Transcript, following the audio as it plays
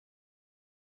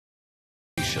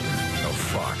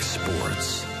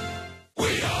sports.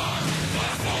 We are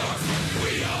Baltimore.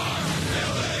 We are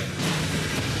Philly.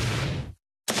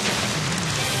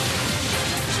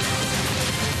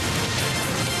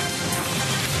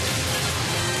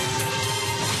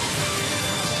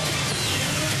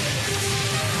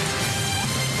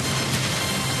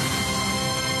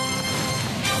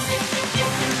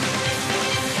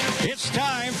 It's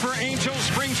time for Angels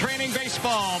Spring Training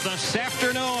Baseball this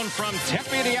afternoon from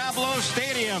Tempe Diablo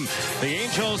Stadium. The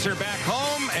Angels are back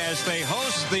home as they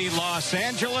host the Los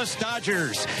Angeles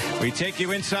Dodgers. We take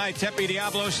you inside Tempe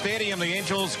Diablo Stadium. The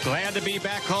Angels glad to be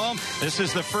back home. This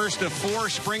is the first of 4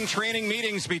 spring training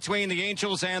meetings between the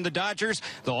Angels and the Dodgers.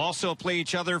 They'll also play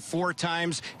each other 4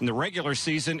 times in the regular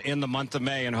season in the month of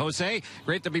May. And Jose,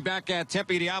 great to be back at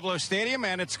Tempe Diablo Stadium,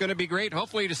 and it's going to be great,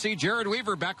 hopefully, to see Jared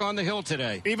Weaver back on the hill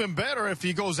today. Even better if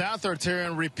he goes out there, Terry,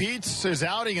 and repeats his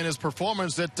outing and his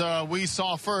performance that we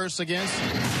saw first against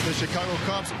the Chicago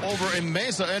Cubs over in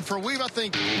Mesa. And for Weaver, I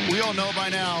think we all know by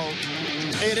now,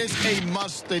 it is a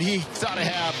must that he's got to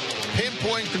have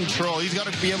pinpoint control. He's got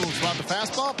to be able to spot the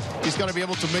fastball. He's got to be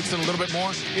able to mix it a little bit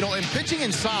more. You know, and pitching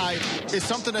inside is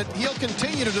something that he'll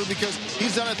continue to do because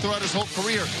he's done it throughout his whole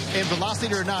career. And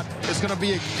velocity or not, it's going to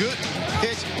be a good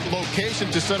pitch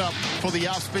location to set up for the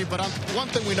off speed. But one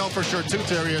thing we know for sure, too,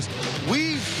 Terry, is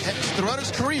throughout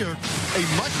his career, a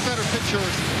much better pitcher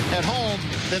at home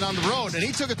than on the road. And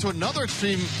he took it to another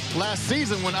extreme last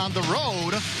season when on the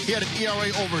road, he had an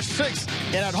ERA over 6.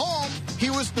 And at home, he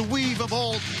was the Weave of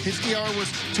old. His ERA was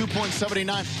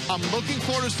 2.79. I'm looking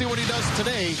forward to see what he does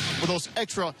today with those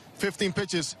extra 15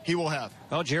 pitches he will have.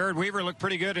 Well, Jared Weaver looked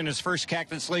pretty good in his first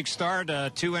Cactus League start,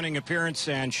 2-inning appearance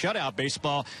and shutout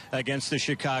baseball against the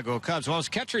Chicago Cubs. Well, his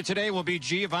catcher today will be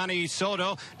Giovanni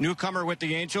Soto, newcomer with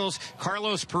the Angels.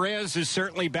 Carlos Perez is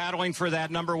certainly battling for that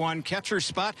 #1 catcher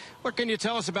spot. What can you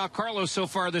tell us about Carlos so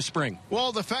far this spring?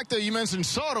 Well, the fact that you mentioned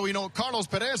Soto, you know, Carlos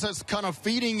Perez is kind of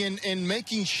feeding and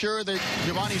making sure that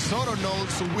Giovanni Soto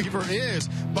knows who Weaver is.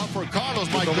 But for Carlos,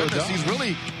 my goodness, he's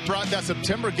really brought that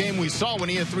September game we saw when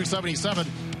he had 377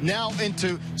 now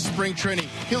into spring training.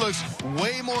 He looks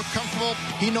way more comfortable.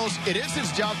 He knows it is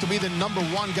his job to be the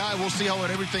 #1 guy. We'll see how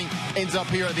everything ends up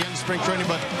here at the end of spring training.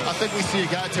 But I think we see a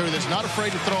guy, Terry, that's not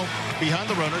afraid to throw behind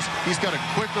the runners. He's got a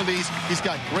quick release. He's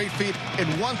got great feet.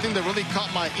 And one thing that really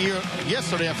caught my ear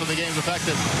yesterday after the game is the fact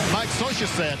that Mike Scioscia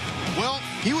said, well,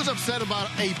 he was upset about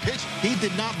a pitch he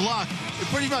did not block. It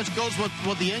pretty much goes with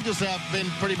what the Angels have been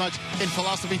pretty much in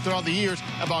philosophy throughout the years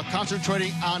about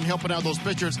concentrating on helping out those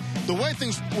pitchers. The way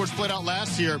things were split out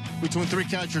last year between 3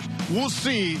 catchers, we'll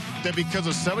see that because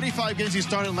of 75 games he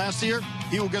started last year,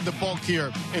 he will get the bulk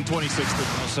here in 2016.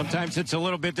 Well, sometimes it's a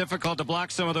little bit difficult to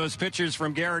block some of those pitches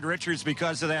from Garrett Richards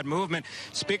because of that movement.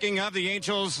 Speaking of the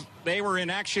Angels, they were in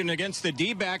action against the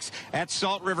D-backs at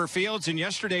Salt River Fields in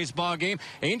yesterday's ball game.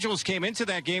 Angels came into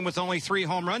that game with only 3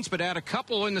 home runs, but had a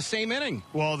couple in the same inning.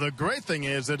 Well, the great thing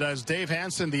is that as Dave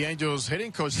Hansen, the Angels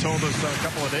hitting coach, told us a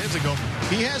couple of days ago,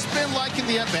 he has been liking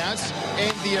the at-bats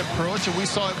and the approach, and we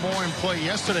saw it more in play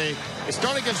yesterday. It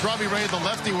started against Robbie Ray, the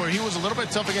lefty, where he was a little bit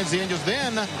tough against the Angels.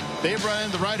 Then they brought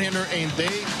in the right-hander, and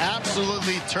they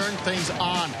absolutely turned things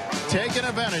on, taking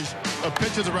advantage of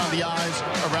pitches around the eyes,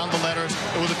 around the letters.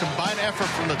 It was a combined effort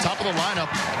from the top of the lineup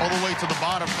all the way to the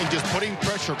bottom and just putting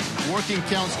pressure, working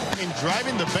counts, and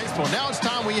driving the baseball. Now it's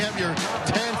time when you have your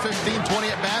 10, 15, 20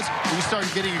 at-bats, you start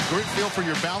getting a great feel for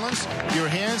your balance, your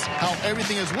hands, how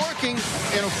everything is working,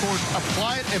 and, of course,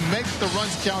 apply it and make the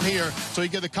runs count here so you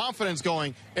get the confidence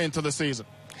going into the season.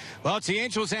 Well, it's the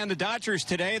Angels and the Dodgers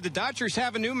today. The Dodgers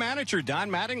have a new manager, Don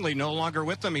Mattingly, no longer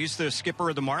with them. He's the skipper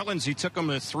of the Marlins. He took them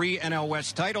to 3 NL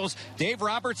West titles. Dave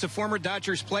Roberts, a former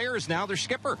Dodgers player, is now their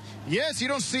skipper. Yes, you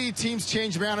don't see teams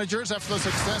change managers after the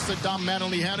success that Don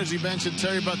Mattingly had, as you mentioned,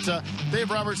 Terry. But Dave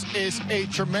Roberts is a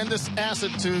tremendous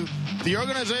asset to the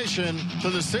organization, to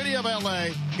the city of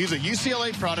L.A. He's a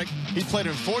UCLA product. He played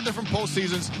in 4 different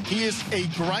postseasons. He is a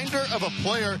grinder of a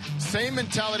player, same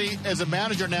mentality as a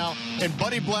manager now. And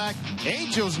Buddy Black,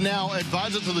 Angels now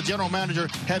advisor to the general manager,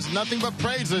 has nothing but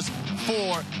praises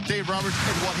for Dave Roberts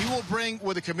and what he will bring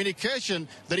with the communication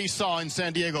that he saw in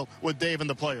San Diego with Dave and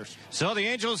the players. So the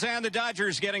Angels and the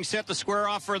Dodgers getting set to square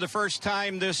off for the first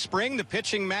time this spring. The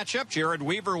pitching matchup, Jared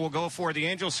Weaver will go for the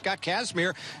Angels. Scott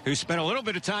Kazmir, who spent a little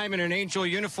bit of time in an Angel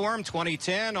uniform,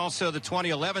 2010, also the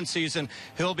 2011 season,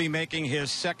 he'll be making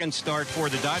his second start for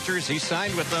the Dodgers. He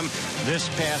signed with them this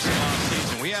past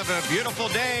offseason. We have a beautiful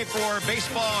day for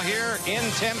baseball here in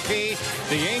Tempe.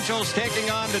 The Angels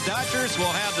taking on the Dodgers. We'll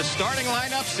have the starting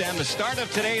lineups and the start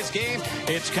of today's game.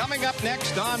 It's coming up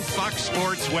next on Fox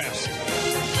Sports West.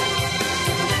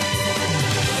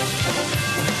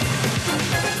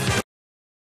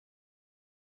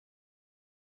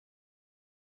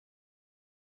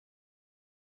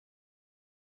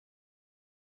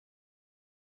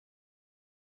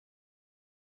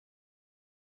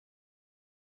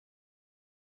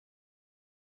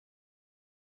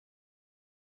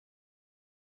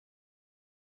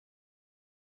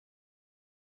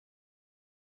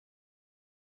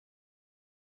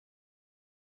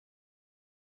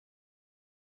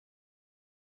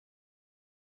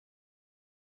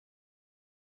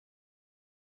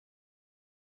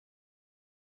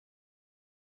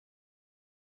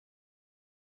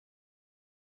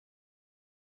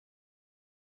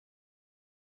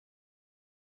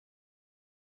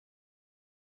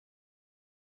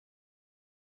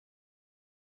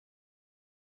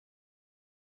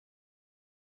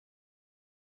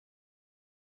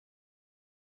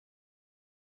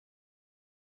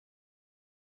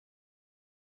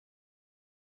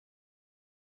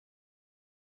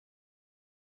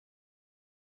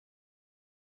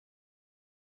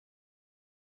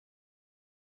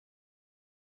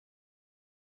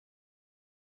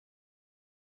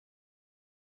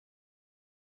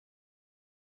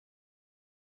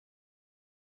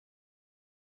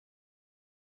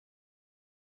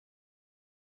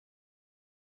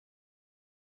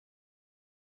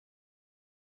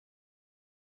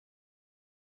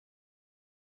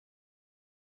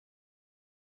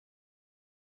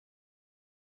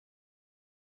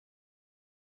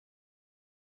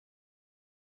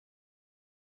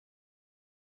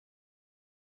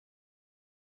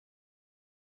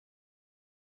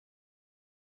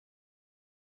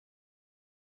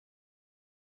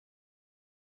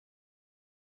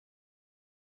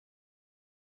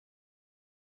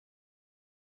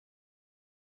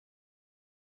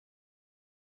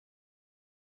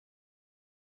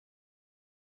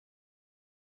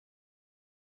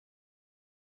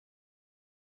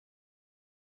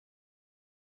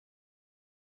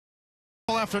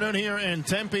 afternoon here in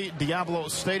Tempe Diablo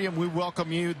Stadium. We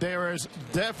welcome you. There is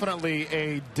definitely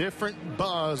a different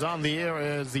buzz on the air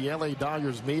as the LA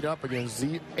Dodgers meet up against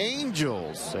the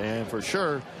Angels. And for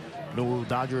sure, new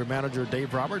Dodger manager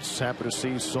Dave Roberts happy to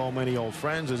see so many old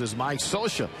friends. This is Mike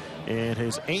Scioscia and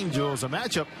his Angels, a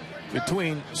matchup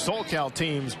between SoCal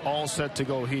teams all set to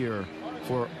go here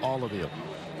for all of you.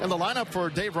 And the lineup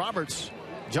for Dave Roberts,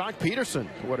 Jock Peterson.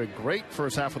 What a great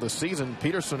first half of the season.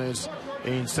 Peterson is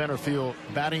in center field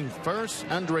batting first.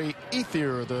 Andre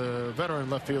Ethier, the veteran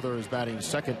left fielder, is batting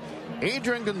second.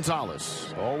 Adrian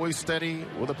Gonzalez, always steady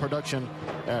with the production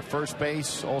at first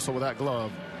base, also with that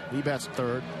glove. He bats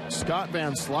third. Scott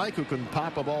Van Slyke, who can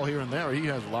pop a ball here and there. He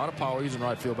has a lot of power. He's in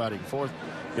right field batting fourth.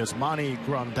 Yasmani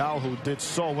Grandal, who did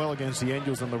so well against the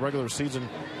Angels in the regular season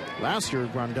last year.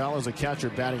 Grandal is a catcher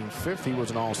batting fifth. He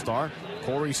was an all-star.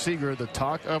 Corey Seager, the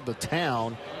talk of the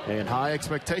town, and high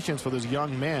expectations for this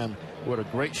young man. What a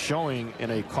great showing in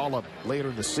a call-up later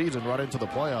in the season, right into the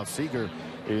playoffs. Seager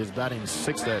is batting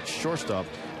sixth at shortstop.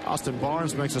 Austin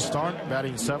Barnes makes a start,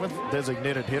 batting seventh,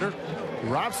 designated hitter.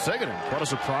 Rob Seguin, what a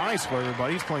surprise for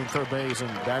everybody. He's playing third base and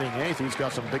batting eighth. He's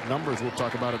got some big numbers. We'll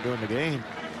talk about it during the game.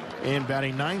 And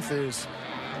batting ninth is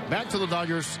back to the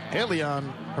Dodgers, Elian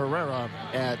Herrera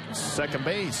at second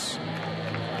base.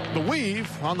 The weave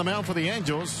on the mound for the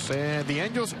Angels, and the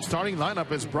Angels starting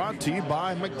lineup is brought to you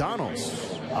by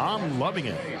McDonald's. I'm loving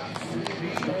it.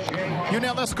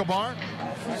 Yunel Escobar,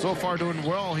 so far doing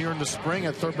well here in the spring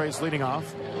at third base leading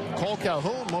off. Cole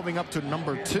Calhoun moving up to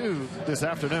number 2 this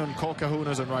afternoon. Cole Calhoun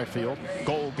is in right field.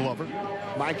 Gold Glover.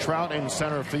 Mike Trout in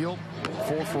center field.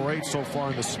 4 for 8 so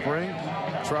far in the spring.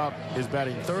 Trout is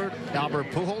batting third.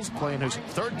 Albert Pujols playing his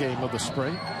third game of the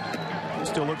spring.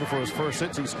 Still looking for his first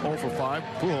hits. He's 0 for 5.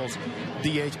 Pujols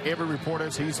DH. Every report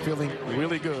is he's feeling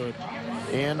really good.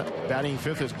 And batting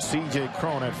fifth is C.J.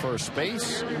 Cron at first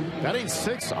base. Batting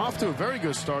sixth, off to a very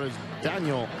good start, is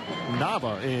Daniel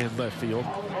Nava in left field.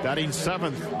 Batting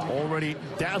seventh, already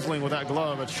dazzling with that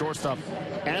glove at shortstop,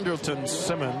 Andrelton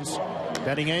Simmons.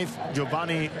 Batting eighth,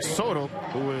 Giovanni Soto,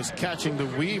 who is catching the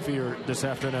weave here this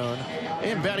afternoon.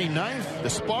 And batting ninth, the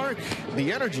spark,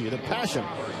 the energy, the passion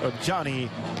of Johnny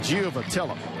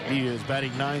Giovatella. He is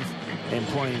batting ninth and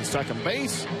playing second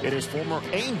base. It is former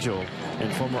Angel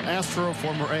and former Astro,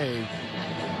 former A,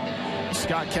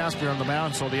 Scott Casper on the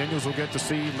mound. So the Angels will get to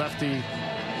see lefty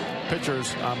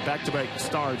pitchers on back-to-back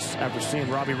starts after seeing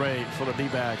Robbie Ray for the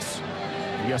D-backs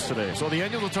yesterday. So the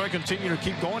Angels will try to continue to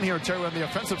keep going here, Terry, on the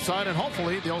offensive side, and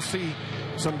hopefully they'll see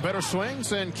some better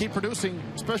swings and keep producing,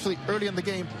 especially early in the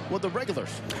game with the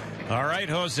regulars. All right,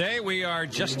 Jose, we are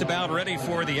just about ready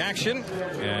for the action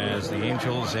as the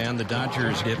Angels and the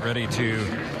Dodgers get ready to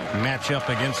match up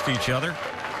against each other.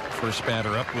 First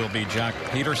batter up will be Jock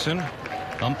Peterson.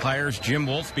 Umpires Jim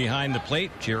Wolf behind the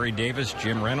plate. Jerry Davis,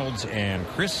 Jim Reynolds, and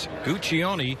Chris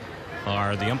Guccione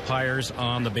are the umpires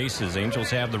on the bases.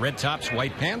 Angels have the red tops,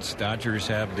 white pants. Dodgers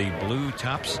have the blue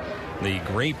tops, the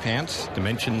gray pants.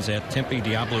 Dimensions at Tempe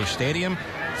Diablo Stadium.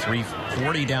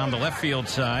 340 down the left field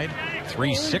side,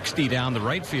 360 down the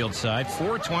right field side,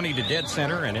 420 to dead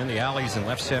center, and in the alleys in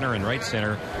left center and right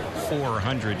center,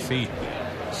 400 feet.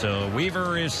 So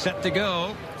Weaver is set to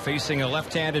go, facing a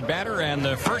left-handed batter, and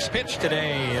the first pitch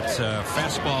today, it's a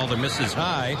fastball that misses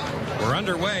high. We're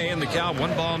underway in the count,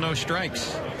 1 ball, no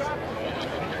strikes.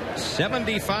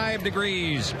 75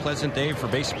 degrees, pleasant day for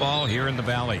baseball here in the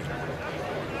Valley.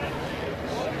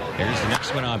 Here's the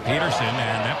next one on Peterson,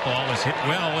 and that ball is hit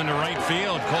well into right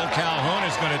field. Cole Calhoun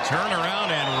is going to turn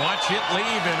around and watch it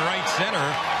leave in right center.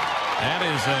 That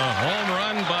is a home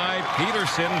run by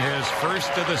Peterson, his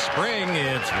first of the spring.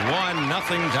 It's 1-0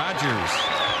 Dodgers.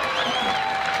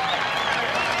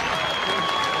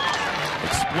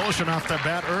 Explosion off the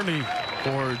bat early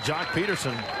for Jock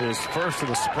Peterson, his first of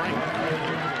the spring.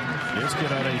 This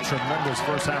kid had a tremendous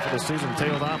first half of the season,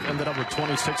 tailed off, ended up with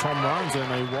 26 home runs,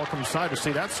 and a welcome sight to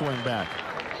see that swing back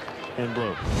in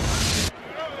blue.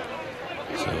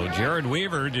 So Jared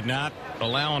Weaver did not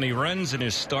allow any runs in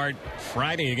his start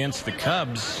Friday against the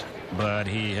Cubs, but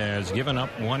he has given up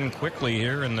one quickly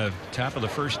here in the top of the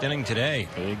first inning today.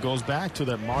 It goes back to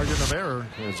that margin of error,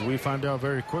 as we find out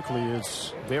very quickly.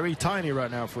 It's very tiny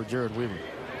right now for Jared Weaver.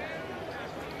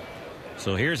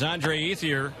 So here's Andre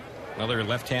Ethier, another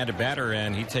left-handed batter,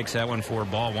 and he takes that one for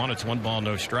ball one. It's 1 ball,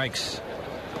 no strikes.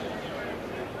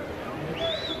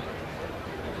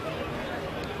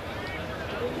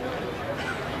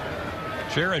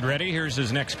 Jared ready. Here's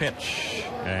his next pitch,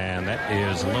 and that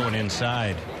is low and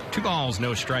inside. 2 balls,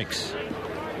 no strikes.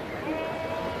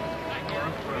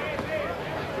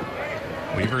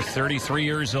 Weaver, 33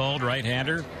 years old,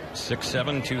 right-hander.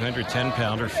 6'7",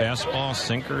 210-pounder, fastball,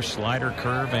 sinker, slider,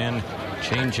 curve, and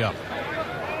changeup.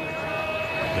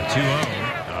 The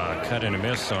 2-0, cut and a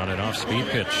miss on an off-speed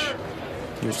pitch.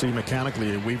 You see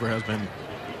mechanically Weaver has been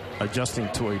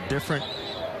adjusting to a different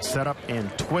setup and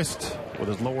twist with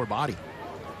his lower body,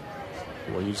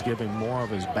 where he's giving more of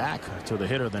his back to the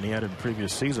hitter than he had in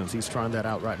previous seasons. He's trying that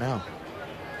out right now.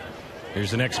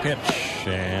 Here's the next pitch,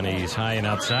 and he's high and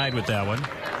outside with that one.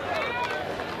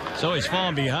 So he's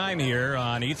falling behind here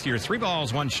on Ethier. 3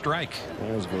 balls, 1 strike.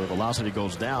 As the velocity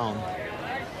goes down,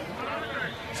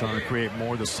 trying to create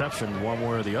more deception one way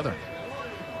or the other.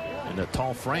 And that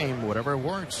tall frame, whatever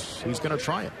works, he's going to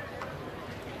try it.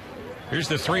 Here's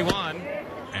the 3-1,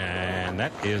 and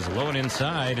that is low and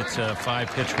inside. It's a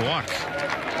 5-pitch walk.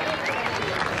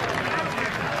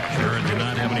 Sure did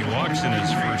not have any walks in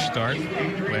his first start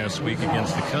last week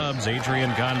against the Cubs. Adrian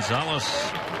Gonzalez,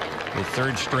 the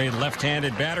 3rd straight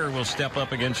left-handed batter, will step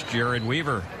up against Jared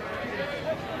Weaver.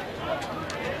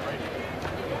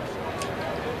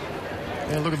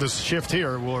 And look at this shift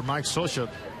here where Mike Scioscia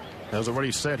has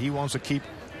already said he wants to keep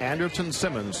Anderson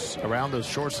Simmons around the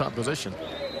shortstop position.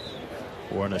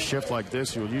 Or in a shift like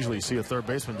this, you'll usually see a third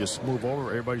baseman just move over.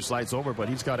 Everybody slides over, but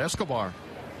he's got Escobar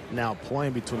now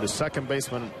playing between the second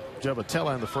baseman,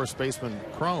 Jabatella, and the first baseman,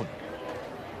 Crone.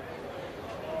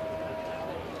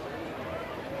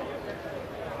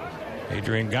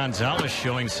 Adrian Gonzalez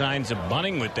showing signs of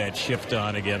bunting with that shift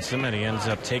on against him, and he ends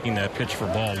up taking that pitch for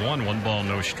ball 1. 1 ball,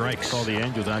 no strikes. Saw the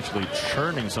Angels actually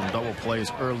churning some double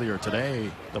plays earlier today.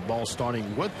 The ball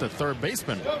starting with the third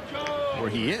baseman, where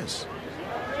he is.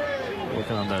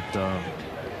 Working on that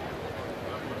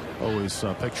always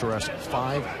picturesque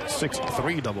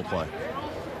 5-6-3 double play.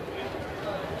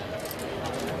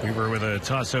 Weaver with a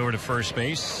toss over to first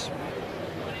base.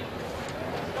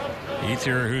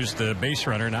 Ethier, who's the base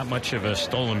runner, not much of a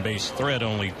stolen base threat,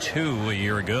 only 2 a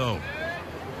year ago.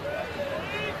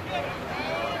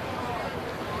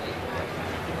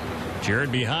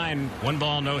 Jared behind, 1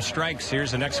 ball, no strikes.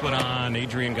 Here's the next one on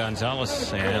Adrian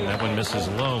Gonzalez, and that one misses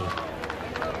low.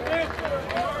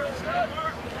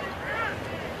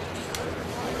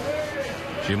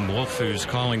 Jim Wolf, who's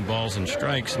calling balls and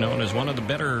strikes, known as one of the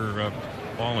better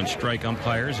ball and strike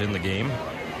umpires in the game.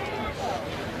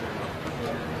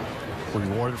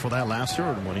 Rewarded for that last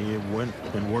year when he went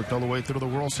and worked all the way through the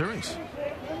World Series.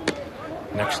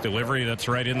 Next delivery, that's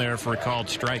right in there for a called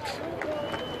strike.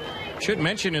 Should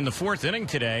mention in the 4th inning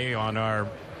today on our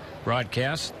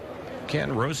broadcast,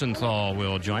 Ken Rosenthal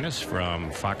will join us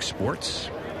from Fox Sports.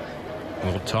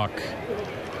 We'll talk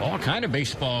all kind of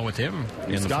baseball with him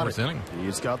in the 4th inning.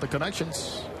 He's got the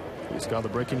connections. He's got the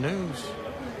breaking news.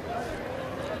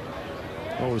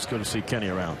 Always good to see Kenny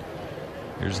around.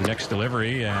 Here's the next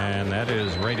delivery, and that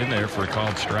is right in there for a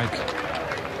called strike.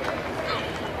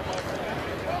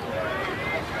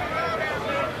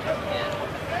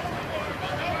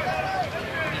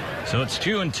 So it's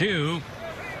 2-2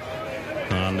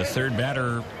 on the 3rd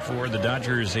batter for the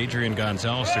Dodgers, Adrian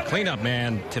Gonzalez. The cleanup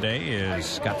man today is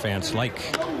Scott Van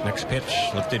Slyke. Next pitch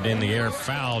lifted in the air,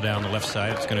 foul down the left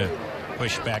side. It's going to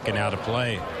push back and out of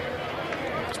play.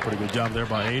 It's a pretty good job there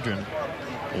by Adrian.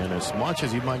 And as much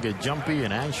as he might get jumpy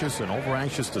and anxious and over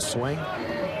anxious to swing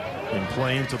and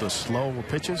play into the slow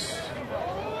pitches,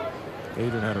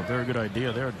 Adrian had a very good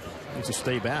idea there. He needs to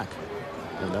stay back.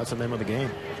 And that's the name of the game.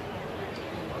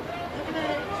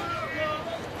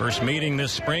 First meeting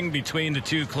this spring between the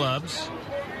 2 clubs.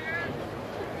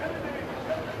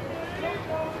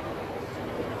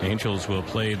 Angels will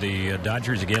play the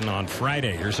Dodgers again on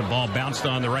Friday. Here's a ball bounced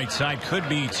on the right side. Could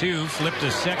be 2. Flip to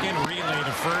second. Relay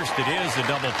to first. It is a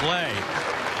double play.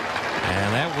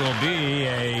 And that will be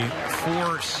a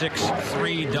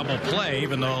 4-6-3 double play,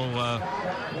 even though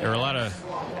there are a lot of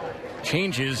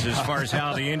changes as far as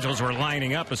how the Angels were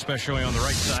lining up, especially on the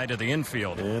right side of the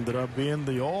infield. It ended up being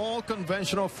the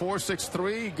all-conventional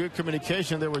 4-6-3. Good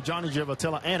communication there with Johnny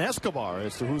Javatella and Escobar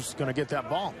as to who's going to get that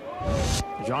ball.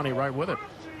 Johnny right with it.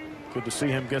 Good to see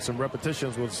him get some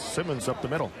repetitions with Simmons up the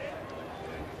middle.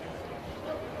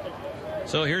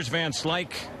 So here's Van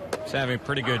Slyke. He's having a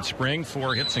pretty good spring.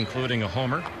 4 hits, including a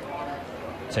homer.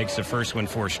 Takes the first one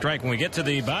for a strike. When we get to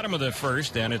the bottom of the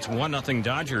 1st, and it's 1-0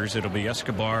 Dodgers, it'll be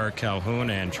Escobar, Calhoun,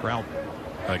 and Trout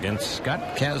against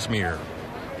Scott Kazmir.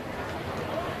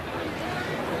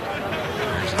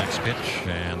 There's the next pitch,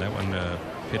 and that one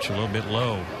pitch a little bit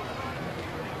low.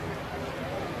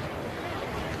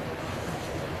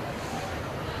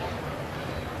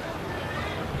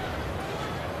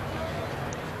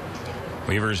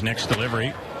 Weaver's next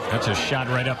delivery. That's a shot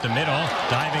right up the middle.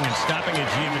 Diving and stopping at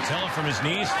Giamatella from his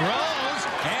knees. Throws,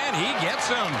 and he gets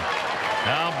him.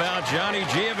 How about Johnny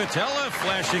Giavotella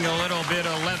flashing a little bit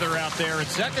of leather out there at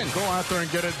second? Go out there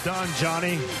and get it done,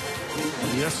 Johnny.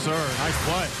 Yes, sir. Nice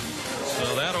play.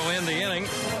 So that'll end the inning.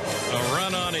 A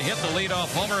run on a hit, the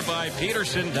leadoff homer by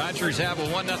Peterson. Dodgers have a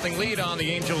 1-0 lead on the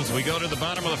Angels. We go to the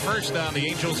bottom of the first on the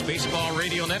Angels Baseball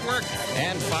Radio Network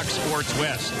and Fox Sports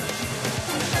West.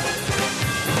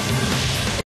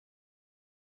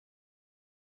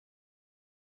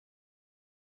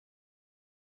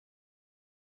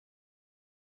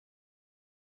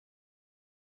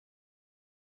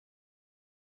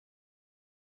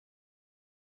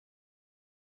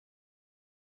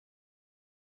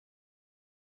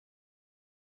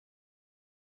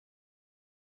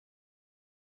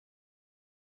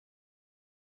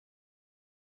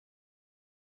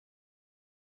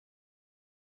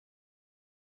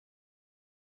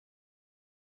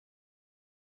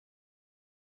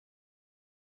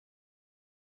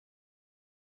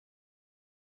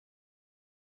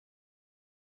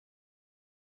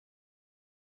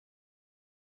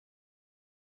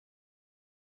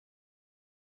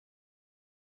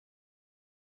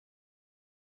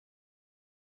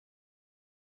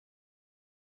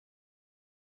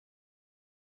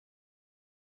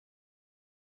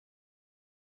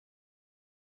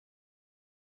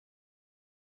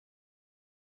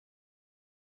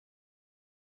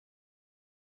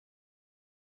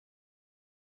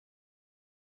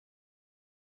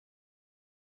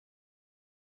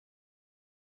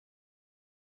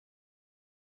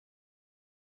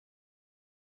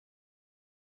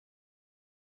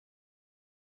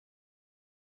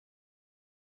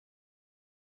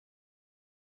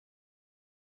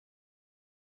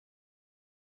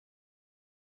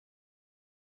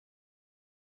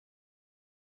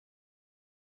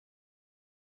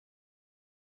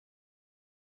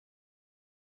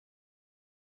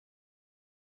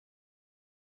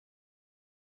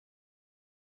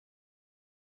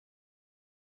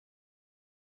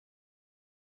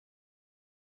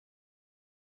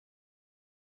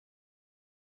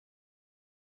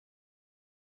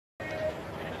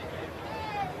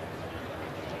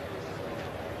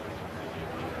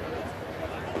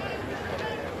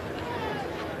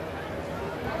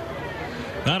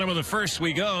 Bottom of the first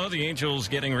we go. The Angels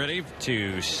getting ready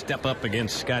to step up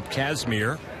against Scott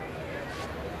Kazmir.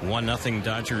 1-0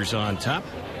 Dodgers on top.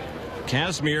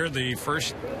 Kazmir, the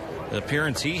first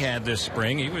appearance he had this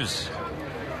spring, he was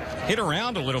hit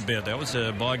around a little bit. That was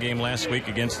a ball game last week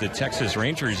against the Texas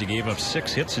Rangers. He gave up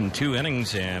 6 hits in 2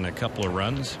 innings and a couple of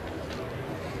runs.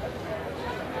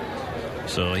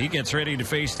 So he gets ready to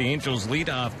face the Angels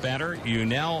leadoff batter,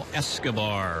 Yunel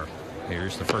Escobar.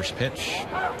 Here's the first pitch,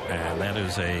 and that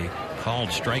is a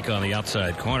called strike on the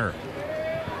outside corner.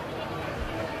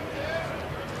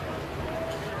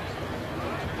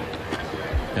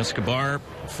 Escobar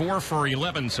 4 for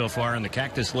 11 so far in the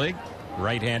Cactus League.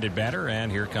 Right-handed batter,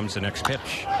 and here comes the next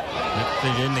pitch.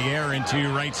 Lifted in the air into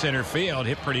right center field.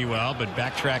 Hit pretty well, but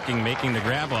backtracking, making the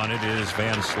grab on it is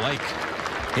Van Slyke.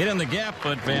 Hit in the gap,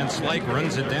 but Van Slyke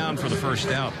runs it down for the first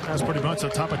out. That's pretty much the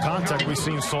type of contact we've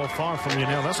seen so far from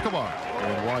Yunel Escobar.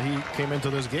 And why he came into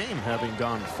this game having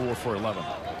gone 4 for 11.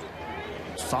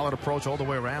 Solid approach all the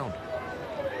way around.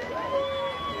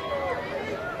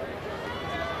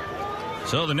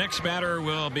 So the next batter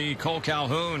will be Cole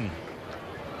Calhoun.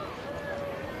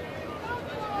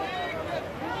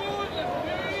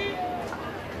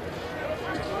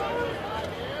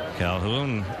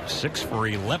 Calhoun 6 for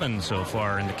 11 so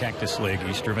far in the Cactus League.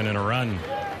 He's driven in a run.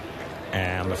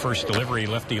 And the first delivery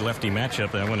lefty-lefty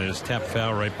matchup, that one is tapped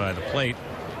foul right by the plate.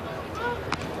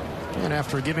 And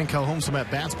after giving Calhoun some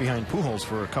at-bats behind Pujols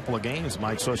for a couple of games,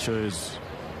 Mike Scioscia is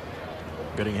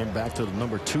getting him back to the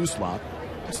number 2 slot.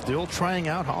 Still trying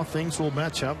out how things will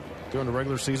match up during the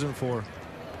regular season for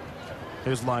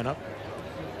his lineup.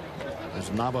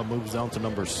 As Nava moves down to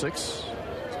number 6.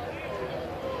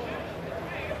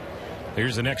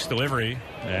 Here's the next delivery,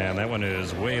 and that one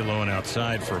is way low and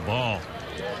outside for a ball.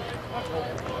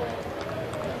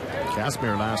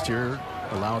 Kazmir last year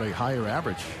allowed a higher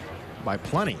average by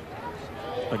plenty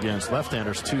against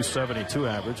left-handers, 272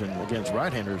 average, and against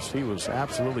right-handers he was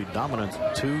absolutely dominant,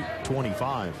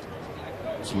 225.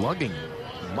 Slugging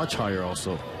much higher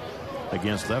also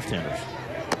against left-handers.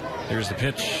 Here's the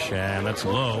pitch, and that's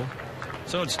low.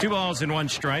 So it's 2 balls and 1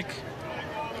 strike.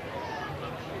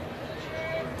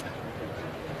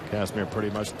 Kazmir pretty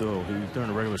much, though, during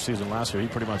the regular season last year, he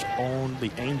pretty much owned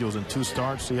the Angels in 2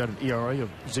 starts. He had an ERA of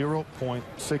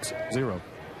 0.60.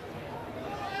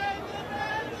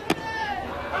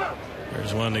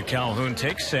 There's one that Calhoun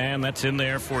takes, and that's in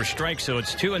there for a strike, so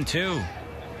it's 2-2.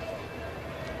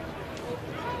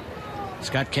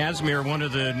 Scott Kazmir, one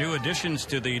of the new additions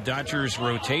to the Dodgers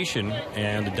rotation,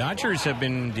 and the Dodgers have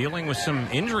been dealing with some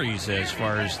injuries as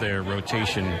far as their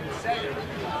rotation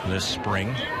this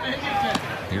spring.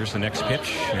 Here's the next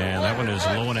pitch, and that one is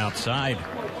low and outside.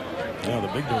 Yeah, the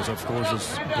big news, of course,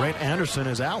 is Brett Anderson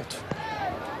is out.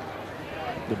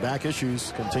 The back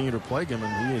issues continue to plague him,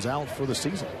 and he is out for the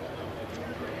season.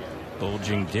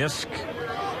 Bulging disc,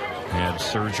 had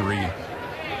surgery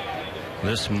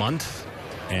this month.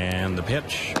 And the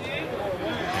pitch.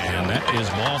 And that is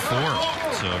ball 4.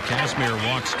 So Kazmir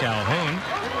walks Calhoun.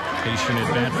 Patient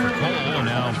at bat for Cole. And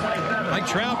now Mike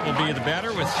Trout will be the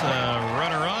batter with a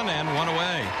runner on and one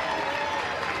away.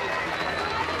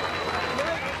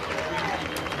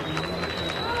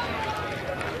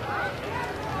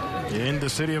 In the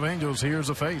City of Angels, here's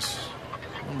a face.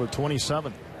 Number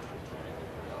 27.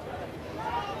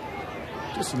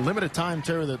 Just limited time,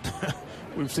 Terry, that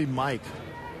we've seen Mike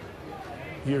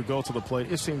here go to the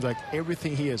plate. It seems like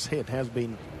everything he has hit has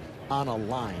been on a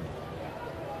line.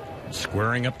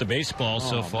 Squaring up the baseball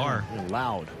so far. Man,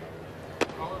 loud.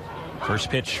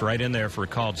 First pitch right in there for a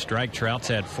called strike. Trout's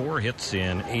had 4 hits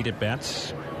in 8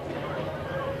 at-bats.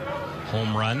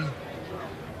 Home run.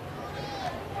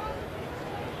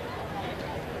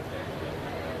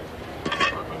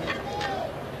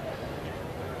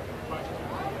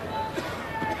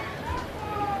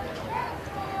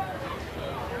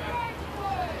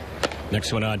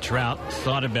 Next one on Trout.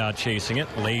 Thought about chasing it.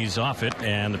 Lays off it.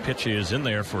 And the pitch is in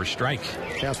there for a strike.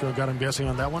 Castro got him guessing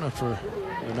on that one. For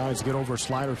the Knights to get over a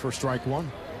slider for strike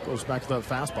 1. Goes back to that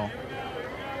fastball.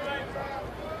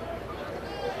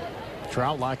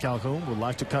 Trout, like Calhoun, would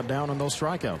like to cut down on those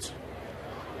strikeouts.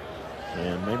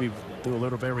 And maybe do a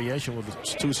little variation with the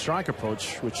 2-strike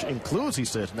approach, which includes, he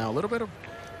says, now a little bit of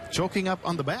choking up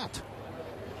on the bat.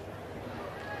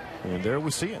 And there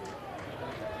we see it.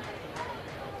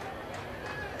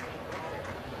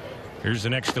 Here's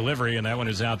the next delivery, and that one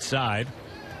is outside.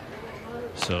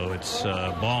 So it's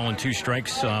ball and 2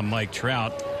 strikes on Mike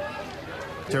Trout.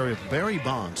 Terry, if Barry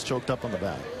Bonds choked up on the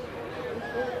bat,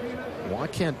 why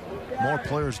can't more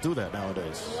players do that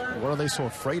nowadays? What are they so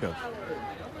afraid of?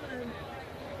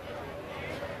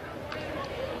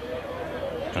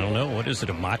 I don't know. What is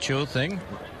it, a macho thing?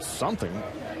 Something.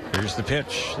 Here's the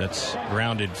pitch. That's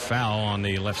grounded foul on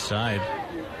the left side.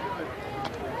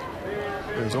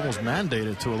 It was almost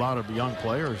mandated to a lot of young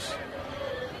players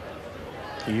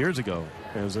years ago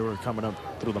as they were coming up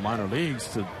through the minor leagues.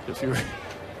 To,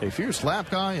 if you're a slap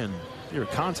guy and you're a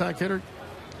contact hitter,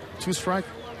 2-strike,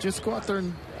 just go out there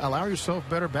and allow yourself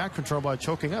better back control by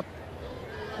choking up.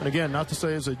 And again, not to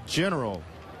say it's a general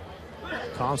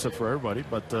concept for everybody,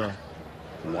 but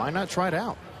why not try it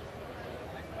out?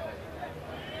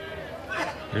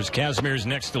 Here's Kazmir's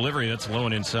next delivery. That's low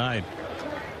and inside.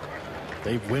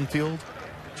 Dave Winfield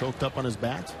choked up on his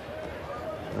bat.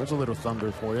 There's a little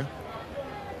thunder for you.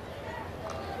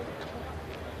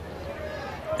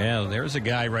 Yeah, there's a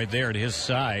guy right there at his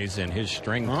size and his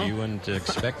strength. You wouldn't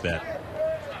expect that.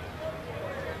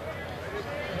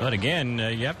 But again,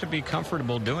 you have to be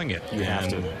comfortable doing it. You have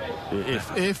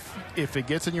to. If it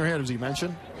gets in your head, as you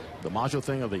mentioned, the macho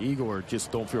thing of the ego, or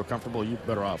just don't feel comfortable, you're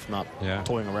better off not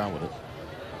toying around with it.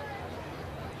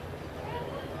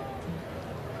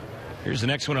 Here's the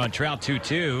next one on Trout,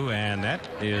 2-2, and that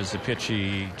is the pitch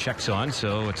he checks on,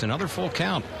 so it's another full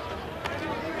count.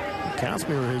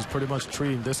 Kazmir is pretty much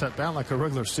treating this at bat like a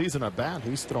regular season at bat.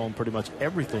 He's thrown pretty much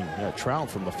everything at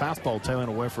Trout, from the fastball tailing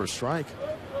away for a strike,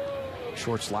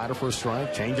 short slider for a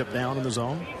strike, changeup down in the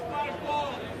zone.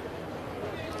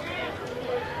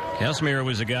 Kazmir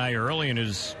was a guy early in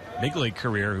his big league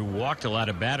career who walked a lot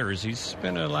of batters. He's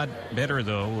been a lot better,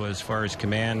 though, as far as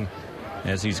command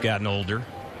as he's gotten older.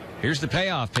 Here's the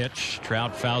payoff pitch.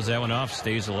 Trout fouls that one off,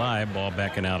 stays alive, ball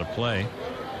backing out of play.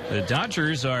 The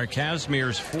Dodgers are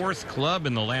Kazmir's 4th club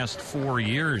in the last 4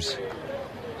 years.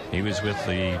 He was with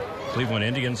the Cleveland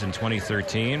Indians in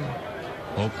 2013,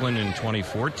 Oakland in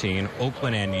 2014,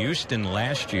 Oakland and Houston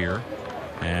last year,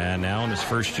 and now in his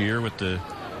first year with the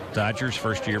Dodgers,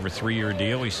 first year of a 3-year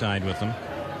deal he signed with them.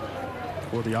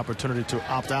 For the opportunity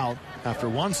to opt out after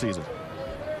 1 season.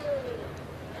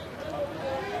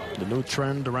 The new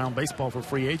trend around baseball for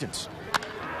free agents.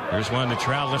 Here's one. The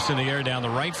Trout lifts in the air down the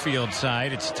right field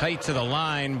side. It's tight to the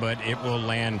line, but it will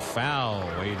land foul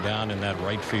way down in that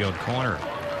right field corner.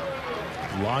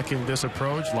 Locking this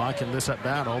approach, locking this at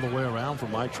bat all the way around for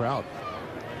Mike Trout.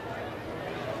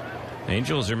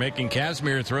 Angels are making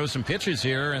Kazmir throw some pitches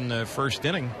here in the first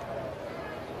inning.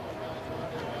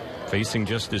 Facing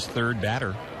just his 3rd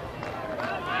batter.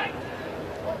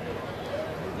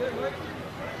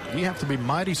 You have to be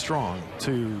mighty strong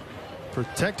to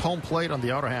protect home plate on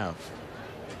the outer half.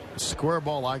 A square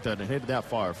ball like that and hit it that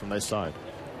far from that side.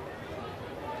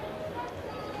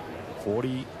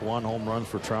 41 home runs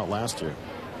for Trout last year.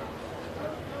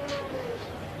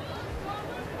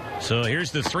 So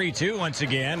here's the 3-2 once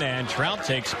again, and Trout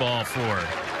takes ball 4.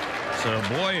 So,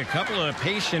 boy, a couple of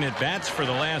patient at-bats for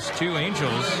the last two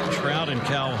Angels. Trout and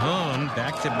Calhoun,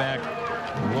 back-to-back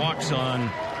walks on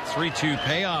 3-2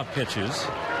 payoff pitches.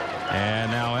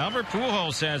 And now Albert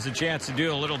Pujols has a chance to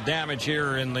do a little damage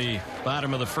here in the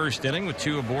bottom of the first inning with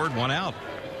 2 aboard, 1 out.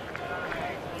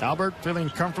 Albert feeling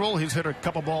comfortable. He's hit a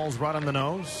couple balls right on the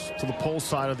nose to the pole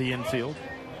side of the infield.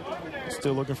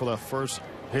 Still looking for that first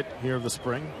hit here of the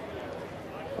spring.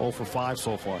 0 for 5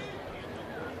 so far.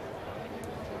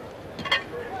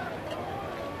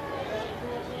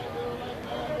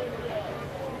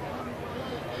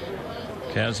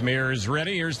 Kazmir is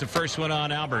ready. Here's the first one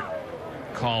on Albert.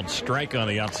 Called strike on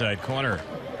the outside corner.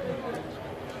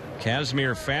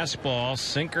 Kazmir fastball,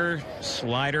 sinker,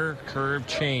 slider, curve,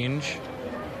 change.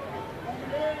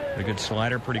 Pretty good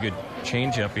slider, pretty good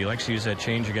changeup. He likes to use that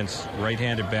change against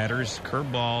right-handed batters.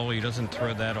 Curveball, he doesn't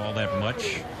throw that all that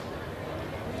much.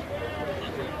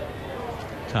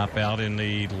 Top out in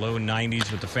the low 90s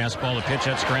with the fastball. The pitch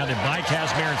that's grounded by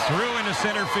Kazmir through into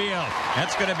center field.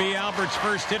 That's going to be Albert's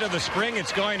first hit of the spring.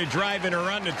 It's going to drive in a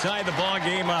run to tie the ball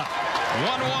game up.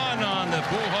 1-1 on the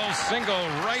Pujols single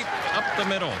right up the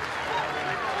middle.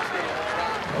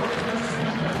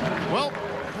 Well,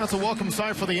 that's a welcome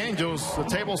sight for the Angels. The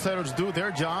table setters do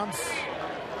their jobs.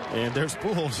 And there's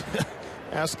Pujols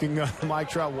asking Mike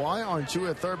Trout, why aren't you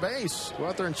at third base? Go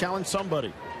out there and challenge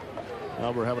somebody.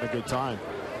 Albert having a good time.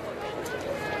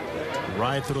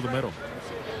 Right through the middle.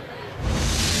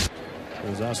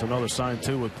 That's another sign,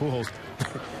 too, with Pujols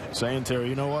saying to her,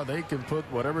 you know what, they can put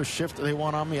whatever shift they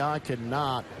want on me. I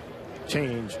cannot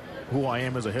change who I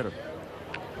am as a hitter.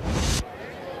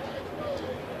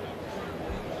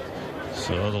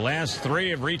 So the last 3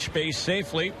 have reached base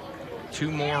safely.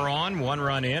 2 more on, 1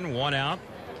 run in, 1 out.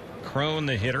 Crone,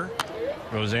 the hitter,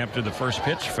 goes after the first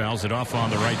pitch, fouls it off on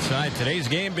the right side. Today's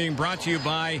game being brought to you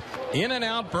by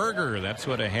In-N-Out Burger. That's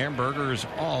what a hamburger is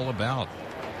all about.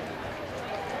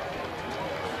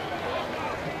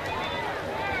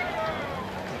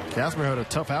 Kazmir had a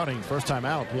tough outing first time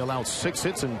out. He allowed 6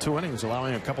 hits in 2 innings,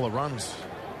 allowing a couple of runs.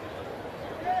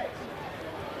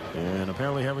 And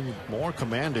apparently having more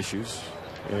command issues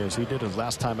as he did his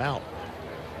last time out.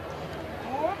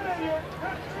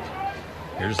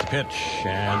 Here's the pitch,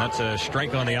 and that's a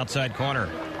strike on the outside corner.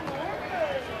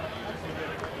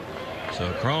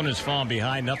 So Crone has fallen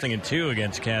behind 0-2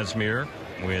 against Kazmir,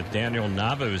 with Daniel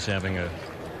Navas having a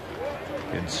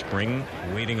good spring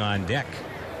waiting on deck.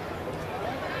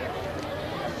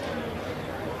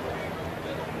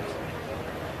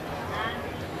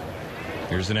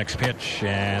 Here's the next pitch,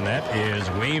 and that is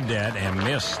waved at and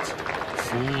missed.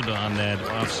 Fooled on that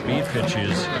off-speed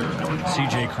pitches.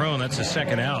 C.J. Crone, that's the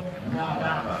second out.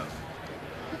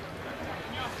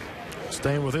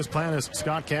 Staying with his plan is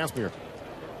Scott Kazmir.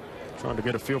 Trying to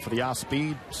get a feel for the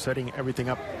off-speed, setting everything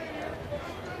up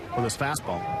with his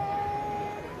fastball.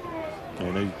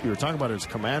 And you were talking about his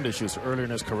command issues earlier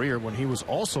in his career when he was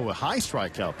also a high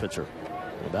strikeout pitcher.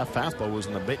 Well, that fastball was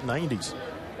in the mid-90s.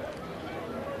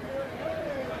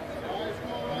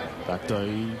 In fact,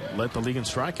 he led the league in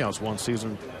strikeouts one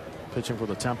season, pitching for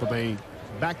the Tampa Bay,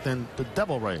 back then, the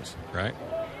Devil Rays. Right.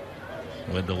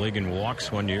 Led the league in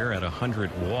walks one year at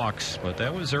 100 walks, but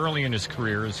that was early in his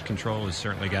career. His control has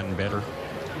certainly gotten better.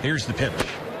 Here's the pitch.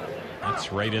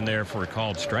 That's right in there for a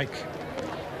called strike.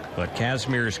 But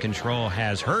Kazmir's control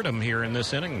has hurt him here in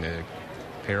this inning. The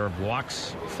pair of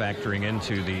walks factoring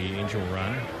into the Angel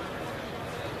run.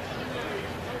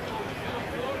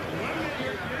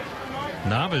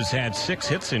 Navas had 6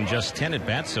 hits in just 10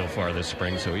 at-bats so far this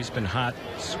spring, so he's been hot.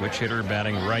 Switch hitter,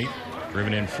 batting right,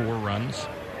 driven in 4 runs.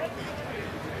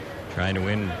 Trying to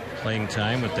win playing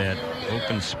time with that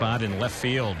open spot in left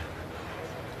field.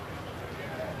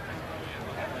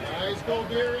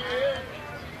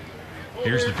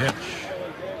 Here's the pitch.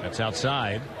 That's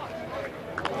outside.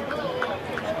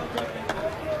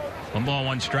 1 ball,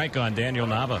 1 strike on Daniel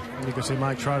Nava. You can see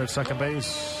Mike Trout at second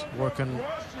base working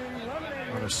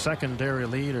on a secondary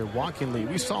lead or walking lead.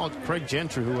 We saw Craig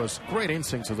Gentry, who has great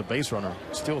instincts as a base runner,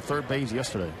 still third base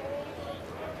yesterday.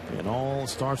 It all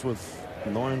starts with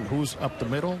knowing who's up the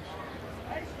middle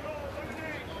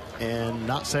and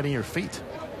not setting your feet.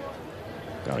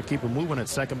 Got to keep it moving at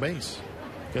second base.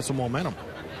 Get some momentum.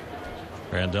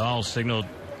 Randall signaled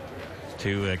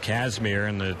to Kazmir,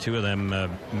 and the two of them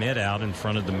met out in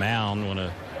front of the mound. Want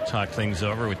to talk things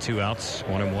over with 2 outs,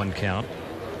 1-1 count.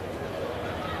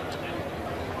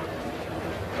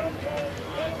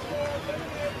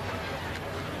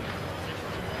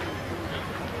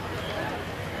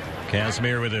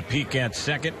 Kazmir with a peek at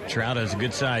second. Trout has a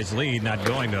good-sized lead, not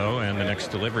going though, and the next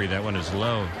delivery, that one is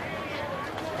low.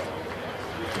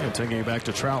 And taking you back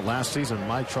to Trout, last season,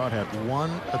 Mike Trout had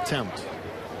one attempt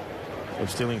of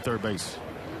stealing third base,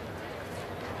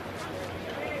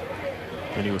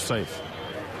 and he was safe.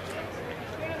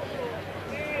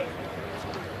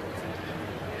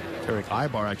 Eric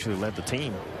Ibar actually led the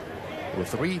team with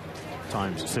 3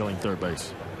 times stealing third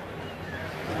base.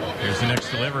 Here's the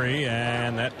next delivery,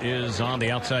 and that is on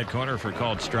the outside corner for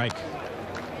called strike.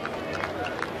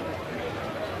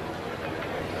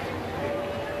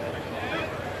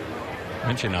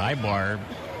 Mentioned Ibar.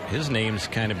 His name's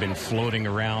kind of been floating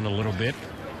around a little bit.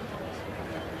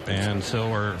 And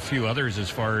so are a few others as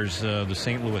far as the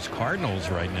St. Louis Cardinals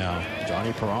right now.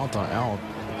 Johnny Peralta out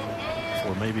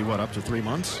for maybe, what, up to 3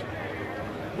 months?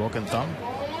 Broken thumb?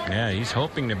 Yeah, he's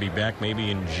hoping to be back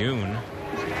maybe in June.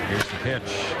 Here's the pitch.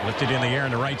 Lifted in the air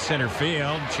in the right center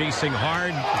field. Chasing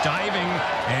hard, diving,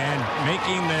 and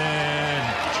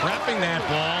trapping that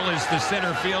ball is the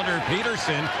center fielder,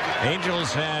 Peterson.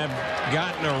 Angels have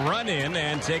gotten a run in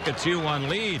and take a 2-1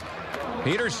 lead.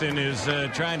 Peterson is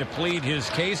trying to plead his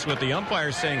case with the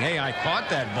umpire, saying, hey, I caught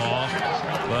that ball,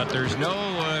 but there's no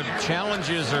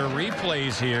challenges or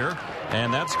replays here.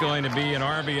 And that's going to be an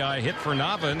RBI hit for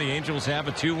Nava, and the Angels have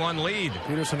a 2-1 lead.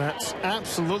 Peterson is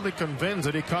absolutely convinced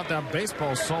that he caught that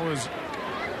baseball, so is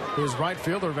his right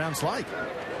fielder, Van Slyke.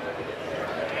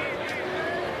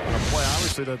 On a play,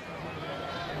 obviously, that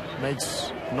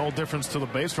makes no difference to the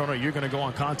base runner. You're going to go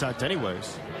on contact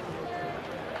anyways.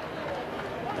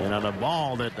 And on a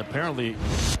ball that apparently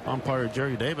umpire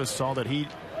Jerry Davis saw that he,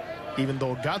 even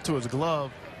though it got to his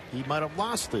glove, he might have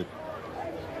lost it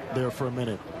there for a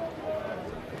minute.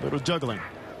 Little juggling.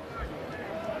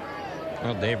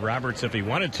 Well, Dave Roberts, if he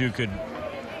wanted to, could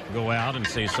go out and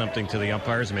say something to the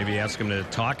umpires, maybe ask them to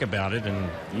talk about it. And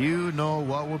you know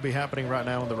what would be happening right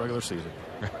now in the regular season.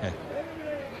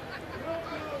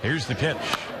 Here's the pitch.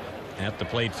 At the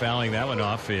plate, fouling that one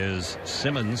off is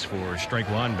Simmons for strike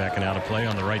 1, backing out of play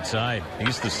on the right side.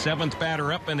 He's the 7th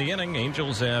batter up in the inning.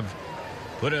 Angels have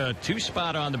put a 2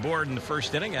 spot on the board in the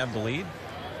first inning, have the lead.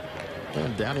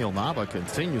 And Daniel Nava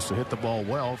continues to hit the ball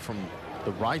well from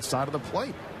the right side of the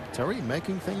plate. Terry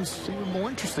making things even more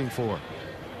interesting for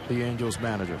the Angels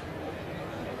manager.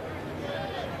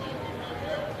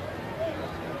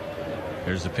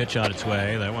 There's the pitch on its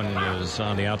way. That one is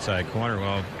on the outside corner.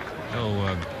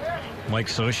 Well, Mike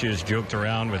Scioscia has joked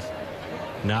around with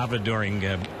Nava during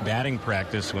batting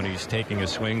practice when he's taking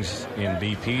his swings in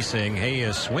BP, saying,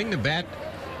 hey, swing the bat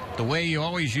the way you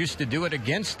always used to do it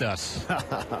against us.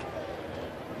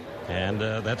 And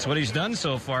that's what he's done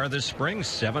so far this spring.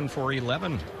 7 for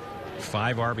 11,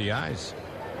 5 RBIs.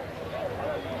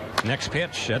 Next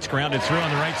pitch, that's grounded through on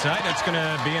the right side. That's going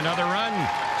to be another run.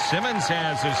 Simmons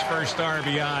has his first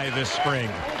RBI this spring.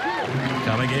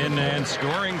 Coming in and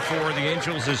scoring for the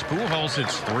Angels is Pujols.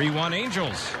 It's 3-1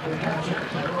 Angels.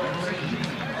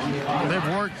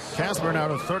 They've worked Kazmir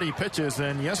out of 30 pitches,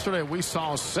 and yesterday we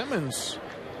saw Simmons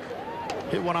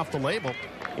hit one off the label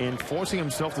and forcing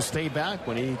himself to stay back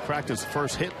when he cracked his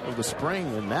first hit of the spring.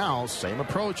 And now, same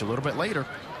approach a little bit later.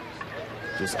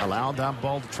 Just allowed that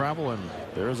ball to travel, and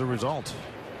there's a result.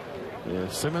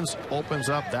 If Simmons opens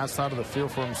up that side of the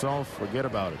field for himself, forget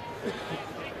about it.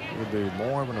 It would be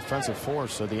more of an offensive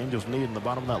force that the Angels need in the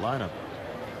bottom of that lineup.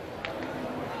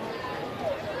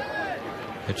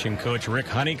 Pitching coach Rick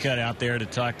Honeycutt out there to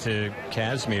talk to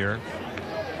Kazmir.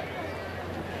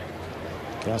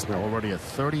 Kazmir already at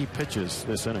 30 pitches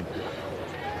this inning.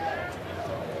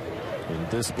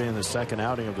 And this being the second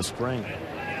outing of the spring,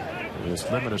 his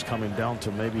limit is coming down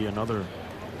to maybe another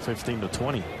 15 to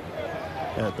 20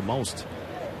 at the most.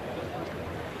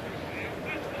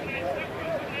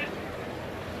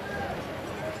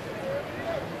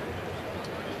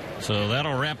 So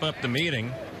that'll wrap up the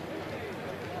meeting.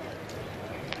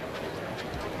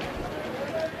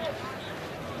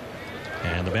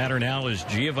 And the batter now is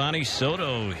Giovanni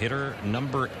Soto, hitter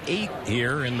number 8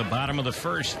 here in the bottom of the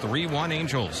first. 3-1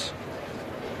 Angels.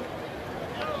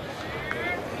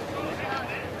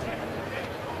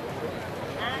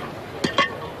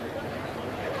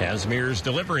 Kazmir's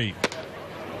delivery.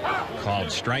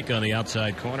 Called strike on the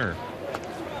outside corner.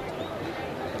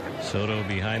 Soto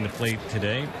behind the plate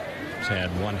today. He's had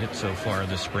 1 hit so far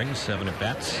this spring, 7 at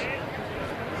bats.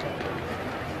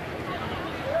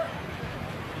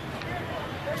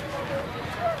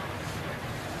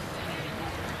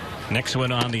 Next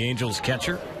one on the Angels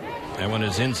catcher. That one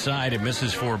is inside. It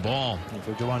misses for a ball. And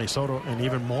for Giovanni Soto, an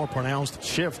even more pronounced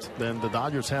shift than the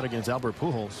Dodgers had against Albert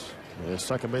Pujols. The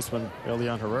second baseman,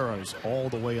 Elian Herrera, is all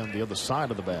the way on the other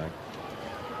side of the bag.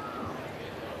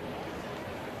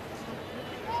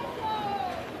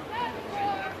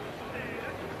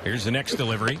 Here's the next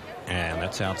delivery, and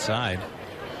that's outside.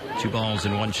 2 balls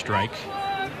and 1 strike.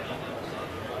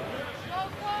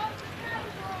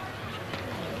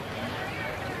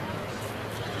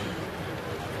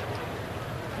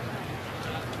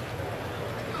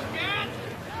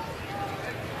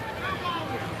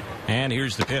 And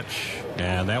here's the pitch.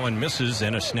 And that one misses,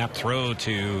 and a snap throw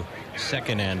to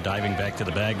second, and diving back to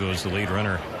the bag goes the lead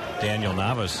runner, Daniel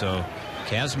Navas. So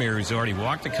Kazmir, who's already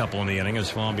walked a couple in the inning, has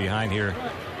fallen behind here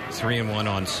 3-1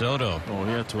 on Soto. Oh,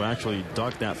 he had to actually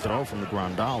duck that throw from the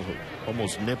Grandal, who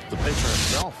almost nipped the pitcher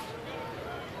himself.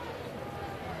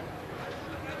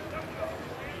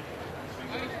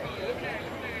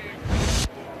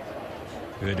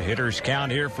 Good hitters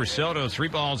count here for Soto. 3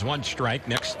 balls, 1 strike.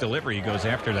 Next delivery goes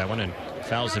after that one and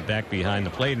fouls it back behind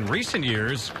the plate. In recent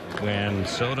years, when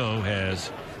Soto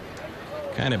has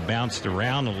kind of bounced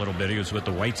around a little bit, he was with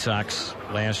the White Sox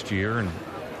last year, and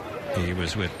he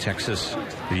was with Texas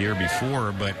the year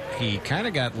before, but he kind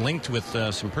of got linked with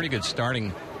some pretty good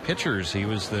starting pitchers. He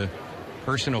was the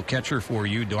personal catcher for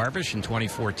Yu Darvish in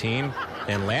 2014,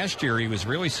 and last year he was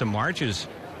really Samardzij's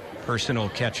personal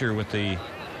catcher with the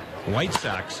White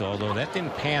Sox, although that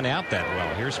didn't pan out that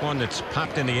well. Here's one that's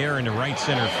popped in the air into right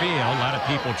center field. A lot of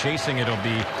people chasing it. It'll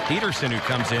be Peterson who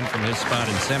comes in from his spot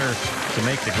in center to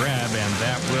make the grab, and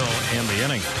that will end the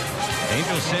inning.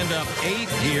 Angels send up 8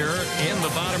 here in the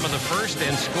bottom of the first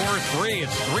and score 3.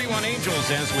 It's 3-1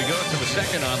 Angels as we go to the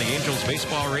second on the Angels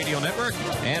Baseball Radio Network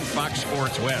and Fox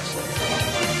Sports West.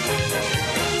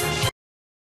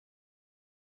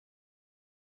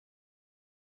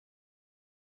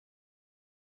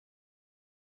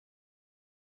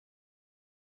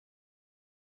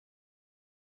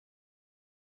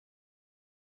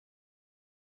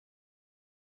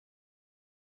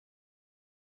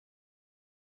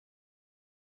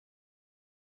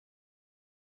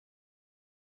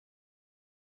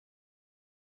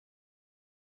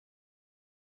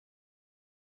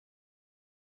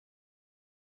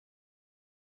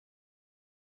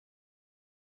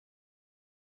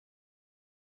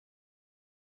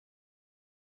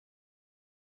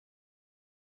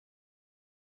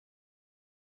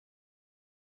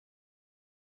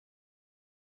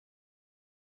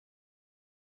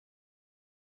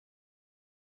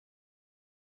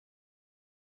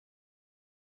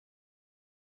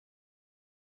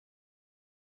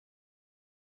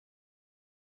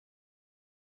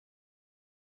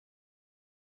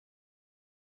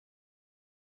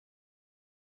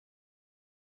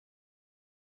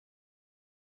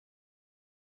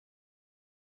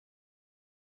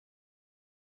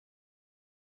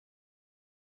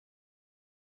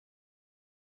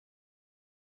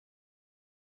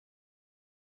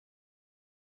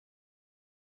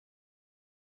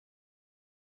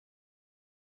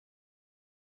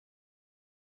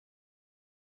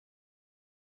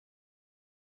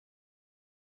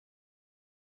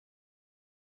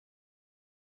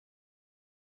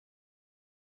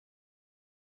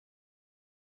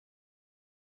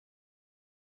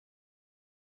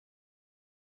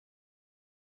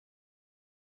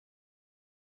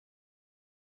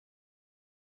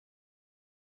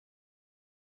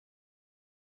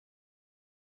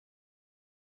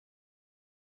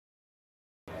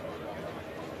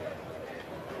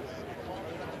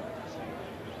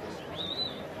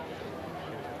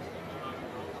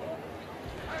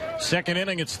 Second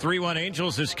inning, it's 3-1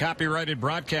 Angels. This copyrighted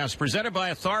broadcast presented by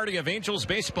authority of Angels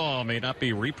Baseball may not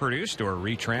be reproduced or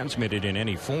retransmitted in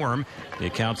any form. The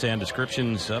accounts and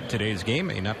descriptions of today's game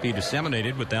may not be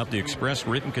disseminated without the express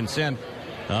written consent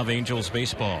of Angels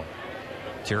Baseball.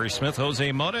 Terry Smith,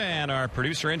 Jose Mota, and our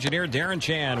producer-engineer Darren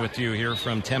Chan with you here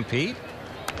from Tempe.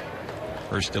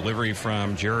 First delivery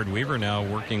from Jared Weaver, now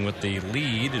working with the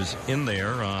lead, is in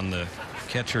there on the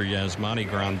catcher Yasmani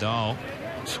Grandal.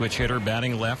 Switch hitter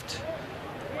batting left.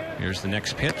 Here's the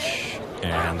next pitch,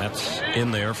 and that's in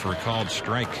there for a called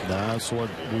strike. That's what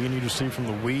we need to see from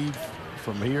the Weave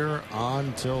from here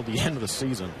on till the end of the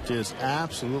season. Just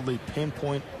absolutely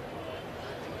pinpoint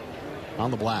on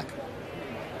the black.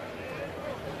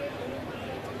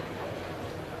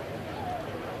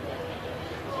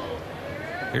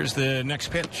 Here's the next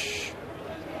pitch.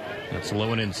 That's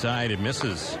low and inside. It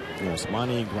misses. Yes,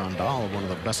 Yasmani Grandal, one of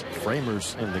the best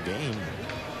framers in the game,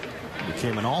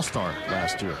 became an all-star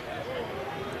last year.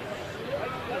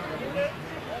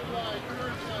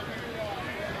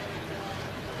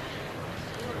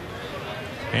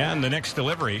 And the next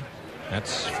delivery,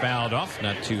 that's fouled off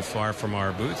not too far from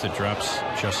our booth. It drops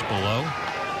just below.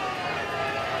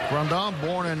 Grandal,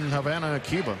 born in Havana,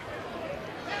 Cuba.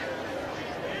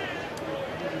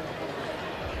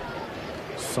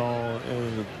 So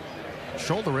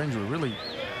shoulder injury really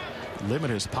limit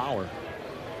his power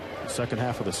second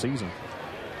half of the season.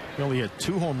 He only had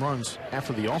 2 home runs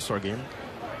after the All-Star game,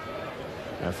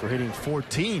 after hitting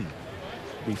 14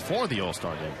 before the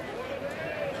All-Star game.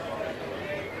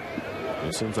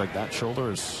 It seems like that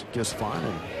shoulder is just fine,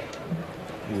 and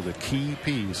he was a key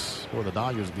piece for the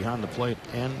Dodgers behind the plate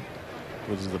and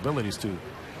with his abilities to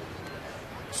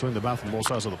swing the bat from both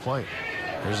sides of the plate.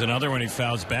 There's another one. He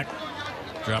fouls back,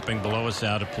 dropping below us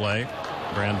out of play.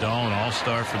 Grandal, an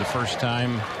all-star for the first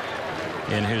time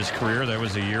in his career. That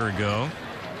was a year ago.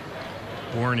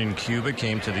 Born in Cuba,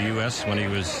 came to the U.S. when he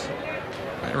was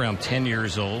right around 10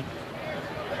 years old.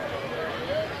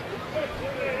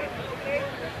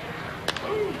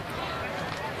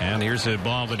 And here's a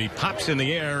ball that he pops in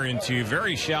the air into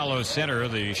very shallow center.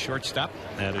 The shortstop,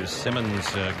 that is Simmons,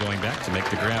 going back to make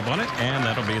the grab on it, and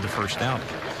that'll be the first out.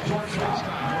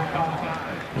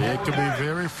 It could be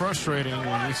very frustrating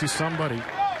when you see somebody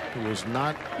who was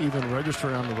not even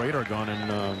registered on the radar gun,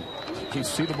 and you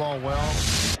see the ball well,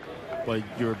 but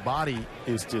your body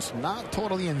is just not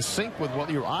totally in sync with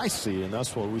what your eyes see, and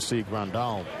that's what we see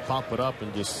Grandal pop it up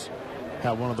and just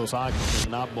have one of those eyes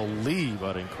and not believe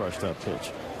I didn't crush that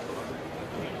pitch.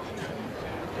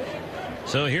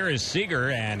 So here is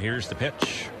Seager, and here's the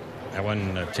pitch. That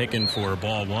one taken for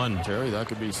ball 1. Jerry, that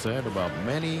could be said about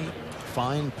many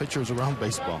fine pitchers around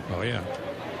baseball. Oh, yeah.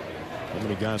 How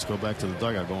many guys go back to the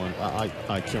dugout going,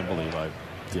 I can't believe I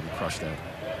didn't crush that.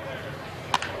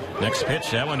 Next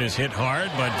pitch, that one is hit hard,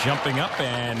 but jumping up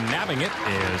and nabbing it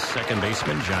is second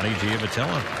baseman Johnny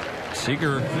Giavotella.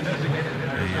 Seager,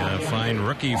 a fine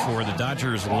rookie for the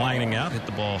Dodgers, lining out, hit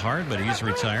the ball hard, but he's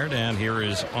retired. And here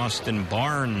is Austin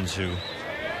Barnes, who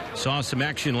saw some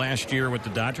action last year with the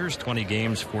Dodgers, 20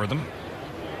 games for them.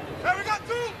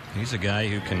 He's a guy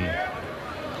who can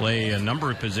play a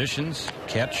number of positions,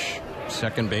 catch,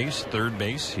 second base, third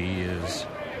base. He is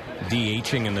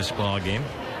DHing in this ball game.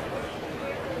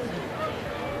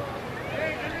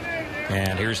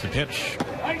 And here's the pitch.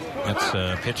 That's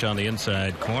a pitch on the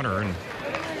inside corner. And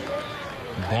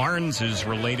Barnes is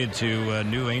related to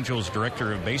new Angels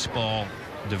director of baseball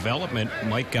development,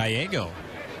 Mike Gallego.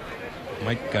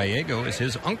 Mike Gallego is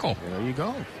his uncle. There you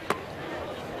go.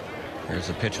 There's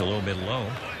a pitch a little bit low.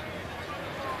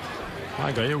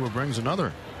 Mike Gallego brings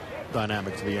another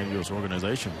dynamic to the Angels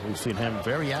organization. We've seen him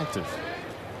very active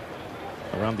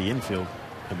around the infield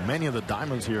and many of the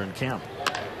diamonds here in camp.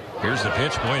 Here's the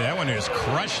pitch. Boy, that one is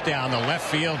crushed down the left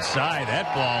field side.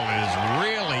 That ball is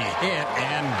really hit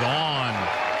and gone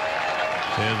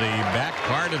to the back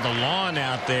part of the lawn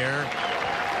out there.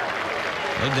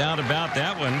 No doubt about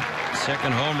that one.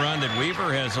 Second home run that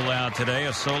Weaver has allowed today.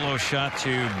 A solo shot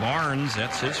to Barnes.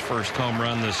 That's his first home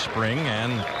run this spring.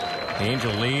 And the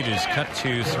Angel lead is cut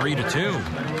to 3-2.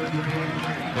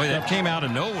 Boy, that came out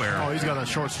of nowhere. Oh, he's got a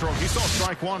short stroke. He saw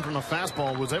strike one from the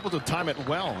fastball, was able to time it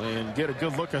well and get a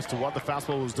good look as to what the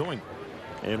fastball was doing.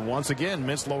 And once again,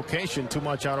 missed location, too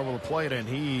much out over the plate, and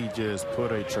he just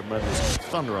put a tremendous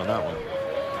thunder on that one.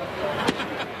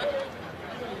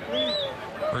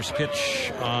 First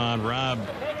pitch on Rob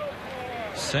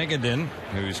Sagadin,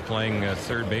 who's playing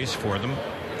third base for them.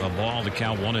 A ball to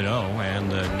count 1-0,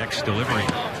 and the next delivery,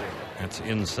 that's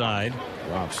inside.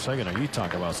 Rob Sagadin, you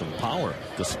talk about some power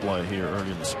display here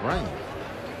early in the spring.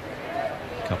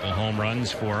 A couple home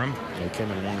runs for him. He came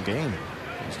in one game.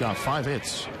 He's got 5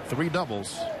 hits, 3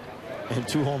 doubles, and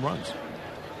 2 home runs.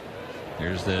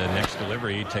 Here's the next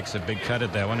delivery. He takes a big cut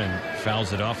at that one and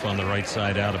fouls it off on the right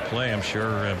side out of play. I'm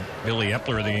sure Billy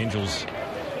Epler, the Angels'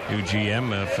 new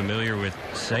GM, familiar with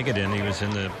Sagadin. He was in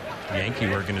the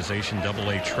Yankee organization,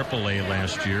 AA, AAA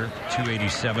last year.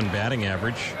 .287 batting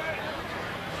average.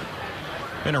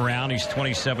 Been around. He's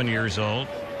 27 years old.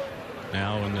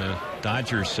 Now in the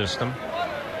Dodgers system.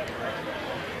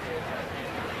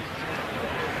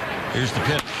 Here's the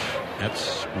pitch.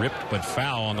 That's ripped but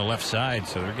foul on the left side.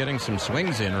 So they're getting some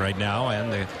swings in right now.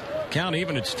 And the count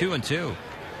even, it's 2-2.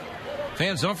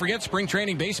 Fans, don't forget, spring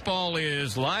training baseball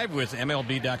is live with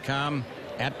MLB.com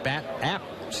at-bat app.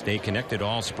 Stay connected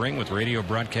all spring with radio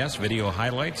broadcasts, video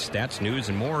highlights, stats, news,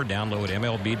 and more. Download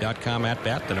MLB.com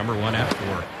at-bat, the #1 app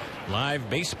for live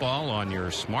baseball on your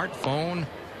smartphone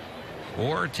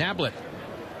or tablet.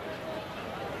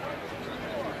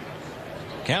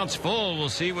 Count's full. We'll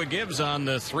see what gives on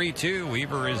the 3-2.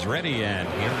 Weaver is ready, and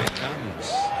here it comes.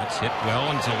 That's hit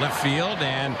well into left field,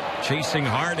 and chasing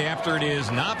hard after it is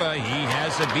Nava. He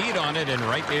has a beat on it, and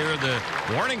right there the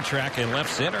warning track in left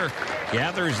center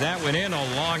gathers that one in.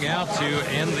 A long out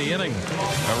to end the inning.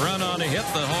 A run on a hit,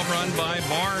 the home run by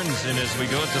Barnes. And as we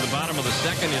go to the bottom of the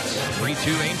second, it's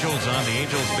 3-2 Angels on the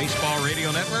Angels Baseball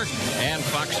Radio Network and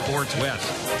Fox Sports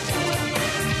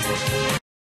West.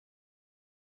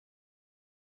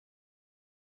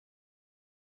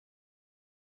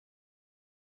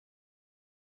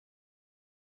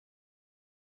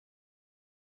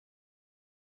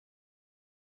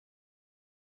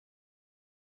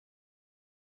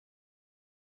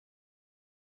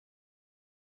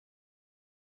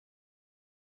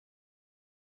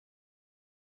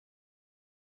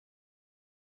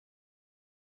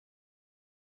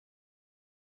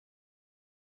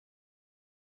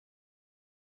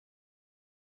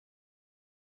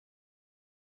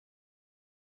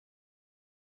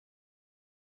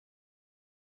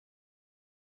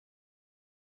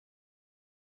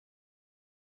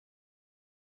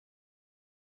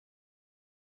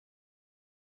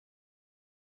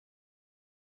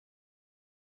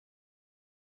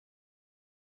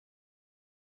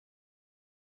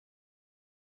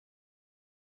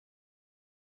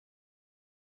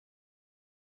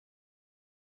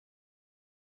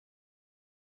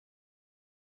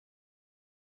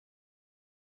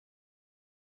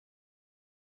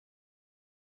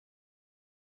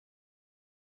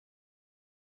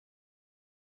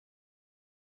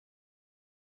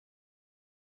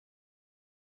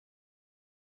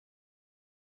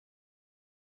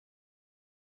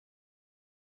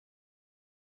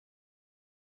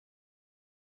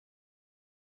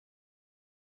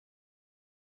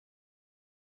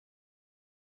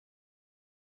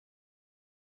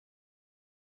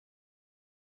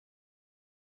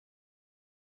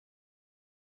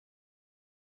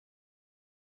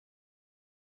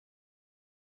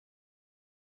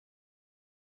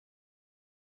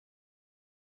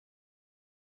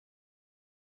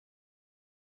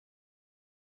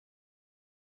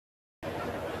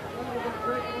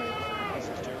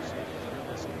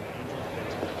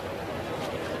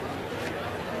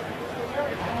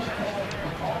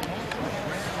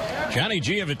 Johnny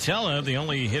Giavotella, the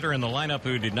only hitter in the lineup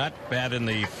who did not bat in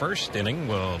the first inning,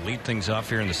 will lead things off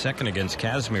here in the second against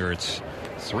Kazmir. It's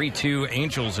 3-2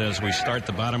 Angels as we start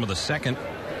the bottom of the second.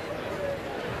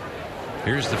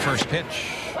 Here's the first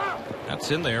pitch.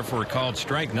 That's in there for a called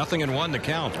strike. 0-1 the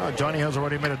count. Johnny has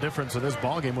already made a difference in this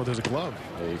ballgame with his glove.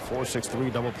 A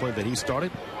 4-6-3 double play that he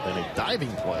started, then a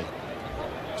diving play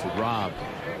to Rob.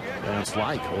 And it's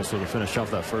like also to finish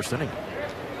off that first inning.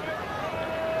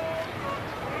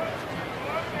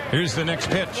 Here's the next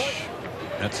pitch.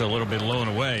 That's a little bit low and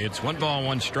away. It's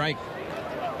 1-1 strike.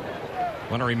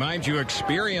 Want to remind you,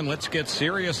 Experian, let's get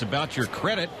serious about your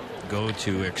credit. Go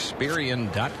to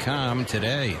Experian.com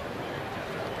today.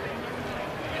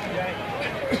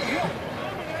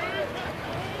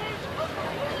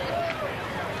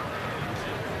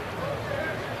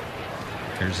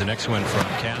 Here's the next one from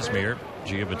Kazmir.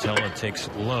 Giavotella takes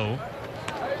low.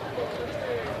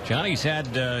 Johnny's had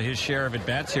his share of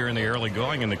at-bats here in the early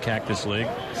going in the Cactus League.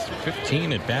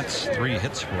 15 at-bats, 3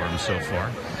 hits for him so far.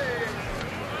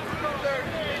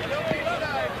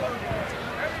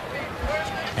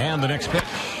 And the next pitch,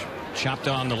 chopped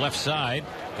on the left side.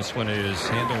 This one is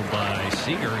handled by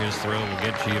Seager. His throw will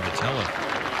get Giavotella.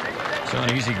 So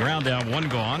an easy ground down, 1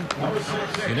 gone.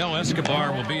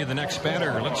 Escobar will be the next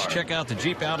batter. Let's check out the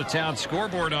Jeep Out of Town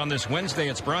scoreboard on this Wednesday.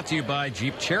 It's brought to you by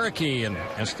Jeep Cherokee, an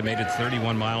estimated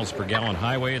 31 miles per gallon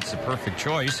highway. It's the perfect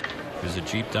choice. Visit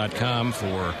Jeep.com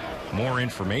for more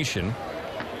information.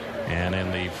 And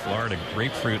in the Florida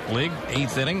Grapefruit League,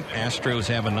 8th inning, Astros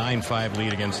have a 9-5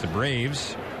 lead against the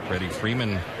Braves. Freddie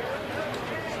Freeman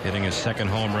hitting his second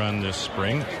home run this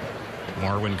spring.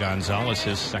 Marwin Gonzalez,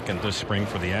 his second this spring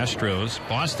for the Astros.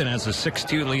 Boston has a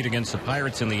 6-2 lead against the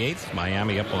Pirates in the 8th.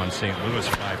 Miami up on St. Louis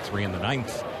 5-3 in the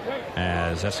 9th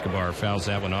as Escobar fouls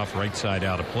that one off right side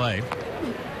out of play.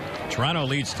 Toronto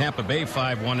leads Tampa Bay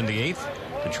 5-1 in the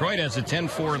 8th. Detroit has a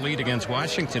 10-4 lead against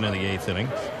Washington in the 8th inning.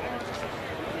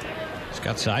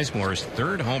 Scott Sizemore's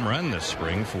 3rd home run this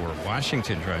spring for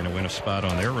Washington, trying to win a spot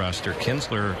on their roster.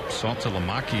 Kinsler,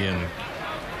 Saltalamacchi, and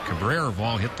Cabrera have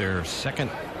all hit their 2nd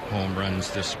home runs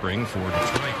this spring for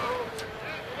Detroit.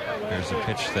 There's a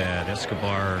pitch that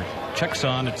Escobar checks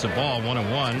on. It's a ball,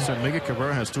 1-1. So Miguel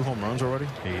Cabrera has 2 home runs already?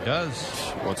 He does.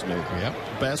 What's new? Yep.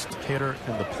 Best hitter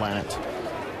in the planet.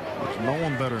 There's no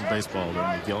one better in baseball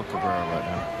than Miguel Cabrera right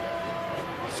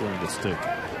now. Swinging the stick.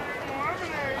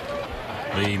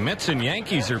 The Mets and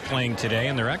Yankees are playing today,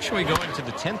 and they're actually going to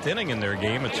the 10th inning in their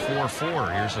game. It's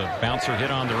 4-4. Here's a bouncer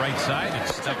hit on the right side.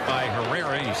 It's stuck by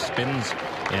Herrera. He spins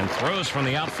and throws from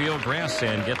the outfield grass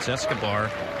and gets Escobar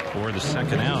for the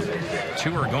 2nd out.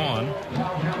 2 are gone.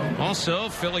 Also,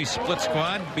 Phillies split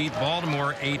squad beat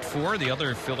Baltimore 8-4. The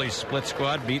other Phillies split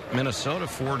squad beat Minnesota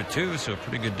 4-2. So a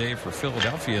pretty good day for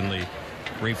Philadelphia in the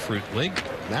Grapefruit League.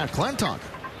 Matt Clinton.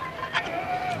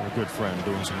 A good friend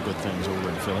doing some good things over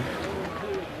in Philly.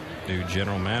 New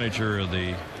general manager of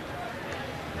the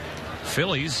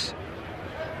Phillies.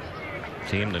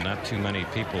 Team that not too many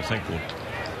people think will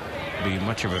be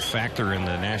much of a factor in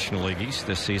the National League East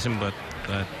this season, but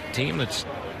a team that's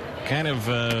kind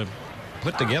of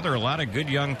put together a lot of good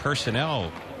young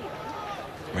personnel.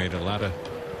 Made a lot of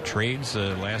trades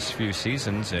the last few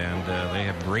seasons, and they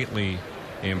have greatly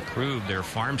improved their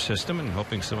farm system, and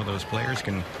hoping some of those players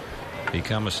can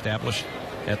become established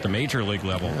at the major league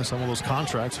level. Yeah, some of those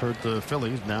contracts hurt the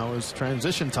Phillies. Now is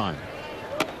transition time.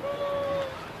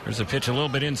 There's a pitch a little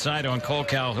bit inside on Cole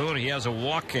Calhoun. He has a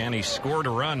walk and he scored a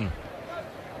run.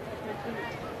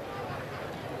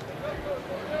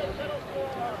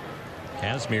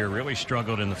 Casimir really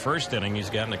struggled in the first inning. He's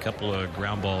gotten a couple of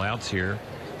ground ball outs here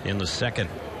in the second.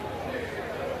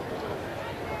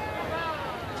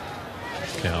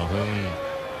 Calhoun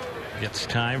gets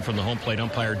time from the home plate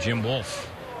umpire Jim Wolf.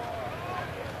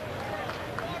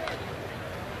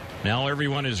 Now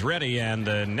everyone is ready, and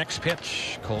the next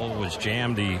pitch, Cole was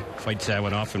jammed. He fights that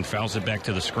one off and fouls it back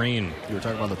to the screen. You were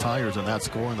talking about the Tigers and that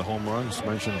score and the home runs. You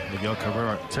mentioned Miguel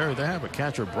Cabrera. Terry, they have a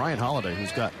catcher, Brian Holiday,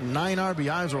 who's got 9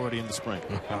 RBIs already in the spring.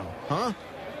 Huh?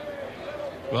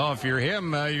 Well, if you're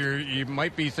him, you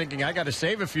might be thinking, I got to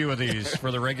save a few of these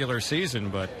for the regular season,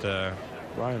 but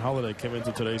Brian Holiday came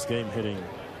into today's game hitting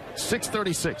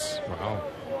 .636. Wow.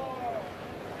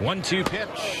 1-2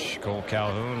 pitch. Cole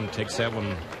Calhoun takes that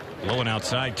one low and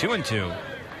outside. 2-2.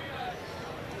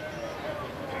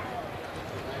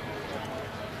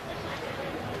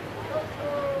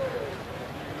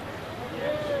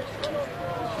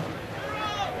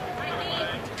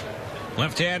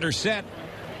 Left-hander set.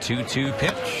 2-2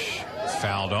 pitch.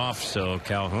 Fouled off, so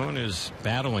Calhoun is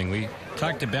battling. We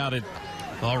talked about it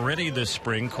already this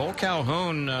spring. Cole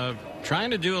Calhoun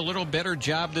trying to do a little better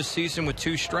job this season with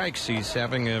 2 strikes. He's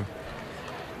having a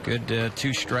good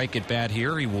 2-strike at bat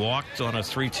here. He walked on a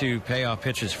 3-2 payoff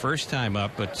pitch his first time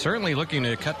up, but certainly looking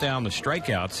to cut down the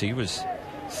strikeouts. He was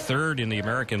 3rd in the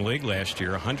American League last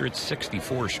year,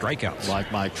 164 strikeouts.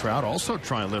 Like Mike Trout, also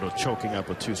trying a little choking up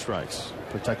with 2 strikes,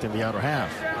 protecting the outer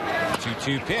half.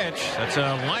 2-2 pitch. That's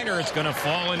a liner. It's going to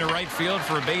fall into right field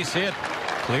for a base hit.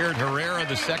 Cleared Herrera,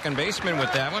 the second baseman,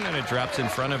 with that one, and it drops in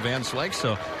front of Van Slyke.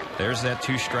 So there's that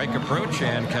 2-strike approach,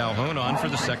 and Calhoun on for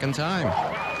the second time.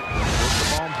 Put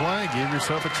the ball in play. Give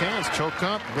yourself a chance. Choke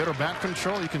up. Better bat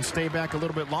control. You can stay back a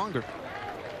little bit longer.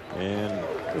 And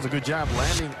it was a good job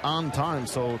landing on time.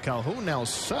 So Calhoun now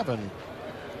 7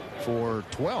 for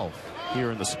 12 here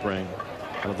in the spring.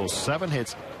 Out of those 7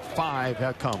 hits, 5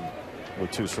 have come with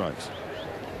 2 strikes.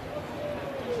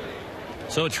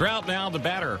 So Trout now the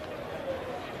batter.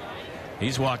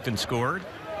 He's walked and scored.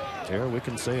 Here we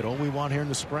can say it all we want here in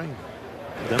the spring.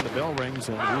 Then the bell rings,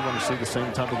 and we want to see the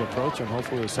same type of approach and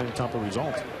hopefully the same type of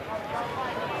result.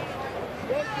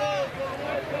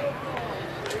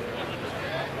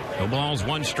 No balls,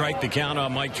 1 strike to count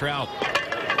on Mike Trout.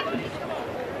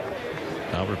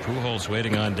 Albert Pujols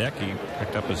waiting on deck. He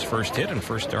picked up his first hit and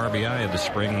first RBI of the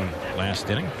spring last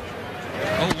inning.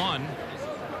 0-1.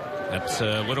 That's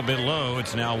a little bit low.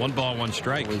 It's now 1 ball, 1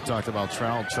 strike. We talked about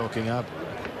Trout choking up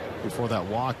before that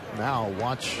walk. Now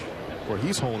watch where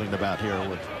he's holding the bat here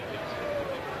with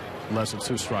less than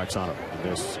 2 strikes on it.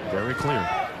 It's very clear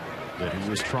that he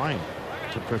was trying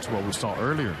compared to what we saw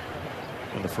earlier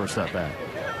in the first at bat.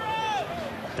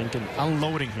 Thinking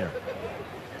unloading here.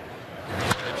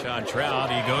 Pitch on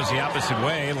Trout. He goes the opposite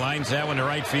way. Lines that one to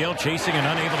right field. Chasing and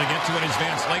unable to get to it is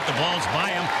Van Slyke. The ball's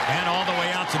by him and all the way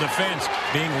out to the fence.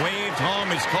 Being waved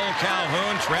home is Cole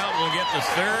Calhoun. Trout will get the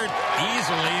 3rd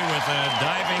easily with a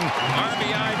diving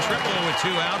RBI triple with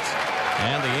 2 outs.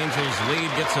 And the Angels lead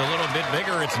gets a little bit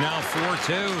bigger. It's now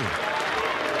 4-2.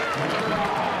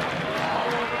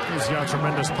 He's got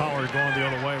tremendous power going the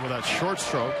other way with that short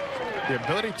stroke. The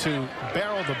ability to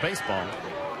barrel the baseball.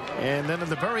 And then in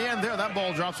the very end there, that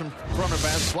ball drops in front of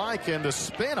Van Slyke, and the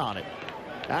spin on it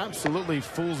absolutely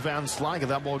fools Van Slyke, and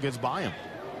that ball gets by him.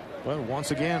 Well,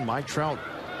 once again, Mike Trout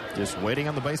just waiting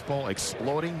on the baseball,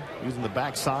 exploding, using the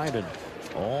backside and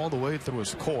all the way through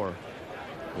his core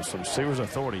with some serious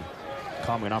authority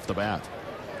coming off the bat.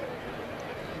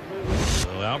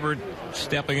 Well, Albert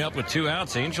stepping up with 2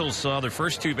 outs. Angels saw the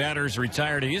first 2 batters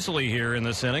retired easily here in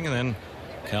this inning, and then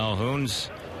Calhoun's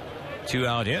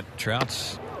 2-out hit.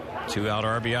 Trout's 2-out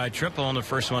RBI triple, and the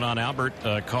first one on Albert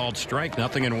called strike.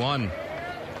 0-1.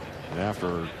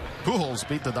 After Pujols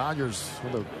beat the Dodgers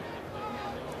with a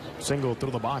single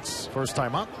through the box first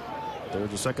time up, there's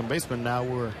the second baseman now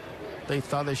where they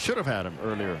thought they should have had him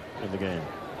earlier in the game.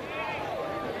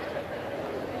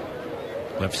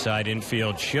 Left side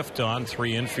infield shift on.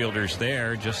 3 infielders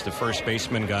there. Just the first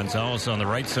baseman Gonzalez on the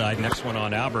right side. Next one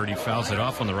on Albert. He fouls it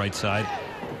off on the right side.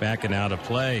 Backing out of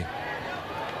play.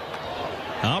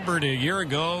 Albert a year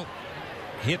ago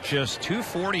hit just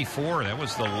 .244. That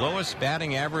was the lowest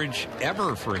batting average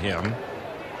ever for him.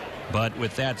 But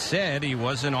with that said, he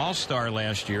was an all-star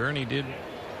last year, and he did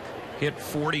hit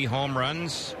 40 home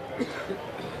runs.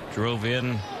 Drove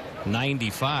in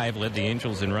 95, led the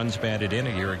Angels in runs batted in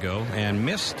a year ago, and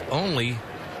missed only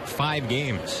 5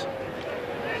 games.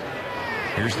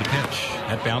 Here's the pitch.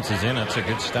 That bounces in. That's a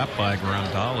good stop by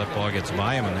Grandal. That ball gets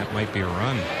by him, and that might be a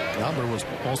run. Albert was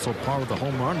also part of the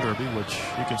home run derby, which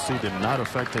you can see did not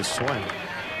affect his swing.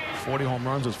 40 home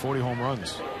runs is 40 home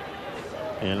runs.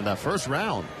 And in that first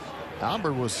round,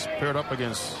 Albert was paired up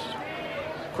against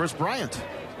Chris Bryant.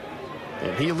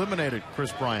 And he eliminated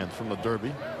Chris Bryant from the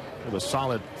derby with a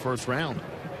solid first round.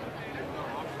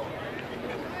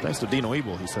 Thanks to Dino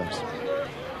Ebel, he says.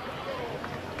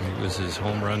 He was his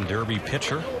home run derby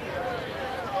pitcher.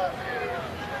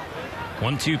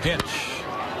 1-2 pitch.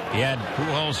 He had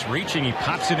Pujols reaching. He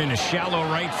pops it in a shallow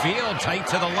right field, tight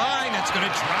to the line. That's going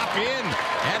to drop in.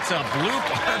 That's a bloop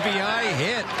RBI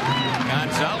hit.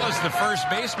 Gonzalez, the first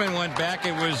baseman, went back.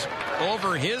 It was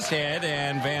over his head,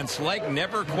 and Van Slyke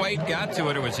never quite got to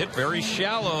it. It was hit very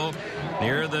shallow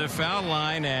near the foul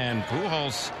line, and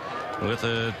Pujols with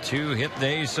a 2-hit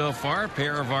day so far,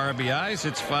 pair of RBIs.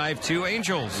 It's 5-2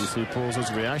 Angels. You see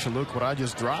Pujols' reaction. Look what I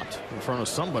just dropped in front of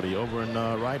somebody over in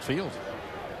right field.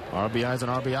 RBI's an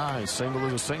RBI. Single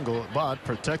is a single, but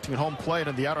protecting home plate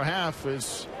in the outer half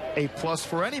is a plus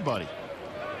for anybody.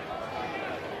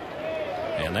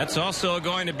 And that's also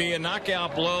going to be a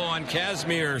knockout blow on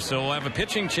Kazmir. So we'll have a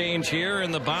pitching change here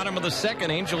in the bottom of the second.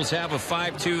 Angels have a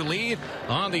 5-2 lead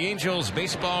on the Angels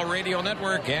Baseball Radio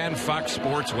Network and Fox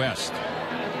Sports West.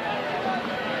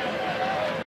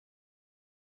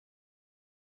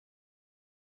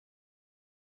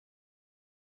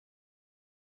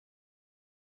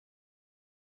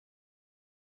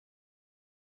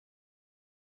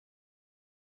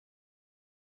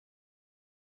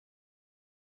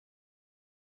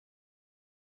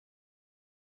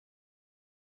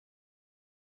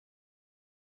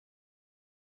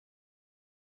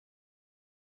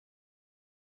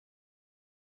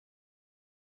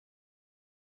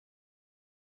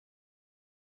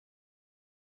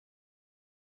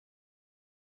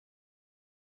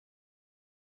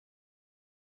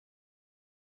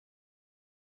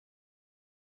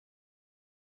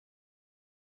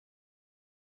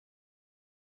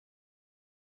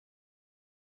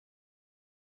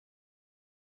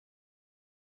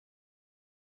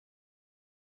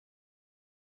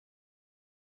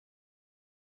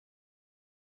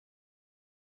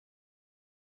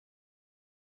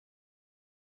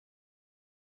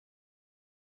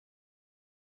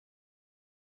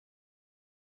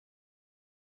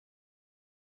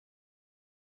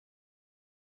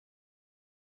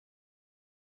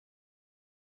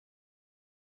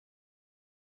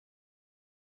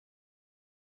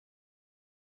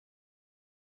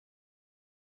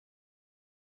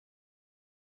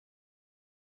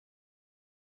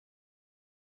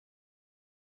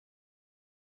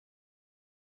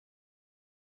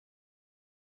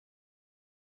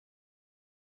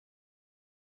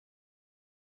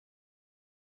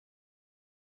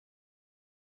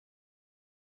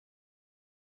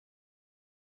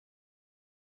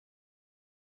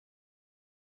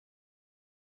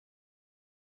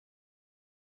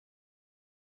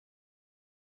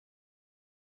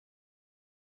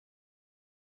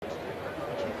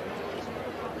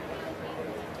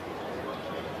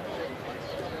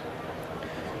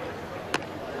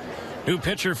 New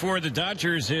pitcher for the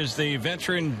Dodgers is the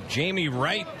veteran Jamie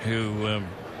Wright, who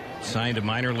signed a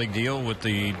minor league deal with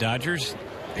the Dodgers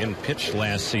and pitched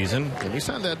last season. And he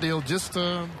signed that deal just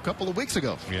a couple of weeks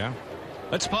ago. Yeah.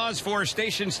 Let's pause for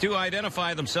stations to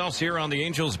identify themselves here on the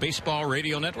Angels Baseball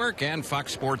Radio Network and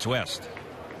Fox Sports West.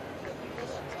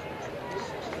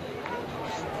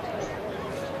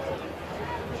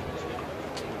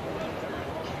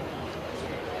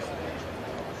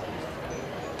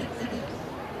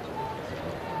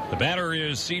 The batter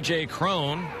is C.J.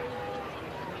 Cron.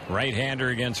 Right-hander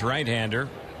against right-hander.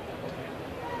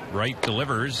 Wright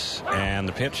delivers, and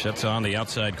the pitch, that's on the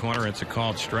outside corner. It's a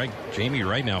called strike. Jamie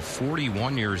Wright, now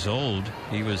 41 years old.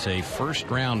 He was a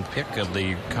first-round pick of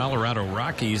the Colorado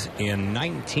Rockies in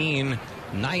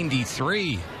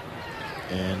 1993.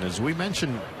 And as we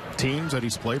mentioned, teams that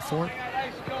he's played for,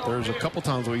 there's a couple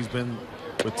times where he's been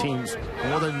with teams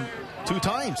more than 2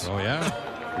 times. Oh,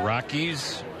 yeah.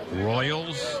 Rockies,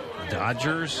 Royals,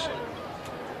 Dodgers.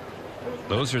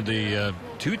 Those are the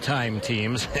two-time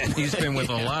teams, and he's been with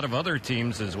a lot of other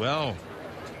teams as well.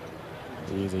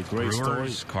 He's a great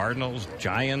Brewers, story. Cardinals,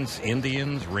 Giants,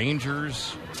 Indians,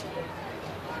 Rangers,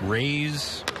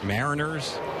 Rays,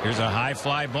 Mariners. Here's a high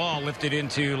fly ball lifted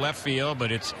into left field,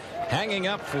 but it's hanging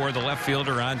up for the left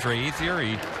fielder, Andre Ethier.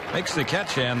 He makes the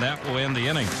catch, and that will end the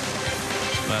inning.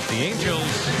 But the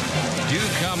Angels do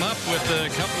come up with a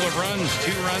couple of runs,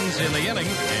 2 runs in the inning,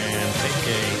 and take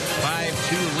a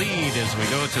 5-2 lead as we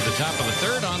go to the top of the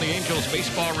third on the Angels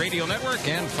Baseball Radio Network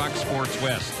and Fox Sports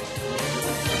West.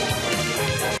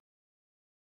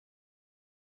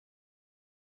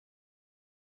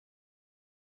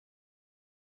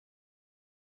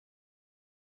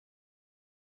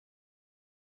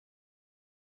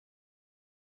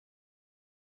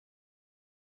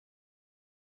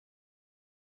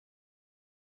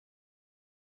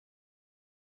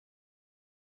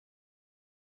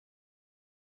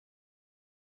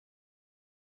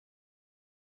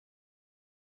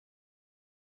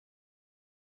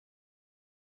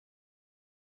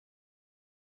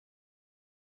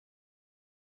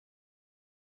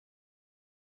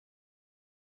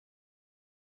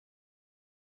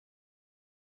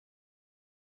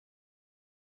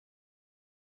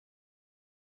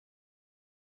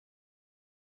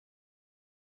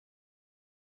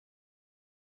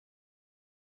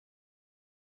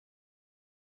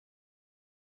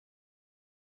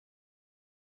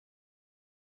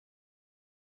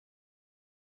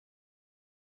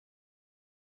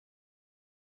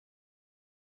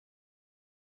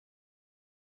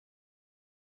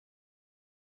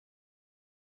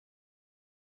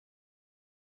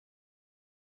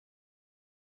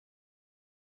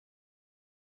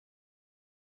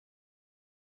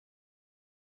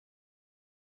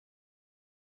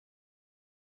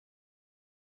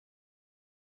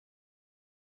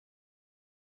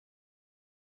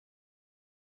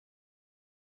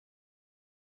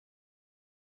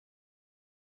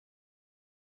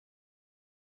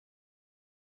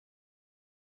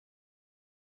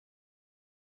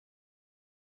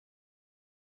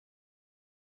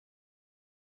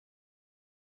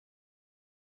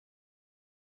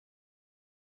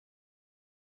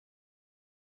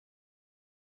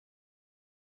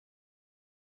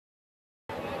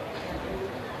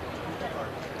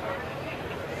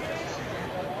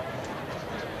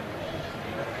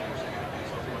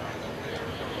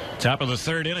 Top of the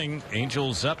third inning,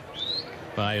 Angels up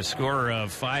by a score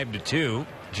of 5-2.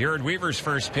 Jared Weaver's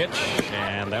first pitch,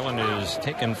 and that one is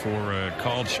taken for a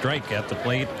called strike. At the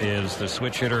plate is the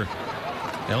switch hitter,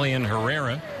 Elian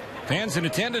Herrera. Fans in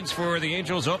attendance for the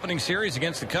Angels opening series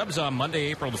against the Cubs on Monday,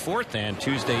 April the 4th, and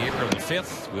Tuesday, April the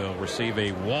 5th will receive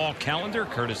a wall calendar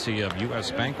courtesy of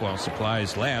U.S. Bank while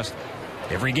supplies last.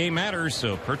 Every game matters,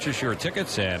 so purchase your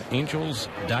tickets at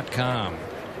angels.com.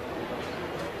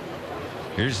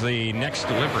 Here's the next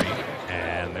delivery,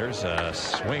 and there's a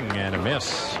swing and a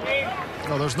miss.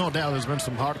 No, there's no doubt there's been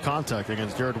some hard contact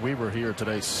against Jared Weaver here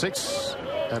today. 6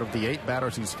 out of the 8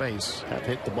 batters he's faced have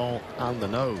hit the ball on the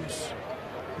nose.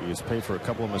 He has paid for a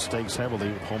couple of mistakes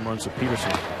heavily with home runs to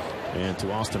Peterson and to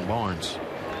Austin Barnes.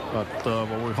 But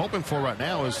what we're hoping for right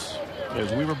now is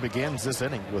as Weaver begins this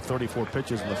inning with 34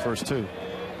 pitches in the first 2.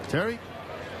 Terry,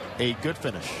 a good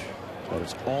finish. That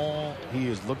is all he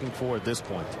is looking for at this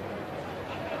point.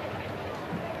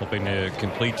 Hoping to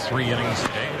complete 3 innings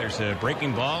today. There's a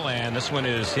breaking ball, and this one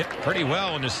is hit pretty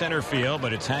well into center field,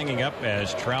 but it's hanging up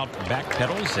as Trout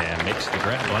backpedals and makes the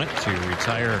grab on it to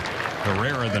retire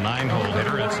Herrera, the 9-hole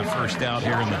hitter. That's the first out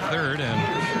here in the third, and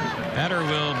batter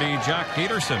will be Jock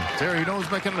Peterson. Terry, you know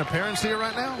who's making an appearance here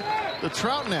right now? The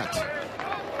trout net.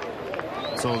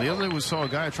 So the other day we saw a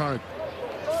guy trying to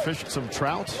fish some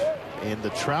trout, and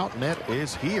the trout net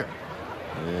is here.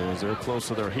 As they're close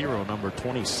to their hero, number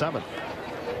 27.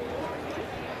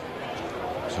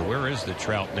 So where is the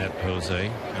trout net, Jose?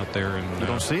 Out there in... You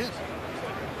don't see it?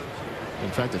 In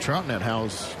fact, the trout net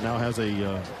house now has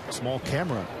a small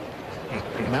camera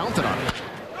mounted on it.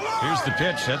 Here's the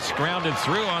pitch. That's grounded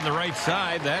through on the right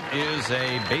side. That is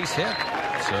a base hit.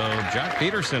 So Jock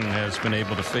Peterson has been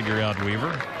able to figure out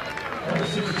Weaver.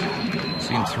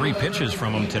 Seen 3 pitches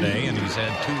from him today, and he's had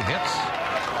 2 hits.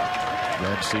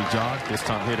 Glad to see Jock this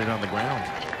time hit it on the ground.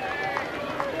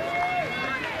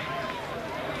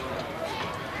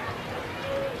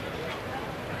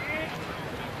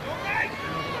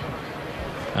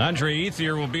 Andre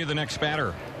Ethier will be the next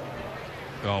batter.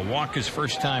 He'll walk his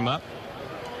first time up.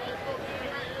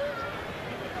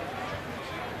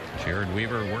 Jared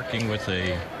Weaver working with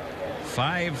a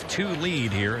 5-2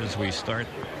 lead here as we start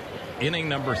inning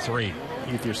number 3.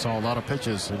 Ethier saw a lot of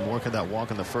pitches and working that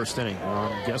walk in the first inning.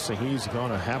 Well, I'm guessing he's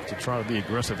going to have to try to be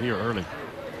aggressive here early.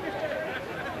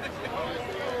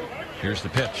 Here's the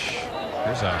pitch.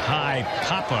 There's a high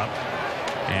pop-up.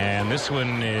 And this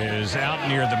one is out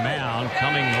near the mound.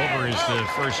 Coming over is the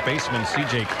first baseman,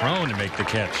 C.J. Cron, to make the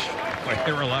catch.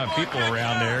 There were a lot of people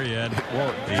around there. You had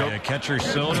the catcher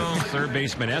Soto, third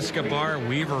baseman Escobar,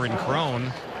 Weaver, and Cron.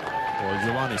 Well,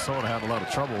 Giovanni Soto had a lot of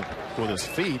trouble with his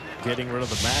feet, getting rid of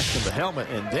the mask and the helmet,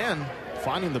 and then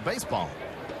finding the baseball.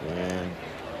 And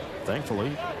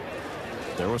thankfully,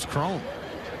 there was Cron.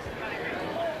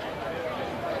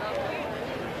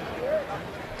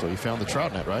 So he found the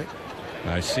trout net, right?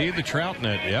 I see the trout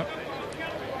net, yep.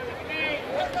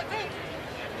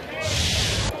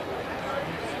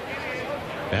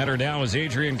 Batter down was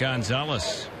Adrian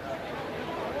Gonzalez.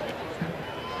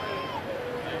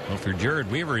 Well, for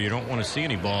Jared Weaver, you don't want to see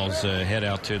any balls head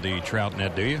out to the trout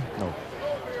net, do you? No.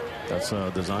 That's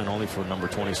designed only for number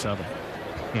 27.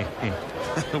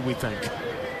 We think.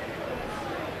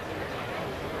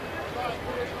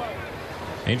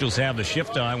 Angels have the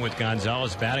shift on with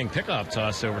Gonzalez batting. Pickoff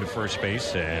toss over to first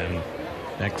base, and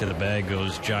back to the bag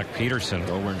goes Jock Peterson.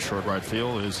 Over in short right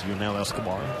field is Yunel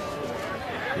Escobar.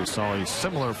 We saw a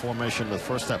similar formation the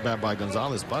first at bat by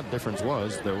Gonzalez, but difference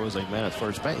was there was a man at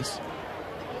first base,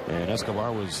 and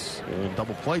Escobar was in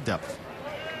double play depth.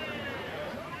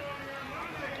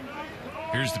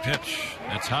 Here's the pitch.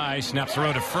 That's high. Snap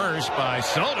throw to first by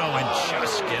Soto, and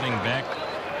just getting back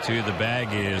to the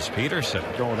bag is Peterson.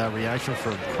 Go with that reaction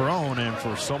for Cron and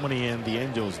for so many in the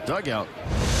Angels dugout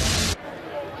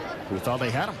who thought they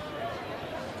had him.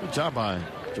 Good job by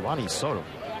Giovanni Soto.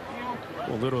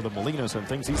 A little of the Molinas and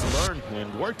things he's learned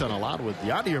and worked on a lot with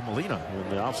Yadier Molina in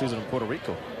the offseason in Puerto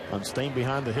Rico on staying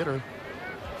behind the hitter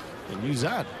and use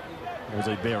that as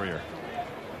a barrier.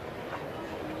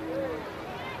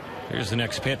 Here's the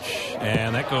next pitch,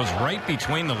 and that goes right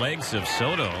between the legs of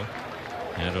Soto.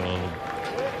 It'll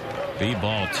be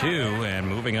ball 2, and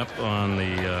moving up on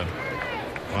the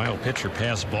wild pitcher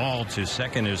pass ball to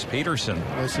second is Peterson.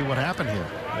 Let's see what happened here.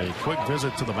 A quick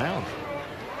visit to the mound.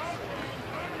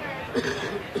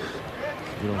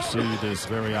 You don't see this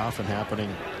very often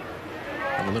happening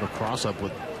on a little cross-up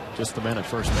with just the man at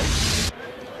first base.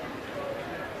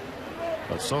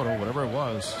 But Soto, whatever it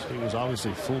was, he was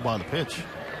obviously fooled by the pitch.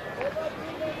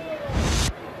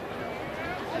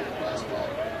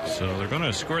 So they're going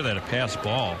to score that a pass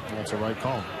ball. That's a right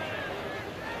call.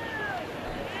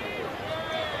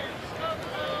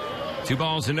 2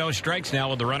 balls and no strikes now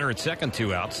with the runner at second,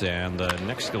 2 outs, and the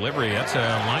next delivery, that's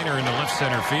a liner into left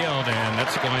center field, and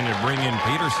that's going to bring in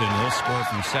Peterson. He'll score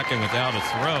from second without a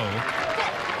throw.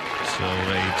 So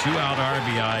a 2-out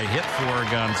RBI hit for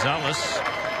Gonzalez,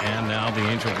 and now the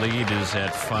Angel lead is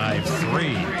at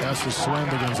 5-3. That's the swing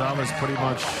that Gonzalez pretty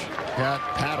much got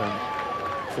patterned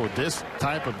for this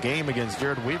type of game against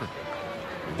Jared Weaver.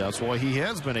 That's why he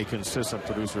has been a consistent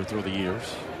producer through the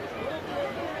years.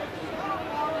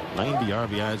 90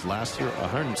 RBIs last year,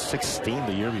 116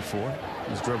 the year before.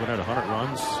 He's driven at 100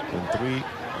 runs in 3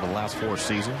 of the last 4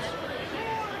 seasons.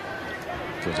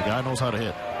 Because the guy knows how to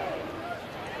hit.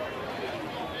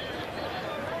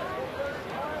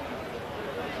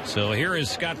 So here is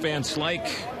Scott Van Slyke.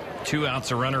 2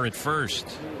 outs, a runner at first.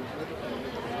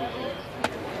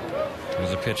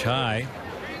 There's a pitch high.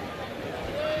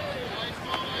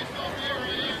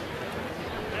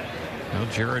 Well,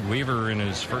 Jared Weaver in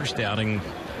his first outing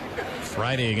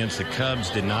Friday against the Cubs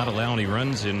did not allow any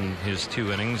runs in his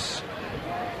 2 innings.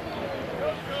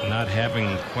 Not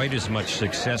having quite as much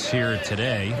success here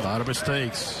today. A lot of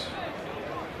mistakes.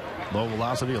 Low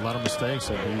velocity, a lot of mistakes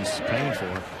that he's paying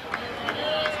for.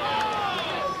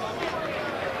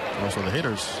 Also the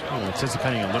hitters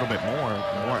anticipating a little bit more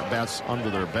at bats under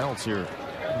their belts here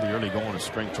in the early going of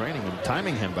spring training and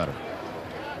timing him better.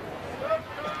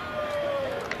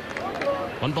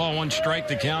 1 ball, 1 strike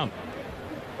to count.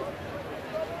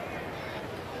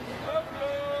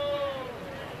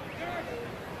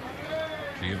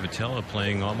 Giovatello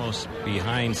playing almost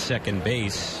behind second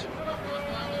base.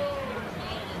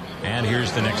 And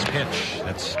here's the next pitch.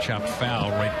 That's chopped foul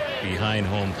right behind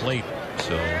home plate.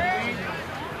 So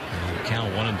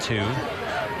count 1-2.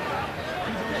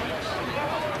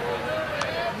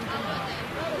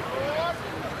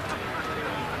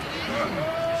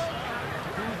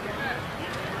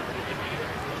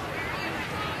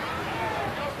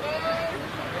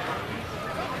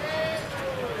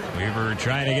 Weaver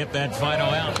trying to get that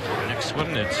final out. Next one,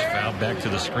 it's fouled back to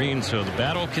the screen, so the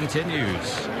battle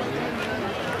continues.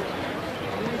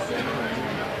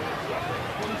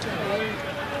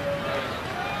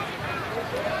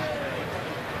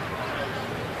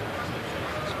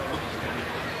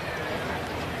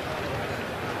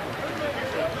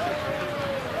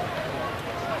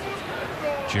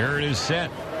 Jared is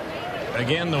set.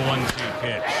 Again, the 1-2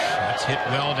 pitch. That's hit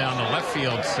well down the left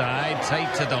field side,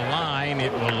 tight to the line.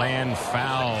 It will land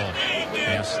foul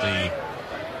past the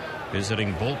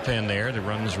visiting bullpen there. That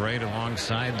runs right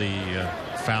alongside the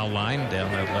foul line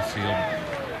down that left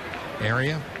field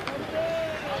area.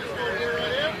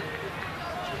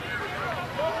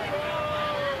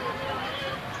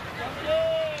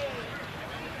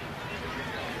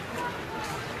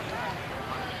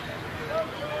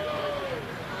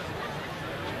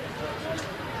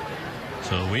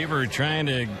 So Weaver trying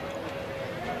to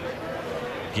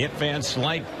get Van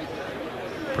Slyke.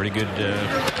 Pretty good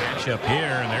matchup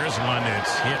here, and there's one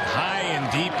that's hit high and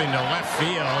deep into left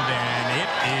field, and it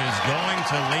is going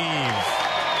to leave.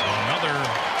 Another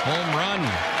home run.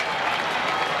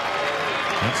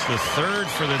 That's the third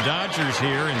for the Dodgers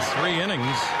here in 3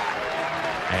 innings.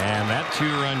 And that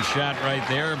 2-run shot right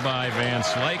there by Van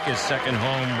Slyke, his second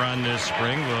home run this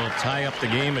spring, will tie up the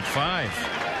game at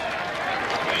 5.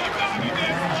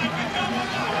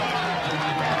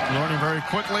 Learning very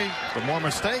quickly. The more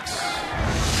mistakes,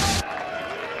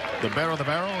 the better the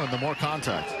barrel and the more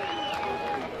contact.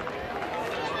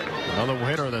 Another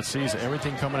hitter that sees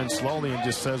everything coming in slowly and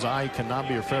just says, I cannot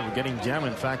be afraid of getting jammed.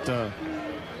 In fact,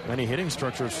 many hitting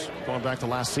structures going back to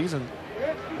last season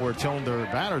were telling their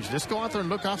batters, just go out there and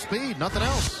look off speed, nothing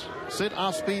else. Sit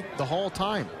off speed the whole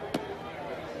time.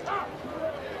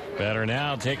 Batter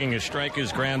now taking a strike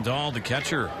is Grandal, the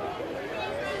catcher.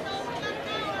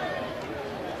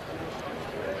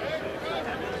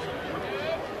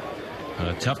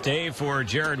 A tough day for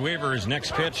Jared Weaver's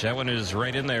next pitch. That one is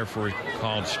right in there for a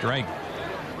called strike.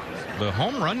 The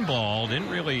home run ball didn't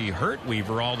really hurt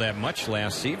Weaver all that much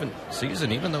last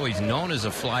season, even though he's known as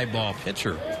a fly ball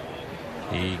pitcher.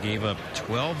 He gave up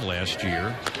 12 last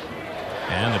year.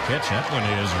 And the pitch, that one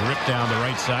is ripped down the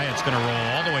right side. It's going to roll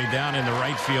all the way down in the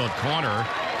right field corner.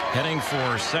 Heading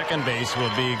for second base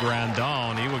will be Grandal,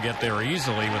 and he will get there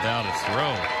easily without a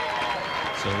throw.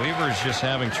 So Weaver's just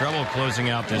having trouble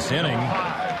closing out this inning.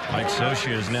 Mike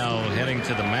Scioscia is now heading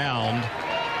to the mound.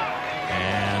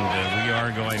 And we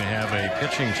are going to have a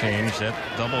pitching change. That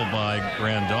double by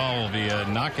Grandal will be a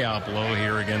knockout blow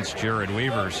here against Jared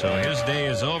Weaver. So his day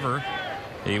is over.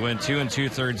 He went 2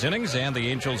 2/3 innings, and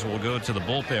the Angels will go to the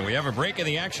bullpen. We have a break in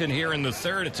the action here in the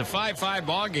third. It's a 5-5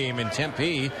 ball game in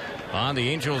Tempe on the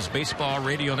Angels Baseball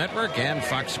Radio Network and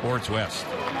Fox Sports West.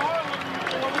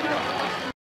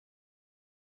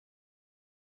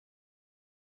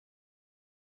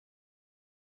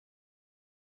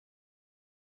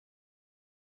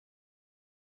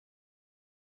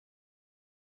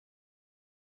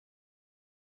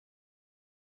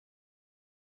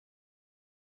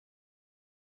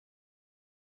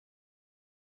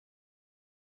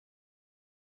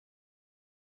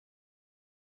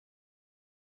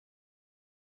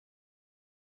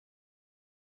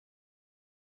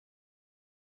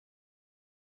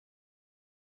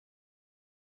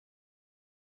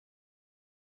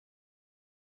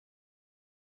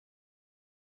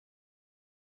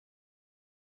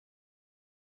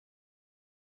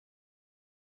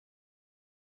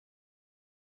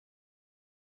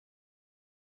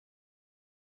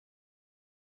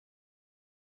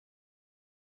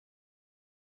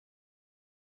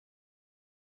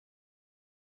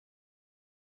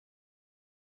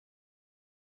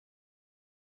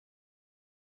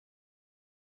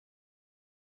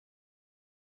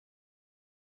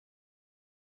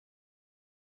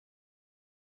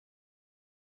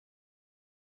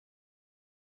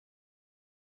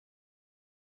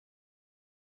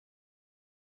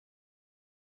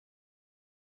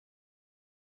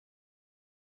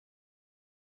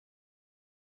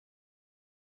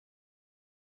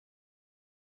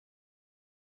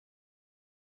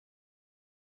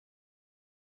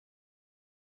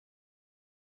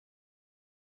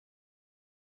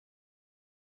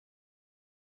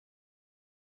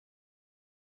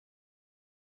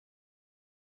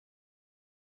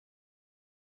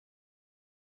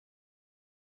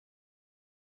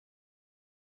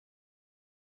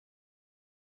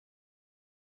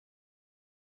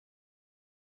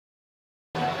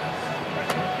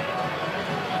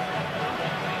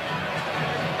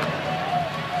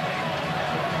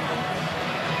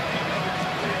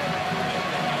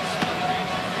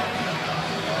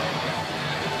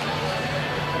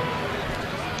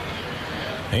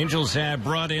 Angels have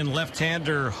brought in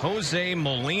left-hander Jose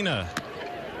Molina,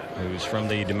 who's from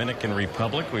the Dominican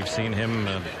Republic. We've seen him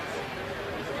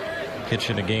pitch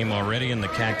in a game already in the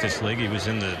Cactus League. He was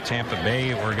in the Tampa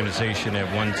Bay organization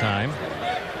at one time.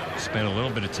 Spent a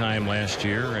little bit of time last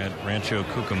year at Rancho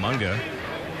Cucamonga.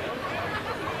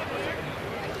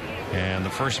 And the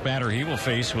first batter he will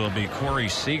face will be Corey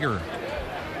Seager,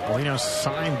 Molina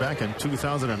signed back in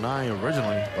 2009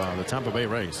 originally by the Tampa Bay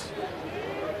Rays.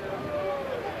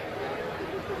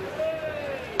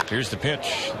 Here's the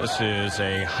pitch. This is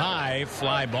a high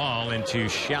fly ball into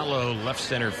shallow left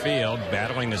center field.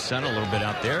 Battling the sun a little bit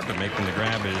out there, but making the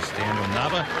grab is Daniel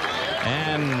Nava.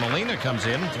 And Molina comes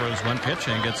in, throws one pitch,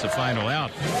 and gets the final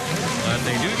out. But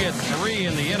they do get 3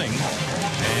 in the inning.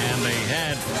 And they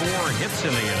had 4 hits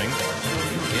in the inning.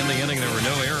 In the inning, there were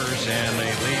no errors, and they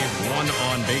leave 1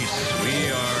 on base. We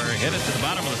are headed to the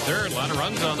bottom of the third. A lot of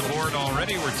runs on the board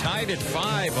already. We're tied at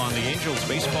 5 on the Angels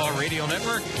Baseball Radio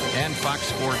Network and Fox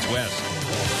Sports West.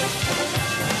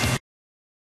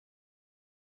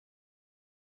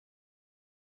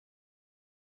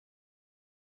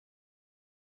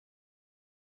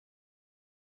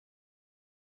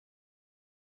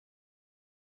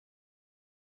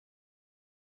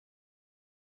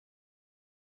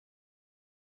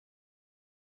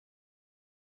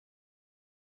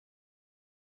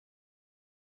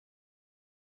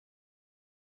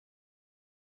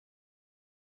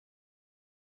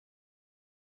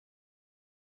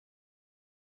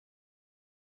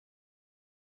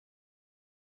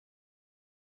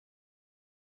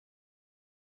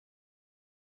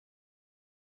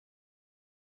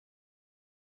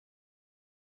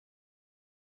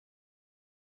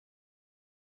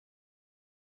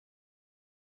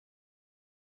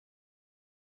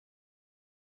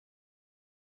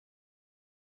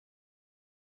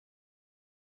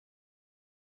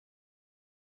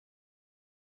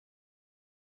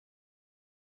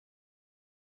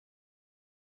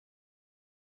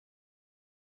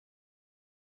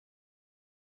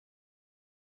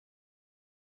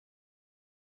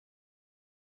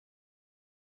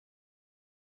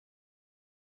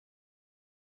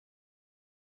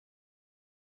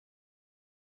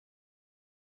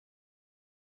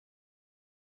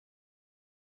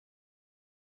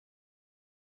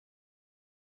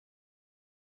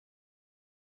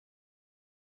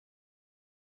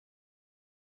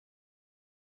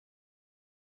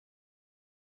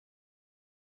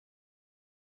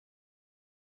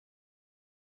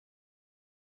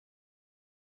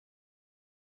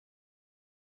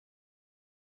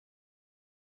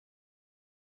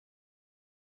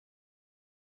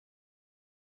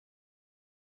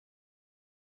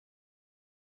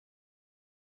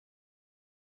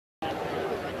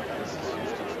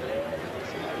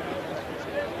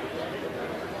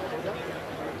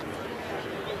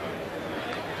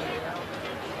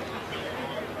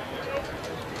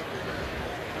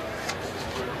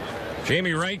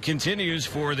 Jamie Wright continues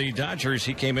for the Dodgers.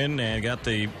 He came in and got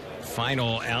the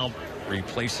final out,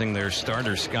 replacing their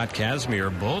starter Scott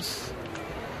Kazmir. Both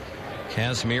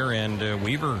Kazmir and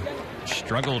Weaver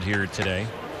struggled here today.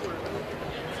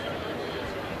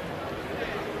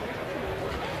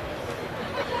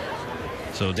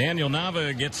 So Daniel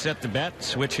Nava gets set to bat.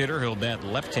 Switch hitter. He'll bat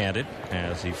left-handed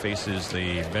as he faces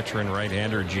the veteran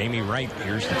right-hander Jamie Wright.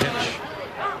 Here's the pitch.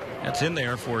 That's in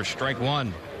there for strike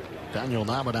 1. Daniel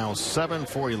Nava now 7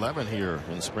 for 11 here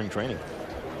in spring training.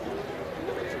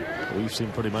 We've seen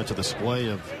pretty much a display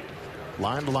of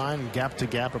line-to-line,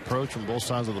 gap-to-gap approach from both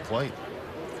sides of the plate.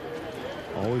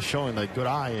 Always showing that good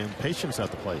eye and patience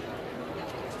at the plate.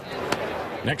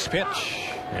 Next pitch.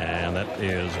 And that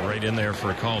is right in there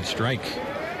for a called strike.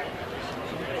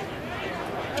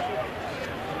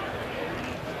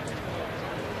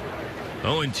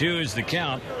 Oh, and 2 is the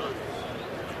count.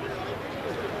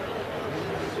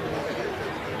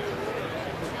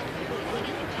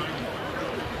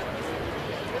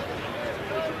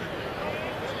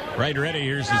 Right ready.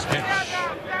 Here's his pitch.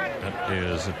 That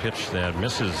is a pitch that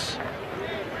misses.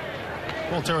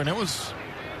 Well, Terry, that was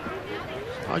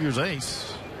Dodgers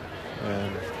ace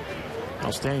and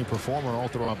outstanding performer all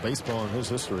throughout baseball in his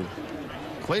history.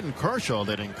 Clayton Kershaw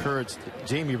that encouraged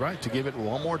Jamie Wright to give it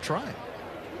one more try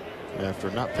after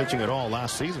not pitching at all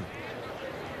last season.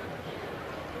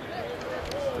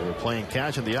 They were playing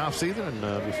catch in the offseason,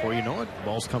 and before you know it, the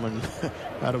ball's coming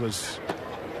out of his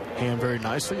hand very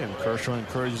nicely, and Kershaw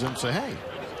encourages him to say, hey,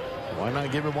 why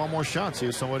not give it one more shot? See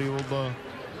if somebody will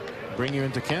bring you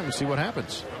into camp and see what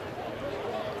happens.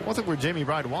 One thing with Jamie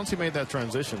Wright, once he made that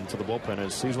transition to the bullpen,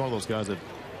 is he's one of those guys that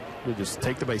will just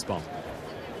take the baseball.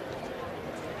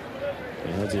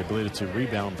 He has the ability to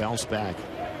rebound, bounce back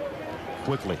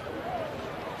quickly.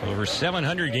 Over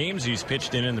 700 games he's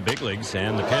pitched in the big leagues,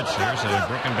 and the pitch. There's a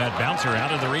broken bat bouncer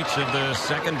out of the reach of the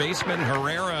second baseman,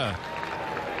 Herrera.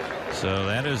 So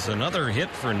that is another hit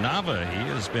for Nava. He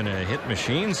has been a hit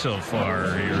machine so far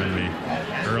here in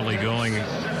the early going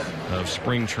of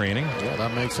spring training. Yeah,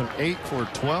 that makes him 8 for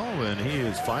 12, and he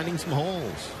is finding some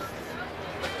holes.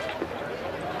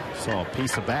 Saw a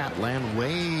piece of bat land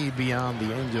way beyond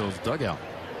the Angels dugout.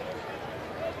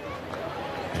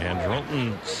 And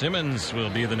Rolton Simmons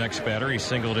will be the next batter. He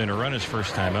singled in a run his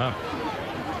first time up.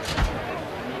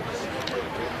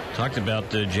 Talked about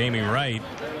Jamie Wright,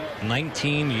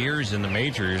 19 years in the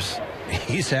majors.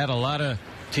 He's had a lot of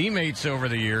teammates over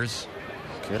the years.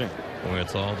 Kidding.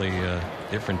 With all the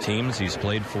different teams he's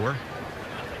played for.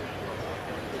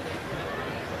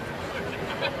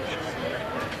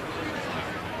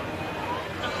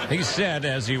 He said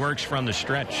as he works from the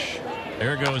stretch.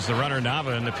 There goes the runner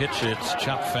Nava, and the pitch, it's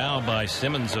chopped foul by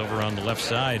Simmons over on the left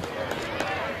side.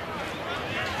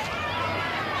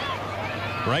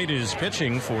 Wright is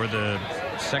pitching for the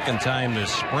second time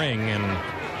this spring, and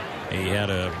he had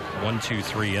a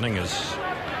 1-2-3 inning his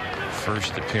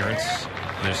first appearance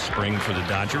this spring for the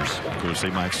Dodgers. We'll see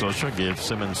Mike Scioscia give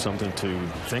Simmons something to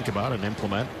think about and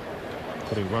implement,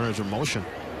 putting runners in motion.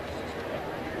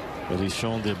 But he's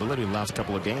shown the ability the last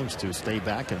couple of games to stay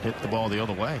back and hit the ball the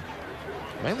other way.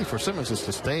 Mainly for Simmons is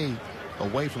to stay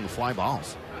away from the fly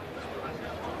balls.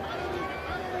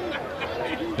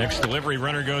 Next delivery,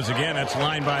 runner goes again. That's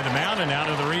lined by the mound and out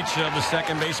of the reach of the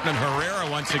second baseman Herrera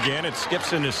once again. It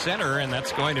skips into center, and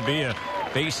that's going to be a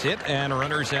base hit, and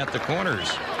runners at the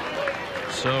corners.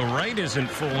 So Wright isn't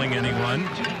fooling anyone.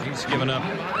 He's given up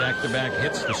back-to-back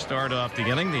hits to start off the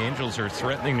inning. The Angels are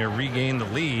threatening to regain the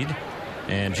lead,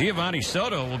 and Giovanni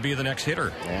Soto will be the next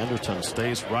hitter. Anderson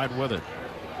stays right with it.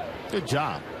 Good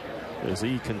job. As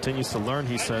he continues to learn,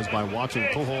 he says, by watching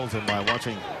Pujols and by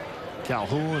watching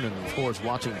Calhoun and, of course,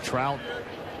 watching Trout.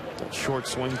 That short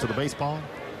swing to the baseball.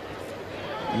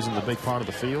 Using the big part of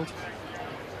the field.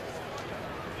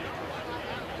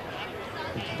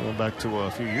 Going back to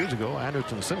a few years ago,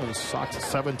 Anderson Simmons socked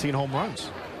 17 home runs.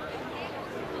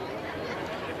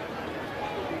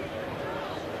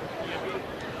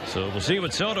 So we'll see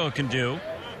what Soto can do.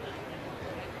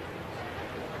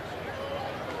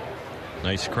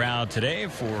 Nice crowd today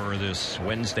for this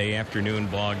Wednesday afternoon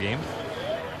ball game.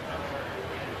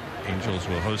 Angels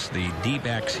will host the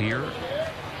D-backs here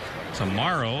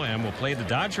tomorrow, and will play the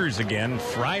Dodgers again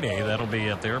Friday. That'll be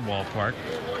at their ballpark,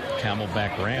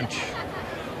 Camelback Ranch.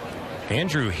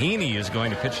 Andrew Heaney is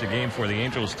going to pitch the game for the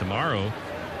Angels tomorrow,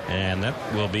 and that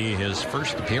will be his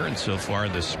first appearance so far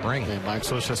this spring. And Mike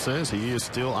Scioscia says he is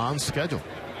still on schedule.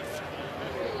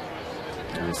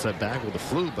 He was set back with the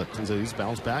flu, but he's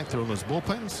bounced back, thrown his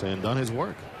bullpens, and done his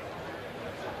work.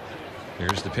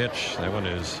 Here's the pitch. That one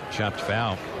is chopped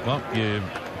foul. Well, you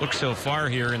look so far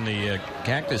here in the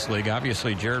Cactus League.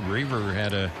 Obviously, Jared Reaver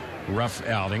had a rough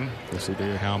outing. Yes, he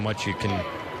did. How much you can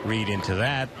read into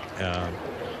that,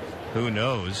 who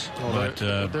knows? Well,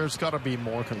 but there's got to be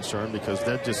more concern, because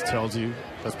that just tells you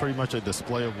that's pretty much a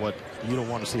display of what you don't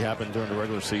want to see happen during the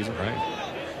regular season. Right.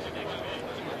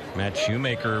 Matt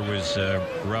Shoemaker was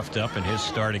roughed up in his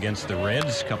start against the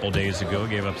Reds a couple days ago.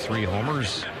 Gave up 3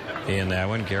 homers in that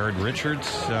one. Garrett Richards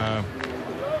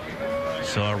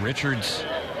saw Richards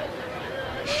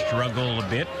struggle a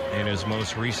bit in his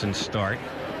most recent start.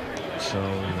 So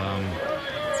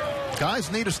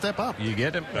guys need to step up. You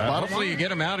get him. Hopefully you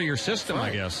get him out of your system,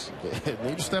 right. I guess.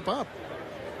 Need to step up.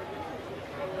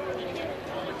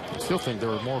 I still think there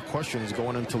were more questions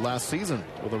going into last season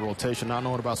with the rotation, not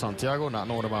knowing about Santiago, not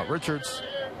knowing about Richards,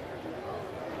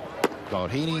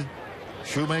 about Heaney,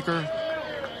 Shoemaker.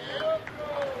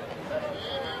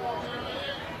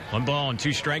 1 ball and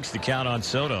 2 strikes to count on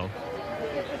Soto.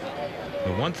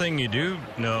 The one thing you do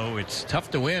know, it's tough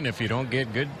to win if you don't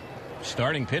get good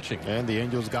starting pitching. And the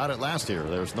Angels got it last year.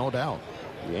 There's no doubt.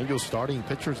 The Angels starting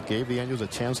pitchers gave the Angels a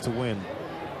chance to win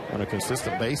on a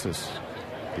consistent basis.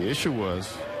 The issue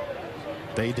was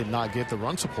they did not get the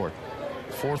run support.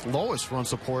 4th lowest run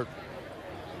support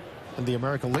in the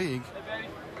American League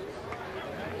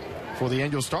for the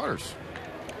Angels starters.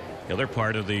 The other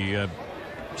part of the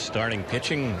starting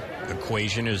pitching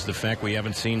equation is the fact we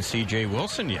haven't seen C.J.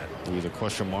 Wilson yet. He's a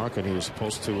question mark, and he was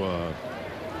supposed to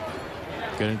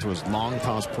get into his long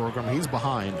toss program. He's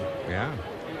behind. Yeah.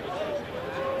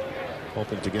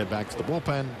 Hoping to get back to the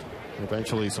bullpen,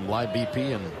 eventually some live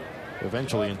BP, and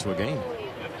eventually into a game.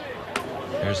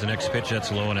 There's the next pitch.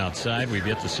 That's low and outside. We've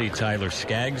yet to see Tyler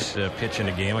Skaggs pitch in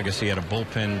a game. I guess he had a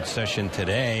bullpen session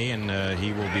today, and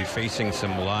he will be facing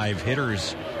some live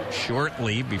hitters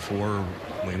shortly before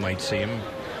we might see him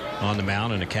on the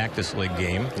mound in a Cactus League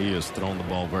game. He has thrown the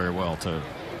ball very well, too.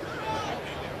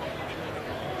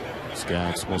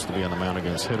 Skaggs supposed to be on the mound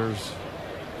against hitters.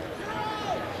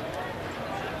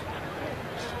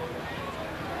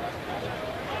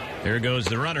 There goes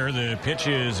the runner. The pitch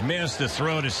is missed. The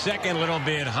throw to second, a little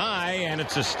bit high, and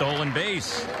it's a stolen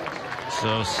base.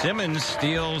 So Simmons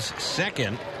steals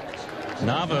second.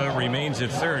 Nava remains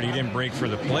at third. He didn't break for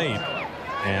the plate.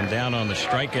 And down on the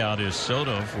strikeout is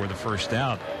Soto for the first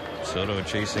out. Soto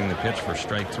chasing the pitch for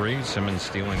strike 3. Simmons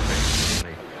stealing base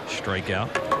on the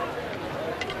strikeout.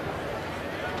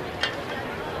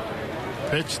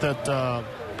 Pitch that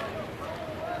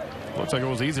looks like it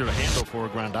was easier to handle for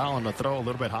Grandal and to throw a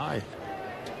little bit high.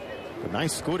 But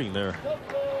nice scooting there.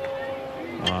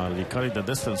 He cutting the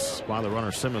distance while the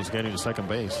runner Simmons getting to second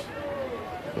base.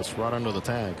 Just right under the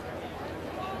tag.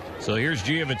 So here's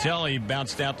Giovitelli,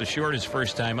 bounced out to short his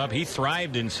first time up. He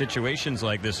thrived in situations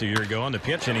like this a year ago on the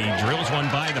pitch, and he drills one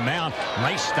by the mound.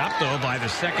 Nice stop, though, by the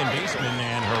second baseman,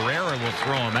 and Herrera will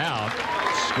throw him out.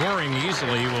 Scoring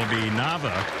easily will be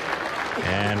Nava.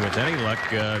 And with any luck,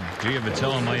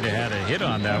 Giovitelli might have had a hit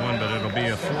on that one, but it'll be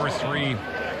a 4-3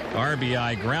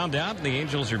 RBI ground out. The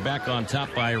Angels are back on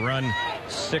top by a run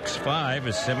 6-5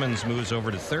 as Simmons moves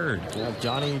over to third. Yeah,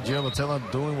 Johnny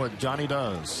Giovitelli doing what Johnny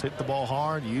does. Hit the ball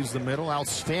hard, use the middle.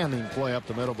 Outstanding play up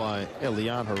the middle by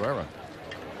Elian Herrera.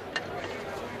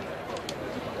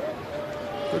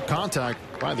 Good contact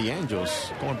by the Angels.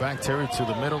 Going back, Terry, to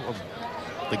the middle of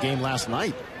the game last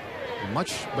night.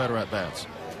 Much better at bats.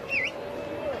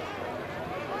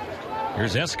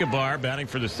 Here's Escobar batting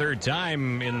for the third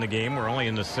time in the game. We're only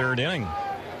in the third inning.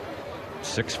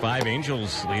 6-5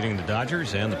 Angels leading the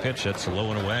Dodgers, and the pitch that's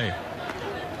low and away.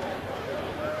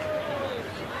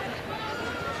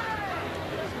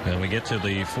 When we get to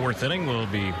the fourth inning, we'll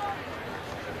be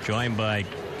joined by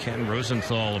Ken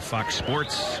Rosenthal of Fox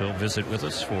Sports. He'll visit with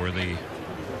us for the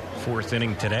fourth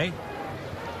inning today.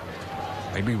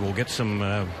 Maybe we'll get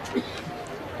some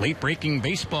late-breaking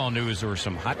baseball news or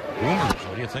some hot rumors.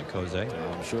 What do you think, Jose?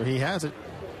 I'm sure he has it.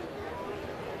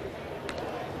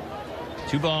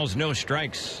 2 balls, no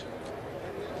strikes.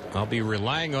 I'll be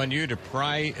relying on you to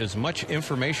pry as much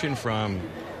information from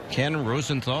Ken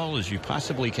Rosenthal as you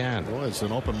possibly can. Well, it's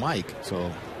an open mic,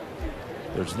 so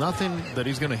there's nothing that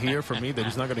he's going to hear from me that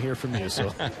he's not going to hear from you.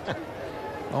 So,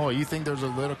 oh, you think there's a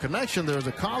little connection? There's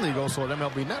a colleague also at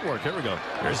MLB Network. Here we go.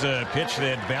 There's a pitch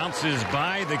that bounces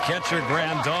by the catcher.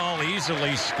 Grandal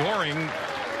easily scoring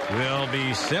will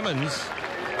be Simmons.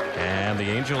 And the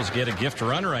Angels get a gift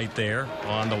run right there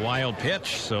on the wild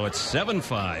pitch. So it's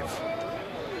 7-5.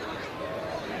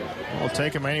 Well,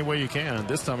 take him any way you can.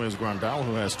 This time it was Grandal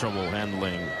who has trouble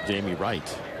handling Jamie Wright.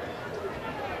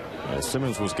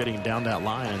 Simmons was getting down that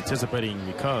line, anticipating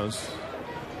because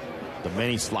the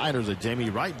many sliders that Jamie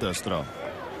Wright does throw.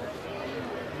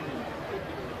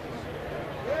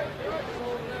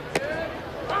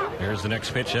 Here's the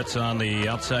next pitch. That's on the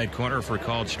outside corner for a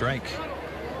called strike.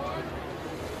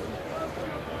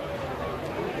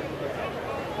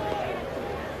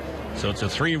 So it's a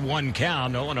 3-1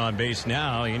 count. No one on base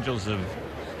now. Angels have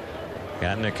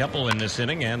gotten a couple in this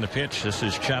inning, and the pitch. This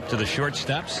is chopped to the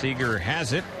shortstop. Seager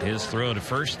has it. His throw to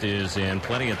first is in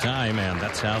plenty of time, and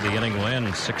that's how the inning will end.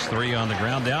 6-3 on the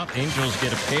ground out. Angels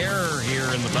get a pair here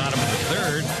in the bottom of the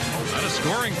third. A lot of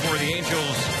scoring for the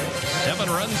Angels. 7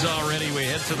 runs already. We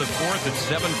head to the fourth at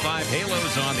 7-5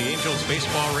 Halos on the Angels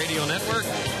Baseball Radio Network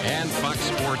and Fox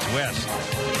Sports West.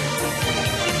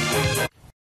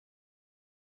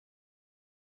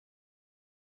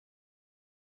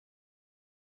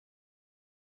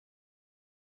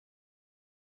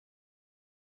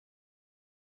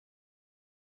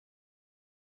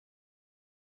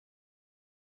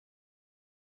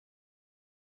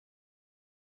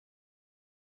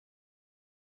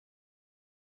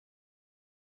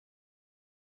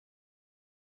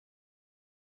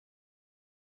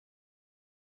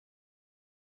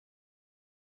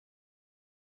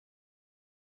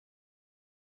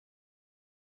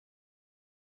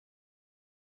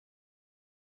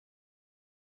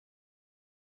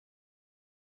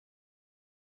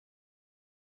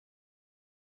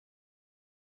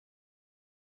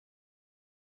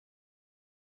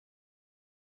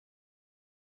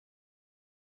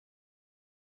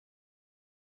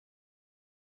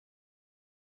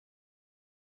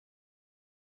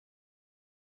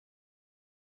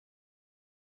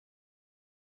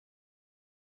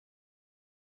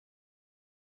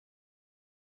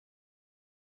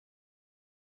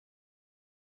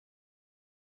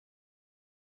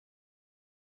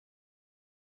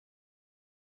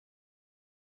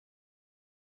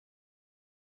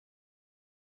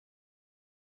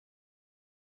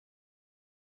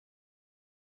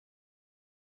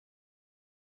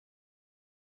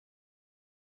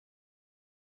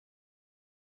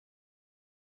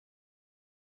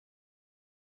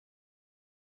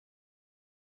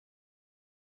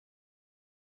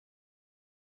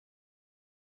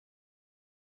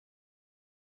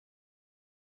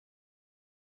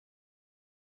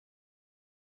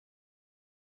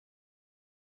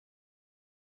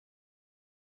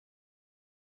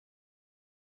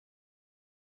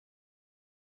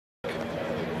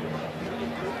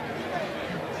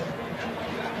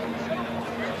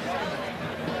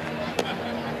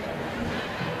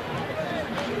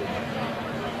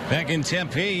 Back in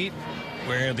Tempe,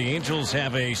 where the Angels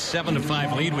have a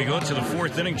 7-5 lead. We go to the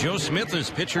fourth inning. Joe Smith is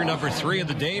pitcher number 3 of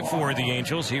the day for the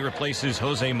Angels. He replaces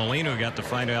Jose Molina, who got the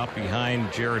find out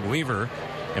behind Jared Weaver.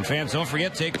 And fans, don't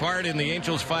forget, take part in the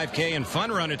Angels 5K and Fun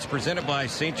Run. It's presented by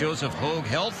St. Joseph Hoag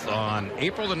Health on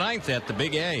April the 9th at the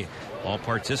Big A. All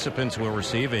participants will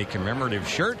receive a commemorative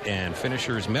shirt and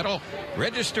finisher's medal.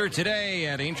 Register today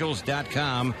at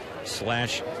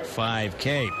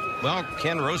angels.com/5K. Well,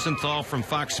 Ken Rosenthal from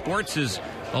Fox Sports is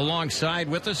alongside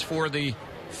with us for the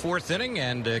fourth inning.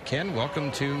 And Ken,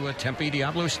 welcome to Tempe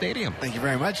Diablo Stadium. Thank you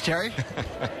very much, Terry.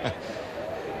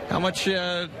 How much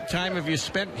time have you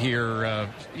spent here,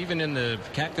 even in the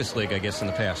Cactus League, I guess, in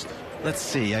the past? Let's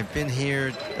see. I've been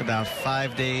here about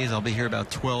 5 days. I'll be here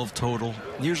about 12 total.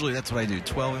 Usually that's what I do.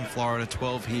 12 in Florida,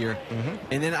 12 here.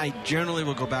 And then I generally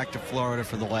will go back to Florida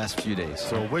for the last few days.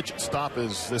 So which stop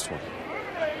is this one?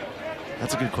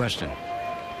 That's a good question.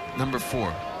 Number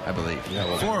 4, I believe. Yeah,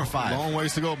 well, 4 or 5. Long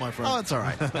ways to go, my friend. Oh, it's all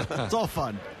right. It's all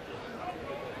fun.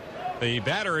 The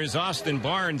batter is Austin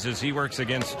Barnes as he works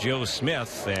against Joe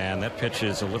Smith, and that pitch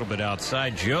is a little bit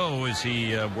outside. Joe, as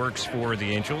he works for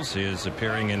the Angels, is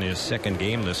appearing in his second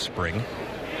game this spring.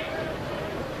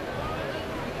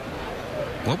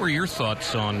 What were your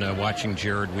thoughts on watching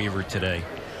Jared Weaver today?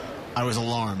 I was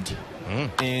alarmed.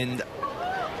 And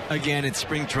again, it's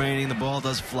spring training. The ball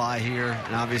does fly here,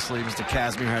 and obviously Mr.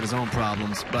 Kazmir had his own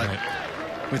problems. But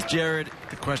with Jared,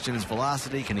 the question is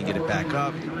velocity. Can he get it back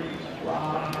up?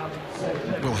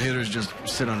 Will hitters just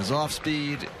sit on his off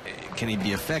speed? Can he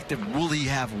be effective? Will he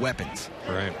have weapons?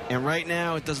 Right. And right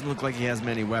now, it doesn't look like he has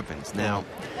many weapons. Now,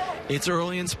 it's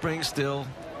early in spring still.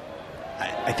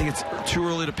 I think it's too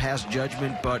early to pass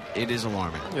judgment, but it is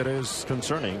alarming. It is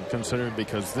concerning, considering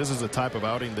because this is the type of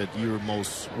outing that you're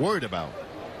most worried about.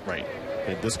 Right.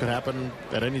 This could happen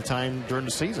at any time during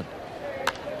the season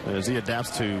as he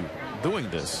adapts to doing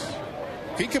this.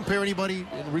 Can you compare anybody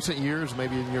in recent years,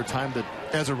 maybe in your time, that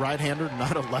as a right-hander,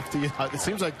 not a lefty? It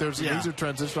seems like there's an easier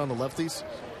transition on the lefties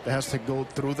that has to go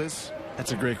through this.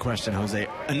 That's a great question, Jose.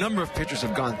 A number of pitchers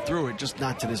have gone through it, just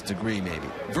not to this degree, maybe.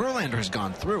 Verlander has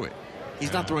gone through it.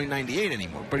 He's not throwing 98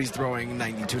 anymore, but he's throwing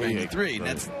 92, 93. And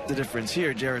that's the difference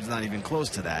here. Jared's not even close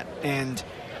to that. And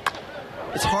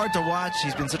it's hard to watch.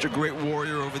 He's been such a great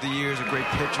warrior over the years, a great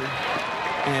pitcher.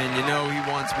 And you know he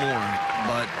wants more,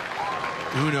 but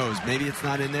who knows? Maybe it's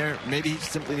not in there. Maybe he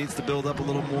simply needs to build up a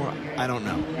little more. I don't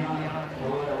know.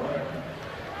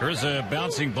 Here's a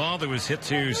bouncing ball that was hit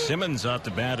to Simmons out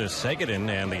the bat as Seguin,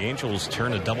 and the Angels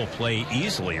turn a double play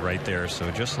easily right there. So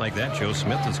just like that, Joe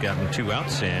Smith has gotten 2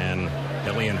 outs, and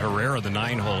Elian Herrera, the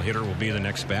 9-hole hitter, will be the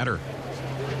next batter.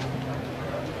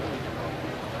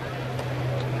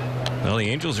 Well, the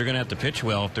Angels are going to have to pitch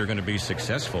well if they're going to be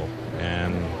successful.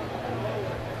 And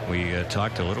we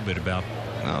talked a little bit about,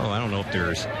 I don't know if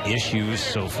there's issues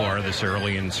so far this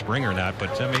early in spring or not,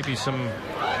 but maybe some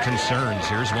concerns.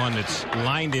 Here's one that's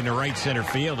lined into right center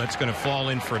field. That's going to fall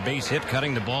in for a base hit.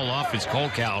 Cutting the ball off is Cole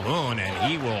Calhoun, and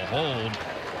he will hold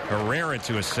Herrera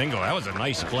to a single. That was a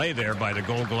nice play there by the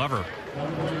Gold Glover.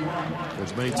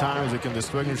 There's many times you can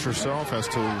distinguish yourself as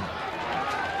to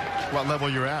what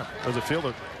level you're at as a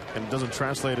fielder, and it doesn't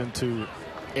translate into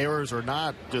errors or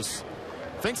not. Just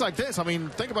things like this. I mean,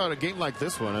 think about a game like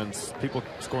this one and people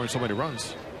scoring so many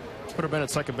runs. Put him in at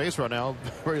second base right now.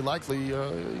 Very likely,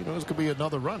 this could be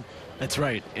another run. That's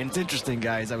right. And it's interesting,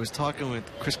 guys. I was talking with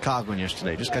Chris Coughlin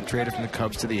yesterday. Just got traded from the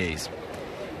Cubs to the A's.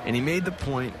 And he made the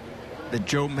point that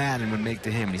Joe Madden would make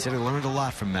to him. And he said he learned a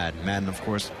lot from Madden. Madden, of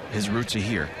course, his roots are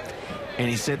here. And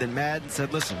he said that Madden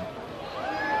said, listen,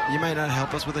 you might not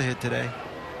help us with a hit today,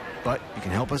 but you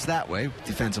can help us that way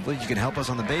defensively. You can help us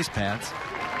on the base paths.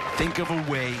 Think of a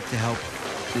way to help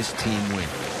this team win.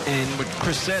 And what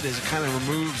Chris said is it kind of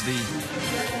removes the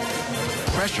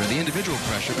pressure, the individual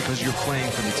pressure, because you're playing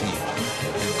for the team.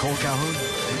 And Cole Calhoun,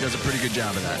 he does a pretty good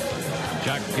job of that.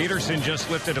 Jock Peterson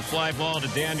just lifted a fly ball to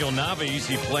Daniel Nava,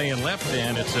 easy playing left,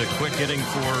 and it's a quick hitting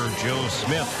for Joe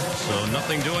Smith. So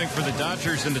nothing doing for the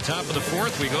Dodgers in the top of the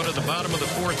fourth. We go to the bottom of the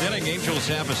fourth inning. Angels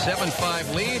have a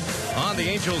 7-5 lead on the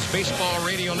Angels Baseball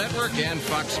Radio Network and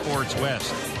Fox Sports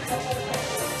West.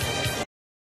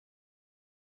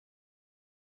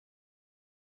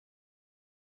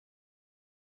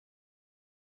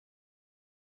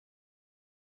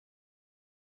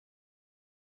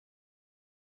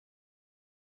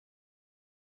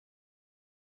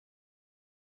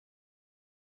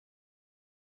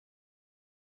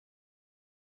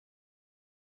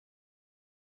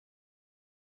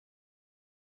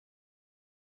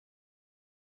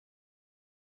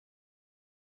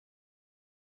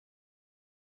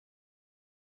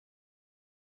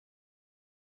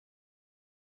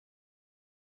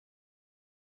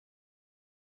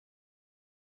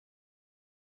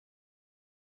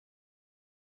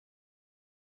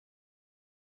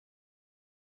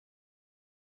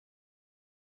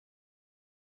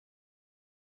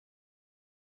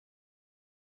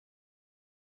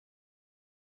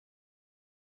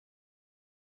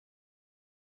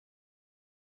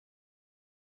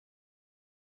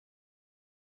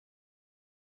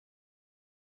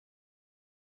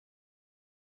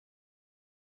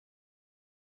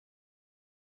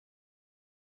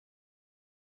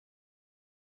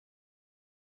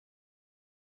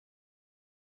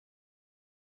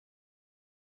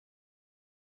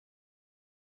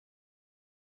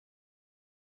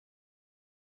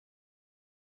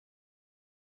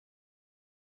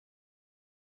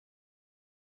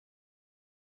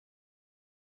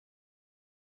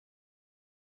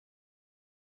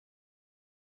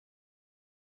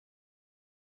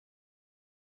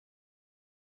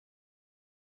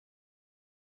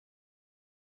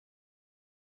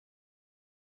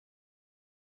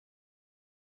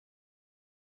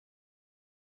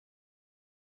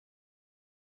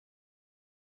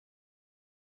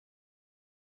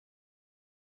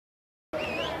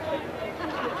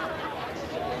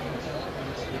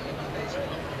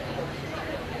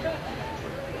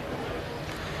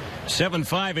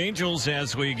 7-5 Angels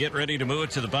as we get ready to move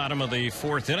to the bottom of the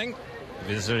fourth inning.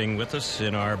 Visiting with us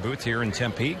in our booth here in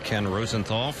Tempe, Ken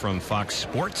Rosenthal from Fox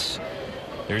Sports.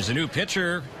 There's a new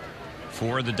pitcher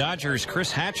for the Dodgers.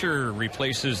 Chris Hatcher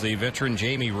replaces the veteran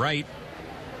Jamie Wright.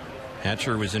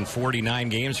 Hatcher was in 49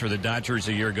 games for the Dodgers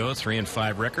a year ago,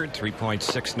 3-5 record,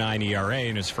 3.69 ERA.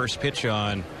 In his first pitch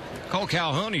on Cole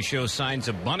Calhoun, he shows signs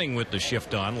of bunting with the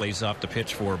shift on, lays off the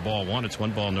pitch for ball one. It's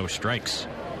 1 ball, no strikes.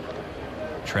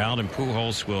 Trout and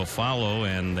Pujols will follow,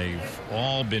 and they've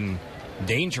all been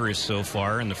dangerous so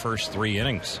far in the first 3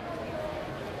 innings.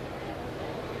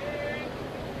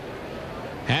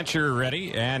 Hatcher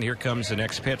ready, and here comes the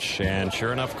next pitch. And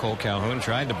sure enough, Cole Calhoun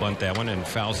tried to bunt that one and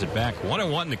fouls it back.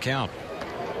 1-1 the count.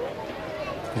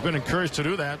 He's been encouraged to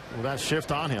do that with that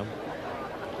shift on him.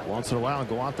 Once in a while,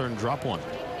 go out there and drop one.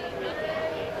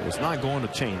 It's not going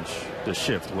to change the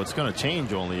shift. What's going to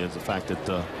change only is the fact that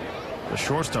the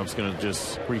shortstop's going to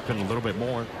just creep in a little bit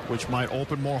more, which might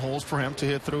open more holes for him to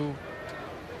hit through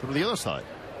the other side.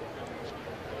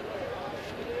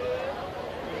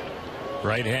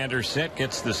 Right-hander set,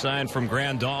 gets the sign from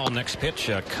Grandal. Next pitch,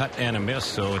 a cut and a miss,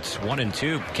 so it's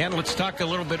 1-2. Ken, let's talk a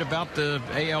little bit about the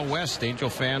AL West. Angel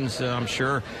fans, I'm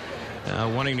sure,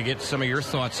 wanting to get some of your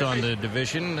thoughts on the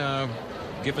division.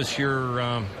 Give us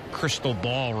your crystal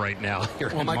ball right now.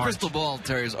 Well, my crystal ball,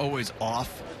 Terry, is always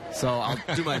off, so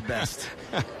I'll do my best.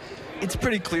 It's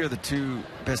pretty clear the 2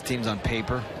 best teams on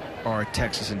paper are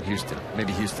Texas and Houston.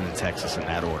 Maybe Houston and Texas in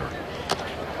that order.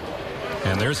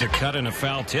 And there's a cut and a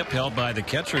foul tip held by the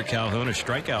catcher. Calhoun, a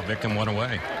strikeout victim, 1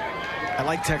 away. I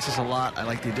like Texas a lot. I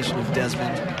like the addition of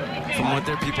Desmond. From what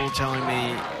their people are telling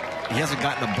me, he hasn't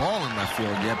gotten the ball in left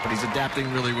field yet, but he's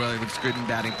adapting really well. He looks good in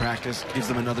batting practice. Gives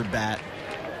them another bat.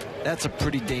 That's a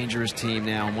pretty dangerous team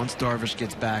now. Once Darvish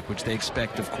gets back, which they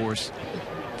expect, of course,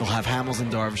 they'll have Hamels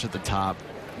and Darvish at the top.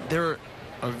 They're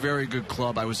a very good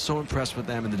club. I was so impressed with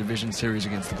them in the division series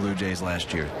against the Blue Jays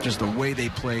last year. Just the way they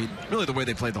played, really the way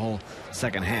they played the whole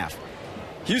second half.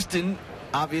 Houston,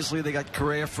 obviously they got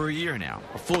Correa for a year now,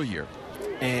 a full year.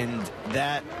 And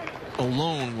that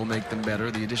alone will make them better.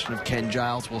 The addition of Ken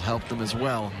Giles will help them as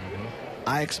well.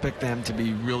 I expect them to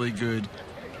be really good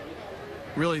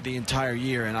really the entire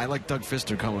year, and I like Doug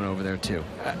Fister coming over there too.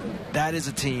 That is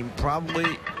a team, probably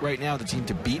right now the team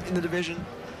to beat in the division.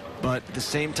 But at the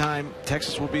same time,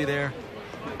 Texas will be there.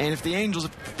 And if the Angels,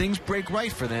 if things break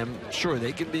right for them, sure,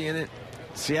 they can be in it.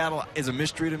 Seattle is a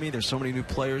mystery to me. There's so many new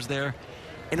players there.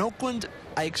 And Oakland,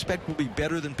 I expect, will be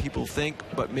better than people think,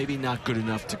 but maybe not good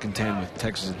enough to contend with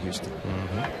Texas and Houston.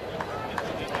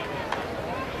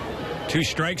 2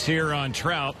 strikes here on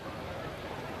Trout.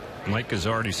 Mike has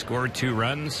already scored 2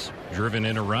 runs, driven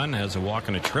in a run, has a walk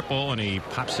and a triple, and he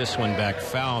pops this one back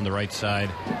foul on the right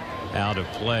side. Out of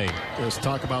play. Let's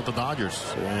talk about the Dodgers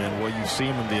and what you've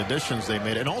seen in the additions they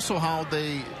made, and also how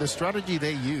the strategy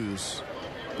they use,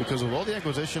 because of all the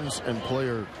acquisitions and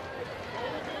player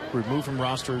removed from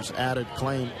rosters, added,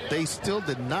 claimed, they still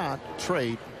did not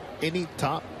trade any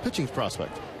top pitching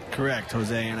prospect. Correct,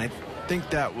 Jose, and I think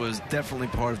that was definitely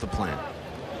part of the plan.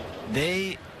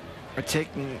 They are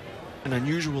taking an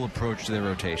unusual approach to their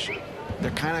rotation.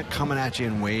 They're kind of coming at you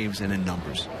in waves and in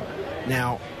numbers.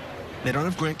 Now, they don't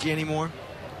have Greinke anymore.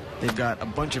 They've got a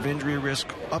bunch of injury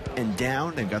risk up and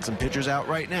down. They've got some pitchers out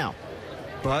right now.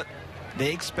 But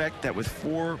they expect that with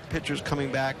 4 pitchers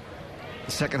coming back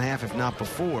the second half, if not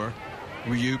before,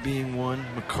 Ryu being one,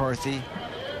 McCarthy,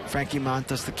 Frankie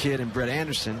Montas, the kid, and Brett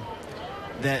Anderson,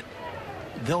 that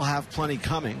they'll have plenty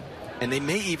coming. And they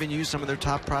may even use some of their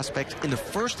top prospects in the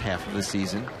first half of the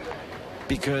season,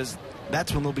 because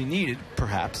that's when they'll be needed,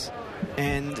 perhaps.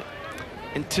 And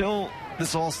until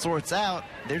this all sorts out,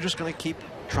 they're just going to keep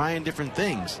trying different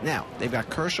things. Now, they've got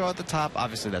Kershaw at the top.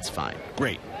 Obviously, that's fine.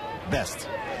 Great. Best.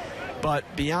 But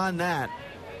beyond that,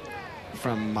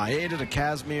 from Maeda to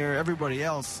Kazmir, everybody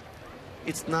else,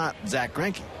 it's not Zach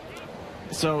Greinke.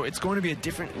 So it's going to be a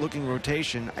different looking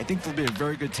rotation. I think they'll be a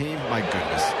very good team. My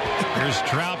goodness. There's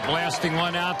Trout blasting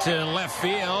one out to left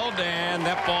field, and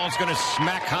that ball's going to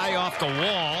smack high off the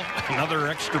wall. Another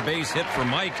extra base hit for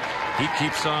Mike. He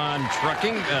keeps on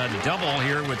trucking. A double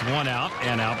here with 1 out,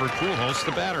 and Albert Pujols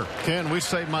the batter. Ken, we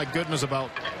say my goodness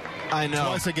about I know.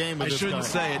 twice a game with I this shouldn't guy.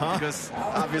 say it because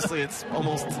obviously it's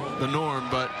almost the norm,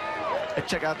 but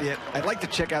I'd like to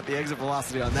check out the exit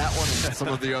velocity on that one and some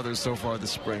of the others so far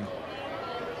this spring.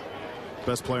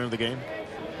 Best player in the game?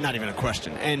 Not even a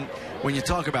question. And when you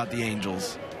talk about the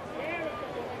Angels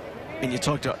and you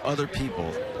talk to other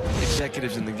people,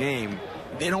 executives in the game,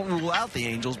 they don't rule out the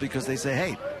Angels because they say,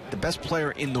 hey, the best player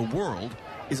in the world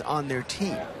is on their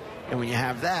team. And when you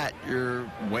have that,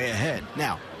 you're way ahead.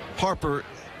 Now, Harper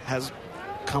has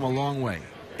come a long way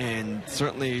and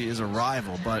certainly is a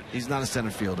rival, but he's not a center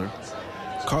fielder.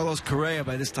 Carlos Correa,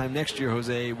 by this time next year,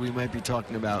 Jose, we might be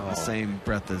talking about the same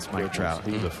breadth as Mike Trout.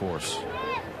 He's a force.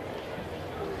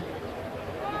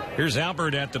 Here's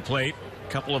Albert at the plate.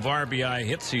 Couple of RBI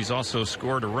hits. He's also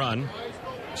scored a run.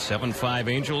 7-5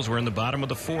 Angels. We're in the bottom of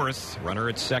the fourth. Runner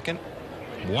at second.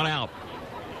 One out.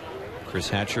 Chris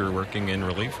Hatcher working in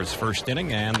relief for his first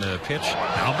inning, and the pitch.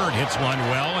 Albert hits one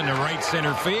well into right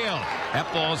center field. That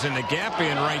ball's in the gap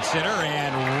in right center,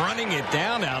 and running it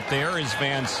down out there is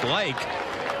Van Slyke.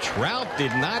 Trout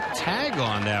did not tag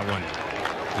on that one.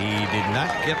 He did not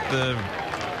get the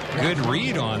good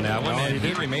read on that one, and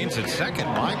he remains at second.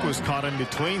 Mike was caught in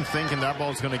between, thinking that ball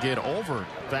was going to get over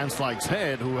Van Slyke's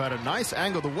head, who had a nice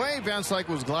angle. The way Van Slyke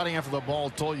was gliding after the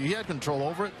ball told you he had control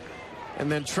over it. And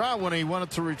then Trout, when he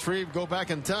wanted to retrieve, go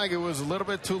back and tag, it was a little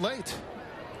bit too late.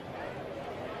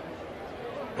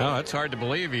 Oh, it's hard to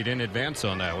believe he didn't advance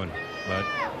on that one, but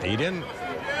he didn't.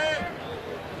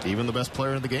 Even the best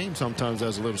player in the game sometimes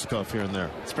has a little scuff here and there.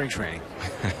 Spring training.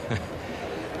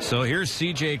 So here's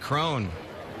C.J. Cron.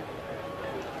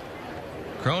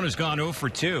 Cron has gone 0 for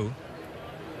 2.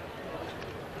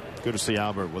 Good to see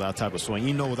Albert with that type of swing.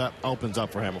 You know what that opens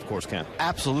up for him, of course, Ken.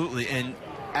 Absolutely, and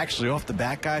actually off the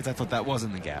bat, guys, I thought that was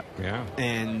in the gap. Yeah.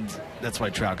 And that's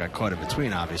why Trout got caught in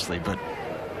between, obviously, but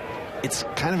it's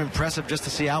kind of impressive just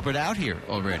to see Albert out here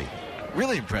already.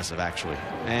 Really impressive, actually.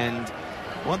 And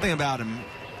one thing about him,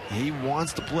 he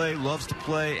wants to play, loves to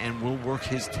play, and will work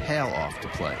his tail off to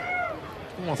play.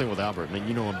 One thing with Albert, I mean,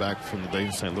 you know him back from the days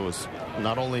in St. Louis.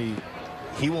 Not only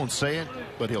he won't say it,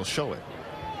 but he'll show it.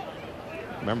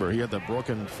 Remember, he had that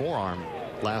broken forearm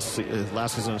last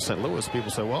season in St. Louis.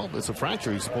 People say, well, it's a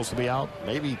fracture. He's supposed to be out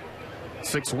maybe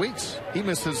 6 weeks. He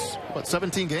missed his,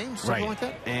 17 games? Something like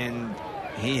that? And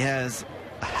he has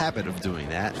a habit of doing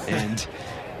that. And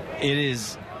it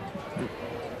is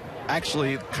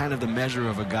actually kind of the measure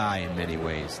of a guy in many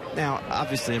ways. Now,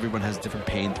 obviously, everyone has different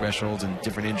pain thresholds and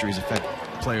different injuries affect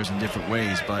players in different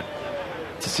ways. But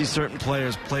to see certain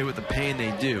players play with the pain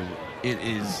they do, it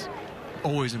is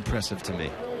always impressive to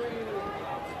me.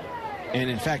 And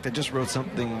in fact, I just wrote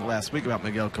something last week about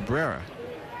Miguel Cabrera.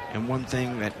 And one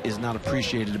thing that is not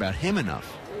appreciated about him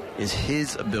enough is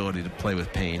his ability to play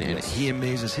with pain. And he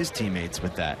amazes his teammates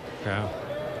with that. Yeah.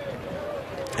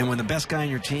 And when the best guy in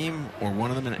your team, or one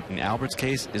of them in Albert's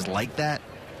case, is like that,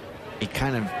 it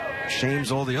kind of shames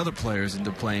all the other players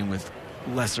into playing with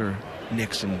lesser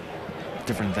nicks and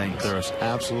different things. There's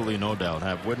absolutely no doubt.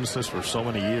 I've witnessed this for so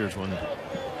many years when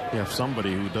you have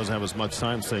somebody who doesn't have as much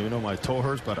time say, you know, my toe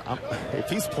hurts, but if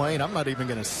he's playing, I'm not even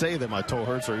going to say that my toe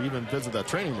hurts or even visit that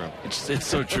training room. It's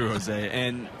so true, Jose.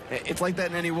 And it's like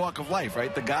that in any walk of life,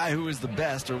 right? The guy who is the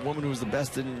best or woman who is the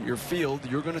best in your field,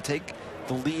 you're going to take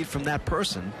the lead from that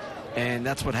person. And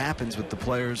that's what happens with the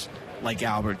players like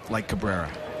Albert, like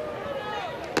Cabrera.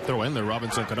 Throw in there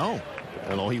Robinson Cano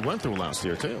and all he went through last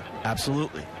year, too.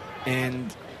 Absolutely.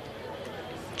 And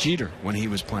Jeter, when he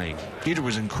was playing, Jeter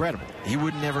was incredible. He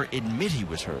would never admit he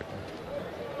was hurt.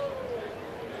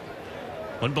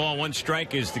 1 ball, 1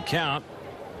 strike is the count.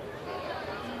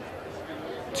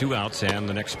 2 outs and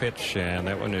the next pitch, and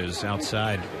that one is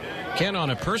outside. Ken,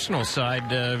 on a personal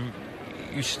side,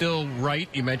 you still write.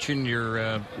 You mentioned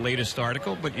your latest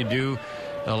article, but you do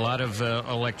a lot of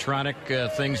electronic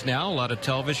things now, a lot of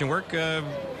television work.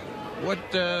 What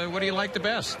do you like the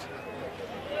best?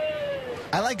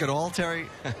 I like it all, Terry,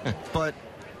 but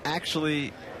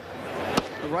actually,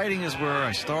 the writing is where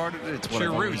I started. It's what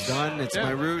I've always done. It's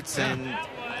my roots, and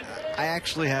I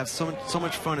actually have so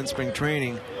much fun in spring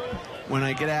training when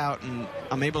I get out and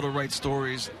I'm able to write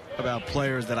stories about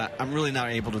players that I'm really not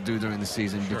able to do during the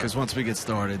season because once we get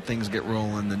started, things get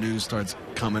rolling, the news starts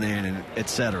coming in, and et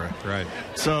cetera. Right.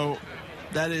 So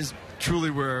that is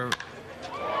truly where...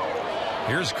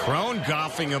 Here's Cron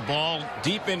golfing a ball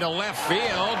deep into left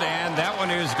field, and that one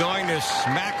is going to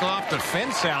smack off the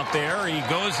fence out there. He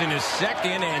goes in his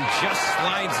second and just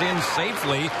slides in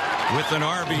safely with an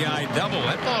RBI double.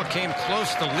 That ball came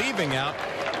close to leaving out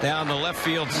down the left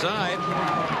field side,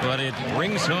 but it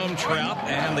brings home Trout,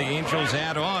 and the Angels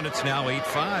add on. It's now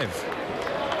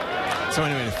 8-5. So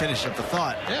anyway, to finish up the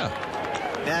thought,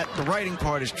 that the writing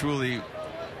part is truly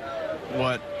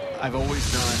what I've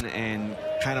always done and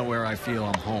kind of where I feel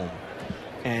I'm home.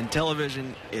 And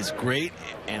television is great,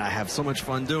 and I have so much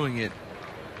fun doing it,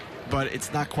 but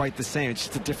it's not quite the same. It's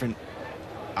just a different,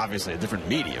 obviously a different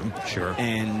medium. Sure.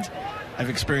 And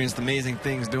I've experienced amazing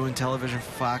things doing television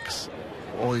for Fox,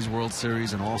 all these World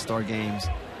Series and All-Star games,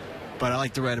 but I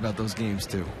like to write about those games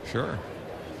too. Sure.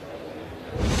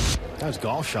 Nice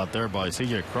golf shot there by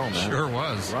C.J. Cron, man. Sure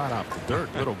was. Right off the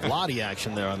dirt. Little bloody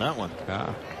action there on that one.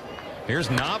 Here's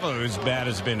Nava, whose bat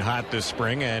has been hot this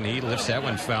spring, and he lifts that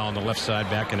one foul on the left side,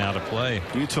 backing out of play.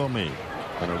 You told me,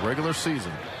 in a regular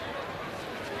season,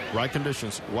 right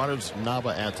conditions, what does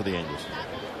Nava add to the Angels?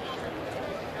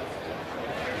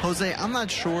 Jose, I'm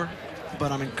not sure,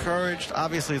 but I'm encouraged,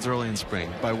 obviously it's early in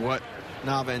spring, by what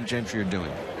Nava and Gentry are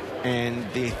doing. And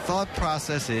the thought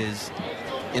process is,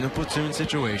 in a platoon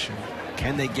situation,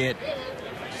 can they get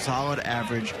solid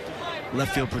average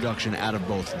left field production out of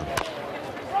both of them?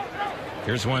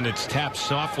 Here's one that's tapped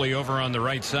softly over on the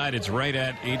right side. It's right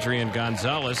at Adrian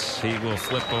Gonzalez. He will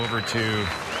flip over to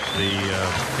the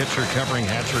pitcher covering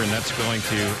Hatcher, and that's going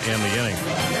to end the inning.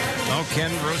 Oh,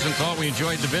 Ken Rosenthal, we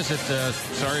enjoyed the visit.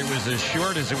 Sorry it was as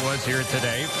short as it was here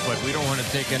today, but we don't want to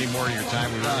take any more of your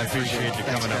time. We really appreciate you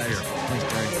coming up here.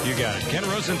 Thanks, you got it. Ken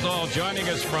Rosenthal joining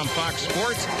us from Fox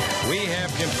Sports. We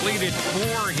have completed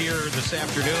 4 here this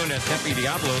afternoon at Tempe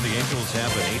Diablo. The Angels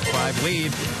have an 8-5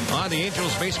 lead on the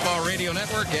Angels Baseball Radio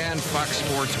Network and Fox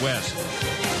Sports West.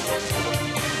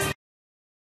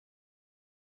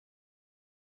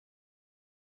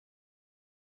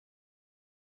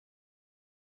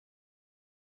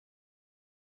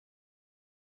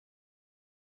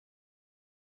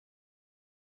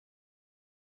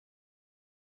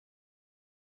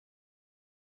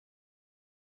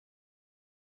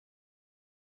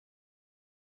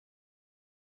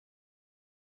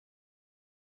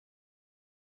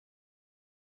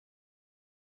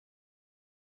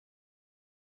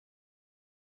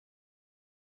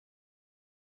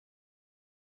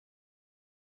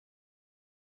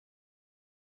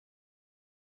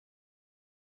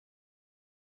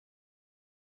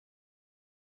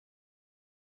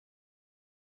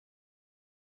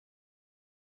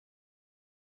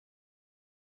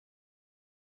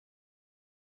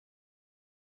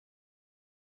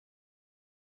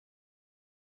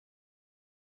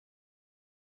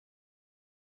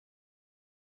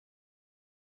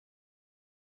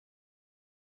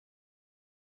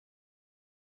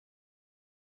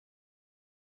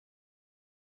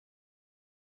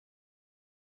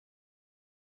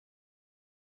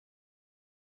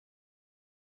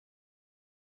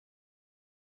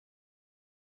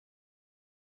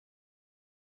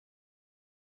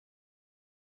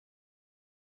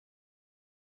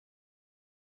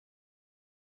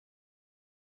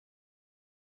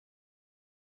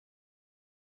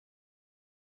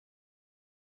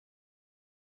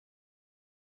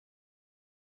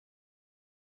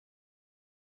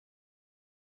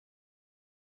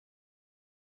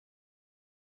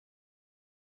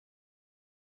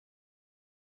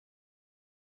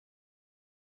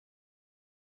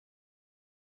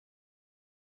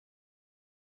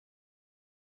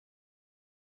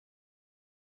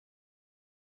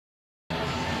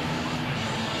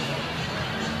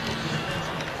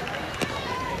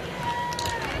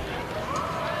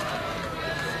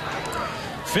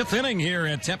 Fifth inning here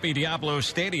at Tempe Diablo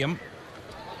Stadium.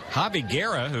 Javi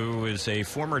Guerra, who is a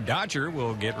former Dodger,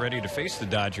 will get ready to face the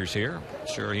Dodgers here.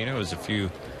 Sure, he knows a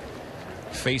few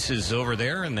faces over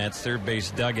there, and that's third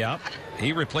base dugout.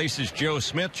 He replaces Joe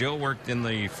Smith. Joe worked in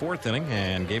the 4th inning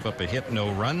and gave up a hit,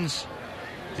 no runs.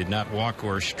 Did not walk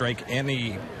or strike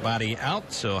anybody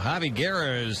out. So Javi Guerra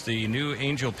is the new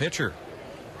Angel pitcher.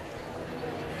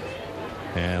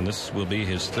 And this will be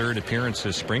his 3rd appearance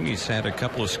this spring. He's had a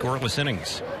couple of scoreless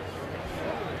innings.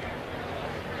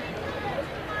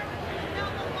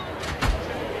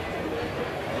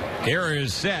 Guerra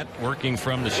is set, working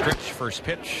from the stretch, first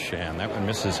pitch, and that one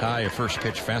misses high, a first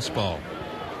pitch fastball.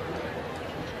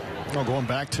 Well, going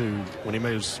back to when he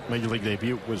made his Major League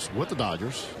debut was with the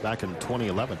Dodgers back in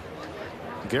 2011.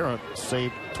 Guerra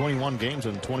saved 21 games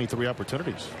and 23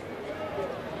 opportunities.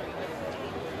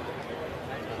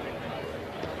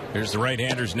 Here's the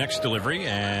right-hander's next delivery,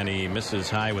 and he misses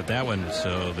high with that one.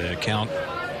 So the count,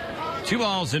 2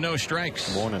 balls and no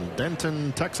strikes. Born in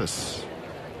Denton, Texas.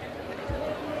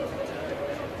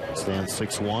 Stands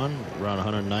 6'1", around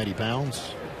 190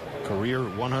 pounds. Career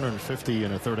 150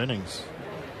 in the 3rd innings.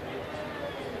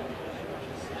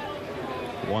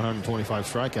 125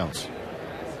 strikeouts.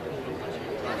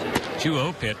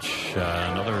 2-0 pitch.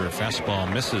 Another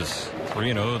fastball misses.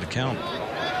 3-0 the count.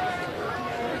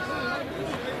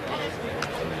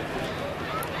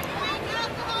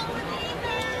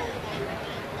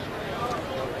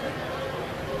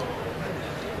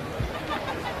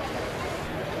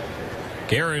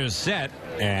 Guerra is set,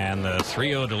 and the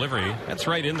 3-0 delivery. That's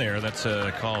right in there. That's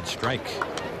a called strike.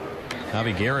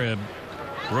 Javi Guerra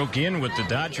broke in with the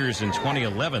Dodgers in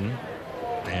 2011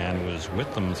 and was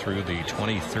with them through the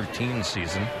 2013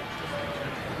 season.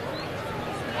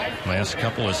 Last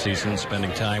couple of seasons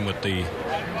spending time with the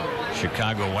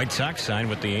Chicago White Sox, signed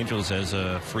with the Angels as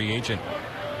a free agent.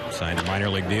 Signed a minor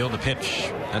league deal. The pitch,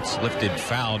 that's lifted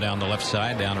foul down the left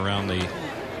side, down around the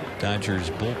Dodgers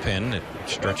bullpen. It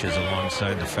stretches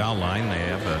alongside the foul line. They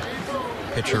have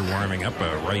a pitcher warming up,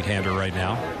 a right-hander right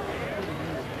now.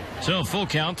 So full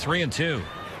count, 3-2.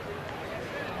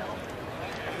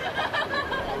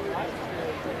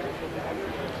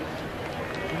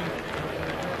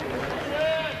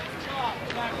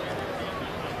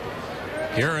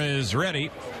 Here is ready,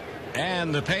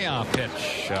 and the payoff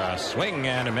pitch, swing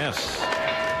and a miss.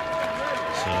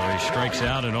 So he strikes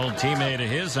out an old teammate of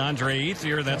his, Andre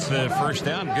Ethier. That's the first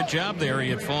down. Good job there. He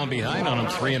had fallen behind on him,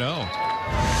 3-0.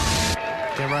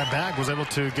 Came right back, was able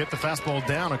to get the fastball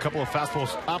down, a couple of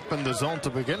fastballs up in the zone to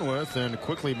begin with, and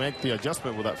quickly make the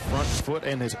adjustment with that front foot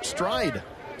and his stride,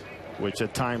 which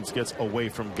at times gets away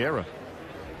from Guerra.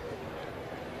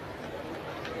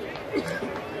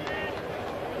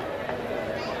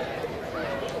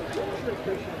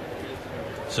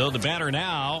 So the batter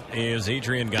now is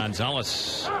Adrian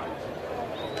Gonzalez.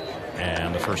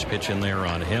 And the first pitch in there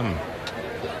on him.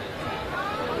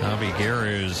 Javi Guerra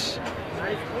is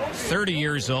 30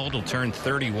 years old. He'll turn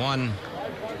 31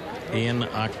 in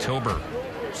October.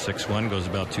 6'1", goes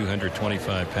about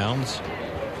 225 pounds.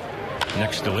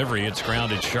 Next delivery, it's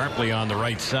grounded sharply on the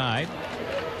right side.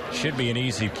 Should be an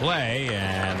easy play,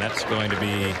 and that's going to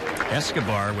be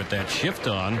Escobar with that shift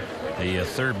on. The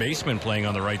third baseman playing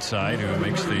on the right side, who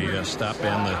makes the stop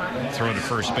and the throw to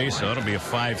first base. So it'll be a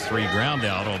 5-3 ground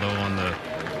out, although on the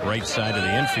right side of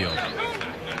the infield.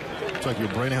 It's like your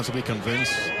brain has to be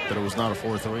convinced that it was not a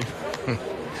 4-3.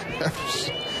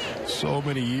 So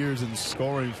many years in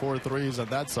scoring 4-3s on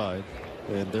that side.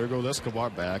 And there goes Escobar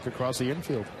back across the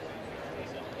infield.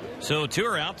 So 2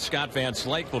 are out. Scott Van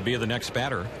Slyke will be the next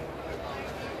batter.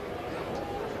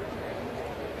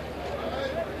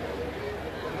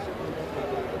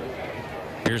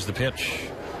 Here's the pitch,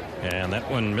 and that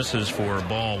one misses for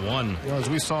ball 1. You know, as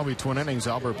we saw between innings,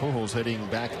 Albert Pujols heading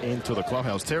back into the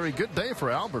clubhouse. Terry, good day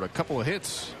for Albert. A couple of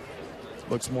hits.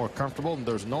 Looks more comfortable, and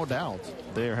there's no doubt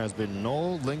there has been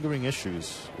no lingering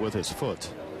issues with his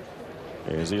foot,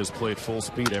 as he has played full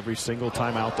speed every single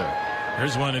time out there.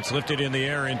 Here's one. It's lifted in the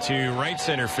air into right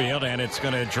center field, and it's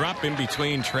going to drop in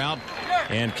between Trout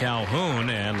and Calhoun,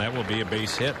 and that will be a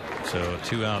base hit. So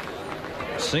 2 out.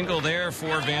 Single there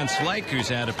for Van Slyke, who's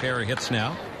had a pair of hits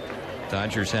now.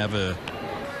 Dodgers have a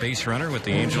base runner with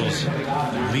the Angels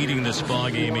leading this ball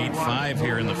game 8-5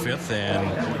 here in the 5th, and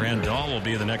Grandal will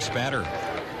be the next batter.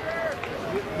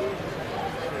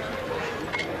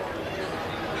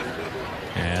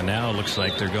 And now it looks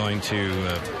like they're going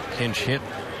to pinch hit,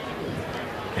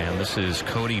 and this is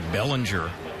Cody Bellinger.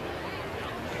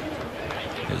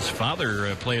 His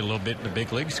father played a little bit in the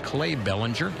big leagues, Clay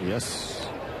Bellinger. Yes.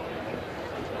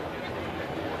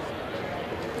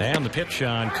 And the pitch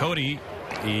on Cody.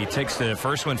 He takes the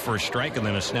first one for a strike and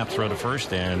then a snap throw to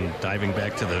first, and diving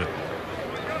back to the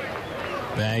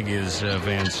bag is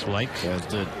Van Slyke. As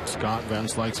did Scott Van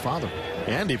Slyke's father,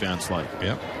 Andy Van Slyke.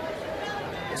 Yep.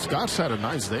 Scott's had a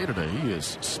nice day today. He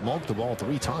has smoked the ball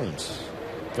 3 times.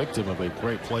 Victim of a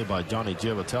great play by Johnny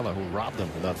Giavotella, who robbed him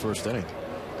in that first inning.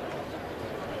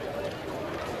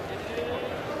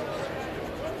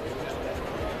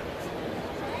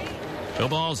 No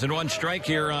balls and 1 strike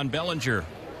here on Bellinger.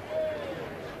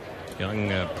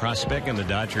 Young prospect in the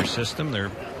Dodgers system. They're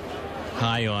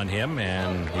high on him,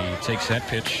 and he takes that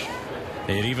pitch.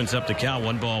 It evens up the count,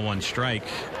 1 ball, 1 strike.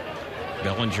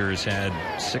 Bellinger has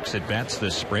had 6 at-bats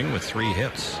this spring with 3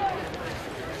 hits.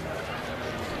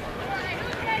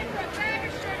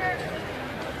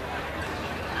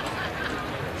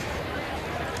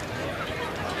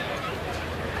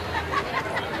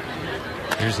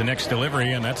 Here's the next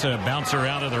delivery, and that's a bouncer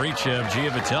out of the reach of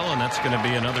Giavotella, and that's going to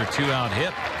be another 2-out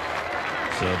hit.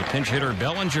 So the pinch hitter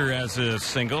Bellinger has a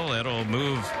single. That'll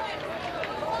move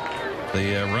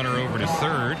the runner over to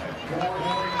third.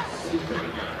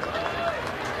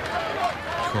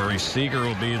 Corey Seager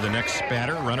will be the next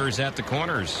batter. Runners at the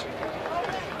corners.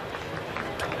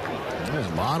 There's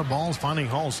a lot of balls finding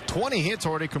holes. 20 hits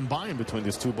already combined between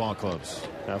these 2 ball clubs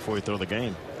halfway through the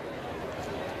game.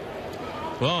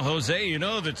 Well, Jose, you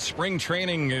know that spring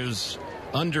training is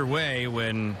underway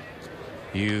when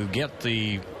you get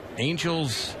the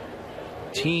Angels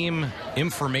team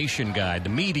information guide,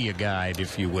 the media guide,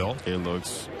 if you will. It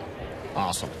looks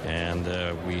awesome. And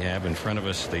we have in front of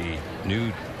us the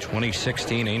new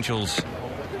 2016 Angels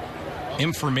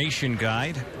information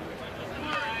guide.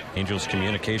 Angels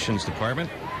Communications Department.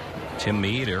 Tim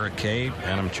Mead, Eric Kay,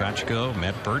 Adam Chachko,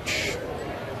 Matt Birch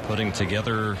putting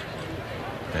together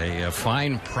A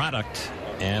fine product.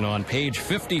 And on page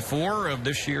 54 of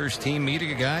this year's team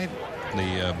media guide,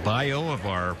 the bio of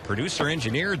our producer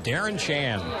engineer, Darren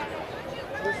Chan.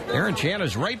 Darren Chan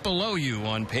is right below you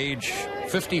on page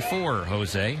 54,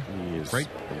 Jose. He is right.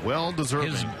 Well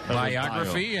deserving. His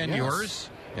biography and yours.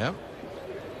 Yep.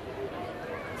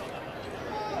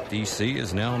 DC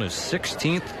is now in his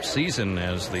 16th season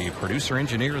as the producer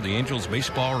engineer of the Angels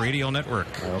Baseball Radio Network.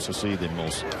 I also see the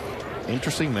most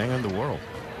interesting man in the world,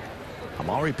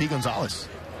 Amari P. Gonzalez.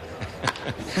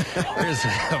 There's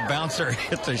a bouncer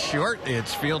hit the short.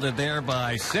 It's fielded there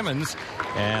by Simmons,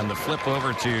 and the flip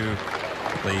over to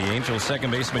the Angels second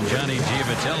baseman Johnny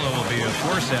Giavitello will be a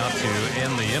force out to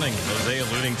end the inning. Jose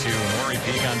alluding to Amari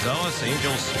P. Gonzalez,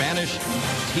 Angels Spanish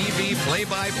TV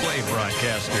play-by-play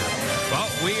broadcaster. Well,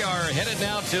 we are headed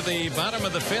now to the bottom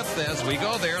of the fifth. As we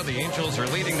go there, the Angels are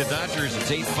leading the Dodgers.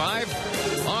 It's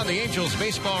 8-5 on the Angels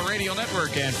Baseball Radio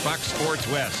Network and Fox Sports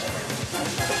West.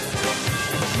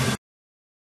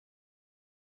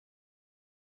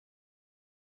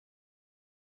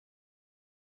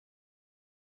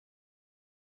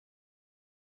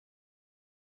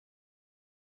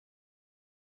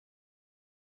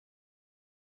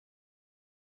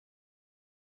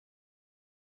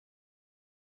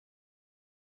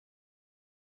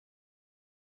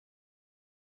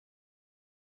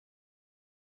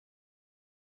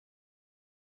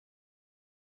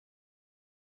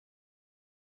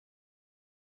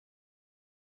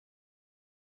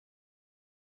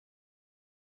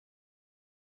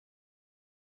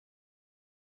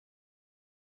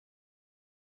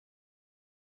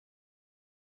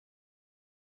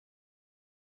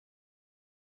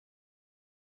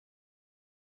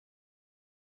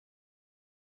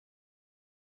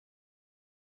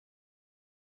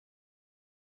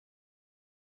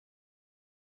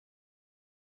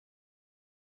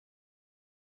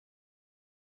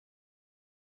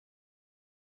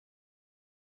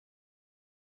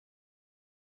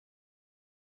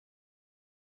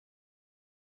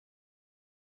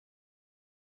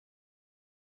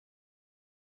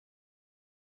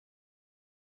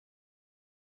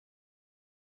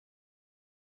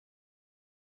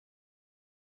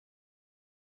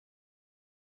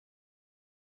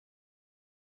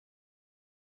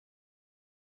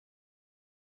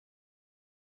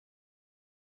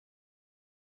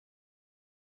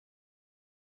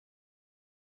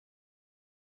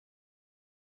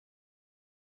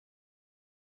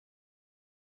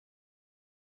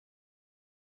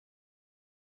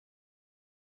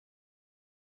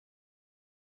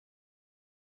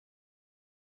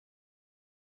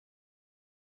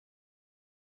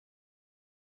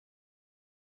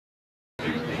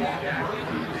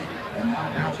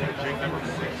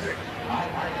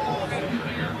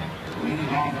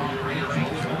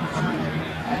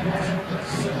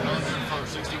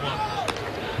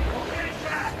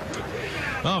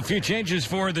 Well, a few changes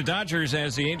for the Dodgers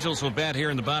as the Angels will bat here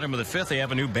in the bottom of the fifth. They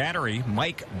have a new battery.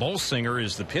 Mike Bolsinger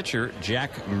is the pitcher.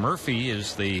 Jack Murphy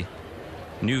is the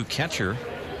new catcher.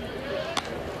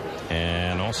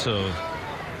 And also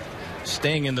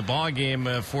staying in the ball game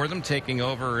for them, taking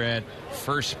over at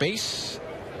first base,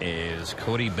 is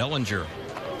Cody Bellinger.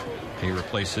 He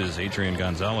replaces Adrian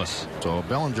Gonzalez. So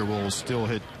Bellinger will still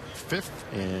hit fifth,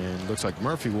 and looks like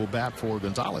Murphy will bat for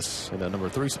Gonzalez in that number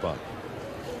 3 spot.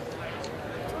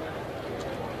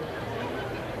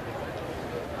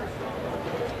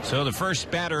 So the first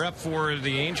batter up for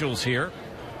the Angels here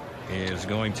is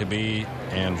going to be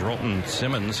Andrelton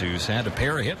Simmons, who's had a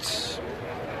pair of hits.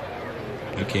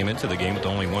 He came into the game with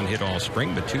only 1 hit all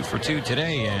spring, but 2 for 2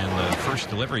 today. And the first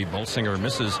delivery, Bolsinger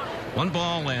misses 1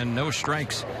 ball and no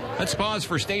strikes. Let's pause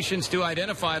for stations to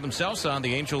identify themselves on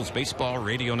the Angels Baseball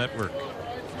Radio Network.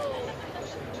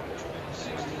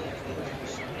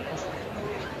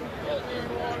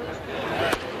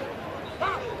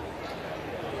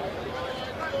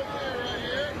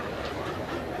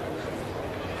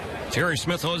 Terry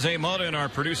Smith, Jose Mota, and our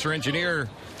producer engineer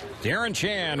Darren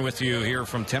Chan with you here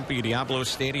from Tempe Diablo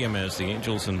Stadium as the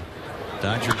Angels and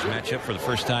Dodgers match up for the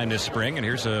first time this spring. And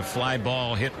here's a fly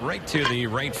ball hit right to the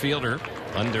right fielder.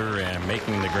 Under and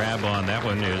making the grab on that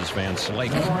one is Van Slyke.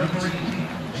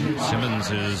 Simmons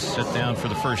is set down for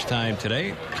the first time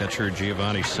today. Catcher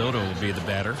Giovanni Soto will be the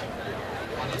batter.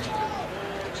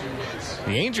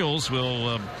 The Angels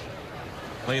will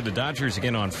play the Dodgers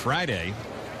again on Friday.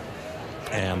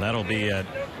 And that'll be at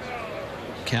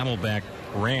Camelback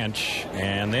Ranch.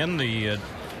 And then the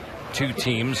two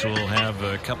teams will have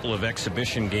a couple of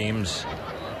exhibition games.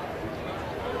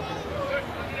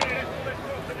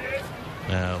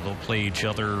 They'll play each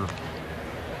other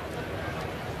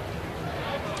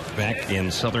back in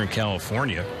Southern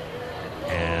California.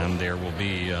 And there will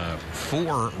be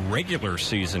 4 regular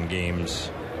season games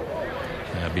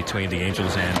between the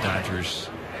Angels and Dodgers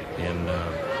in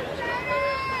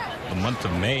the month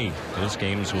of May. Those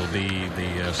games will be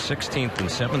the 16th and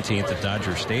 17th at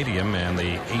Dodger Stadium and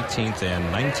the 18th and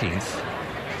 19th.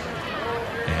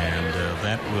 And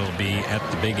that will be at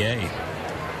the Big A.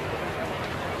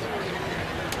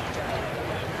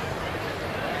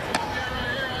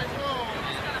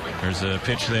 There's a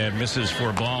pitch that misses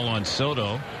for a ball on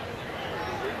Soto.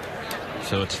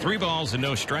 So it's 3 balls and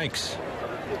no strikes.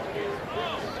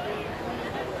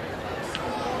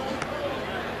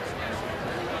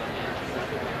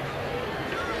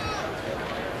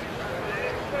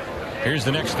 Here's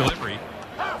the next delivery.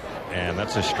 And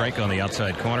that's a strike on the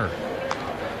outside corner.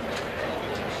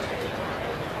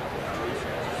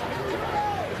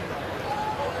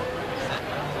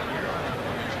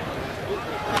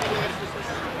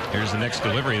 Here's the next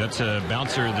delivery. That's a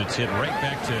bouncer that's hit right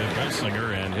back to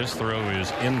Bolsinger, and his throw is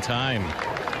in time.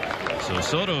 So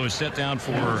Soto is set down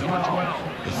for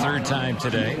the 3rd time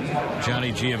today.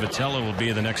 Johnny Giavitello will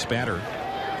be the next batter.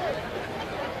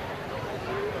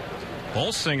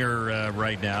 Bolsinger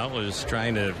right now is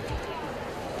trying to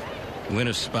win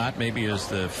a spot maybe as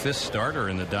the 5th starter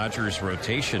in the Dodgers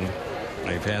rotation.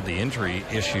 They've had the injury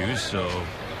issues, so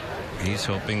he's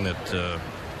hoping that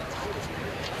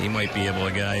he might be able,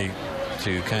 a guy,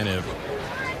 to kind of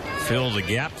fill the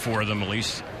gap for them, at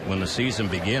least when the season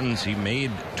begins. He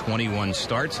made 21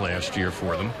 starts last year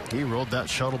for them. He rode that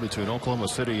shuttle between Oklahoma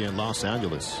City and Los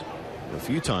Angeles a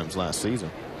few times last season.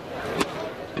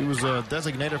 He was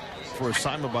designated for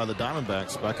assignment by the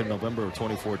Diamondbacks back in November of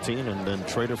 2014 and then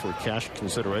traded for cash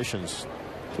considerations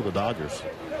to the Dodgers.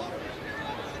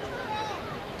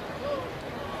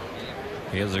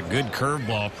 He has a good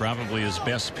curveball, probably his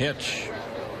best pitch.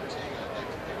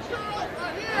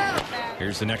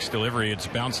 Here's the next delivery. It's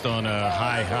bounced on a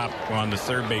high hop on the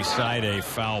third base side, a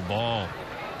foul ball.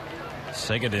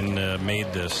 Seguin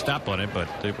made the stop on it, but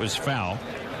it was foul.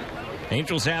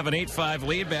 Angels have an 8-5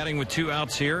 lead, batting with 2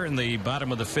 outs here in the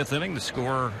bottom of the 5th inning. The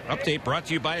score update brought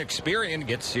to you by Experian.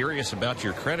 Get serious about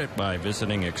your credit by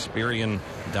visiting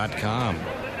Experian.com.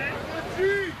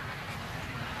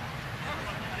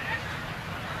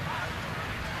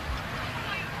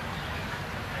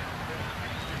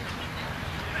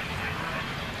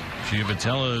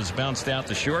 Giavitello has bounced out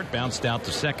to short, bounced out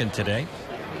to second today.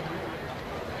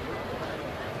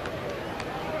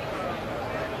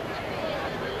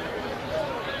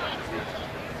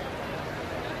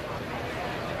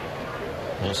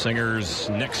 Bolsinger's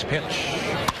next pitch.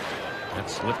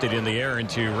 That's lifted in the air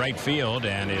into right field,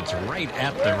 and it's right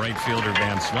at the right fielder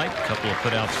Van Slyke. A couple of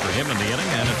putouts for him in the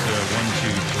inning, and it's a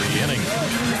 1-2-3 inning.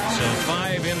 So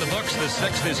 5 in the books. The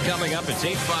 6th is coming up. It's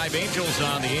 8-5 Angels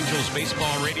on the Angels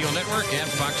Baseball Radio Network and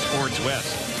Fox Sports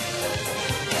West.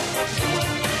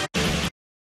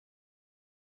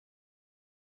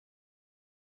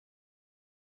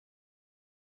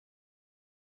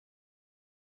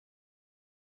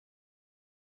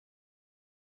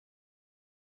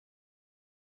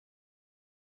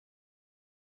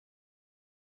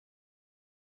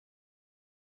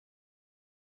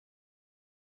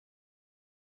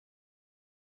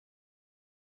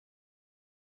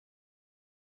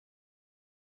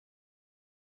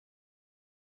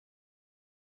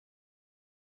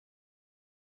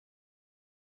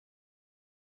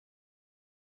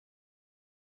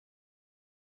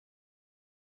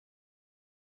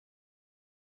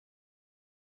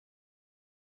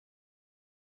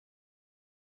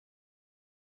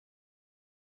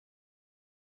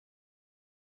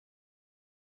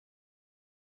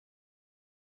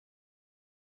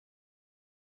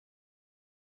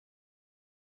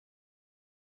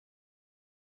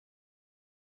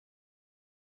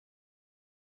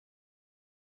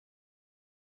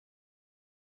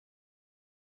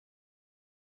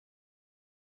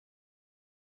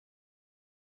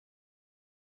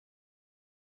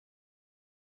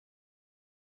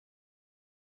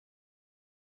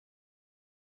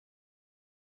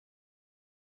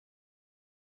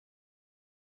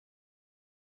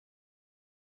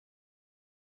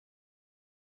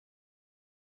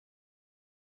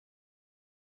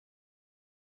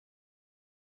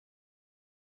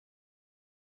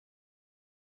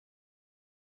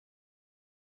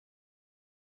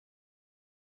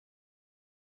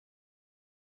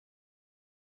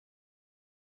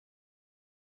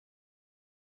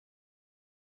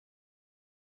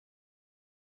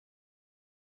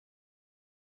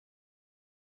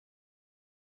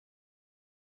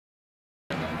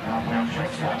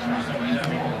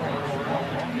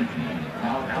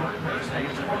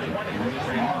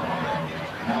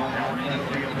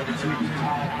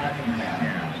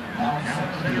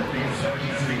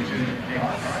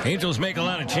 Angels make a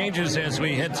lot of changes as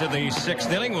we head to the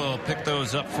 6th inning. We'll pick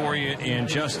those up for you in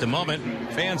just a moment.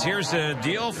 Fans, here's a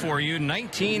deal for you.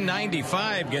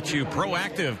 $19.95 gets you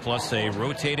Proactive plus a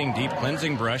rotating deep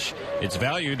cleansing brush. It's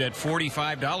valued at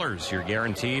 $45. You're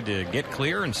guaranteed to get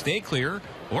clear and stay clear,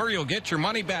 or you'll get your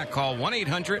money back. Call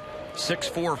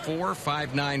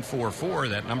 1-800-644-5944.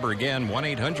 That number again,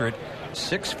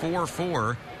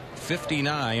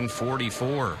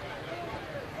 1-800-644-5944.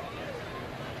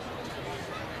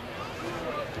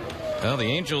 Well, the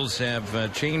Angels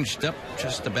have changed up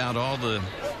just about all the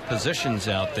positions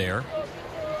out there.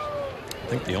 I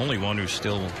think the only one who's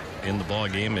still in the ball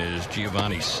game is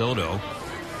Giovanni Soto.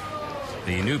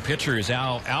 The new pitcher is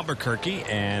Al Albuquerque,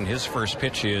 and his first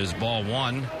pitch is ball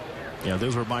 1. Yeah, this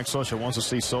is where Mike Scioscia wants to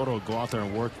see Soto go out there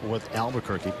and work with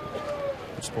Albuquerque.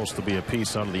 It's supposed to be a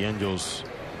piece out of the Angels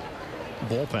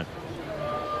bullpen.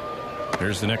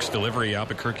 Here's the next delivery.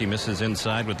 Albuquerque misses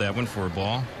inside with that one for a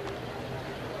ball.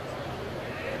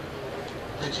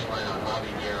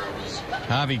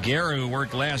 Javi Guerra, who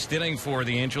worked last inning for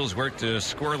the Angels, worked a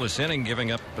scoreless inning,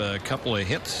 giving up a couple of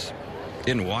hits.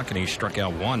 Didn't walk, and he struck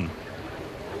out 1.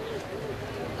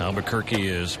 Albuquerque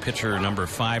is pitcher number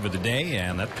 5 of the day,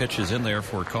 and that pitch is in there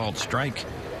for a called strike.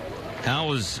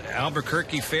 How has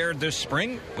Albuquerque fared this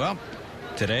spring? Well,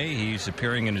 today he's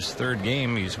appearing in his 3rd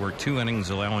game. He's worked 2 innings,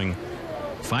 allowing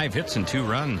 5 hits and 2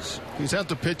 runs. He's had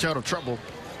to pitch out of trouble.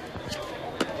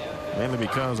 Mainly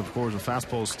because, of course, the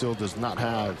fastball still does not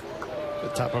have the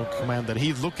type of command that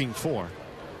he's looking for.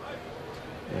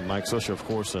 And Mike Scioscia, of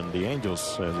course, and the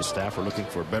Angels as a staff are looking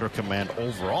for better command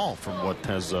overall from what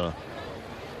has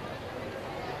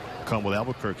come with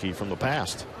Albuquerque from the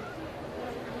past.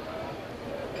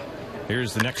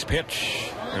 Here's the next pitch.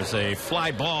 There's a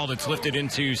fly ball that's lifted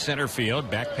into center field.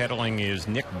 Backpedaling is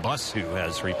Nick Buss, who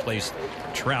has replaced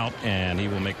Trout, and he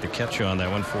will make the catch on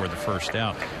that one for the first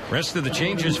out. Rest of the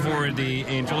changes for the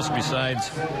Angels, besides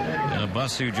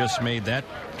Buss, who just made that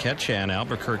catch, and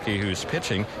Albuquerque, who's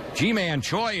pitching. G-Man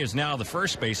Choi is now the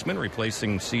first baseman,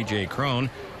 replacing C.J. Cron.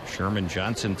 Sherman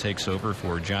Johnson takes over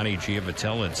for Johnny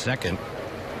Giavotella at second.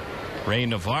 Ray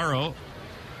Navarro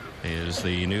is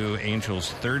the new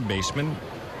Angels third baseman,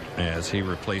 as he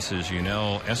replaces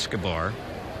Yunel Escobar.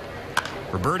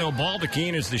 Roberto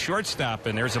Baldacchini is the shortstop,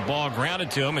 and there's a ball grounded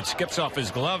to him. It skips off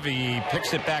his glove. He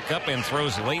picks it back up and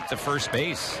throws late to first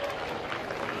base.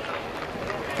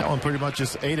 That one pretty much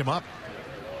just ate him up.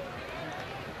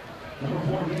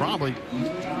 Probably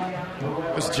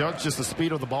misjudged just the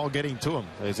speed of the ball getting to him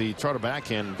as he tried to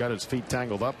backhand, got his feet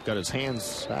tangled up, got his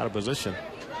hands out of position.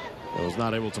 He was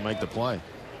not able to make the play.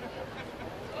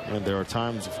 And there are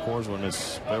times, of course, when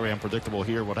it's very unpredictable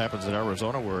here what happens in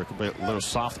Arizona, where it can be a little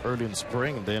soft early in the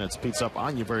spring, and then it speeds up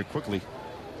on you very quickly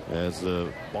as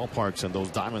the ballparks and those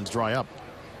diamonds dry up.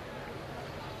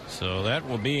 So that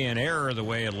will be an error the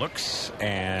way it looks.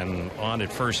 And on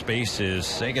at first base is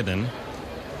Seguin.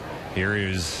 Here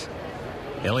is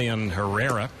Elian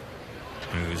Herrera,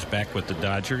 who's back with the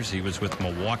Dodgers. He was with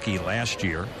Milwaukee last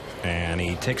year, and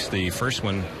he takes the first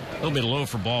one a little bit low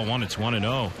for ball 1. It's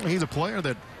 1-0. He's a player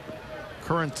that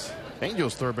current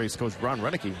Angels third base coach Ron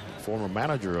Renicky, former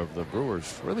manager of the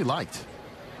Brewers, really liked.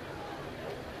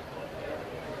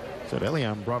 Said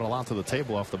Elian brought a lot to the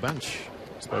table off the bench,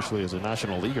 especially as a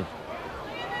national leaguer.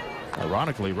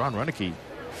 Ironically, Ron Renicky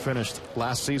finished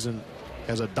last season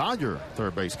as a Dodger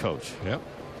third base coach. Yep.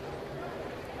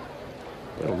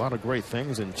 Did a lot of great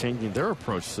things in changing their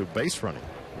approach to base running,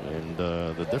 and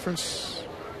the difference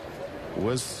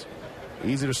was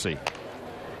easy to see.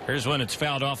 Here's one. It's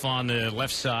fouled off on the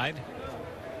left side,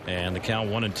 and the count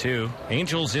 1-2.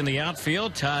 Angels in the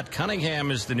outfield. Todd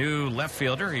Cunningham is the new left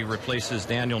fielder. He replaces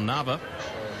Daniel Nava.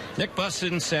 Nick Buss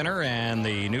in center, and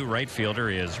the new right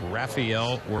fielder is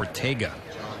Rafael Ortega.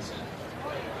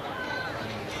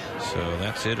 So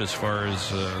that's it as far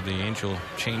as the Angel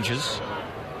changes.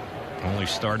 Only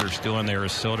starter still in there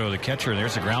is Soto, the catcher.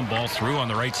 There's a ground ball through on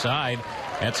the right side.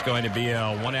 That's going to be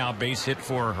a one-out base hit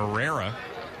for Herrera.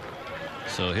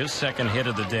 So his second hit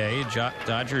of the day.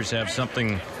 Dodgers have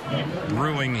something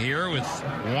brewing here with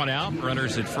 1 out.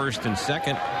 Runners at first and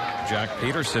second. Jock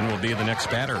Peterson will be the next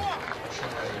batter.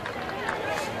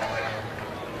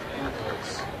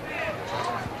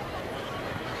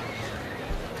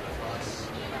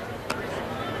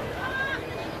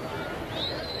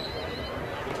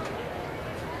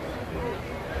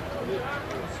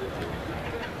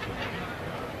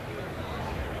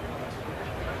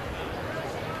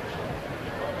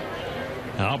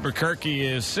 Albuquerque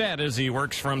is set as he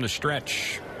works from the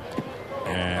stretch,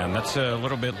 and that's a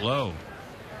little bit low.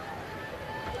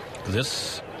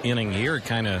 this inning here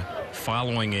kind of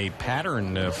following a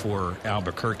pattern for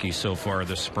Albuquerque so far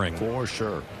this spring. For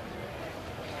sure.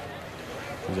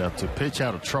 He's got to pitch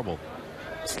out of trouble.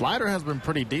 Slider has been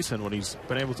pretty decent when he's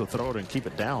been able to throw it and keep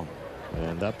it down.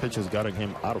 And that pitch has gotten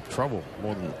him out of trouble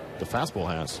more than the fastball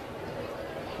has.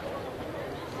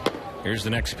 Here's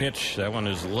the next pitch. That one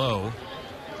is low.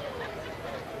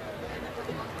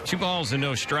 2 balls and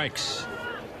no strikes.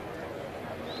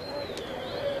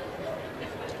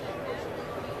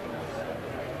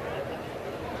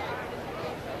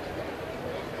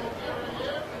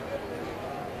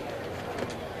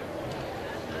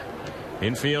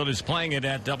 Infield is playing it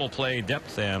at double play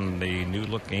depth, and the new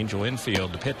look Angel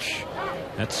infield. The pitch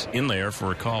that's in there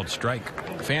for a called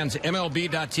strike. Fans,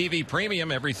 MLB.TV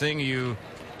Premium, everything you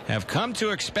have come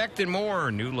to expect and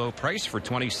more. New low price for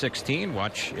 2016.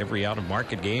 Watch every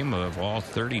out-of-market game of all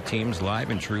 30 teams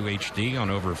live in true HD on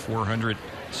over 400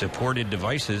 supported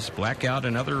devices. Blackout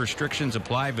and other restrictions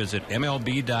apply. Visit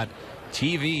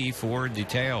MLB.TV for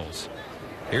details.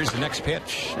 Here's the next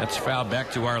pitch. That's fouled back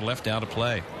to our left out of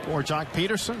play. For Jock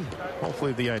Peterson,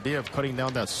 hopefully the idea of cutting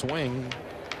down that swing,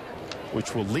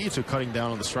 which will lead to cutting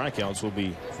down on the strikeouts, will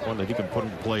be one that he can put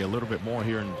into play a little bit more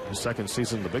here in his second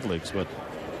season in the big leagues. But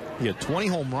he had 20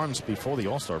 home runs before the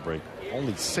All-Star break,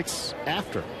 only 6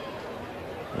 after.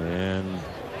 And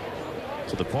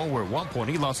to the point where at one point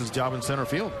he lost his job in center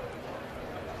field.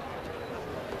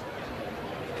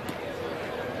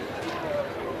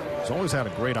 He's always had a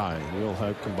great eye. He'll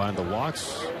have combined the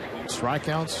walks,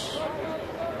 strikeouts,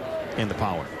 and the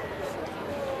power.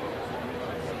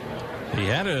 He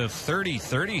had a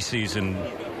 30-30 season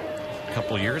a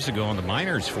couple of years ago in the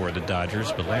minors for the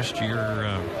Dodgers, but last year,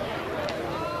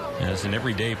 as an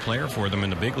everyday player for them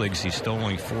in the big leagues, he stole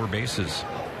only 4 bases.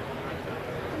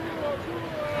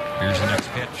 Here's the next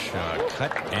pitch.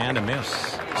 Cut and a miss.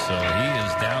 So he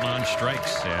is down on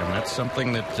strikes, and that's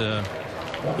something that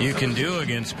you can do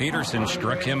against Peterson.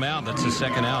 Struck him out. That's the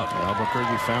second out.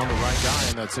 Albuquerque found the right guy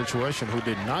in that situation who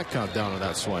did not cut down on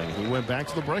that swing. He went back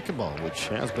to the breaking ball, which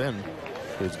has been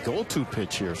his go-to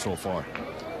pitch here so far.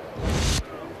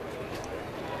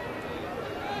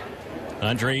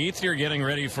 Andre Ethier getting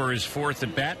ready for his 4th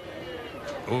at bat.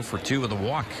 0 for 2 with a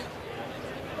walk.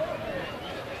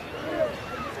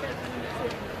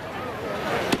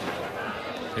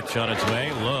 Pitch on its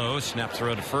way, low, snap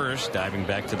throw to first. Diving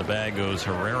back to the bag goes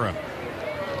Herrera.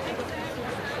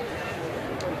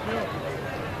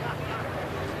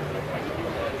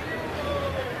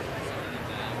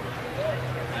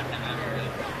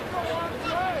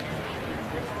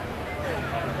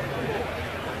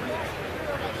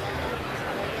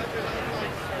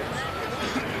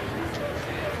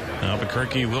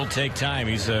 Albuquerque will take time.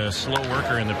 He's a slow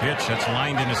worker in the pitch. That's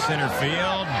lined into center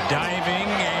field. Diving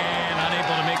and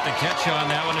unable to make the catch on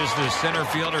that one as the center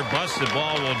fielder busts. The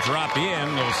ball will drop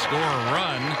in. They'll score a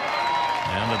run.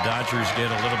 And the Dodgers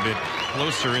get a little bit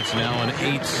closer. It's now an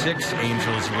 8-6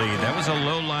 Angels lead. That was a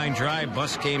low line drive.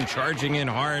 Bus came charging in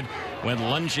hard. Went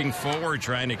lunging forward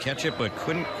trying to catch it, but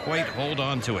couldn't quite hold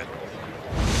on to it.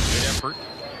 Good effort.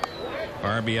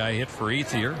 RBI hit for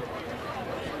Ethier.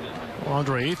 Well,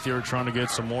 Andre Ethier trying to get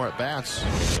some more at-bats,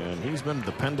 and he's been a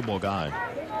dependable guy.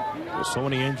 With so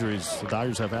many injuries the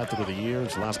Dodgers have had through the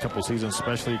years, the last couple of seasons,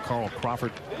 especially Carl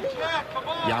Crawford,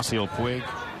 Yasiel Puig.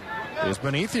 It's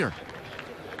been Ethier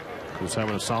who's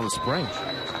having a solid spring.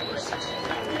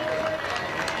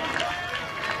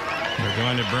 They're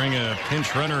going to bring a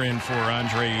pinch runner in for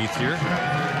Andre Ethier.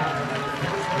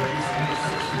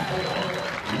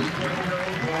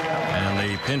 And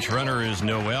the pinch runner is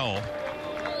Noel.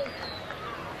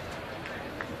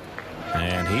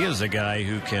 And he is a guy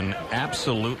who can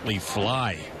absolutely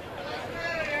fly.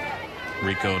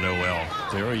 Rico Noel.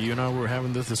 Terry, you and I were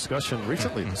having this discussion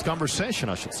recently. This conversation,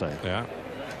 I should say. Yeah.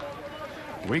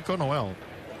 Rico Noel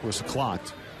was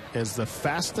clocked as the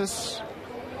fastest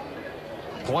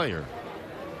player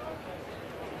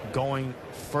going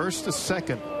first to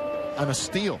second on a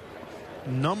steal.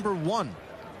 #1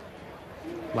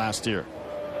 last year.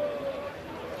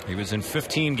 He was in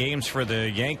 15 games for the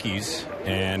Yankees.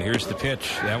 And here's the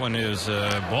pitch. That one is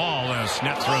a ball. A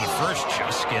snap throw to first.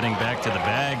 Just getting back to the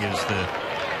bag is the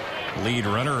lead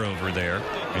runner over there.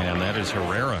 And that is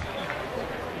Herrera.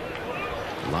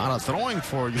 A lot of throwing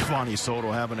for Giovanni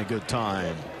Soto, having a good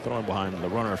time. Throwing behind the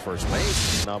runner at first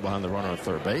base. Now behind the runner at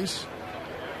third base.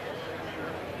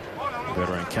 The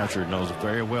veteran catcher knows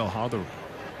very well how to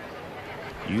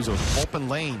use those open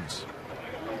lanes.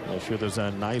 Make sure there's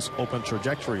a nice open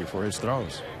trajectory for his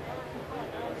throws.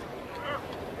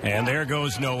 And there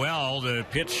goes Noel. The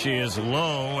pitch is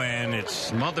low, and it's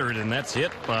smothered, and that's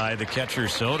hit by the catcher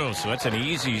Soto. So that's an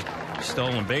easy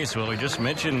stolen base. Well, we just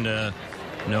mentioned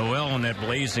Noel on that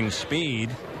blazing speed,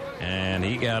 and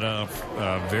he got a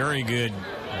very good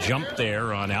jump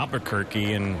there on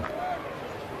Albuquerque and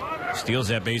steals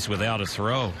that base without a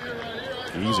throw.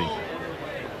 Easy.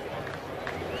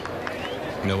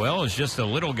 Noel is just a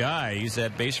little guy. He's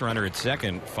that base runner at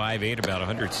second, 5'8", about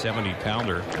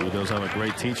 170-pounder. He does have a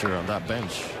great teacher on that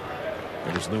bench.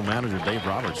 And his new manager, Dave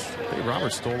Roberts. Dave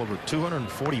Roberts stole over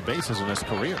 240 bases in his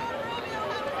career.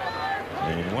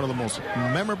 And one of the most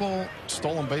memorable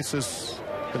stolen bases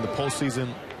in the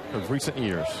postseason of recent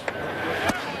years.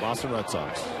 The Boston Red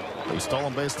Sox. A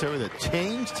stolen base, Terry, that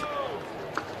changed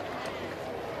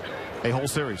a whole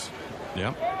series.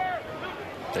 Yep.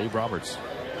 Dave Roberts.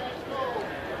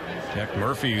 Jack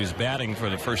Murphy, who's batting for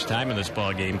the first time in this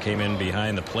ball game, came in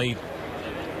behind the plate.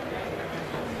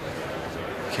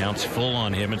 Counts full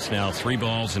on him. It's now 3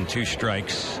 balls and 2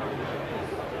 strikes.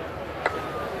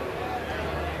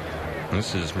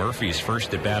 This is Murphy's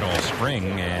first at bat all spring,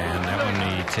 and that one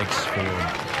he takes for.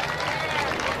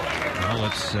 Well,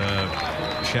 let's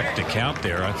check the count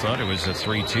there. I thought it was a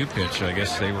 3-2 pitch. I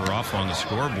guess they were off on the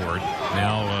scoreboard.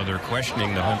 Now they're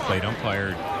questioning the home plate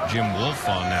umpire, Jim Wolf,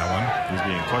 on that one. He's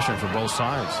being questioned from both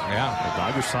sides. Yeah. The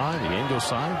Dodgers side, the Angels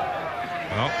side.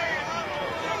 Well,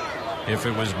 if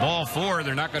it was ball 4,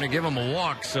 they're not going to give him a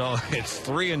walk. So it's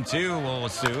 3-2, we'll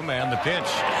assume. And the pitch,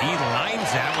 he lines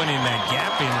that one in that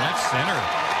gap in left center.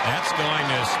 That's going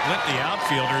to split the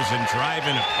outfielders and drive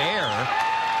in a pair.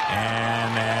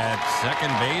 And at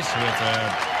second base with a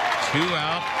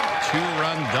 2-out,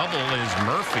 2-run double is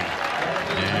Murphy.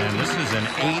 And this is an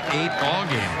 8-8 ball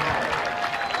game.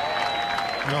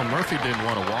 No, Murphy didn't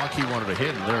want to walk. He wanted to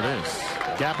hit, and there it is.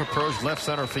 Gap approach, left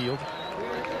center field.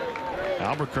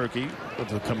 Albuquerque, with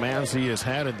the commands he has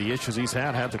had and the issues he's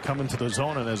had to come into the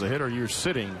zone, and as a hitter, you're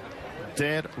sitting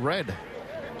dead red.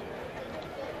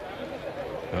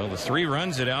 Well, the 3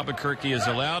 runs that Albuquerque has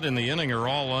allowed in the inning are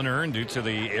all unearned due to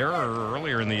the error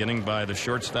earlier in the inning by the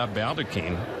shortstop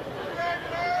Baldacchini.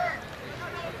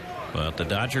 But the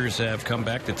Dodgers have come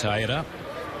back to tie it up.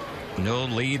 No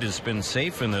lead has been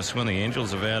safe in this one. The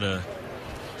Angels have had a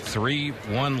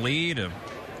 3-1 lead, a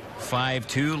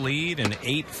 5-2 lead, an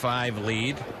 8-5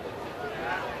 lead.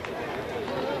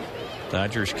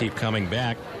 Dodgers keep coming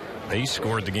back. They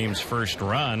scored the game's first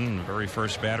run. The very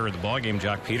first batter of the ballgame,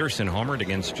 Jock Peterson, homered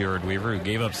against Jared Weaver, who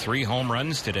gave up 3 home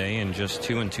runs today in just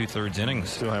 2 2/3 innings.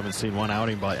 Still haven't seen one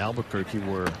outing by Albuquerque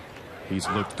where he's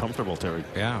looked comfortable, Terry.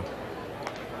 Yeah.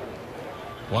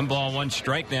 1 ball, 1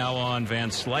 strike now on Van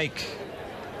Slyke.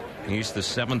 He's the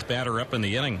 7th batter up in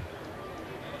the inning.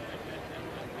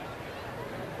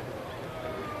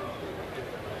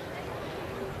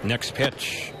 Next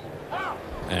pitch.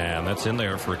 And that's in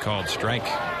there for a called strike.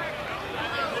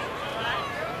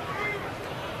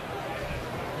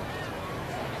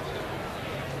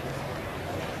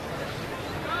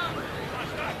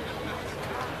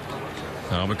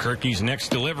 Albuquerque's next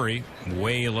delivery,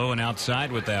 way low and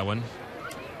outside with that one.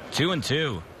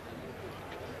 2-2.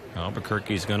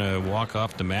 Albuquerque's going to walk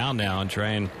off the mound now and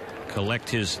try and collect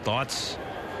his thoughts.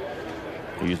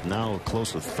 He's now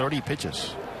close to 30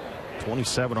 pitches,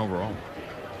 27 overall.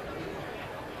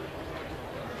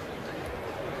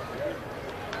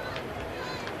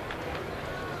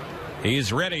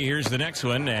 He's ready. Here's the next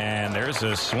one, and there's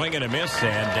a swing and a miss,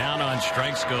 and down on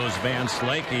strikes goes Van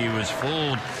Slyke. He was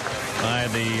fooled by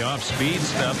the off-speed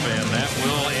stuff, and that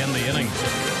will end the inning.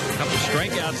 A couple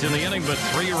strikeouts in the inning, but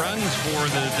 3 runs for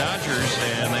the Dodgers,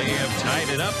 and they have tied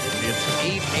it up. It's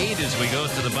 8-8 as we go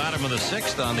to the bottom of the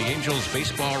 6th on the Angels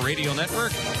Baseball Radio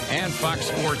Network and Fox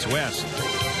Sports West.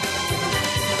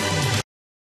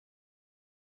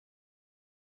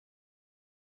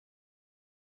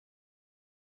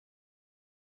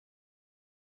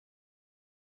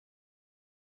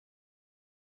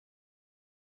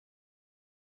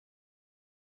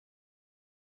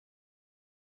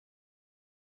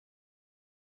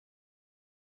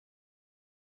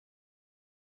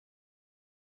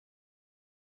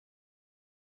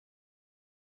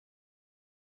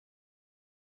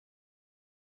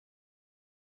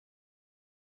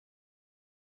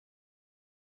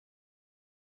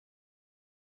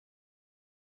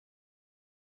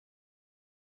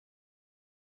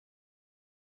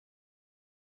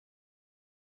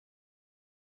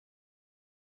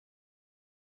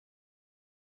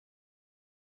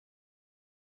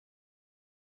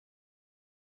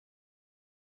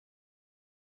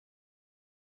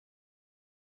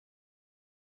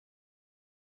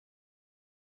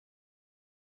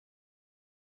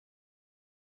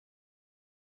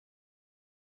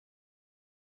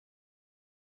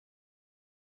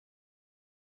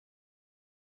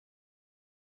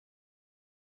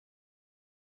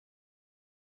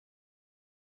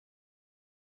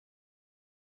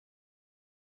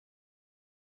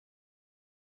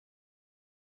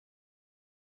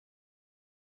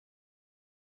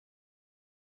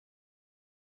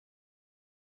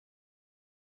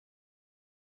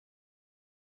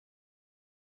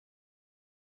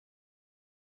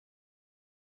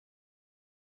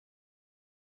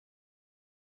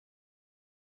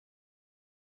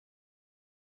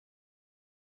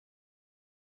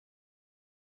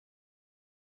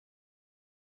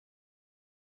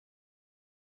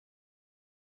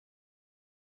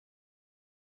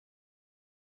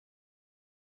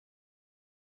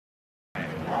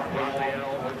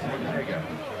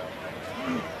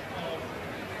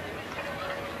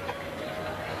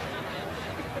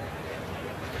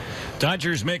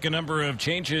 Dodgers make a number of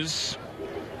changes.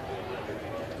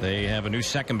 They have a new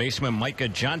second baseman, Micah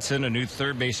Johnson, a new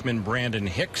third baseman, Brandon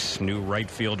Hicks, new right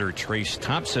fielder, Trace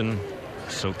Thompson,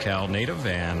 SoCal native,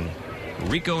 and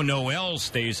Rico Noel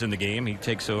stays in the game. He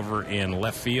takes over in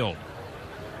left field.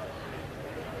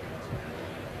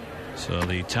 So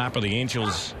the top of the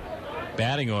Angels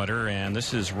batting order, and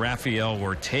this is Rafael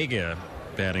Ortega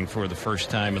batting for the first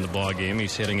time in the ball game.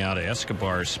 He's hitting out of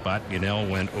Escobar's spot. Gunnell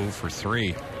went 0 for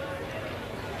 3.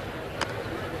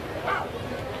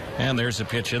 And there's a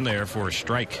pitch in there for a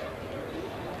strike.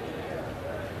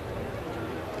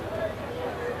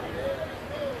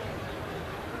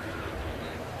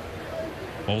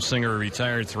 Bolsinger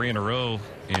retired 3 in a row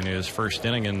in his first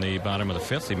inning in the bottom of the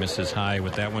 5th. He misses high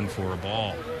with that one for a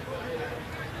ball.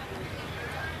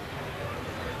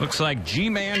 Looks like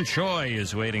Ji-Man Choi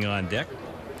is waiting on deck.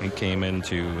 He came in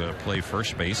to play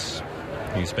first base.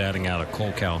 He's batting out of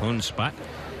Cole Calhoun's spot.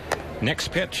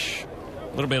 Next pitch,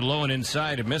 a little bit low and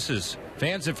inside. It misses.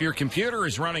 Fans, if your computer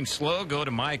is running slow, go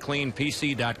to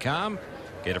mycleanpc.com.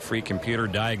 Get a free computer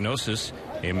diagnosis.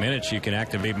 In minutes, you can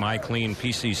activate MyClean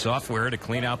PC software to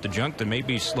clean out the junk that may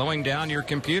be slowing down your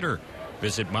computer.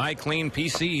 Visit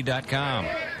mycleanpc.com.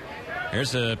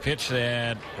 There's a pitch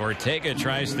that Ortega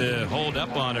tries to hold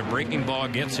up on. A breaking ball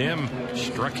gets him,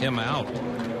 struck him out.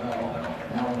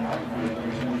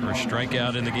 First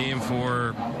strikeout in the game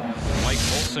for Mike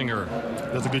Bolsinger.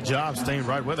 Does a good job staying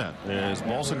right with that. As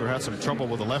Bolsinger had some trouble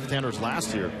with the left-handers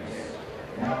last year.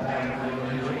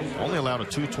 Only allowed a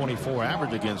 .224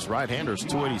 average against right-handers,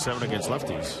 .287 against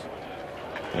lefties.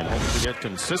 And hoping to get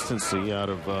consistency out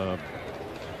of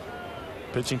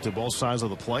pitching to both sides of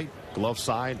the plate. Glove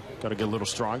side, got to get a little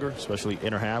stronger, especially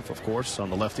inner half, of course, on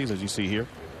the lefties, as you see here.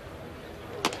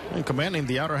 And commanding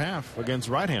the outer half against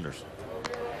right-handers.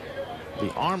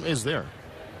 The arm is there.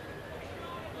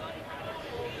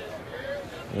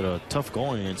 Had a tough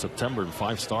going in September in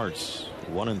 5 starts,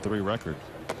 1-3 record,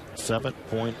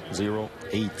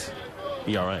 7.08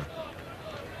 ERA.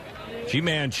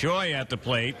 Ji-Man Choi at the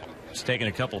plate. He's taken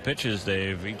a couple pitches.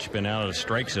 They've each been out of the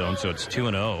strike zone, so it's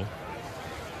 2-0.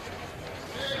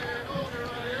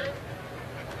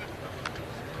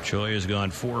 Choi has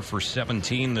gone 4 for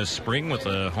 17 this spring with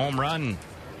a home run.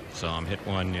 Saw him hit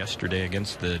one yesterday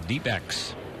against the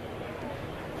D-backs.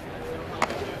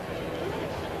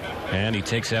 And he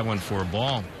takes that one for a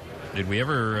ball. Did we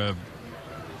ever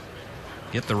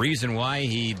get the reason why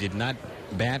he did not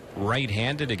bat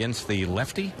right-handed against the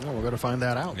lefty? Well, we're going to find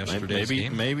that out.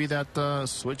 Maybe that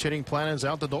switch hitting plan is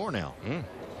out the door now.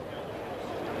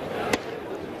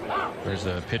 There's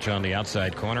a pitch on the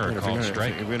outside corner, a called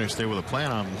strike. If you're going to stay with a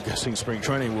plan, I'm guessing spring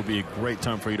training will be a great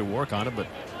time for you to work on it. But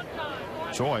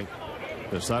Choi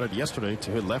decided yesterday to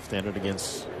hit left-handed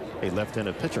against a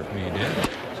left-handed pitcher. He did.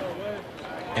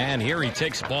 And here he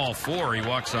takes ball 4. He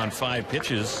walks on 5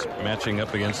 pitches, matching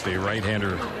up against the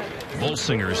right-hander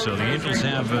Bolsinger. So the Angels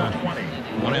have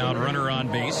one out runner on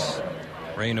base.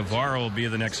 Ray Navarro will be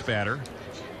the next batter.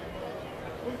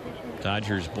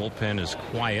 Dodgers bullpen is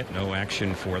quiet. No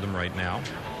action for them right now.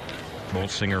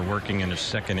 Bolsinger working in his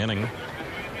second inning.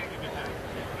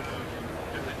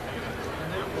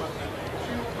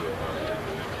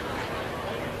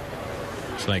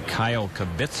 Looks like Kyle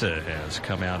Kubica has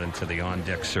come out into the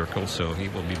on-deck circle, so he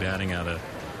will be batting out of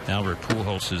Albert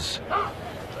Pujols'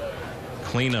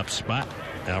 cleanup spot.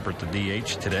 Albert the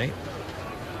DH today.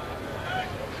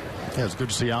 Yeah, it's good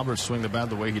to see Albert swing the bat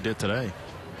the way he did today.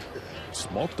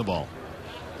 Smoked the ball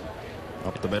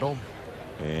up the middle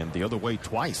and the other way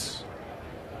twice.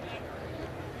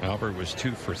 Albert was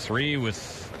 2 for 3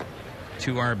 with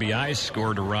 2 RBIs,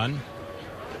 scored a run.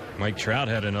 Mike Trout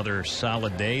had another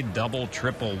solid day, double,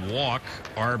 triple, walk,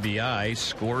 RBI,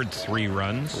 scored 3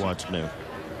 runs. What's new?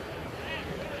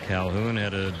 Calhoun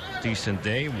had a decent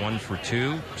day, 1 for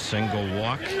 2, single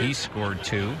walk. He scored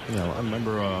 2. I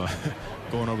remember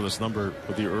going over this number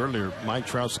with you earlier. Mike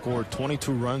Trout scored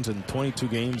 22 runs in 22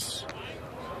 games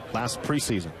last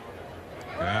preseason.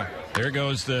 Yeah. There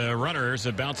goes the runner. There's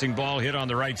a bouncing ball hit on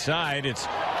the right side. It's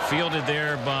fielded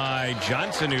there by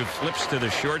Johnson, who flips to the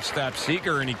shortstop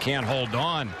Seager, and he can't hold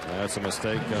on. That's a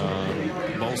mistake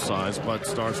on both sides, but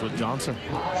starts with Johnson.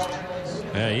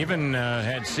 Even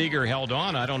had Seager held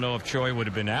on, I don't know if Choi would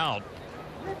have been out,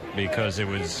 because it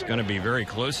was going to be very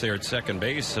close there at second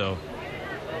base. So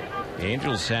the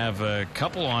Angels have a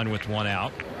couple on with 1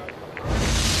 out.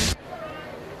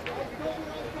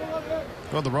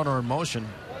 Well, the runner in motion.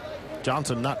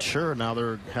 Johnson not sure. Now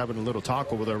they're having a little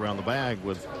talk over there around the bag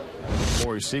with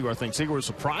Corey Seager. I think Seager was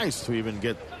surprised to even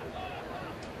get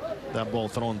that ball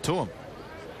thrown to him.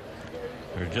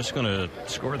 They're just going to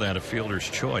score that a fielder's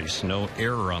choice. No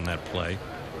error on that play.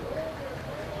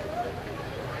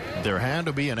 There had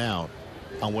to be an out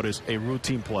on what is a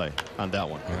routine play on that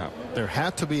one. Yeah. There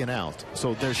had to be an out,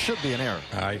 so there should be an error.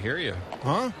 I hear you.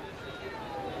 Huh?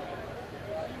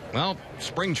 Well,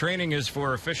 spring training is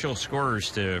for official scorers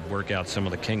to work out some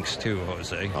of the kinks too,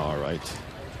 Jose. All right.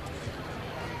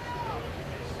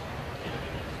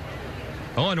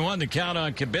 0-1 the count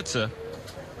on Kubica.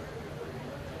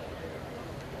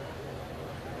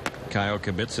 Kyle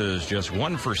Kubica is just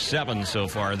 1 for 7 so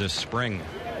far this spring.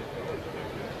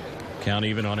 Count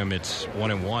even on him, it's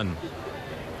 1-1.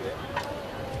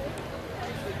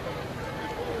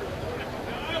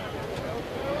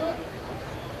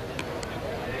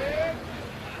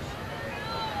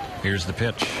 Here's the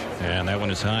pitch, and that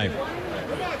one is high.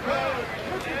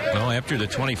 Well, after the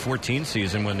 2014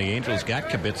 season, when the Angels got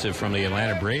Kubica from the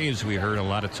Atlanta Braves, we heard a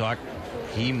lot of talk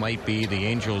he might be the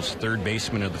Angels' third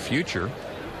baseman of the future.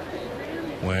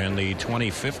 When the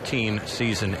 2015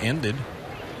 season ended,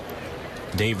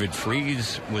 David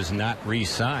Freese was not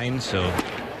re-signed, so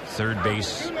third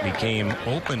base became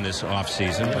open this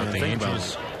offseason, but the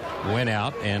Angels went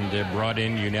out and brought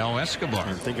in Yunel Escobar.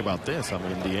 And think about this. I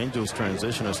mean, the Angels'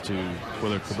 transition as to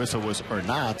whether Kubica was or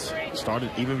not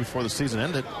started even before the season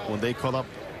ended when they called up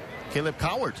Caleb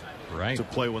Coward to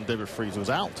play when David Freese was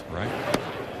out. Right.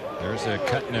 There's a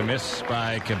cut and a miss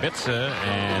by Kubica,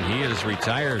 and he is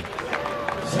retired.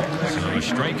 So a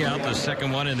strikeout, the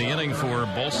second one in the inning for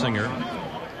Bolsinger.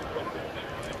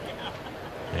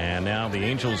 And now the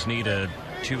Angels need a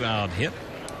 2-out hit.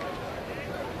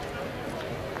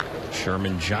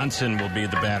 Sherman Johnson will be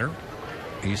the batter.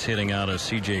 He's hitting out a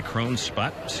C.J. Cron's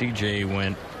spot. C.J.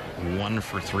 went 1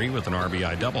 for 3 with an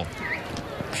RBI double.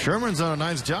 Sherman's done a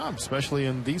nice job, especially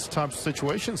in these type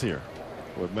situations here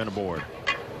with men aboard.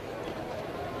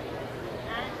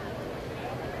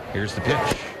 Here's the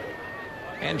pitch.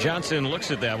 And Johnson looks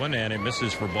at that one, and it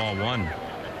misses for ball 1.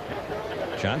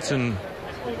 Johnson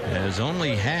has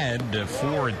only had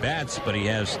 4 at-bats, but he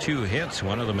has 2 hits,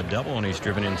 one of them a double, and he's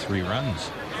driven in 3 runs.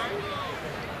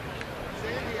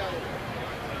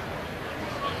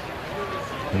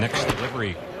 Next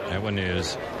delivery, that one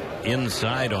is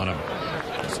inside on him.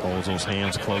 Just holds those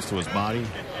hands close to his body,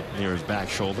 near his back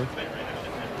shoulder.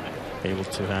 Able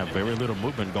to have very little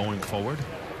movement going forward.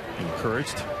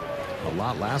 Encouraged a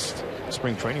lot last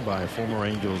spring training by former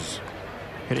Angels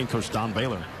hitting coach Don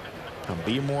Baylor. And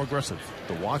be more aggressive.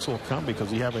 The walks will come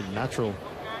because you have a natural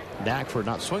knack for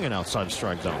not swinging outside the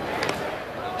strike zone.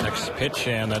 Next pitch,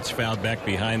 and that's fouled back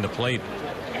behind the plate.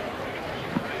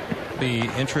 Be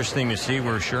interesting to see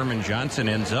where Sherman Johnson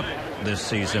ends up this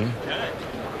season.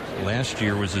 Last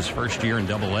year was his first year in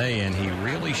Double-A, and he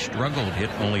really struggled,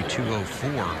 hit only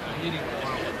 .204.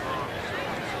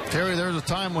 Terry, there was a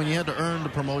time when you had to earn the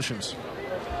promotions.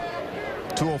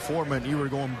 204 meant you were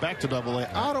going back to Double-A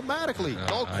automatically,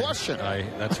 no question.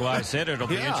 That's why I said it'll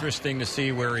be interesting to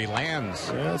see where he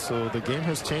lands. Yeah, so the game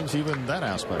has changed even that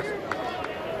aspect.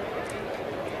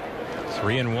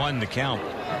 3-1 the count.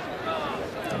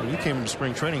 I mean, you came into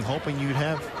spring training hoping you'd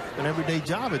have an everyday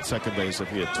job at second base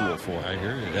if you had 204. I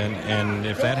hear you. And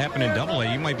if that happened in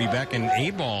Double-A, you might be back in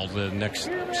A-ball the next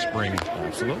spring.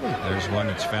 Absolutely. There's one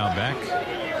that's fouled back.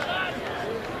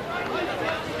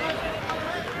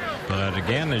 But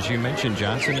again, as you mentioned,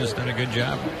 Johnson has done a good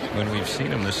job when we've seen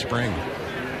him this spring.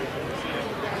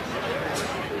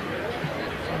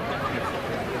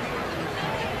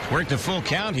 Worked the full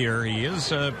count here. He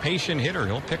is a patient hitter.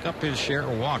 He'll pick up his share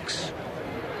of walks.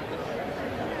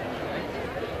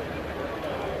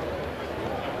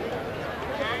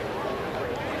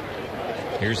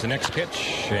 Here's the next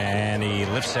pitch, and he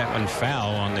lifts that one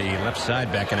foul on the left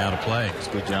side, backing out of play. It's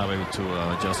a good job able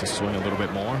to adjust his swing a little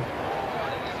bit more.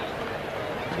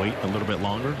 Wait a little bit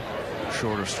longer.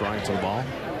 Shorter stride to the ball.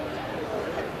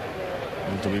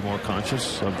 Need to be more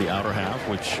conscious of the outer half,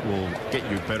 which will get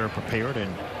you better prepared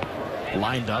and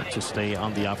lined up to stay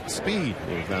on the off speed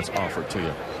if that's offered to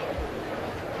you.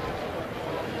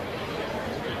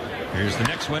 Here's the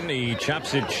next one. He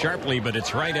chops it sharply, but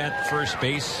it's right at first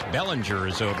base. Bellinger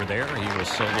is over there. He was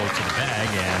solo to the bag,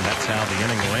 and that's how the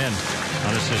inning will end.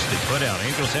 Unassisted putout.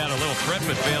 Angels had a little threat,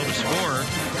 but failed to score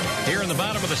here in the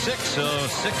bottom of the 6th. So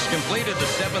 6 completed.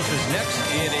 The 7th is next.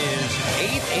 It is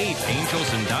 8-8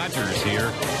 Angels and Dodgers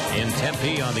here in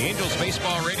Tempe on the Angels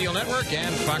Baseball Radio Network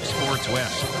and Fox Sports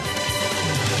West.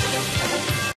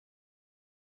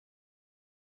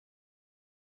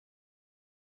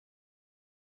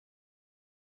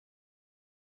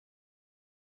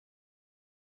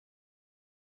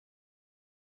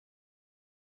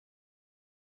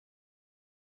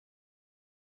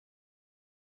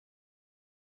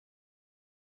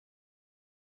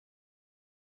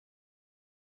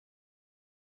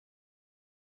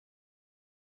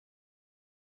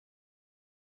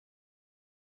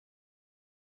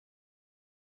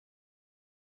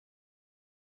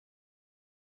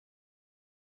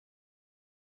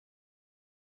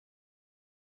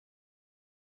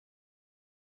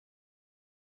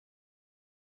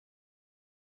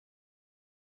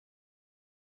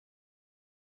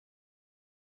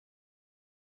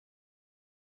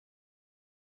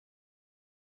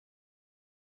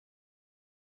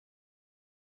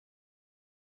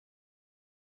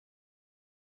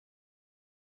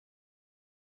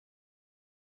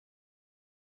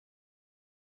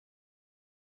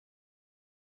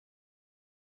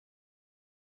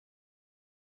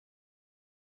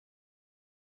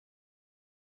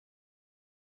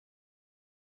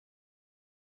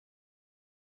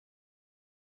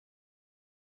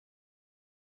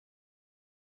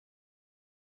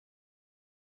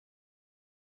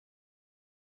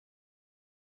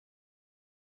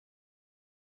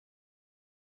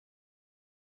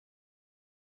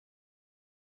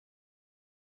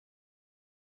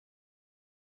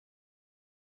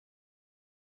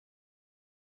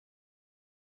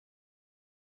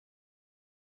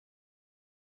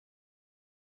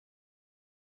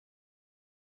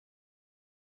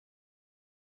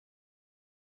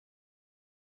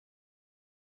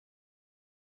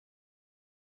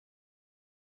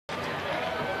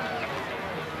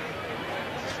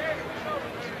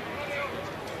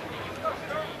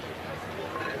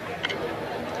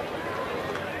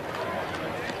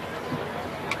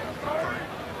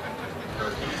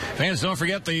 Fans, don't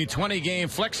forget the 20-game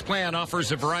flex plan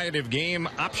offers a variety of game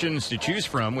options to choose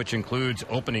from, which includes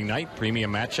opening night,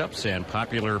 premium matchups, and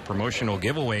popular promotional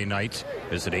giveaway nights.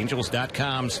 Visit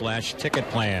angels.com/ticket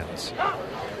plans.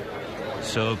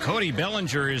 So Cody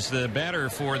Bellinger is the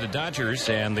batter for the Dodgers,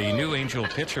 and the new Angel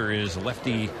pitcher is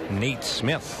lefty Nate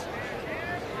Smith.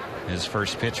 His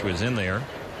first pitch was in there.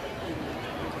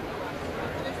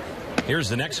 Here's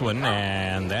the next one,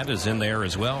 and that is in there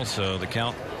as well. So the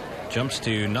count jumps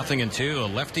to 0-2, a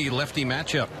lefty-lefty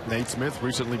matchup. Nate Smith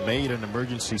recently made an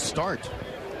emergency start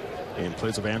in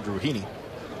place of Andrew Heaney,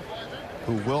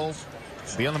 who will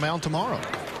be on the mound tomorrow.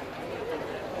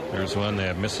 There's one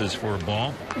that misses for a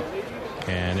ball.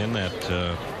 And in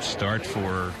that start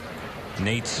for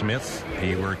Nate Smith,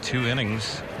 he worked 2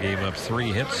 innings, gave up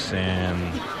 3 hits, and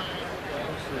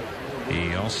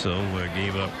he also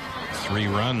gave up 3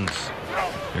 runs.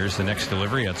 Here's the next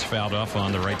delivery. It's fouled off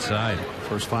on the right side.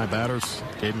 First 5 batters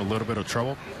gave him a little bit of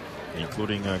trouble,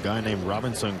 including a guy named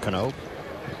Robinson Cano,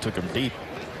 who took him deep,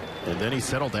 and then he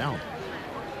settled down.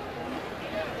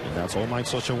 And that's all Mike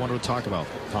Scioscia wanted to talk about,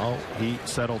 how he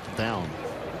settled down.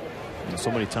 And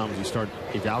so many times you start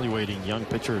evaluating young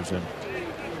pitchers and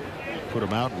put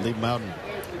them out and leave them out in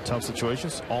tough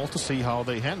situations, all to see how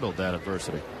they handled that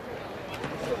adversity.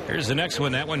 Here's the next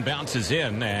one. That one bounces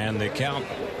in, and the count,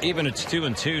 even it's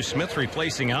 2-2. Smith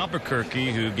replacing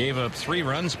Albuquerque, who gave up 3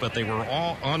 runs, but they were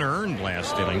all unearned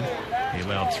last inning. He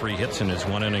allowed 3 hits in his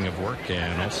 1 inning of work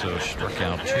and also struck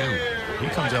out 2. He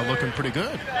comes out looking pretty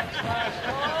good.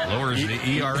 Lowers the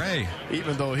ERA.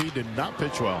 Even though he did not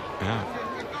pitch well. Yeah.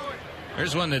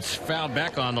 There's one that's fouled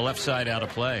back on the left side out of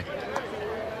play.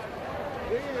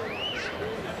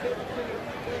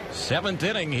 7th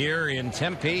inning here in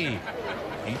Tempe.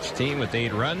 Each team with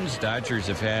 8 runs. Dodgers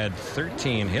have had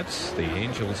 13 hits. The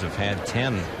Angels have had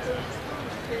 10.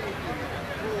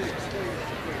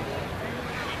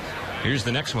 Here's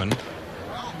the next one.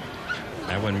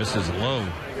 That one misses low.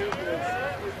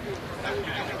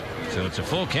 So it's a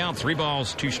full count. 3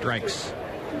 balls, 2 strikes.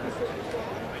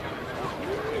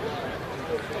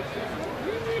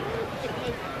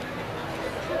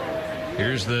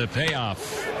 Here's the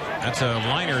payoff. That's a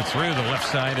liner through the left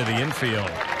side of the infield.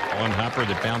 One hopper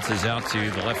that bounces out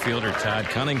to the left fielder, Todd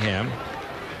Cunningham.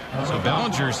 So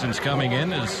Bellinger, since coming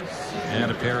in, has had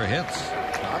a pair of hits.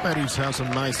 I bet he's had some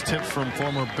nice tips from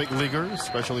former big leaguers,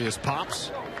 especially his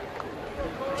pops.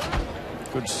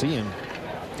 Good to see him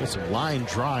get some line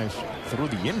drives through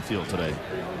the infield today.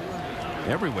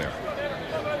 Everywhere.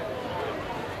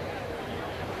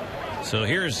 So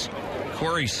here's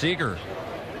Corey Seager.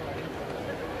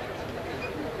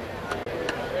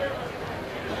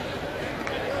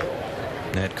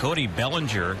 That Cody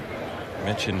Bellinger,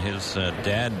 mentioned his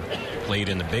dad played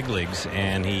in the big leagues,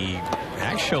 and he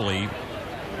actually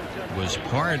was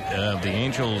part of the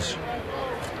Angels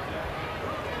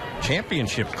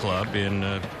championship club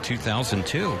in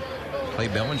 2002. Clay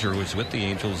Bellinger was with the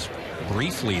Angels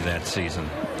briefly that season.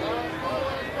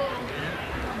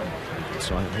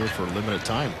 So I'm here for a limited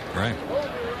time. Right.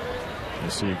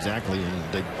 We'll see exactly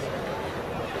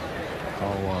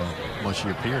how much he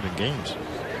appeared in games.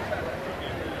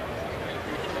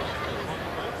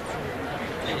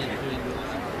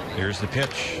 Here's the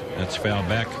pitch. That's fouled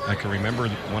back. I can remember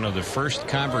one of the first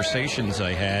conversations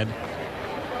I had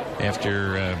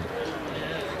after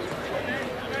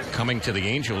coming to the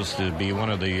Angels to be one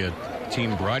of the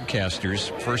team broadcasters.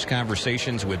 First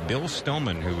conversations with Bill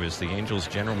Stoneman, who was the Angels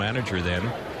general manager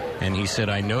then. And he said,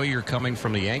 I know you're coming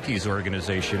from the Yankees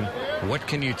organization. What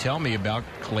can you tell me about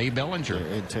Clay Bellinger?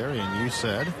 And Terry, and you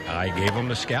said? I gave him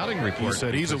the scouting report. You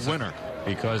said he's a winner.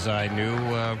 Because I knew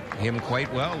him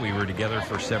quite well. We were together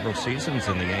for several seasons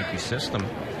in the Yankee system.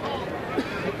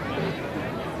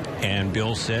 And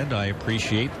Bill said, I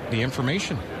appreciate the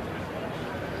information.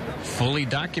 Fully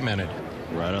documented.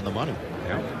 Right on the money.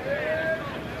 Yeah.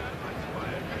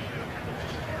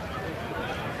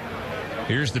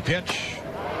 Here's the pitch.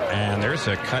 And there's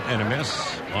a cut and a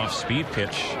miss off speed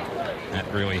pitch.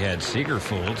 That really had Seager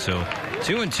fooled. So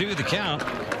 2-2 the count.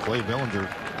 Clay Bellinger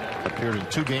appeared in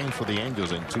 2 games for the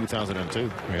Angels in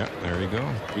 2002. Yeah, there you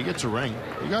go. He gets a ring.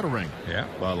 He got a ring. Yeah.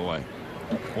 By the way.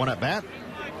 1 at bat.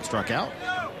 Struck out.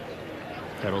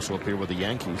 Had also appeared with the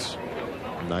Yankees.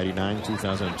 99,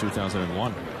 2000,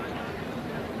 2001.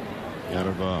 Out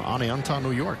of Anaheim,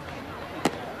 New York.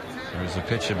 There's a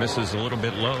pitch that misses a little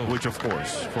bit low. Which, of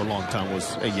course, for a long time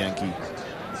was a Yankee.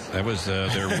 That was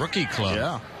their rookie club.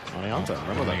 Yeah. Anaheim.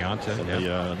 Remember that? Anaheim,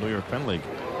 yeah. The New York Penn League.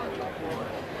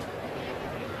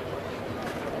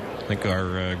 I think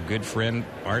our good friend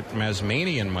Art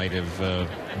Masmanian might have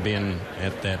been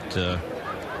at that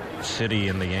City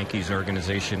in the Yankees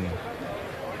organization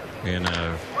in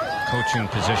a coaching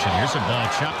position. Here's a ball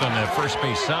chopped on the first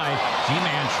base side.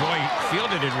 G-Man Choi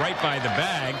fielded it right by the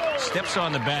bag, steps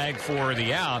on the bag for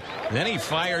the out. Then he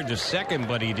fired to second,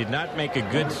 but he did not make a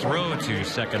good throw to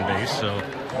second base. So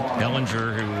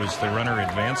Bellinger, who was the runner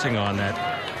advancing on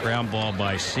that ground ball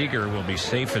by Seager, will be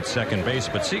safe at second base.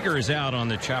 But Seager is out on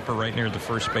the chopper right near the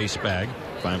first base bag.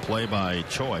 Fine play by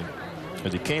Choi.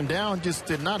 As he came down, just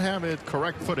did not have it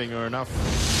correct footing or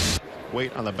enough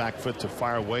weight on the back foot to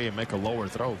fire away and make a lower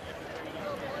throw.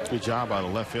 Good job by the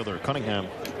left fielder Cunningham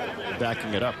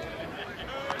backing it up.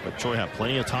 But Choi had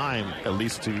plenty of time at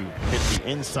least to hit the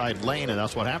inside lane, and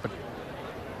that's what happened.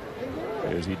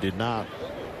 As he did not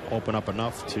open up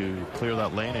enough to clear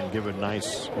that lane and give a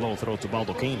nice low throw to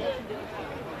Baldwin.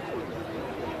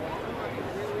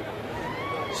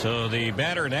 So the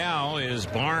batter now is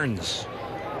Barnes.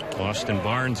 Austin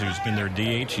Barnes, who's been their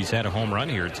DH. He's had a home run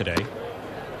here today.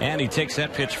 And he takes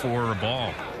that pitch for a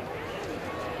ball.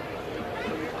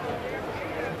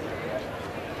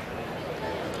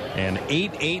 An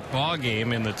 8-8 ball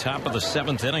game in the top of the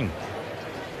 7th inning.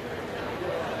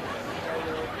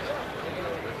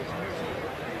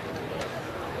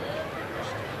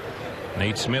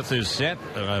 Nate Smith is set.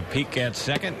 A peek at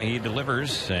second. He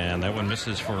delivers, and that one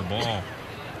misses for a ball.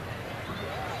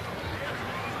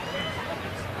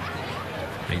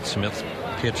 Nate Smith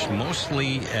pitched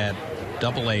mostly at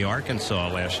Double-A Arkansas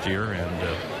last year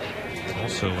and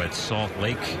also at Salt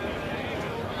Lake.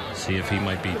 See if he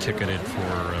might be ticketed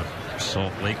for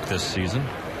Salt Lake this season.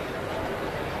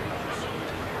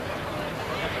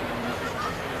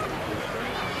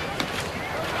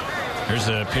 There's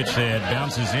a pitch that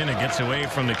bounces in and gets away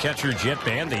from the catcher, Jet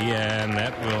Bandy, and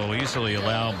that will easily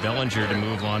allow Bellinger to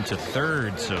move on to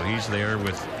third. So he's there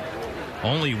with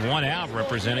only one out,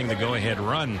 representing the go-ahead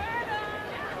run.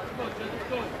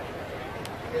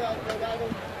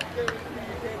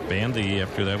 Bandy,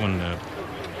 after that one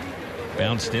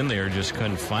bounced in there, just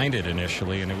couldn't find it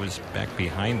initially, and it was back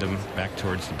behind him, back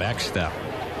towards the backstop.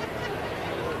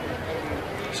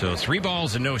 So 3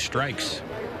 balls and no strikes.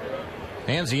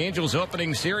 And the Angels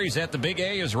opening series at the Big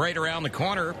A is right around the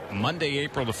corner. Monday,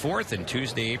 April the 4th, and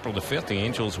Tuesday, April the 5th, the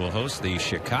Angels will host the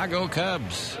Chicago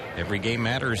Cubs. Every game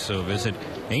matters, so visit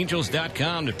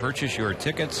Angels.com to purchase your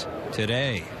tickets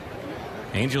today.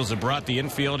 Angels have brought the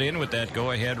infield in with that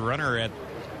go-ahead runner at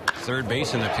third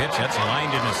base in the pitch. That's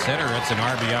lined in the center. That's an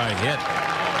RBI hit.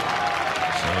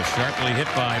 So sharply hit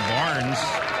by Barnes.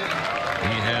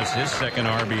 He has his second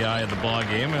RBI of the ball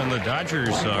game, and the Dodgers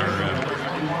are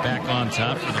back on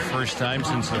top for the first time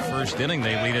since the first inning.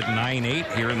 They lead at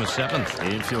 9-8 here in the 7th.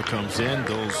 The infield comes in.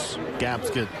 Those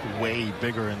gaps get way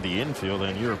bigger in the infield,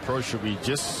 and your approach should be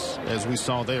just as we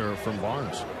saw there from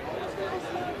Barnes.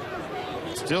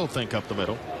 Still think up the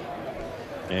middle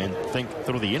and think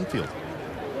through the infield.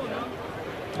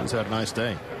 He's had a nice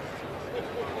day.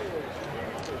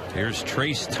 Here's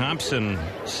Trace Thompson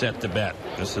set to bat.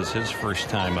 This is his first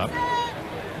time up.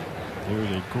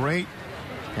 Here's a great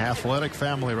athletic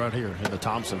family right here in the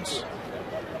Thompsons.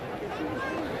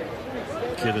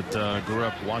 Kid that grew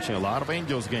up watching a lot of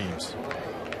Angels games.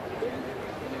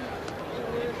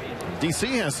 DC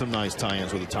has some nice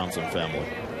tie-ins with the Thompson family.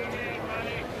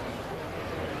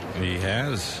 He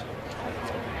has.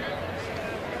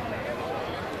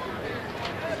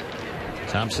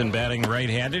 Thompson batting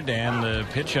right-handed, and the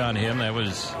pitch on him that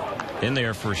was in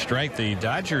there for a strike. The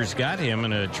Dodgers got him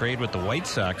in a trade with the White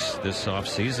Sox this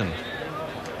offseason,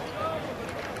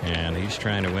 and he's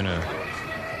trying to win a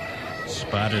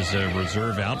spot as a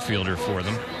reserve outfielder for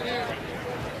them.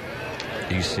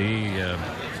 DC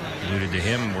alluded to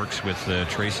him, works with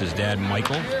Trace's dad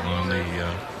Michael on the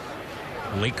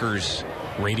Lakers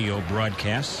radio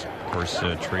broadcasts. Of course,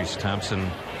 Trace Thompson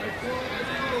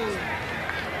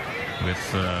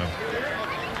with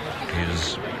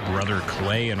his brother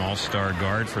Clay, an all-star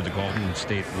guard for the Golden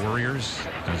State Warriors.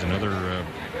 There's another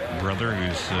brother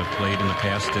who's played in the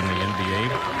past in the NBA,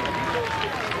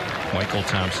 Michael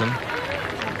Thompson.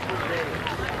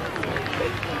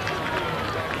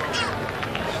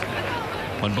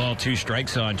 One ball, 2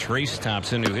 strikes on Trace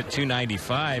Thompson, who hit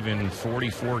 .295 in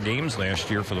 44 games last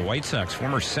year for the White Sox.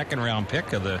 Former second-round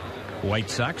pick of the White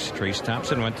Sox. Trace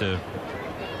Thompson went to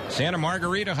Santa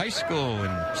Margarita High School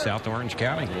in South Orange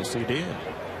County. Yes, he did.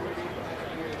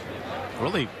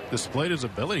 Really displayed his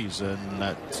abilities in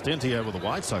that stint he had with the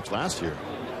White Sox last year.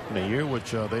 In a year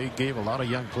which they gave a lot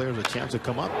of young players a chance to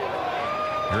come up.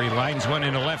 Here he lines one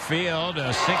into left field.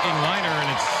 A sinking liner, and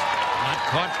it's not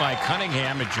caught by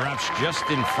Cunningham. It drops just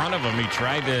in front of him. He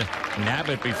tried to nab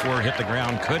it before it hit the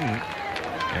ground. Couldn't.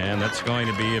 And that's going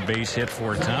to be a base hit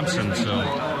for Thompson. So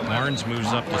Barnes moves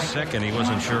up to second. He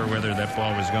wasn't sure whether that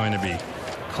ball was going to be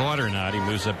caught or not. He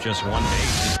moves up just one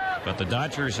base. But the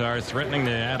Dodgers are threatening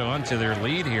to add on to their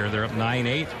lead here. They're up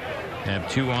 9-8. Have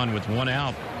 2 on with 1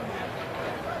 out.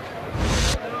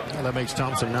 Well, that makes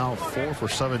Thompson now 4 for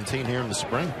 17 here in the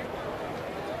spring.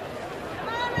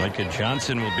 Micah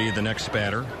Johnson will be the next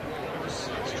batter.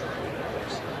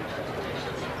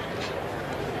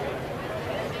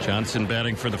 Johnson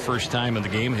batting for the first time in the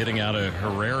game, hitting out of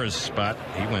Herrera's spot.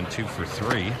 He went 2 for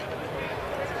 3.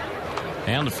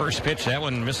 And the first pitch, that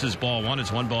one misses ball 1.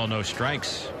 It's 1 ball, no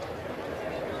strikes.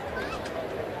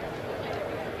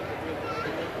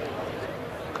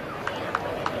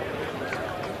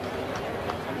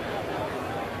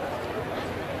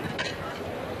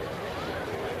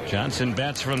 Johnson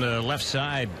bats from the left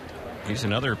side. He's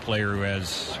another player who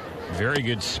has very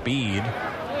good speed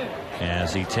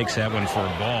as he takes that one for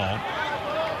a ball.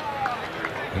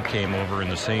 He came over in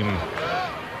the same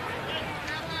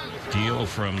deal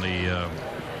from the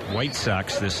White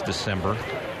Sox this December.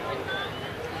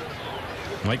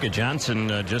 Micah Johnson,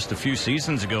 just a few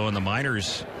seasons ago in the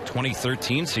minors,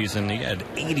 2013 season, he had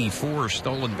 84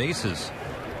 stolen bases.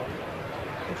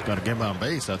 Got to get him on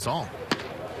base, that's all.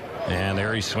 And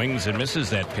there he swings and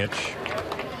misses that pitch.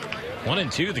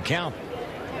 1-2 the count.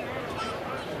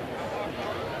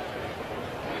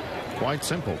 Quite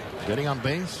simple. Getting on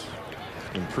base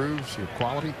improves your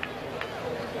quality,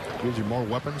 gives you more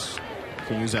weapons. You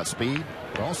can use that speed,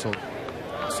 but also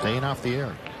staying off the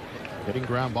air, getting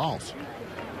ground balls.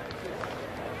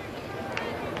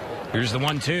 Here's the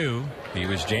 1-2. He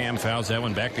was jammed, fouls that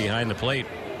one back behind the plate.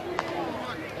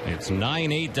 It's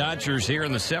 9-8 Dodgers here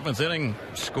in the 7th inning.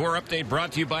 Score update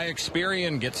brought to you by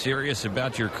Experian. Get serious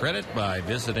about your credit by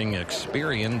visiting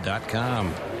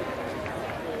Experian.com.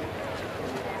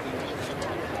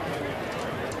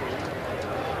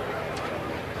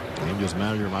 Angels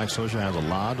manager Mike Scioscia has a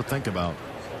lot to think about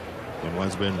in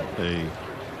what's been a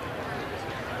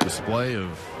display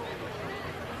of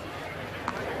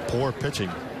poor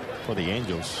pitching for the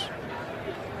Angels.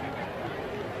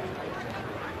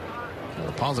 On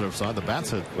the positive side, the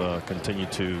bats have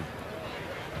continued to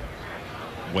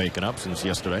waken up since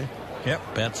yesterday.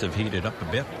 Yep, bats have heated up a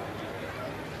bit.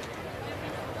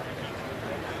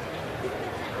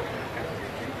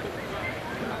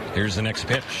 Here's the next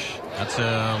pitch. That's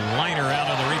a liner out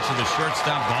of the reach of the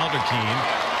shortstop, Baldachin.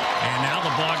 And now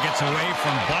the ball gets away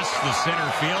from Buss, the center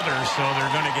fielder, so they're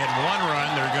going to get 1 run.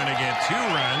 They're going to get 2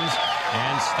 runs.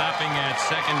 And stopping at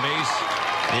second base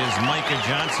is Micah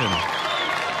Johnson.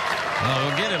 Well,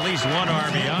 we'll get at least 1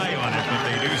 RBI on it, but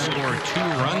they do score 2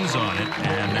 runs on it.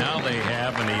 And now they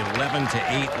have an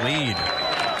 11-8 lead.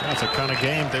 That's the kind of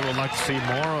game they would like to see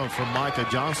more of from Micah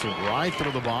Johnson. Right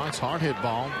through the box, hard hit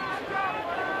ball.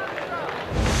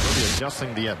 Really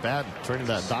adjusting the at-bat, turning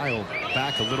that dial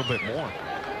back a little bit more.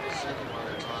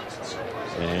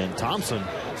 And Thompson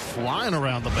flying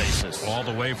around the bases. All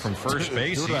the way from first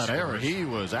base. Through that error, he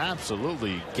was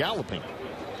absolutely galloping.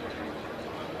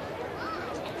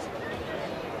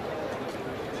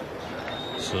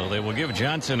 So they will give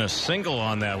Johnson a single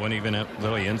on that one, even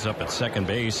though he ends up at second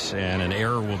base. And an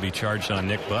error will be charged on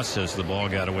Nick Buss as the ball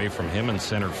got away from him in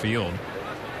center field.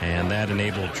 And that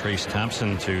enabled Trace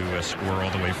Thompson to score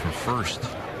all the way from first. So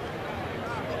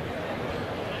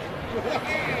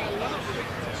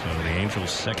the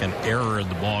Angels' second error of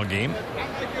the ball game.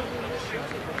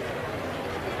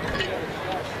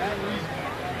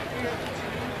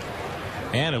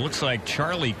 And it looks like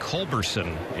Charlie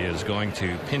Culberson is going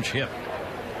to pinch hit.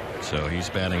 So he's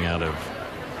batting out of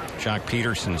Jock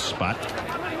Peterson's spot.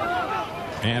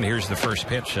 And here's the first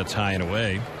pitch. That's high and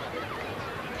away.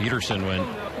 Peterson went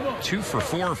 2 for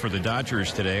 4 for the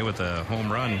Dodgers today with a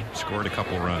home run. Scored a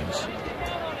couple runs.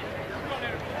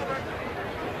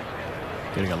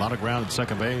 Getting a lot of ground at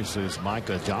second base is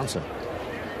Micah Johnson.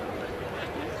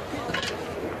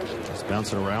 Just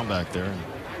bouncing around back there.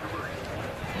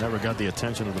 And never got the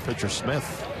attention of the pitcher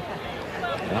Smith.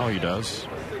 Now he does.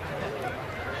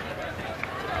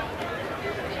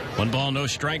 1 ball, no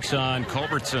strikes on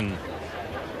Culberson.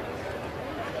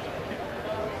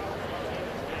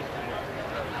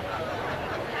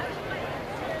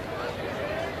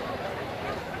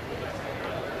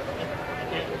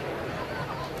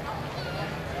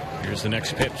 Here's the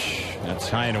next pitch. That's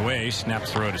high and away. Snap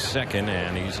throw to second,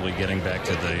 and easily getting back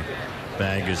to the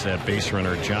bag is that base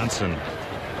runner Johnson.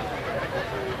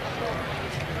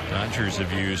 Dodgers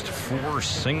have used 4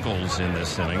 singles in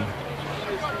this inning.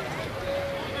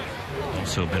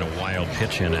 Also been a wild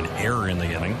pitch and an error in the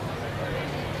inning.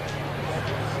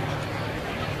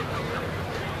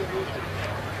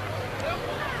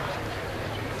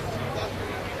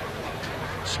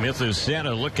 Smith is set.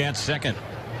 A look at second.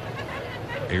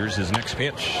 Here's his next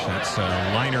pitch. That's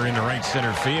a liner into right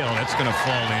center field. That's going to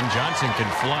fall in. Johnson can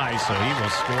fly, so he will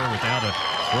score without a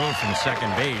throw from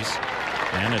second base.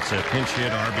 And it's a pinch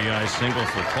hit RBI single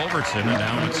for Culbertson, and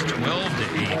now it's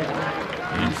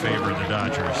 12-8 in favor of the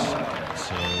Dodgers.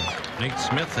 So Nate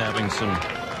Smith having some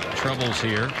troubles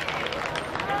here.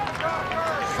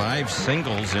 5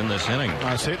 singles in this inning.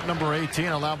 That's hit number 18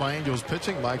 allowed by Angels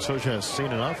pitching. Mike Scioscia has seen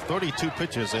enough. 32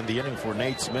 pitches in the inning for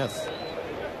Nate Smith.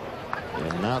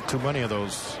 And not too many of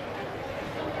those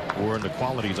were in the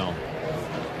quality zone.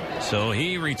 So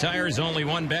he retires only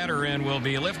one batter and will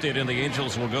be lifted, and the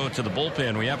Angels will go to the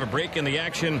bullpen. We have a break in the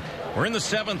action. We're in the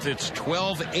 7th. It's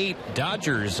 12-8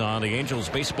 Dodgers on the Angels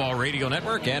Baseball Radio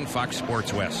Network and Fox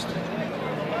Sports West.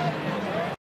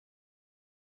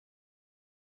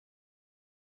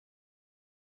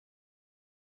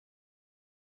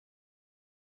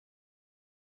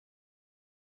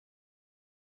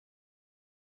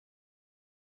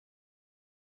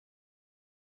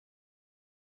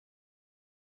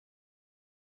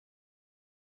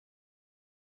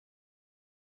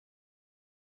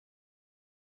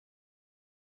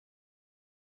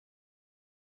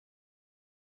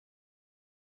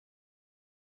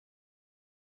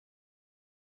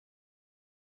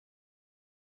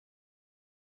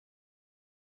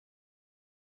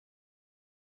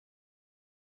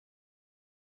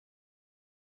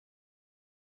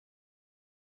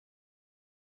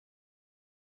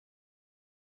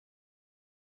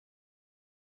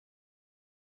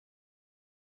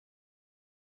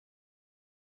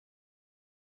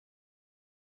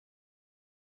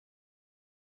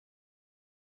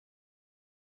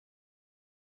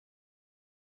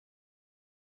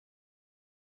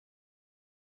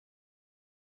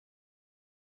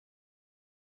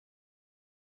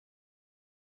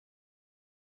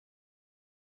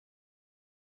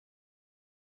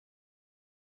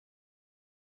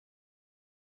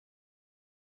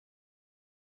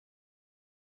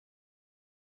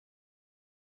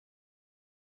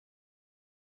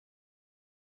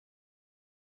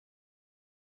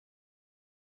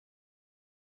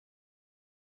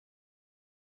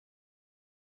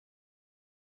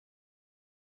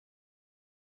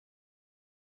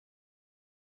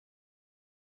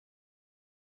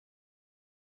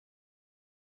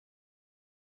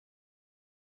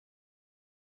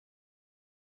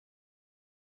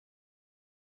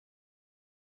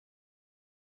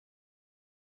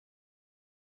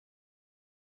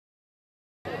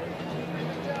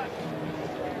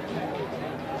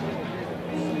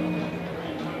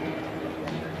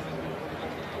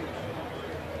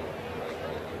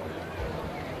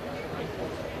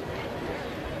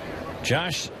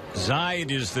 Josh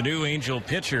Zeid is the new Angel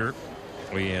pitcher.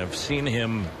 We have seen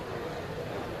him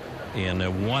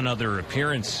in one other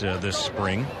appearance this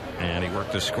spring, and he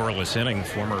worked a scoreless inning.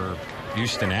 Former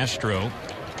Houston Astro,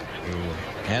 who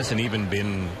hasn't even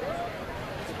been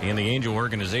in the Angel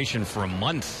organization for a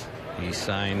month. He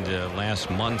signed last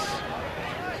month,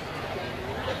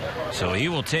 so he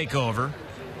will take over.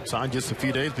 Signed just a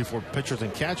few days before pitchers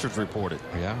and catchers reported.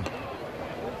 Yeah.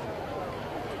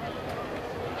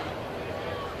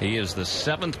 He is the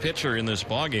 7th pitcher in this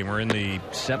ballgame. We're in the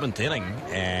 7th inning,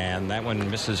 and that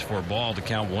one misses for a ball to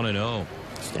count 1-0.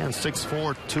 Stands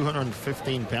 6'4",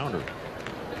 215-pounder.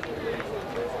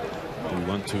 He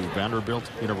went to Vanderbilt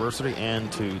University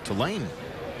and to Tulane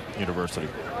University.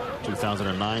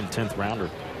 2009 10th rounder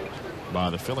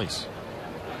by the Phillies.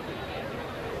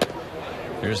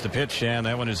 Here's the pitch, and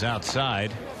that one is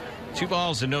outside. 2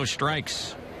 balls and no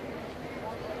strikes.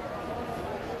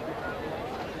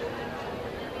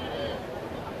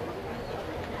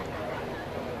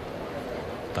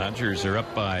 Dodgers are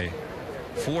up by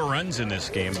 4 runs in this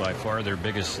game, by far their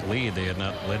biggest lead. They had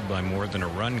not led by more than a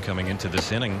run coming into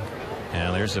this inning.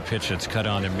 And there's a pitch that's cut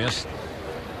on and missed.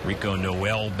 Rico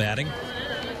Noel batting.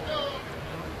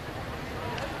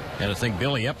 And I think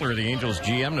Billy Epler, the Angels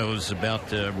GM, knows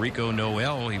about Rico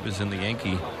Noel. He was in the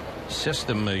Yankee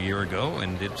system a year ago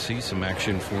and did see some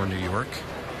action for New York.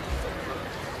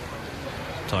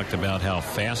 Talked about how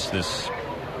fast this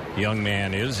young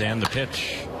man is, and the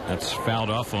pitch. That's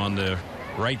fouled off on the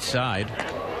right side.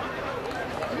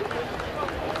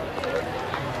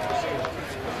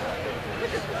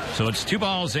 So it's 2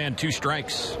 balls and 2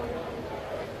 strikes.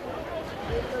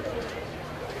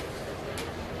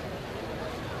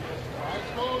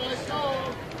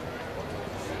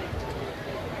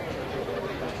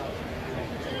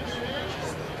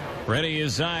 Ready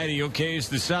is Zeid. He okays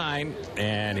the sign,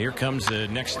 and here comes the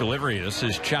next delivery. This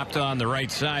is chopped on the right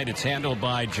side. It's handled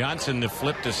by Johnson to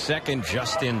flip to second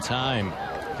just in time.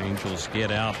 Angels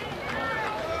get out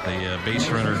The base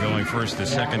runner going first to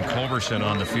second, Culberson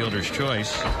on the fielder's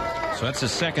choice. So that's the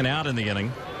second out in the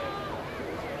inning.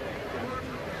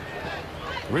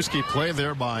 Risky play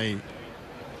there by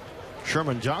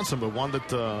Sherman Johnson, but one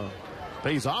that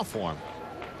pays off for him.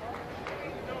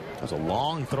 That's a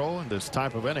long throw in this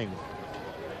type of inning.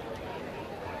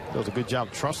 Does a good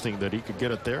job trusting that he could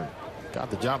get it there. Got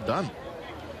the job done.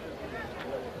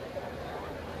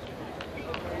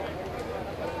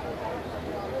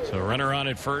 So runner on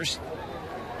at first.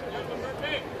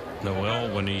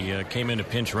 Noel, when he came into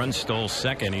pinch run, stole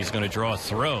second. He's going to draw a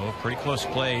throw. Pretty close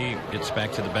play. Gets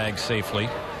back to the bag safely.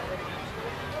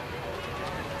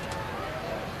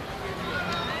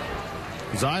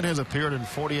 Zide has appeared in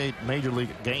 48 major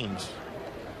league games.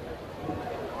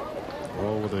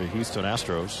 All with the Houston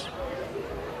Astros.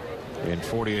 In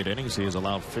 48 innings, he has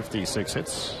allowed 56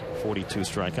 hits, 42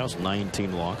 strikeouts,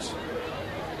 19 walks.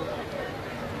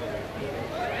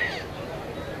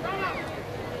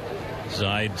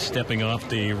 Zide stepping off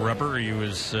the rubber. He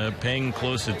was paying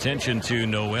close attention to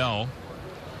Noel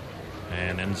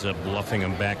and ends up bluffing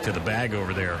him back to the bag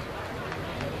over there.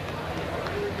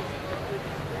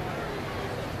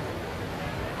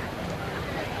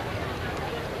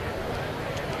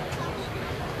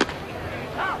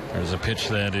 There's a pitch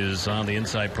that is on the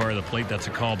inside part of the plate. That's a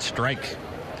called strike.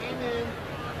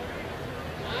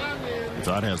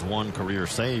 Zide has one career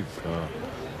save,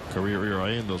 career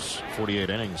ERA in those 48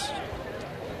 innings,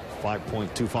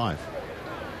 5.25.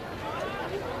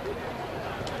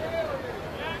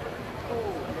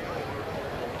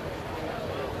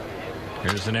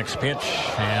 Here's the next pitch,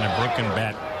 and a broken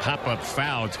bat pop-up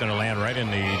foul. It's going to land right in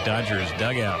the Dodgers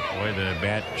dugout. Boy, the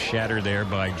bat shattered there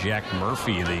by Jack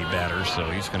Murphy, the batter,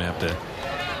 so he's going to have to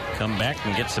come back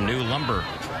and get some new lumber.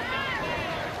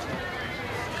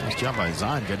 Nice job by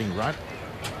Zide getting right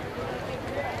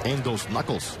in those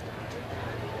knuckles.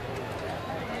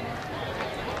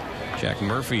 Jack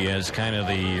Murphy has kind of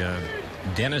the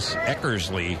Dennis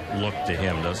Eckersley look to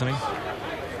him, doesn't he?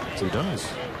 Yes, he does.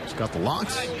 He's got the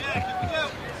locks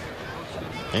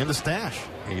and the stash.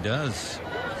 He does.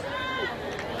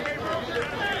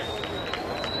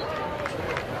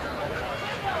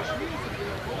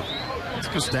 It's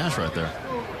a good stash right there.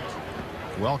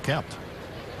 Well kept.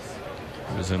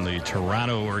 He was in the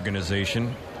Toronto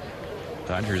organization.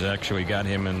 Dodgers actually got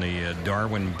him in the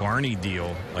Darwin Barney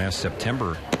deal last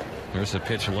September. There's a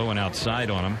pitch low and outside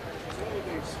on him.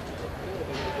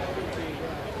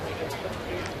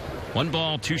 1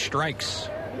 ball, 2 strikes.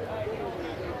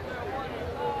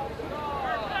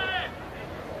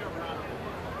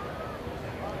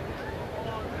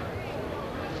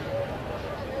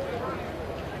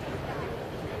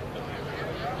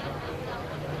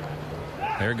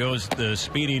 There goes the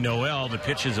speedy Noel. The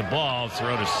pitch is a ball.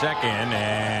 Throw to second,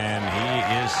 and he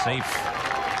is safe.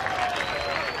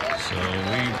 So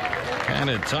we kind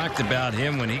of talked about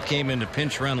him when he came into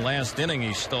pinch run last inning.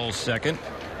 He stole second,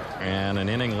 and an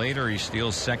inning later he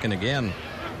steals second again.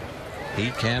 He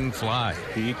can fly.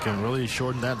 He can really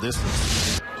shorten that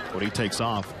distance when he takes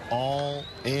off, all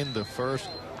in the first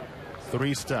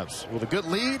 3 steps. With a good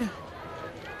lead,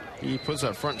 he puts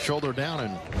that front shoulder down,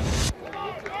 and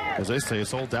as they say,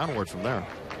 it's all downward from there.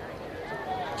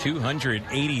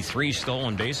 283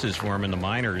 stolen bases for him in the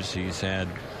minors. He's had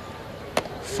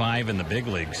 5 in the big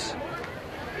leagues.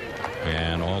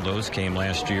 And all those came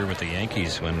last year with the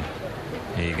Yankees when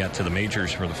he got to the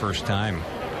majors for the first time.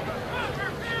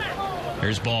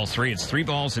 Here's ball 3. It's 3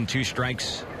 balls and 2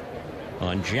 strikes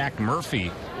on Jack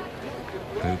Murphy,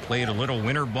 who played a little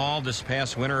winter ball this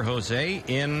past winter, Jose,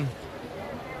 in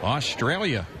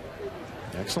Australia.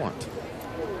 Excellent.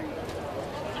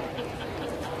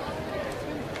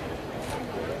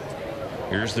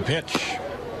 Here's the pitch,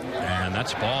 and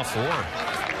that's ball 4.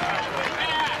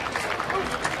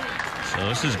 So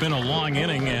this has been a long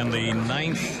inning, and the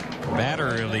 9th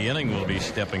batter of the inning will be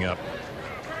stepping up.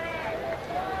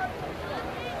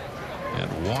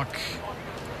 That walk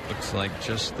looks like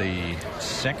just the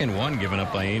second one given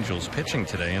up by Angels pitching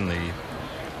today, and the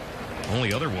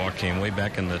only other walk came way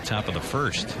back in the top of the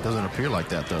first. Doesn't appear like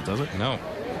that, though, does it? No.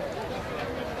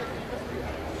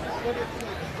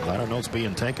 A lot of notes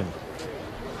being taken.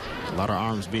 A lot of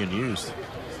arms being used.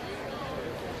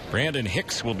 Brandon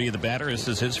Hicks will be the batter. This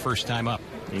is his first time up.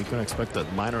 You can expect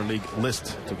that minor league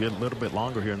list to get a little bit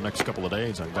longer here in the next couple of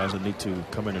days on guys that need to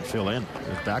come in and fill in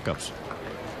as backups.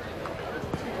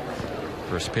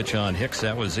 First pitch on Hicks,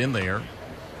 that was in there.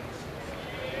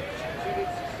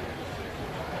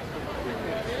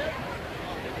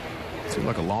 Seemed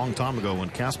like a long time ago when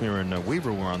Casimir and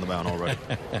Weaver were on the mound already.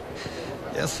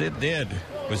 Yes, it did.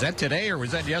 Was that today or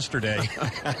was that yesterday?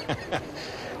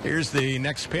 Here's the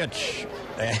next pitch.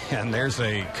 And there's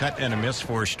a cut and a miss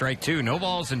for strike 2. No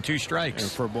balls and 2 strikes.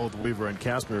 And for both Weaver and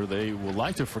Kastner, they will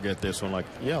like to forget this one like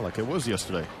it was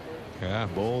yesterday. Yeah.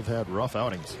 Both had rough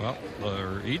outings. Well,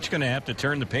 they're each going to have to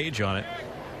turn the page on it.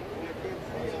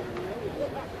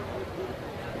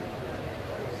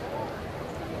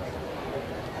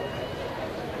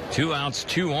 Two outs,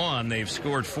 2 on. They've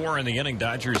scored 4 in the inning.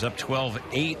 Dodgers up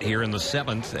 12-8 here in the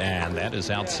 7th, and that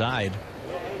is outside.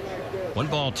 1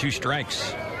 ball, 2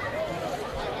 strikes.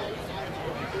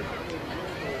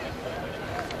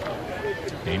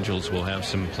 Angels will have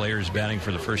some players batting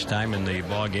for the first time in the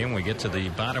ball game. We get to the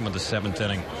bottom of the 7th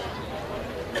inning.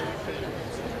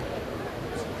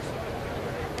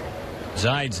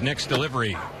 Zide's next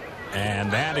delivery,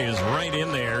 and that is right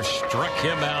in there. Struck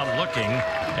him out looking,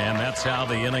 and that's how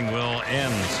the inning will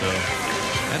end. So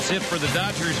that's it for the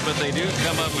Dodgers, but they do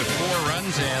come up with 4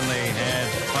 runs, and they had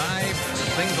 5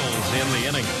 singles in the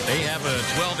inning. They have a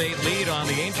 12-8 lead on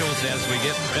the Angels as we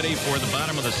get ready for the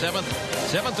bottom of the 7th.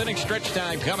 7th inning stretch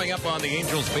time coming up on the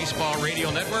Angels Baseball Radio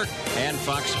Network and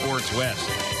Fox Sports West.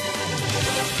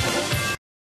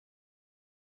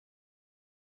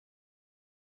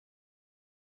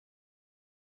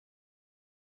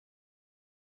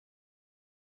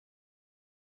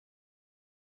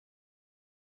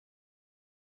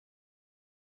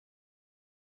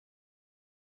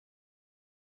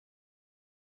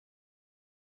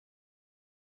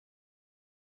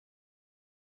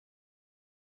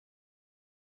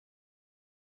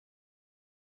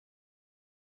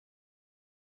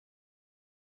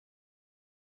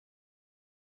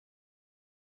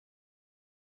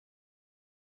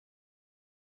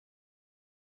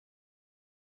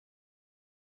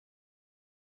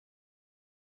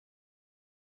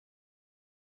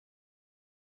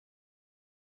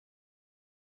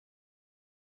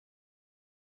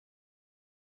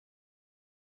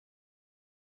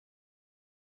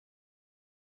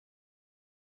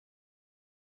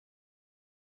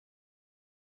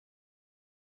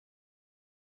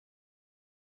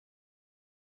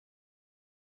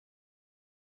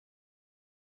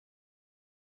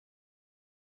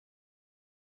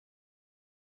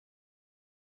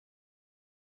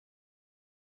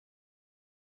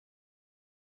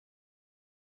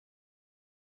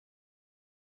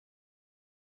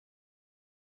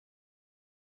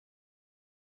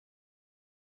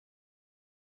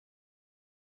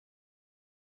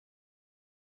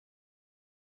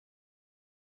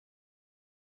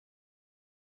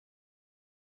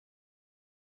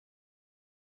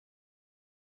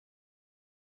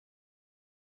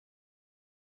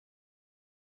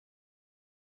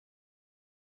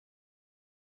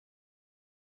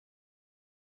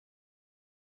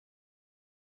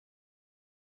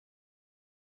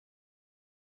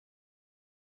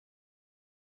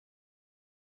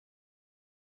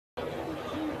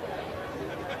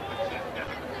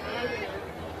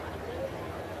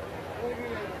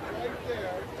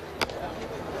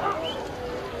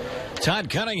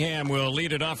 Todd Cunningham will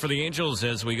lead it off for the Angels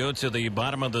as we go to the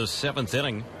bottom of the 7th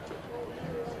inning.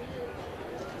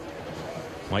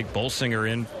 Mike Bolsinger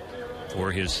in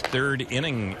for his 3rd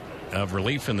inning of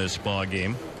relief in this ball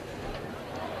game.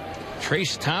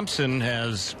 Trace Thompson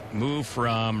has moved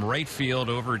from right field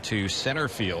over to center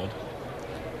field.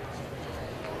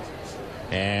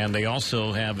 And they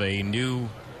also have a new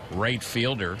right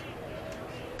fielder.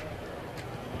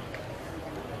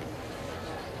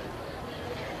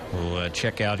 We'll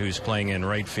check out who's playing in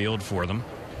right field for them.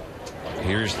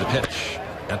 Here's the pitch.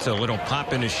 That's a little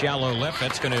pop into shallow left.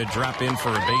 That's going to drop in for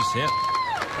a base hit.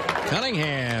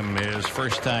 Cunningham is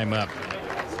first time up.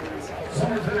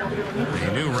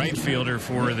 The new right fielder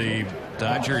for the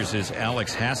Dodgers is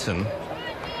Alex Hassan.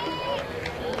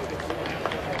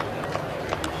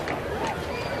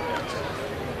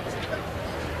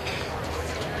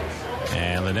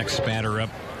 And the next batter up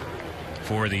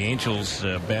for the Angels,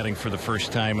 batting for the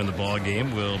first time in the ball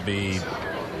game, will be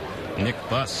Nick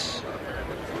Buss.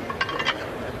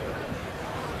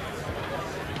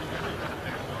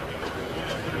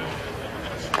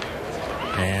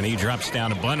 And he drops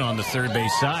down a bunt on the third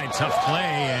base side. Tough play,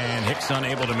 and Hicks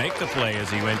unable to make the play as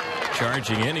he went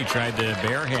charging in. He tried to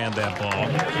barehand that ball.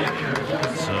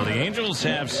 So the Angels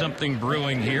have something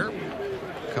brewing here.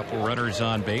 A couple runners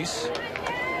on base.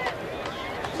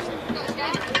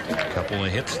 Couple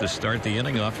of hits to start the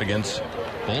inning off against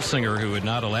Bolsinger, who had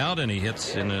not allowed any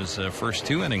hits in his first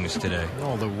 2 innings today.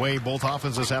 Well, the way both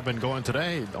offenses have been going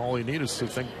today, all you need is to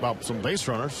think about some base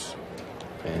runners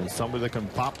and somebody that can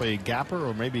pop a gapper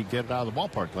or maybe get it out of the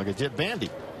ballpark like a Jet Bandy.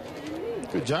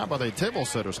 Good job by the table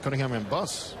setters, Cunningham and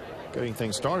Buss, getting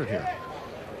things started here.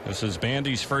 This is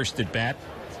Bandy's first at bat.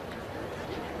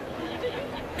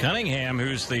 Cunningham,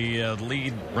 who's the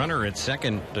lead runner at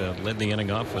second, led the inning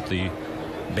off with the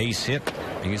base hit.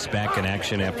 He's back in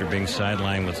action after being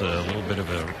sidelined with a little bit of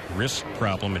a wrist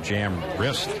problem, a jammed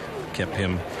wrist. Kept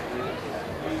him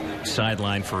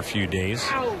sidelined for a few days.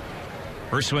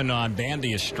 First one on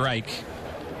Bandy, a strike.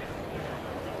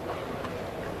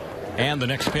 And the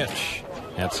next pitch,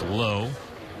 that's low.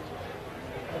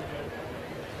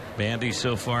 Bandy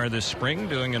so far this spring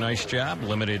doing a nice job.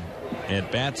 Limited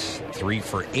at bats, 3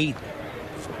 for 8.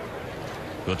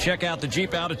 We'll check out the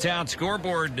Jeep Out of Town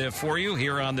scoreboard for you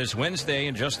here on this Wednesday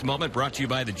in just a moment. Brought to you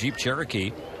by the Jeep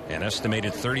Cherokee. An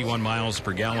estimated 31 miles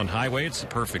per gallon highway. It's the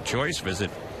perfect choice. Visit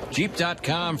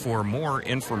Jeep.com for more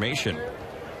information.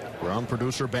 We're on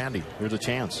producer Bandy. Here's a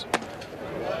chance.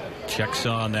 Checks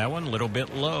on that one, a little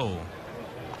bit low.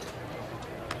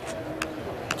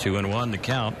 2-1 the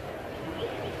count.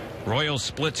 Royals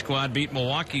split squad beat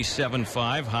Milwaukee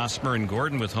 7-5. Hosmer and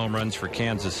Gordon with home runs for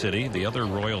Kansas City. The other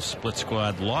Royals split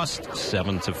squad lost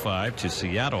 7-5 to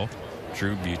Seattle.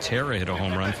 Drew Butera hit a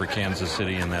home run for Kansas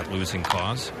City in that losing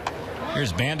cause.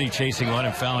 Here's Bandy chasing one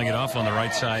and fouling it off on the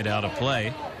right side out of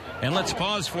play. And let's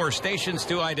pause for stations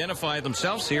to identify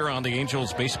themselves here on the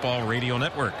Angels Baseball Radio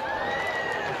Network.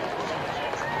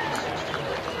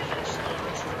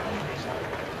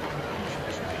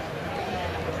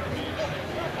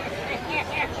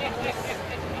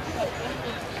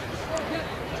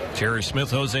 Terry Smith,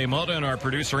 Jose Mota, and our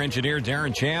producer-engineer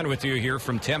Darren Chan with you here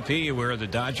from Tempe, where the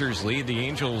Dodgers lead the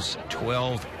Angels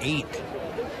 12-8.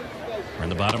 We're in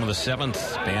the bottom of the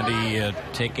 7th. Bandy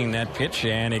taking that pitch,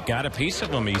 and it got a piece of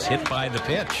him. He's hit by the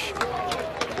pitch.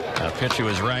 The pitcher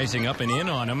was rising up and in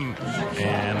on him,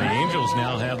 and the Angels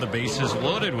now have the bases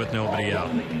loaded with nobody out.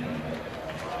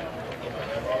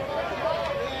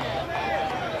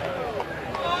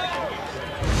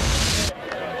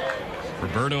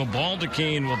 Roberto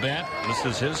Baldacchini will bat. This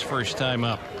is his first time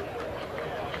up.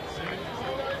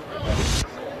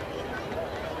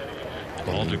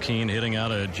 Baldacchini hitting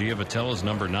out of Giovatello's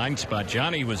number 9 spot.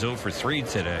 Johnny was 0 for 3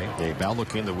 today. The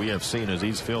Baldacchini that we have seen as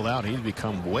he's filled out, he's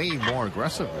become way more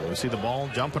aggressive. We see the ball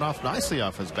jumping off nicely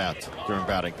off his bat during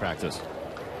batting practice.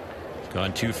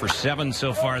 Gone 2 for 7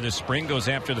 so far this spring. Goes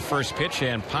after the first pitch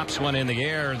and pops one in the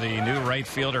air. The new right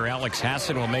fielder Alex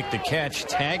Hassan will make the catch.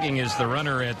 Tagging is the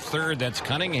runner at third. That's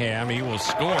Cunningham. He will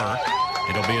score.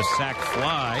 It'll be a sac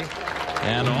fly.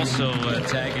 And also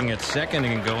tagging at second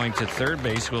and going to third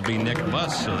base will be Nick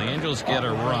Buss. So the Angels get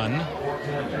a run.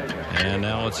 And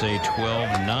now it's a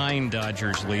 12-9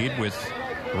 Dodgers lead with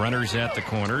runners at the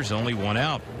corners. Only one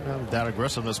out. That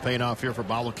aggressiveness paying off here for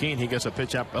Baldacchini. He gets a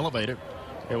pitch up elevated.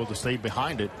 Able to stay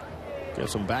behind it, get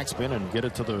some backspin, and get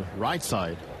it to the right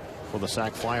side for the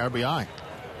sac fly RBI.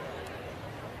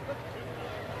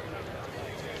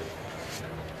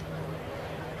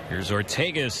 Here's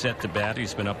Ortega set to bat.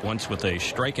 He's been up once with a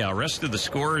strikeout. Rest of the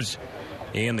scores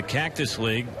in the Cactus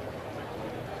League.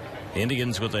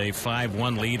 Indians with a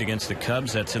 5-1 lead against the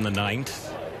Cubs. That's in the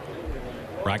 9th.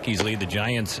 Rockies lead the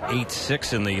Giants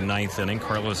 8-6 in the 9th inning.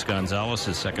 Carlos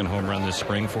Gonzalez's second home run this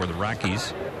spring for the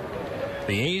Rockies.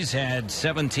 The A's had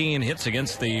 17 hits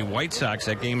against the White Sox.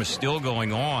 That game is still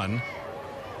going on.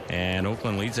 And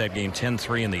Oakland leads that game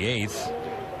 10-3 in the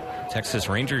 8th. Texas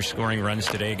Rangers scoring runs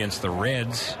today against the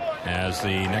Reds as the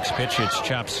next pitch hits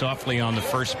chopped softly on the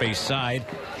first base side.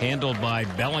 Handled by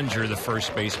Bellinger, the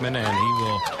first baseman, and he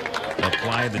will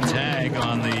apply the tag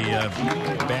on the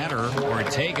batter,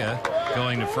 Ortega,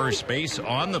 going to first base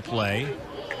on the play.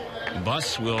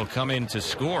 Buss will come in to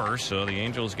score, so the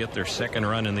Angels get their second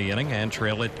run in the inning and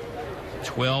trail it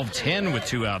 12-10 with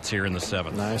 2 outs here in the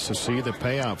 7th. Nice to see the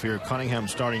payoff here. Cunningham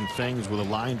starting things with a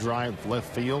line drive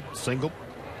left field single.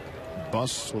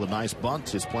 Buss with a nice bunt.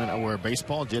 He's playing over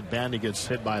baseball. Jed Bandy gets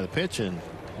hit by the pitch, and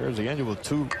here's the Angel with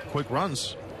 2 quick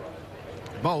runs,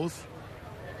 both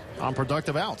on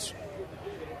productive outs.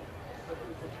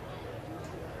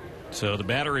 So the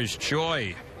batter is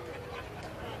Choi.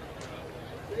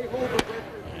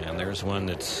 And there's one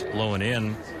that's blowing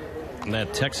in. In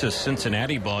that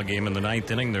Texas-Cincinnati ball game in the 9th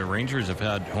inning, the Rangers have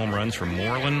had home runs from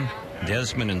Moreland,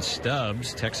 Desmond, and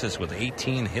Stubbs. Texas with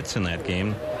 18 hits in that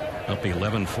game, up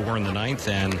 11-4 in the 9th.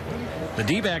 And the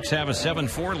D-backs have a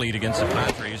 7-4 lead against the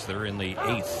Padres. They're in the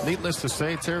 8th. Needless to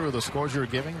say, Terry, with the scores you're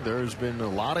giving, there's been a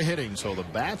lot of hitting, so the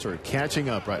bats are catching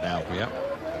up right now. Yep.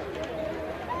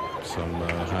 Some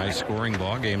high-scoring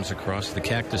ball games across the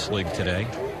Cactus League today.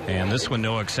 And this one,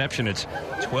 no exception. It's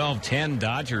 12-10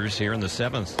 Dodgers here in the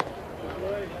 7th.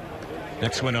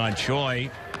 Next one on Choi.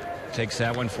 Takes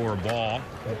that one for a ball.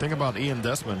 Think about Ian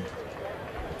Desmond,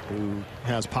 who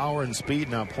has power and speed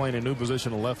now playing a new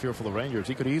position in left field for the Rangers.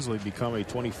 He could easily become a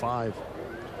 25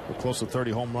 a close to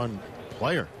 30 home run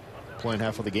player, playing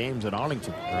half of the games at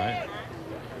Arlington. Right.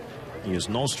 He is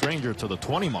no stranger to the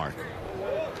 20 mark.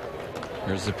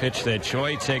 Here's the pitch that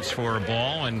Choi takes for a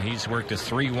ball, and he's worked a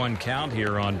 3-1 count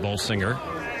here on Bolsinger.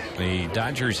 The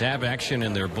Dodgers have action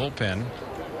in their bullpen.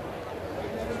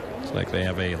 It's like they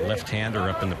have a left-hander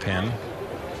up in the pen.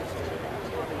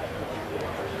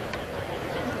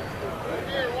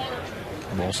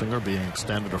 Bolsinger being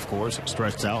extended, of course,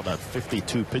 stretched out at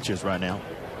 52 pitches right now.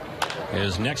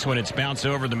 His next one, it's bounced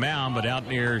over the mound, but out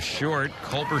near short.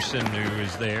 Culberson, who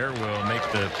is there, will make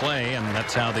the play, and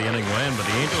that's how the inning will end. But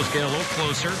the Angels get a little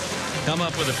closer, come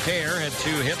up with a pair, had 2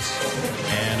 hits,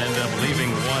 and end up leaving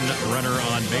 1 runner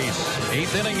on base.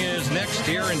 8th inning is next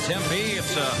here in Tempe.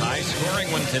 It's a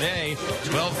high-scoring one today.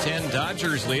 12-10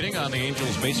 Dodgers leading on the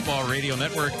Angels Baseball Radio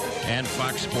Network and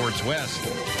Fox Sports West.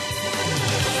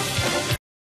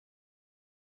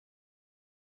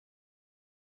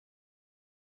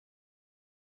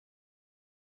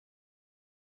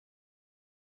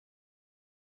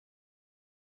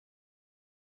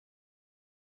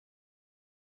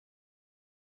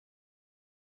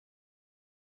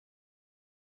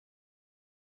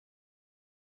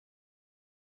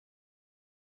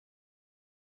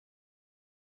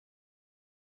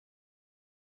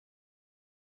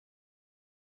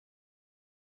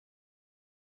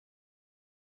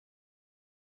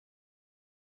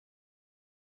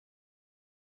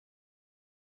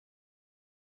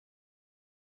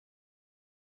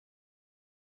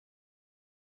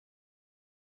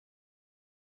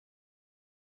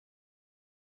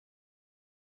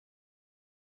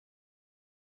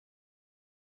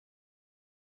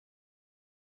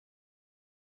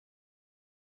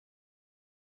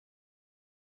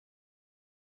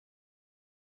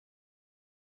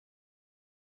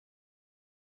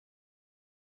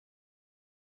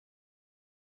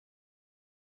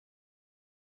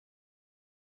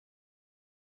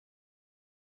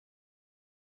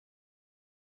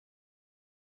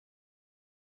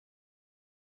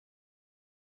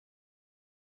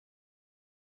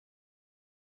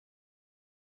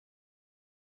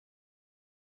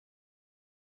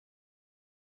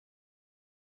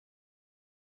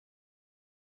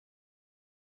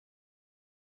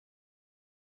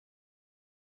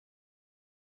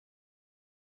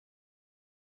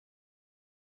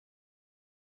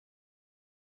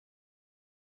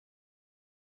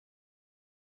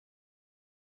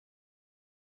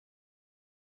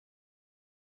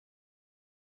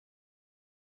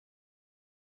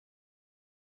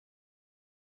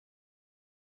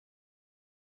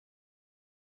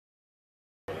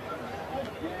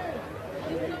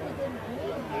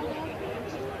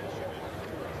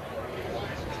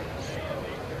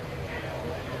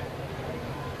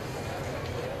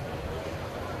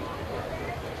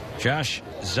 Josh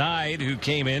Zeid, who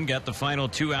came in, got the final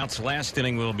 2 outs last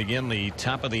inning, will begin the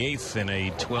top of the 8th in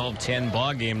a 12-10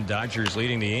 ball game. Dodgers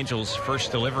leading the Angels.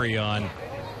 First delivery on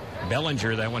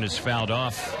Bellinger. That one is fouled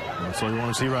off. That's what you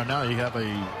want to see right now. You have a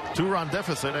 2-run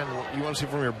deficit, and you want to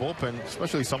see from your bullpen,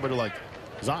 especially somebody like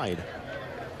Zeid,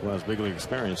 who has big league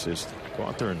experience, is go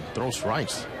out there and throw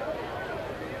strikes.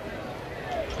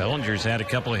 Bellinger's had a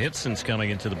couple of hits since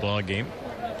coming into the ball game.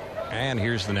 And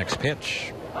here's the next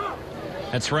pitch.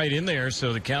 That's right in there,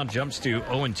 so the count jumps to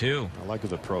 0-2. I like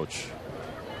his approach.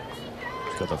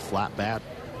 He's got the flat bat.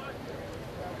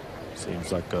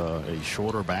 Seems like a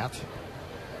shorter bat.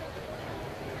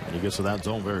 And he gets to that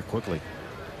zone very quickly.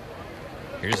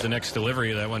 Here's the next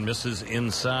delivery. That one misses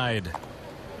inside.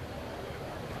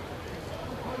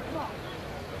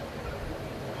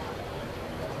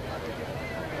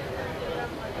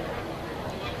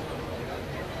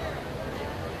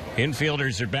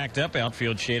 Infielders are backed up.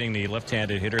 Outfield shading the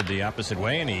left-handed hitter the opposite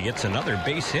way, and he gets another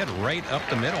base hit right up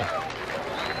the middle.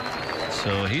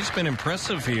 So he's been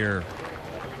impressive here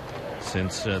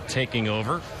since taking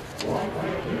over.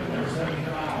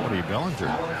 Cody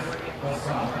Bellinger,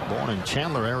 born in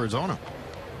Chandler, Arizona.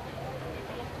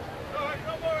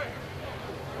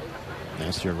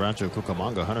 Last year, Rancho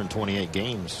Cucamonga, 128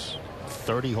 games,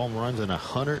 30 home runs, and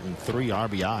 103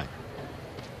 RBI.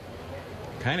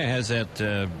 Kind of has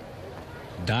that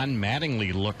Don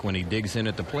Mattingly look when he digs in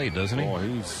at the plate, doesn't he? Oh,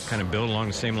 he's kind of built along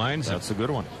the same lines. That's a good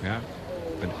one. Yeah.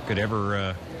 But could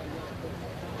ever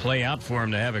play out for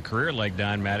him to have a career like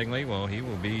Don Mattingly? Well, he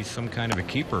will be some kind of a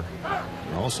keeper.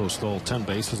 He also stole 10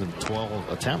 bases in 12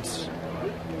 attempts.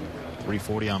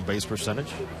 340 on base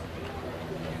percentage.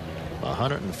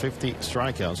 150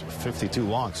 strikeouts, 52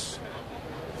 walks.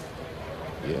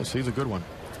 Yes, he's a good one.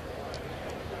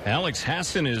 Alex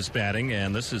Hassan is batting,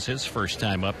 and this is his first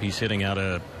time up. He's hitting out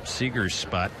a Seager's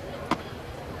spot.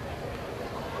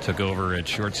 took over at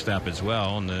shortstop as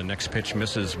well, and the next pitch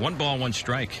misses. 1 ball, 1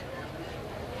 strike.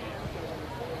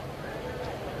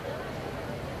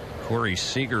 Corey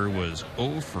Seager was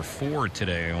 0 for 4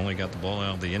 today. Only got the ball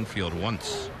out of the infield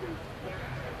once.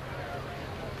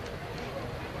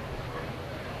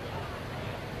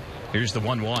 Here's the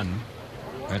 1-1.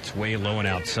 That's way low and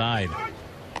outside.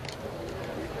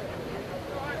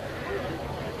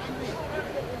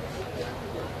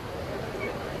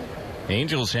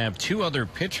 Angels have 2 other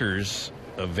pitchers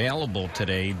available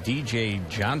today, DJ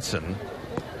Johnson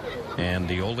and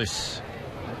Aeolus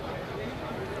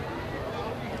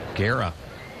Guerra.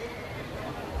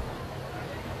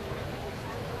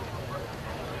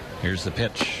 Here's the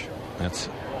pitch. That's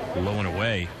low and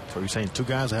away. So you're saying 2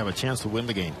 guys have a chance to win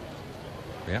the game?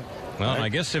 Yeah. Well, right. I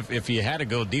guess if you had to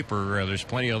go deeper, there's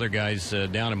plenty of other guys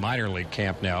down in minor league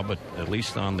camp now, but at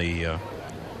least on the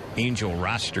Angel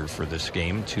roster for this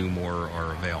game, 2 more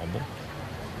are available.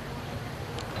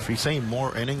 If you're saying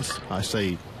more innings, I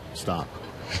say stop.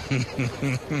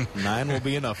 9 will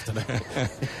be enough tonight.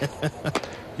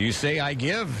 You say I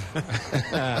give.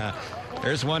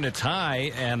 There's one to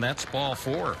tie, and that's ball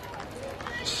 4.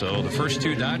 So the first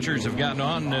 2 Dodgers have gotten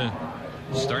on to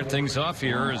start things off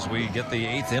here as we get the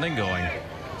 8th inning going.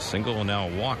 Single and now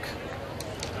a walk.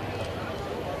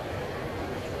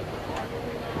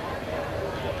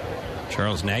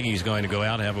 Charles Nagy's going to go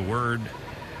out and have a word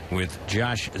with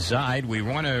Josh Zeid. We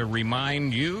want to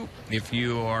remind you, if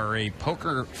you are a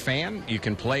poker fan, you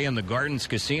can play in the Gardens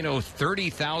Casino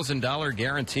 $30,000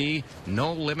 guarantee,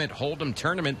 no limit hold'em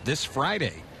tournament this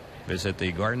Friday. Visit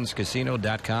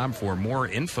thegardenscasino.com for more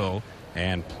info,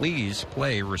 and please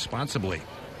play responsibly.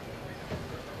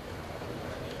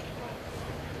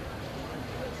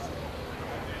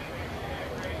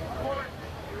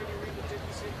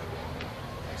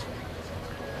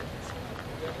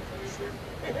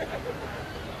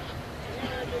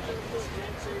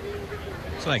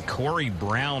 Looks like Corey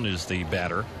Brown is the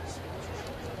batter.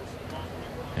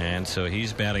 And so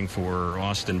he's batting for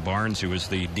Austin Barnes, who was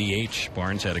the DH.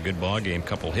 Barnes had a good ball game,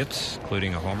 couple hits,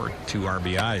 including a homer, 2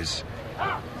 RBIs.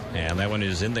 And that one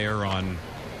is in there on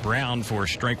Brown for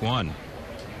strike 1.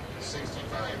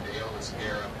 65 to Aeolus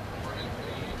Guerra.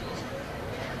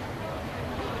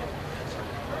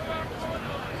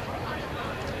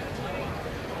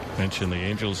 Mentioned the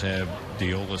Angels have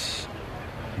Aeolus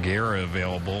Guerra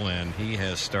available, and he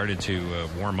has started to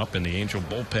warm up in the Angel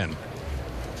bullpen.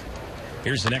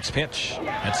 Here's the next pitch.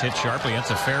 That's hit sharply. That's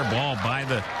a fair ball by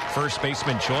the first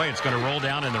baseman, Choi. It's going to roll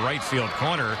down in the right field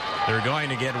corner. They're going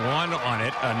to get 1 on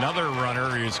it. Another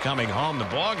runner is coming home. The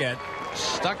ball got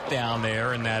stuck down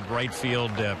there in that right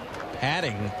field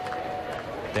padding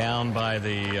down by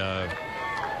the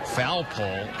foul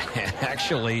pole. And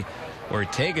actually,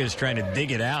 Ortega is trying to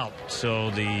dig it out. So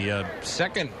the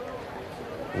second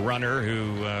runner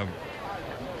who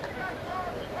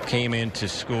came in to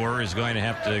score is going to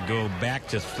have to go back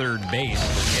to third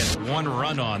base. Get 1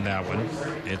 run on that one.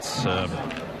 It's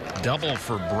double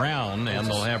for Brown, and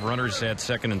they'll have runners at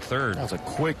second and third. That was a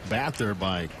quick bat there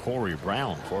by Corey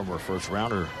Brown, former first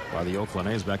rounder by the Oakland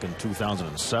A's back in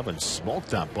 2007. Smoked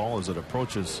that ball as it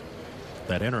approaches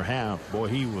that inner half. Boy,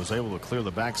 he was able to clear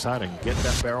the backside and get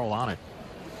that barrel on it.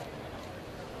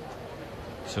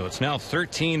 So it's now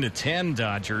 13-10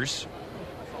 Dodgers.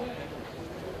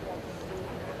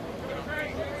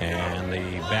 And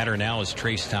the batter now is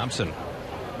Trace Thompson.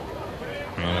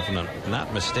 And if I'm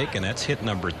not mistaken, that's hit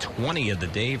number 20 of the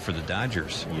day for the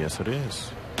Dodgers. Yes, it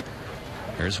is.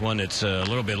 There's one that's a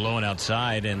little bit low and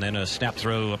outside, and then a snap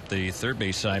throw up the third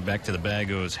base side. Back to the bag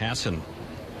goes Hassan.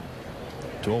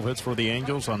 12 hits for the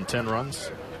Angels on 10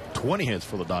 runs. 20 hits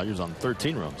for the Dodgers on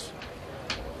 13 runs.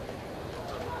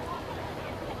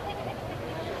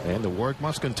 And the work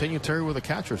must continue, Terry, with the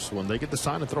catchers. When they get the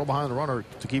sign to throw behind the runner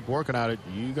to keep working at it,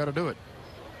 you got to do it.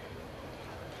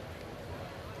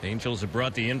 Angels have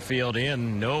brought the infield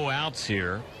in. No outs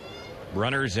here.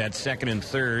 Runners at second and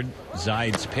third.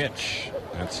 Zeid's pitch.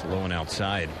 That's low and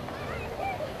outside.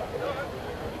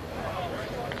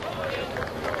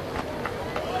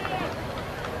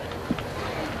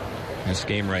 This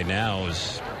game right now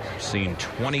has seen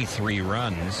 23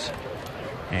 runs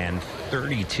and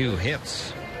 32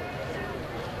 hits.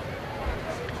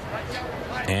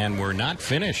 And we're not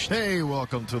finished. Hey,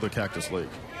 welcome to the Cactus League.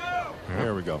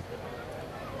 There we go.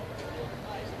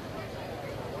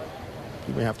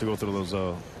 You may have to go through those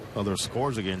other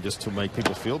scores again just to make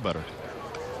people feel better.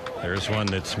 There's one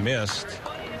that's missed.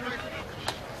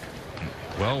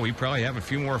 Well, we probably have a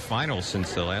few more finals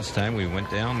since the last time we went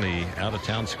down the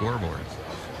out-of-town scoreboard.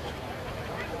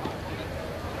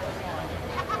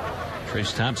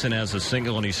 Trace Thompson has a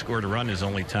single and he scored a run his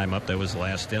only time up. That was the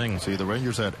last inning. See, the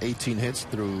Rangers had 18 hits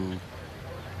through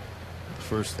the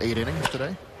first 8 innings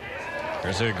today.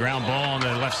 There's a ground ball on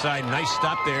the left side. Nice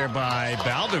stop there by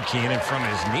Balduquin, and from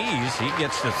his knees he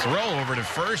gets the throw over to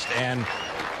first, and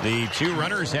the 2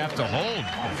 runners have to hold.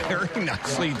 Very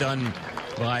nicely done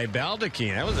by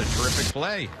Balduquin. That was a terrific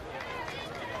play.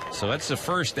 So that's the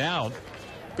first out.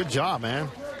 Good job, man.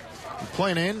 You're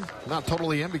playing in, not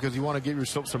totally in, because you want to give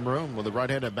yourself some room with a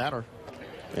right-handed batter.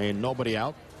 And nobody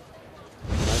out.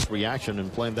 Nice reaction in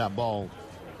playing that ball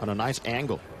on a nice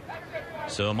angle.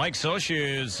 So Mike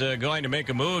Scioscia is going to make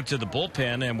a move to the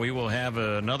bullpen, and we will have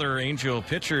another Angel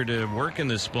pitcher to work in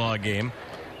this ball game.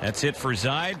 That's it for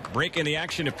Zide. Breaking the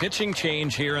action, a pitching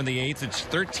change here in the 8th. It's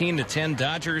 13-10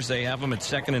 Dodgers. They have them at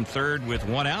 2nd and 3rd with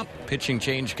 1 out. Pitching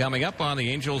change coming up on the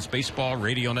Angels Baseball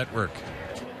Radio Network.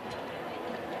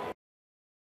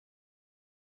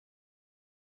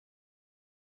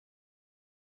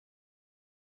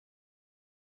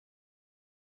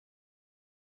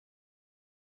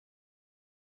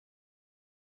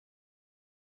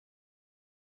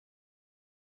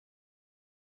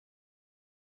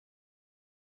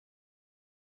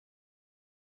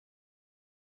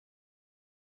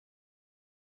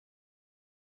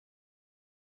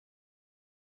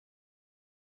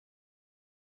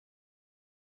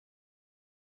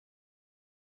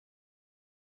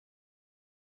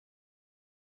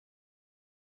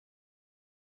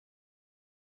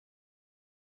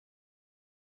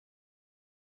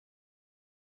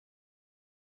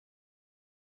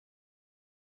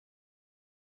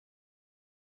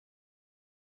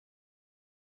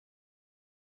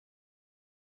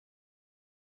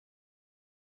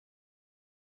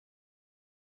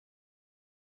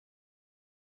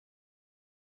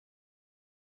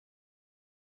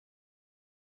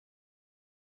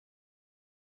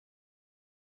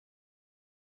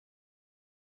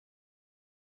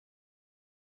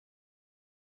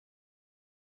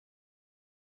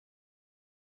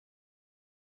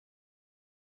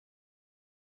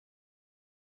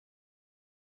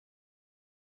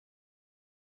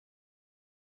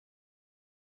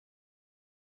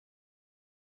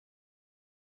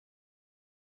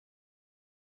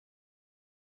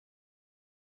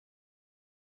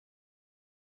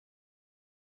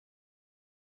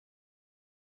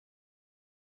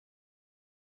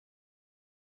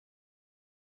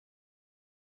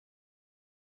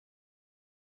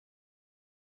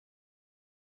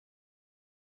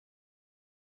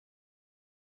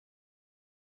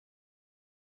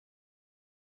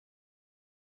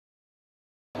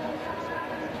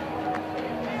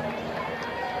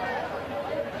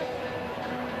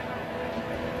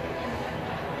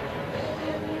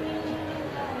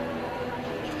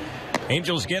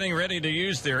 Angels getting ready to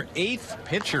use their 8th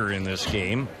pitcher in this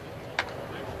game.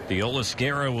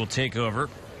 Olasquera will take over.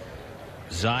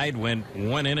 Zide went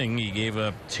 1 inning. He gave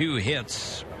up 2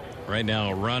 hits. Right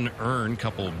now, a run earned,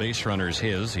 couple of base runners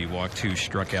his. He walked 2,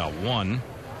 struck out 1.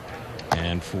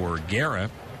 And for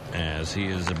Guerra, as he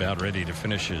is about ready to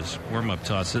finish his warm-up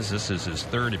tosses, this is his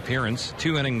 3rd appearance.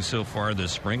 2 innings so far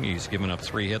this spring. He's given up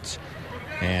 3 hits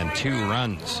and 2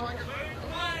 runs.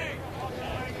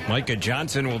 Micah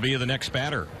Johnson will be the next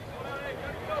batter.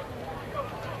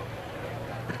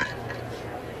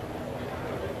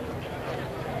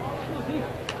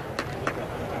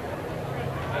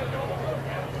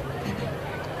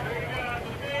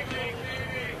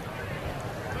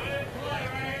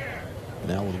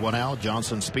 Now with 1 out,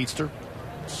 Johnson speedster.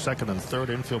 2nd and 3rd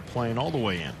infield playing all the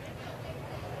way in.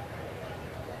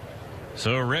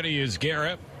 So ready is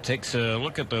Guerra. Takes a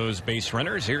look at those base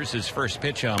runners. Here's his first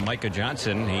pitch on Micah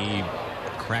Johnson. He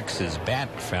cracks his bat,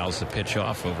 fouls the pitch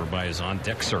off over by his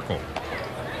on-deck circle.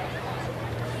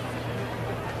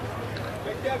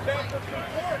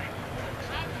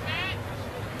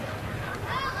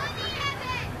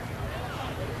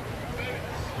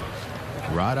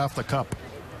 Right off the cup.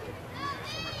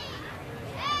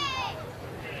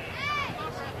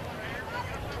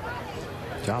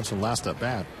 Johnson last at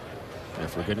bat.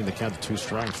 After getting the count to 2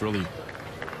 strikes, really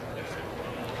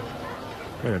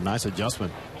made a nice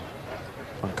adjustment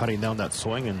on cutting down that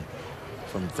swing, and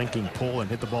from thinking pull and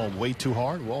hit the ball way too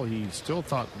hard. Well, he still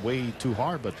thought way too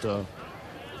hard, but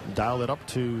dialed it up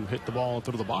to hit the ball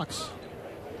through the box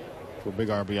for a big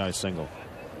RBI single.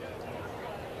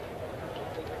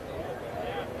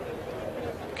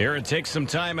 Garrett takes some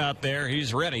time out there.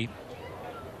 He's ready.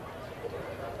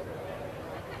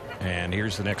 And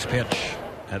here's the next pitch.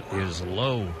 That is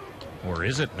low. Or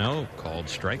is it? No. Called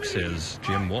strike, says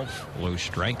Jim Wolf. Low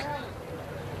strike.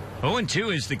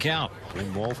 0-2 is the count.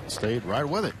 Tim Wolf stayed right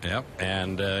with it. Yep,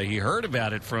 and he heard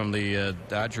about it from the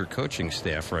Dodger coaching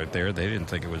staff right there. They didn't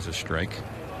think it was a strike.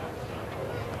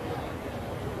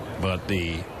 But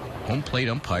the home plate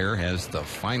umpire has the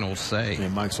final say.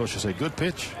 And Mike Scioscia say, good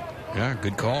pitch. Yeah,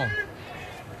 good call.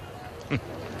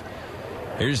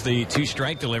 Here's the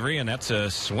 2-strike delivery, and that's a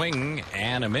swing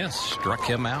and a miss. Struck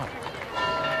him out.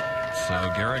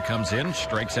 So Guerra comes in,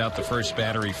 strikes out the first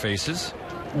batter he faces.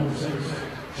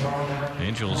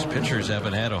 Angels pitchers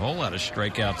haven't had a whole lot of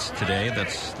strikeouts today.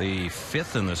 That's the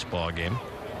 5th in this ball game.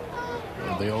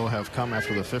 They all have come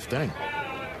after the 5th inning.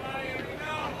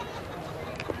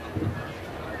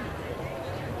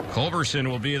 Culberson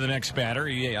will be the next batter.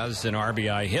 He has an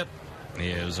RBI hit.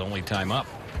 His only time up.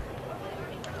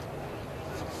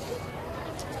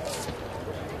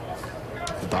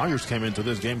 The Dodgers came into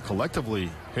this game collectively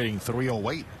hitting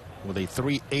 .308 with a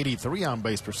 .383 on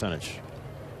base percentage.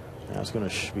 That's going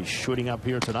to be shooting up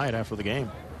here tonight after the game.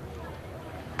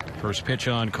 First pitch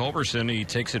on Culberson. He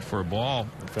takes it for a ball.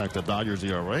 In fact, the Dodgers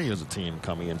ERA is a team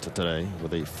coming into today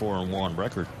with a 4-1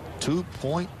 record,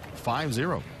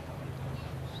 2.50.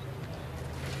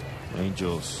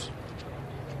 Angels,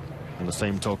 on the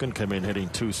same token, came in hitting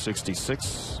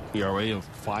 .266, ERA of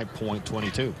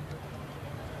 5.22.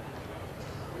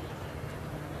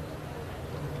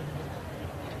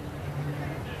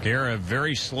 Guerra, a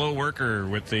very slow worker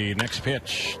with the next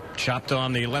pitch. Chopped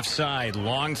on the left side.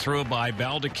 Long throw by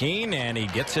Baldacchini, and he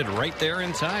gets it right there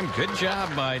in time. Good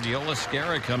job by Diolis.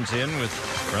 Guerra comes in with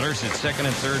runners at second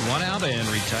and third, 1 out, and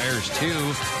retires 2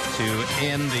 to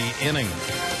end the inning.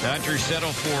 Dodgers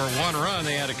settle for 1 run.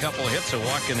 They had a couple of hits, a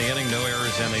walk in the inning, no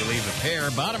errors, and they leave a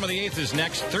pair. Bottom of the 8th is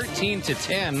next,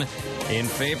 13-10 in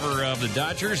favor of the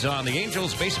Dodgers on the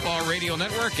Angels Baseball Radio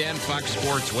Network and Fox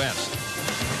Sports West.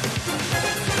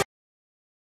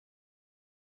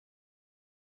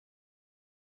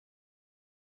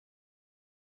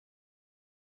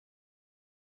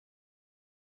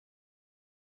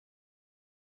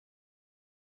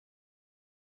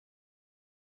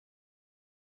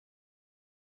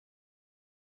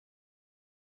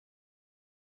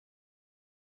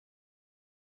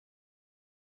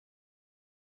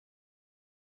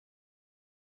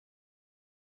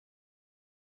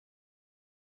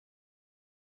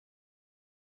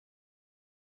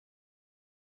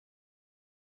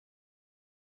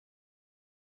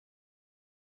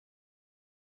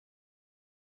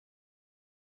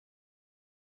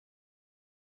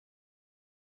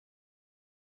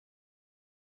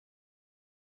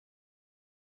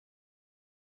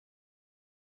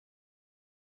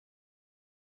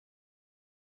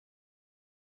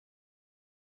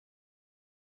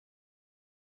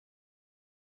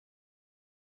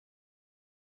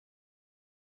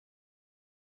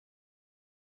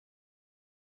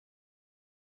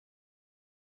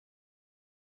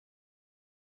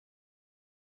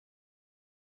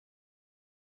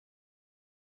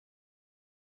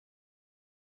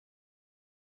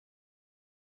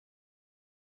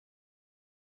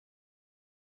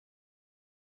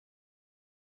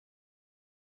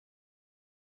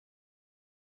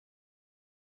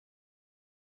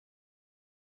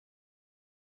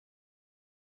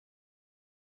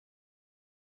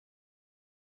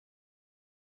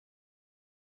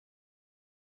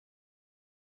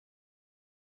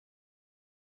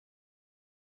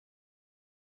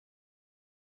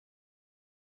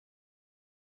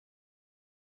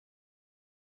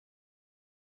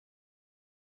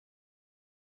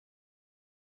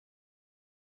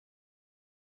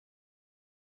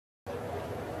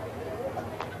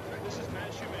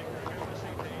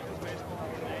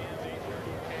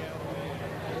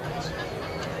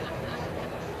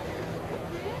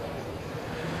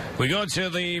 We go to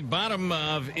the bottom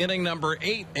of inning number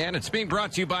 8, and it's being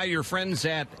brought to you by your friends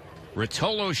at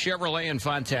Rotolo Chevrolet in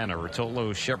Fontana.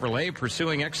 Rotolo Chevrolet,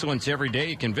 pursuing excellence every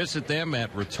day. You can visit them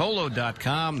at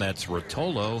Rotolo.com. That's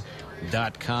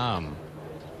Rotolo.com.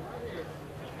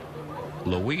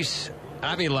 Luis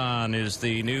Avilan is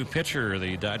the new pitcher.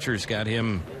 The Dodgers got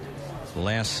him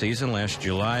last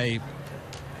July,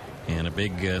 and a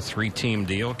big 3-team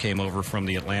deal came over from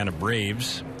the Atlanta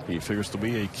Braves. He figures to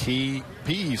be a key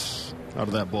piece out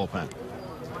of that bullpen.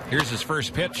 Here's his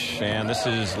first pitch, and this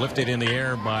is lifted in the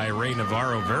air by Ray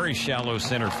Navarro. Very shallow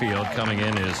center field. Coming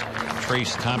in is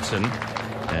Trace Thompson,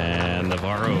 and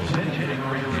Navarro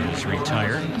is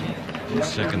retired.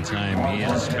 Second time he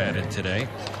has batted today.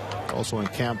 Also in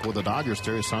camp with the Dodgers,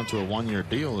 Terry signed to a 1-year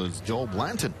deal, is Joel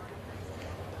Blanton.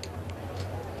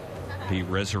 He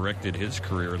resurrected his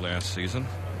career last season.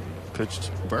 Pitched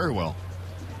very well.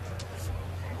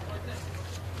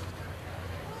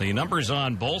 The numbers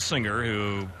on Bolsinger,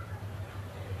 who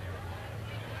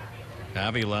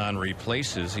Avilan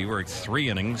replaces. He worked 3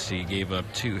 innings. He gave up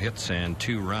 2 hits and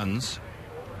 2 runs.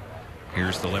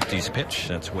 Here's the lefty's pitch.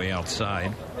 That's way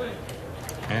outside.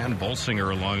 And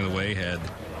Bolsinger along the way had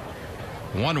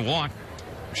 1 walk,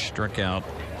 struck out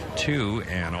 2,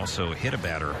 and also hit a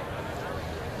batter.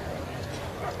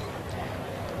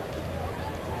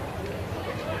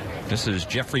 This is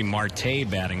Jeffrey Marte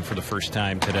batting for the first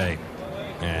time today.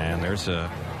 And there's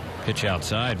a pitch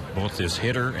outside. Both this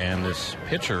hitter and this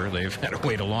pitcher, they've had to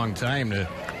wait a long time to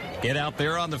get out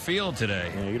there on the field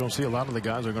today. Yeah, you don't see a lot of the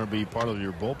guys who are going to be part of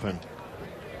your bullpen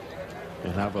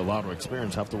and have a lot of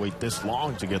experience have to wait this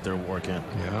long to get their work in.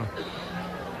 Yeah.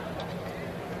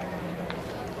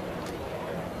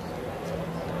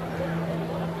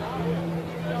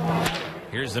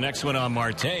 Here's the next one on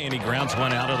Marte, and he grounds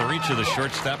one out of the reach of the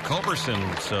shortstop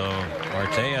Culberson. So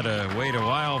Marte had to wait a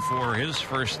while for his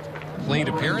first plate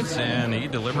appearance, and he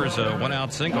delivers a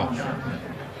 1-out single.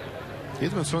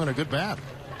 He's been swinging a good bat.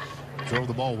 Drove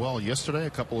the ball well yesterday, a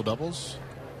couple of doubles.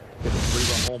 Hit a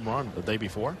 3-run home run the day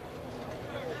before.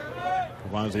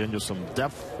 Provides the Angels some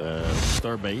depth at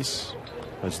third base.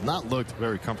 Has not looked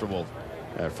very comfortable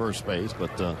at first base,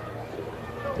 but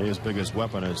his biggest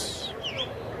weapon is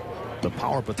the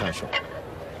power potential.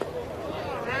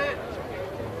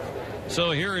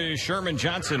 So here is Sherman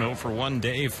Johnson, 0 for 1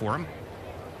 day for him.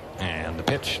 And the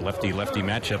pitch, lefty-lefty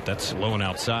matchup, that's low and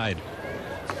outside.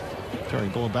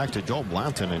 Going back to Joe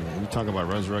Blanton, and you talk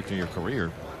about resurrecting your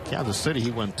career. Kansas City,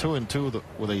 he went 2-2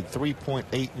 with a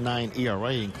 3.89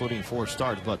 ERA, including 4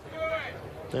 starts. But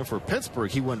then for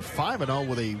Pittsburgh, he went 5-0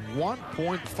 with a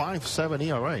 1.57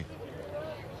 ERA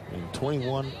in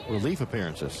 21 relief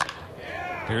appearances.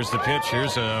 Here's the pitch.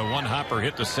 Here's a 1-hopper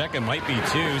hit to second. Might be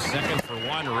 2. Second for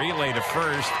 1. Relay to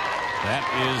first. That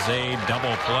is a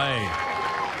double play.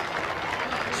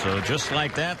 So just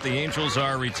like that, the Angels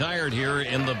are retired here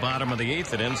in the bottom of the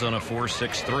 8th. It ends on a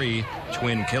 4-6-3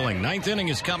 twin killing. 9th inning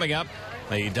is coming up.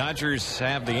 The Dodgers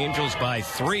have the Angels by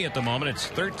 3 at the moment. It's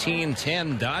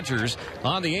 13-10 Dodgers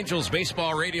on the Angels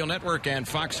Baseball Radio Network and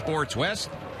Fox Sports West.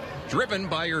 Driven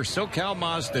by your SoCal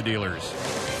Mazda dealers.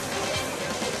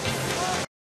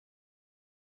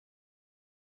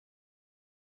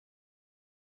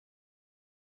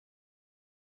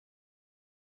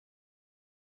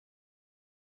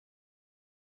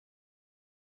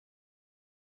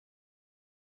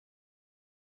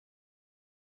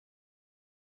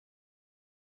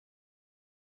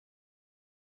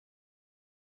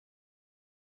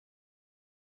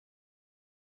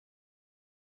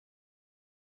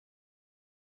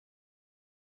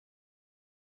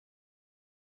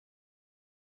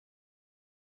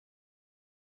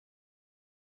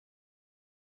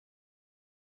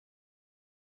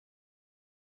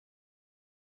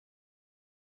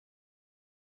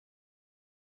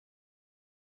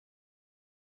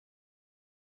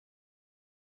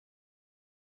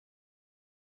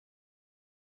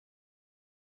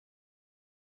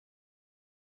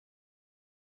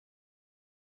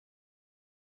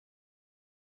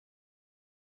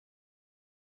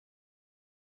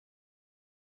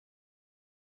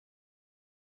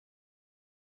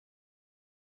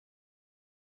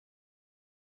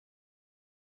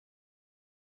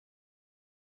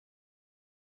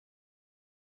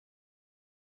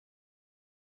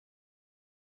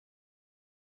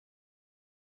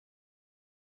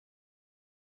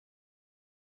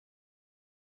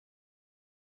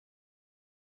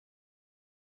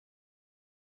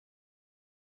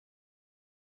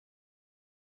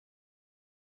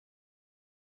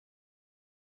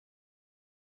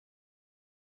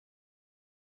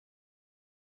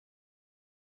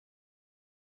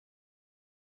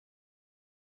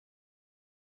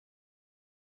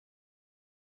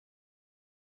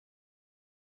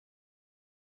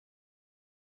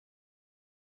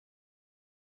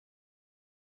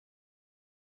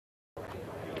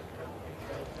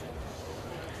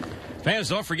 Fans,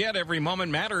 don't forget, every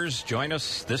moment matters. Join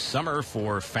us this summer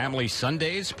for Family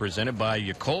Sundays, presented by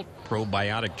Yakult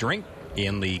Probiotic Drink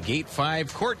in the Gate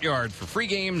 5 courtyard for free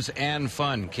games and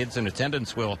fun. Kids in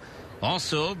attendance will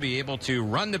also be able to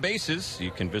run the bases.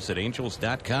 You can visit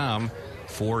angels.com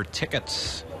for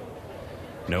tickets.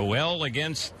 Noel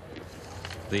against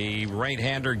the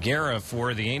right-hander Guerra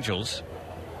for the Angels.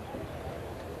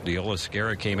 Deolis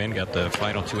Guerra came in, got the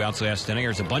final 2 outs last inning.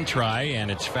 There's a bunt try, and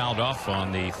it's fouled off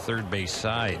on the third base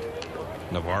side.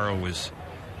 Navarro was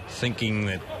thinking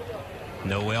that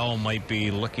Noel might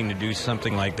be looking to do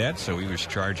something like that, so he was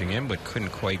charging in, but couldn't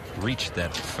quite reach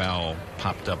that foul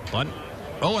popped-up bunt.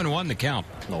 0-1 the count.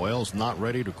 Noel's not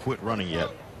ready to quit running yet.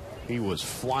 He was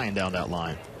flying down that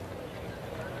line.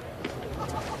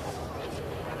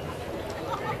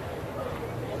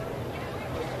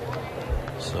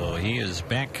 So he is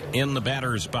back in the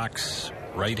batter's box,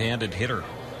 right-handed hitter.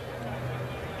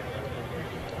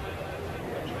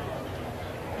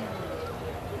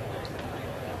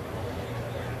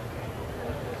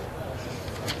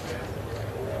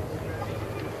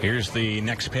 Here's the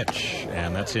next pitch,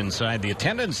 and that's inside. The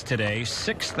attendance today,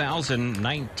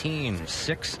 6,019,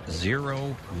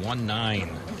 6019.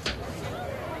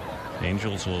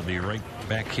 Angels will be right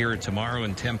back here tomorrow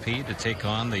in Tempe to take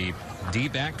on the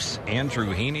D-backs.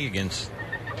 Andrew Heaney against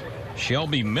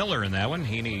Shelby Miller in that one.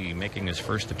 Heaney making his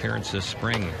first appearance this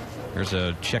spring. There's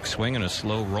a check swing and a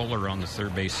slow roller on the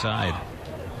third base side.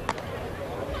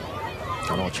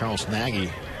 Charles Nagy,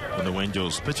 one of the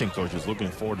Angels pitching coaches, looking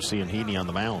forward to seeing Heaney on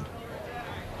the mound.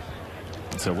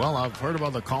 He said, well, I've heard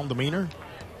about the calm demeanor,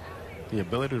 the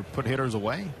ability to put hitters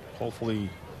away. Hopefully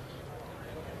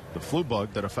the flu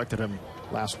bug that affected him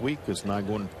last week is not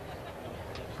going to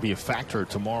be a factor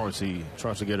tomorrow as he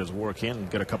tries to get his work in and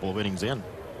get a couple of innings in.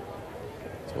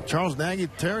 So Charles Nagy,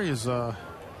 Terry, is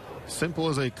simple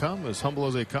as they come, as humble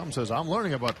as they come, says, I'm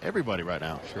learning about everybody right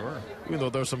now. Sure. Even though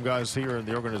there's some guys here in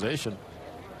the organization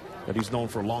that he's known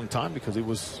for a long time because he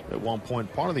was at one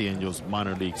point part of the Angels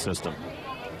minor league system.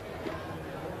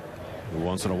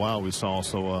 Once in a while we saw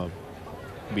also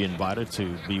be invited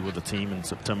to be with the team in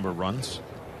September runs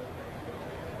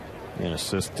and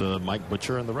assist Mike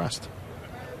Butcher and the rest.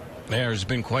 There's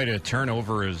been quite a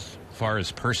turnover as far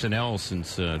as personnel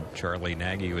since Charlie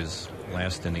Nagy was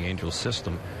last in the Angels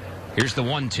system. Here's the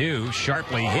 1-2,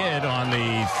 sharply hit on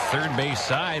the third base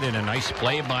side, and a nice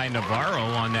play by Navarro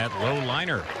on that low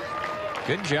liner.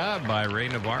 Good job by Ray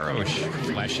Navarro,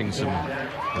 flashing some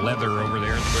leather over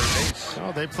there at third base.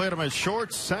 Oh, they played him at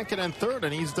short, second, and third,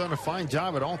 and he's done a fine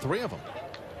job at all three of them.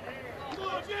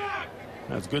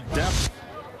 That's good depth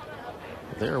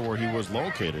there where he was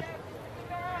located.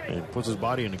 And puts his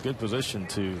body in a good position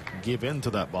to give in to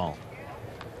that ball.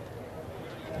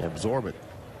 Absorb it.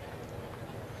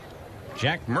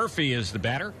 Jack Murphy is the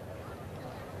batter.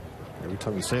 Every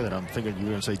time you say that, I'm thinking you're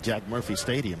going to say Jack Murphy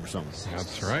Stadium or something.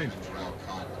 That's right.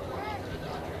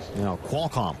 You know,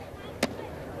 Qualcomm.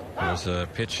 There's a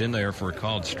pitch in there for a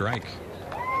called strike.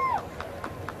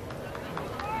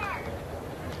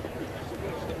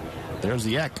 There's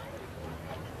the Eck.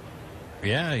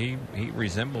 Yeah, he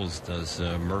resembles, does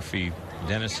Murphy,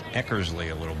 Dennis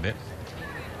Eckersley a little bit.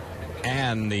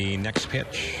 And the next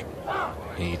pitch,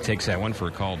 he takes that one for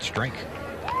a called strike.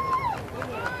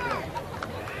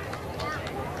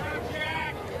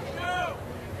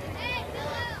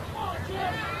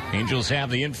 Angels have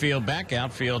the infield back,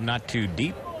 outfield not too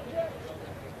deep.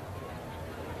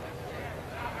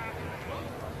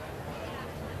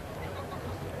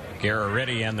 Guerra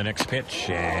ready on the next pitch,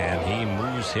 and he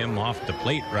moves him off the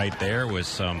plate right there with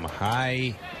some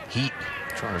high heat.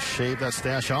 Trying to shave that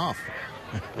stash off.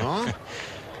 Huh?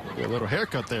 Get a little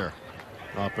haircut there.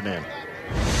 Up and in.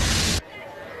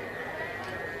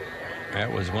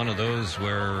 That was one of those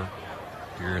where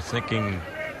you're thinking,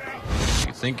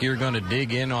 you think you're going to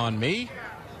dig in on me?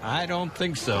 I don't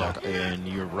think so. And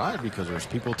you're right, because there's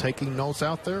people taking notes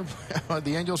out there on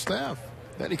the Angel staff.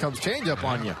 Then he comes change up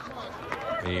on you.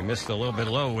 He missed a little bit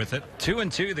low with it.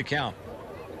 2-2 the count.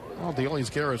 Well,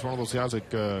 Deolis Guerra is one of those guys that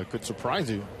could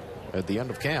surprise you at the end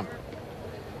of camp.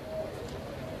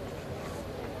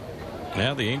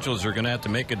 Now the Angels are going to have to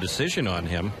make a decision on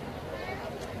him.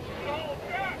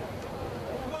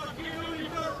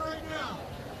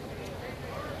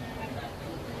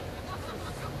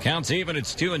 Counts even.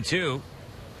 It's 2-2.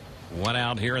 One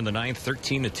out here in the ninth.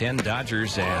 13-10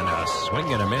 Dodgers, and a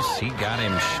swing and a miss. He got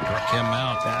him, struck him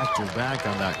out. Baxter back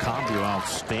on that combo.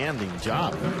 Outstanding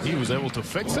job. He was able to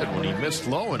fix it when he missed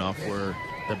low enough where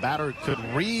the batter could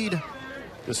read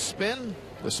the spin,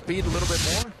 the speed a little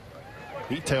bit more.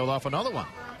 He tailed off another one,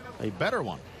 a better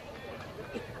one.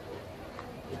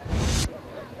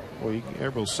 Well, you can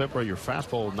able to separate your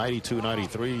fastball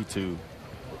 92-93 to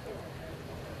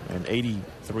an 83-84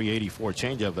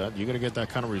 changeup. That you're going to get that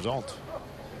kind of result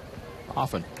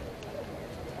often.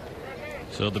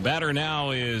 So the batter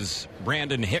now is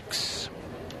Brandon Hicks.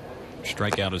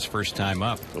 Strikeout his first time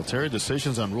up. So Terry,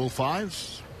 decisions on Rule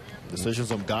 5s,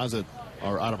 decisions on guys that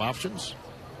are out of options.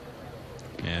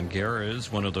 And Guerra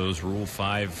is one of those Rule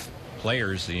 5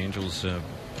 players. The Angels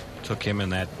took him in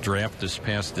that draft this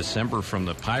past December from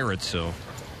the Pirates, so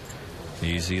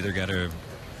he's either got to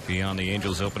be on the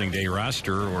Angels opening day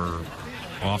roster or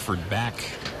offered back.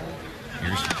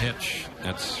 Here's the pitch.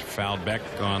 That's fouled back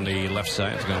on the left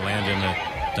side. It's going to land in the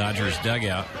Dodgers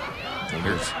dugout.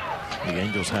 The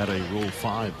Angels had a Rule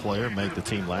 5 player make the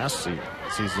team last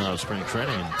season out of spring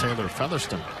training, and Taylor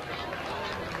Featherston.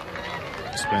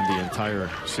 spent the entire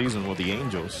season with the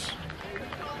Angels.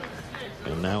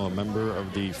 And now a member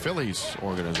of the Phillies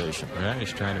organization. Yeah,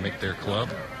 he's trying to make their club.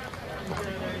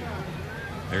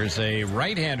 There's a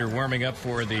right-hander warming up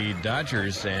for the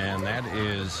Dodgers, and that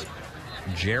is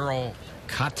Gerald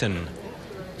Cotton.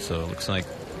 So it looks like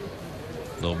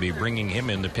they'll be bringing him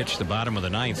in to pitch the bottom of the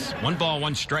ninth. 1 ball,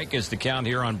 1 strike is the count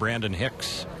here on Brandon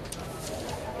Hicks.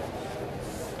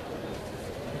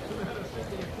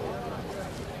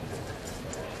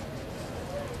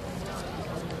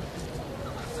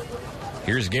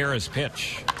 Here's Guerra's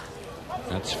pitch.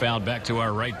 That's fouled back to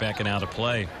our right, back and out of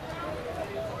play.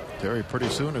 Terry pretty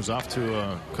soon is off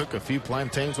to cook a few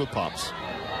plantains with Pops.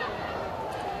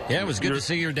 Yeah, it was good to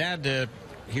see your dad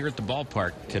here at the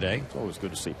ballpark today. It's always good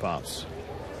to see Pops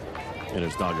in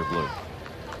his Dodger blue.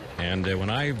 And when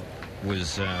I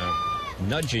was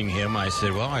nudging him, I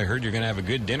said, well, I heard you're going to have a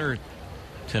good dinner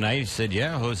tonight. He said,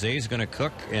 yeah, Jose's going to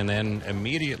cook. And then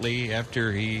immediately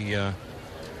after he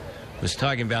was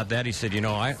talking about that, he said, you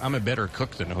know, I'm a better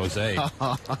cook than Jose.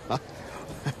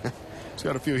 He's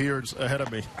got a few years ahead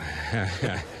of me,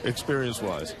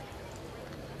 experience-wise.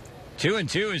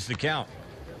 2-2 is the count.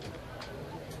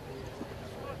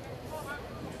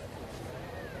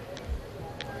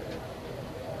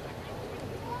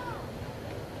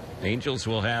 Angels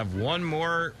will have one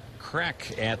more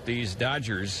crack at these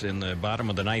Dodgers in the bottom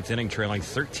of the ninth inning, trailing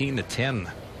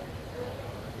 13-10.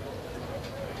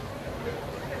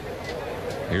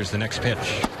 Here's the next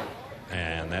pitch,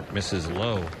 and that misses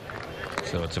low.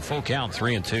 So it's a full count,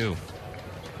 3-2.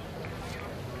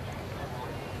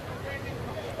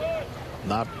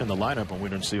 Not in the lineup, and we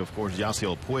didn't see, of course,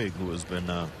 Yasiel Puig, who has been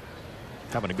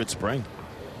having a good spring.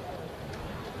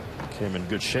 Came in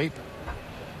good shape.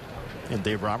 And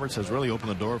Dave Roberts has really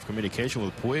opened the door of communication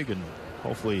with Puig and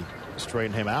hopefully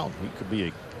straighten him out. He could be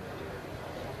a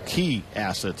key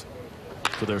asset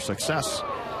to their success.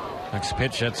 Next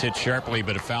pitch, that's hit sharply,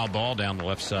 but a foul ball down the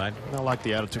left side. I like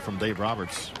the attitude from Dave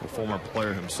Roberts, a former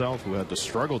player himself who had to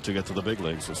struggle to get to the big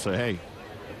leagues, to say, hey,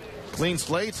 clean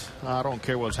slate. I don't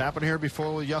care what's happened here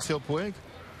before with Yasiel Puig.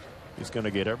 He's going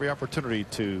to get every opportunity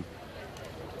to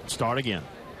start again.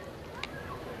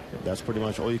 And that's pretty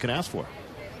much all you can ask for.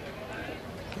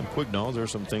 And Puig knows there are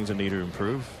some things that need to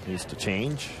improve, needs to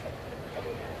change.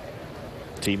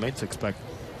 Teammates expect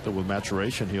that with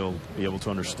maturation he'll be able to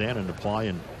understand and apply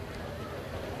and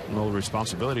know the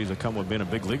responsibilities that come with being a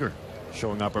big leaguer,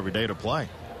 showing up every day to play.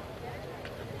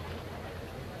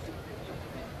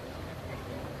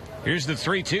 Here's the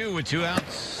 3-2 with 2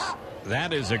 outs.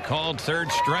 That is a called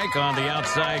third strike on the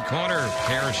outside corner.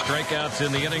 Pair of strikeouts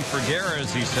in the inning for Guerra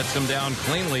as he sets them down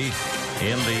cleanly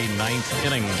in the 9th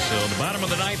inning. So the bottom of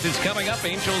the 9th is coming up.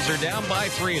 Angels are down by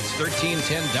 3. It's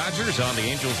 13-10 Dodgers on the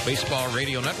Angels Baseball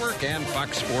Radio Network and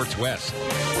Fox Sports West.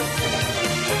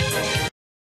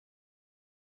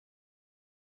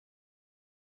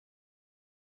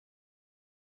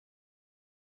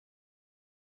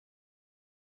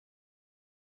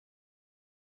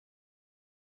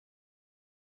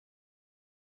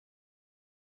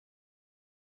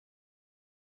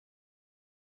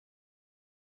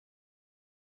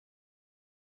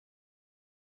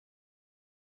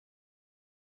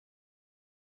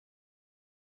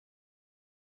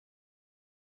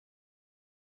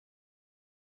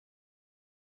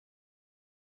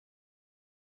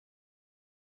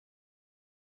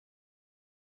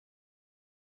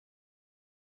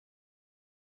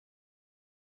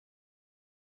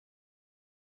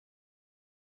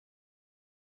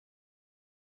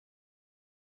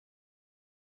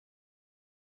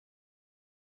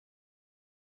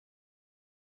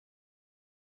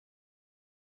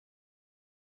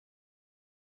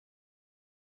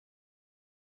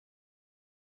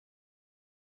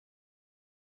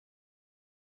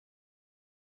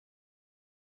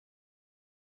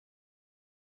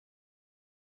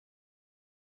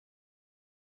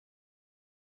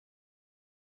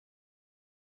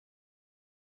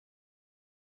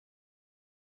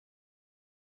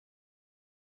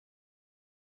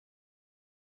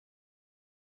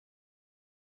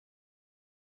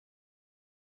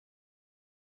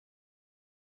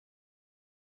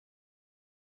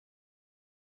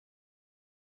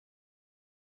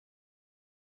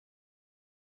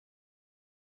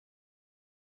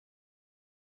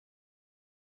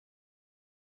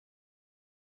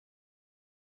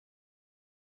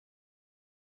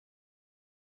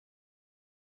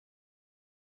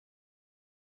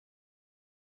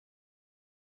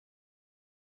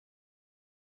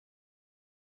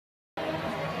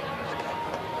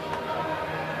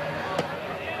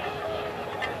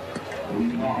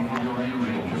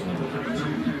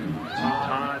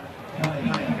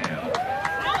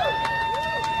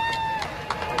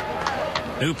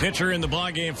 New pitcher in the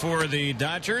ballgame for the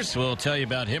Dodgers. We'll tell you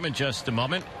about him in just a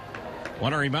moment.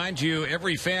 Want to remind you,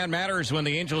 every fan matters when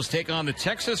the Angels take on the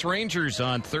Texas Rangers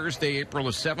on Thursday, April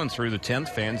the 7th through the 10th.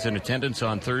 Fans in attendance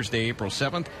on Thursday, April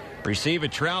 7th, receive a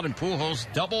Trout and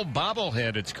Pujols double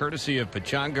bobblehead. It's courtesy of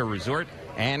Pechanga Resort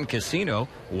and Casino.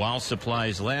 While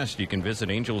supplies last, you can visit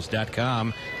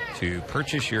angels.com to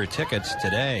purchase your tickets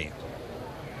today.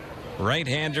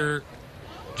 Right-hander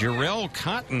Jarrell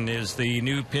Cotton is the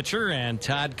new pitcher, and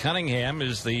Todd Cunningham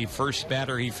is the first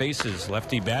batter he faces.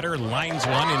 Lefty batter lines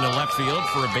one into left field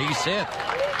for a base hit.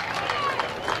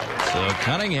 So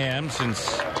Cunningham,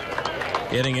 since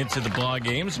getting into the ball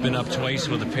game, has been up twice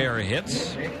with a pair of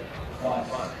hits.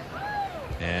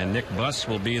 And Nick Buss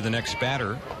will be the next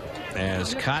batter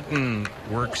as Cotton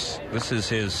works. This is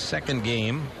his second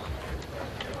game.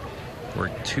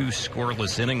 Worked 2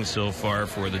 scoreless innings so far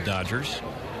for the Dodgers.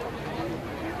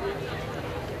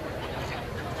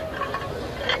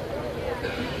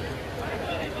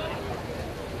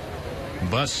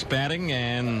 Buss batting,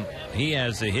 and he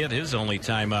has a hit his only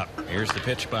time up. Here's the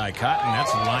pitch by Cotton.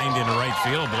 That's lined into right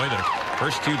field. Boy, the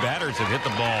first 2 batters have hit the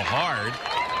ball hard.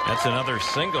 That's another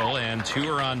single, and 2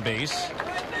 are on base.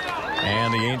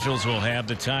 And the Angels will have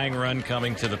the tying run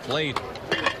coming to the plate.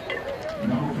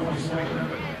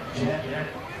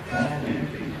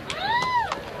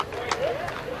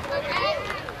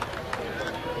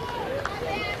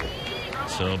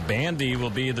 So Bandy will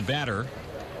be the batter.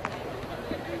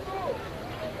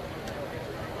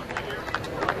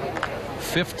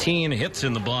 .15 hits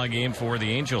in the ball game for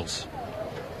the Angels.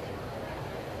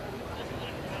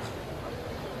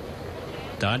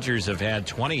 Dodgers have had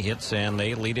 20 hits, and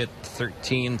they lead it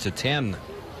 13-10.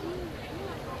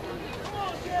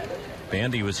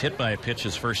 Bandy was hit by a pitch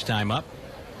his first time up.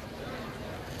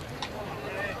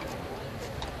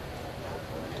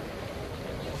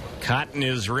 Cotton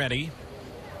is ready.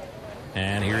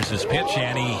 And here's his pitch,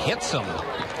 and he hits him.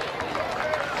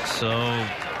 So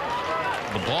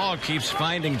the ball keeps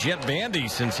finding Jet Bandy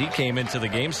since he came into the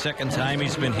game. Second time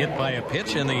he's been hit by a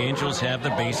pitch, and the Angels have the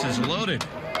bases loaded.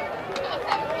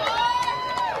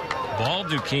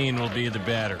 Balduquin will be the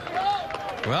batter.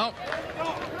 Well,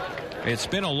 it's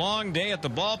been a long day at the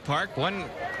ballpark.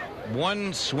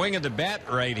 One swing of the bat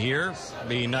right here.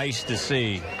 Be nice to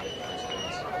see.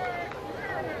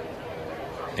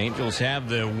 Angels have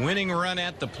the winning run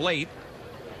at the plate.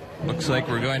 Looks like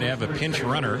we're going to have a pinch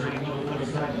runner.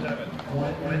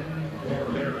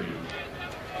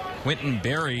 Quentin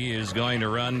Berry is going to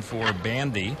run for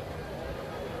Bandy.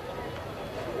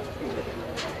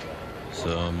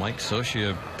 So Mike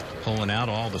Socia pulling out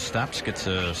all the stops, gets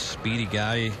a speedy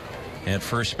guy at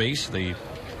first base, the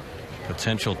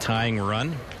potential tying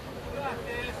run.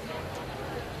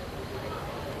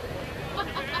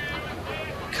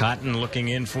 Cotton looking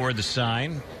in for the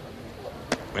sign.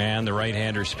 And the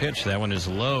right-hander's pitch. That one is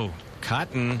low.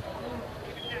 Cotton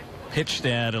pitched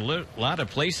at a lot of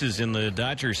places in the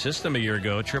Dodger system a year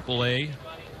ago. AAA,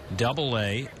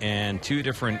 AA, and 2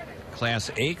 different Class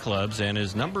A clubs. And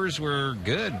his numbers were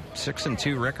good.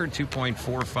 6-2 record,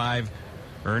 2.45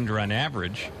 earned run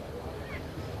average.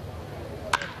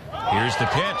 Here's the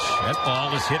pitch. That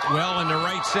ball is hit well into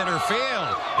right center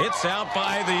field. It's out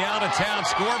by the out-of-town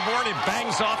scoreboard. It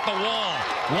bangs off the wall.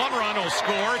 1 run will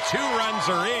score. 2 runs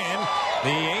are in.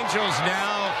 The Angels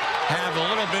now have a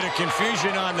little bit of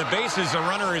confusion on the bases. A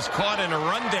runner is caught in a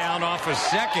rundown off a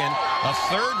second. A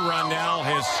 3rd run now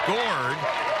has scored.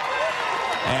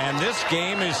 And this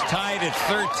game is tied at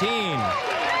 13.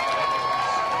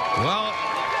 Well,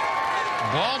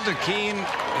 Balduquin,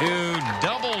 who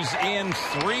doubles in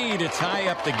 3 to tie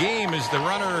up the game, is the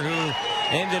runner who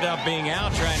ended up being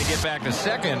out trying to get back to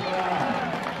second.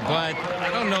 But I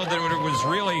don't know that it was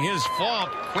really his fault.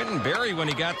 Quentin Berry, when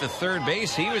he got to third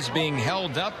base, he was being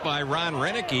held up by Ron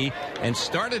Renicky and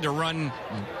started to run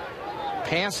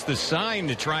past the sign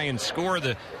to try and score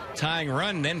the tying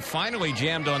run, then finally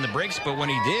jammed on the brakes. But when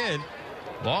he did,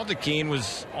 Balduquin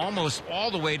was almost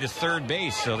all the way to third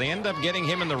base, so they end up getting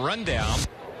him in the rundown.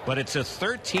 But it's a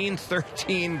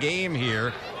 13-13 game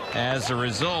here as a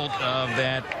result of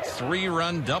that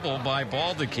 3-run double by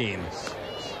Balduquin.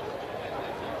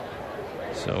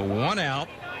 So 1 out,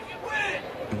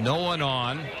 no one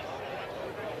on,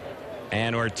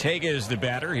 and Ortega is the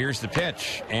batter. Here's the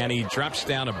pitch, and he drops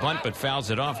down a bunt but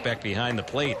fouls it off back behind the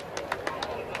plate.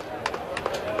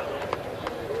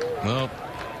 Well,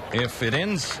 if it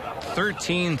ends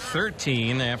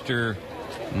 13-13 after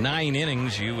 9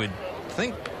 innings, you would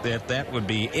think that that would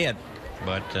be it.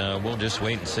 But we'll just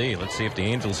wait and see. Let's see if the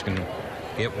Angels can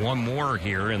get one more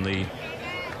here in the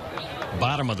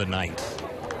bottom of the 9th.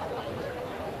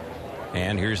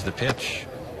 And here's the pitch.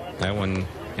 That one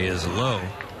is low.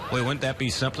 Boy, wouldn't that be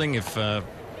something if the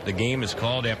game is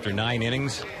called after 9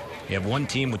 innings? You have one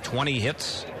team with 20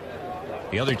 hits,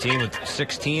 the other team with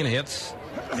 16 hits,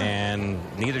 and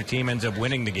neither team ends up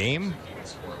winning the game.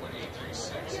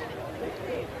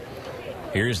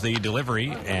 Here's the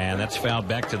delivery, and that's fouled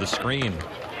back to the screen.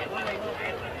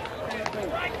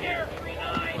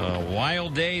 A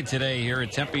wild day today here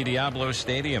at Tempe Diablo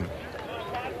Stadium.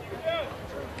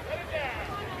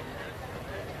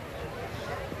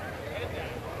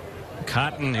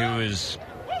 Cotton, who is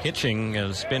pitching,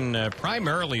 has been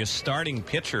primarily a starting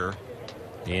pitcher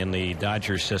in the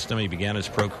Dodgers system. He began his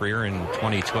pro career in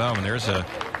 2012, and there's a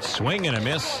swing and a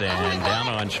miss, and down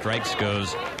on strikes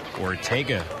goes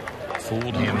Ortega.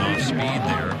 Fooled him off speed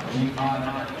there.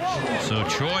 So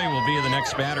Choi will be the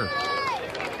next batter.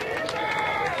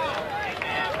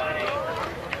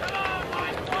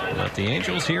 But the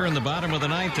Angels here in the bottom of the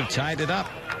 9th have tied it up.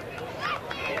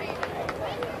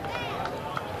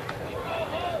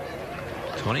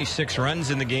 "26 runs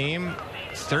in the game,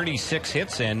 36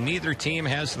 hits, and neither team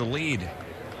has the lead."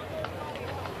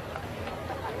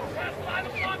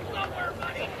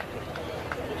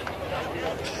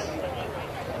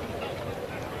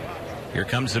 Here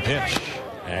comes the pitch,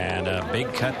 and a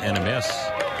big cut and a miss.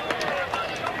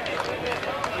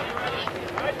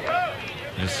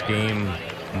 This game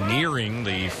nearing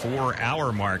the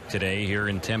 4-hour mark today here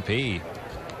in Tempe.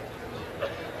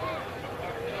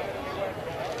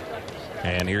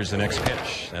 And here's the next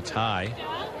pitch. That's high.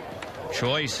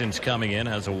 Choi, since coming in,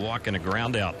 has a walk and a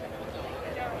ground out.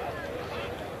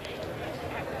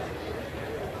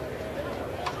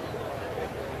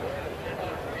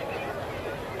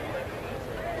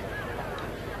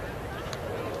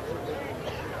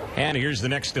 And here's the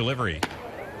next delivery.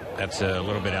 That's a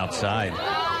little bit outside.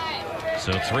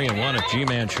 So 3-1 if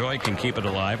G-Man Choi can keep it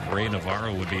alive. Ray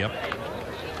Navarro would be up.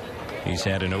 He's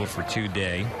had an 0 for 2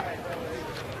 day.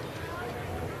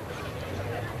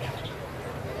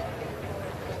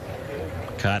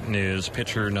 Cotton is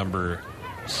pitcher number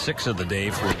 6 of the day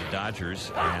for the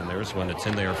Dodgers, and there's one that's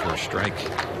in there for a strike.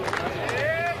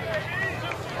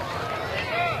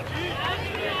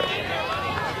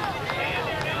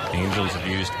 Angels have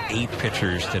used 8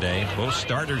 pitchers today. Both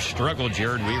starters struggled.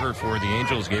 Jared Weaver for the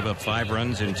Angels gave up 5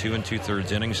 runs in 2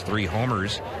 2/3 innings, 3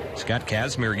 homers. Scott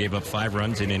Kazmir gave up 5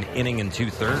 runs in an inning and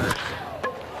 2/3.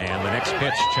 And the next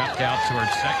pitch chopped out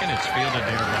towards second. It's fielded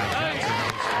there by Johnson.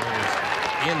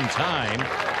 In time,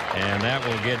 and that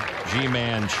will get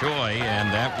G-Man Choi,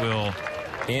 and that will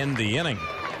end the inning.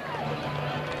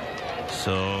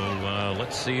 So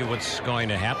let's see what's going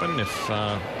to happen, if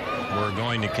we're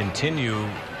going to continue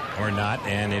or not,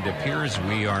 and it appears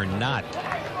we are not.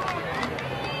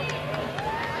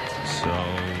 So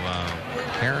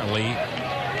apparently,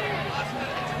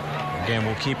 again,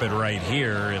 we'll keep it right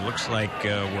here. It looks like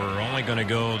we're only going to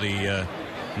go the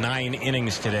 9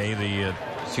 innings today. The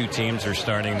 2 teams are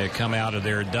starting to come out of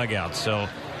their dugouts. So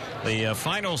the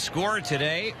final score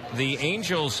today, the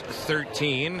Angels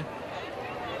 13,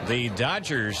 the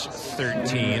Dodgers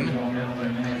 13,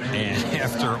 and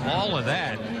after all of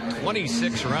that,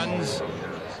 26 runs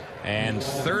and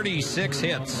 36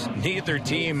 hits. Neither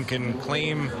team can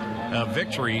claim a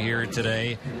victory here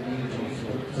today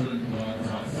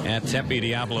at Tempe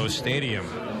Diablo Stadium,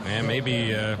 and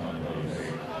maybe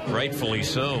rightfully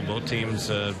so. Both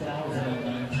teams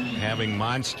having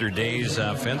monster days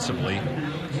offensively.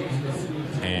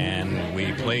 And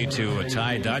we play to a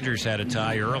tie. Dodgers had a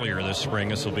tie earlier this spring.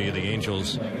 This will be the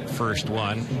Angels' first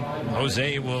one.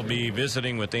 Jose will be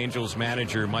visiting with Angels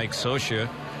manager Mike Scioscia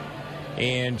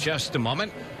in just a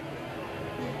moment.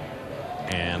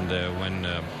 And when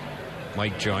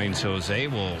Mike joins Jose,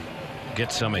 we'll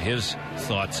get some of his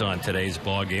thoughts on today's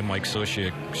ball game. Mike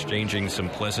Scioscia exchanging some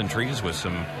pleasantries with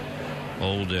some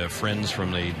old friends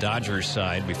from the Dodgers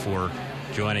side before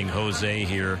joining Jose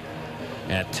here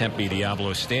at Tempe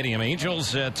Diablo Stadium.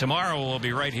 Angels tomorrow will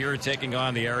be right here taking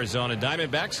on the Arizona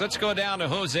Diamondbacks. Let's go down to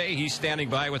Jose. He's standing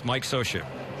by with Mike Scioscia.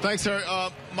 Thanks, sir.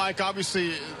 Mike,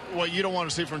 obviously what you don't want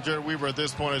to see from Jared Weaver at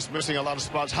this point is missing a lot of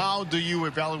spots. How do you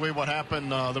evaluate what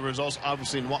happened? The results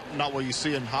obviously not what you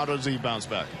see, and how does he bounce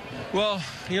back? Well,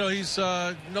 he's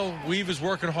Weave is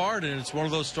working hard, and it's one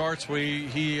of those starts where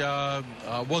he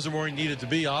wasn't where he needed to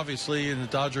be, obviously, and the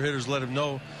Dodger hitters let him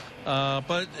know.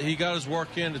 But he got his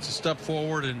work in. It's a step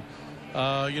forward, and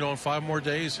in 5 more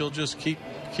days he'll just keep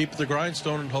the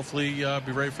grindstone and hopefully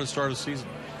be ready for the start of the season.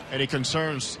 Any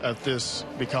concerns at this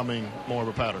becoming more of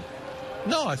a pattern?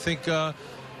 No, I think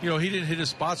he didn't hit his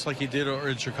spots like he did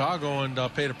in Chicago and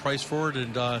paid a price for it,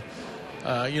 and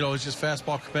his just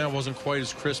fastball command wasn't quite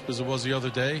as crisp as it was the other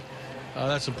day.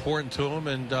 That's important to him,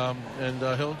 and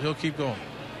he'll keep going.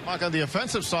 Mike, on the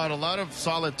offensive side, a lot of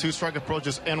solid two-strike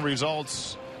approaches and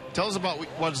results. Tell us about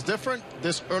what's different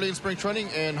this early in spring training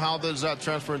and how does that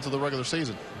transfer into the regular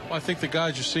season? Well, I think the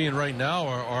guys you're seeing right now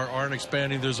aren't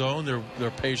expanding their zone.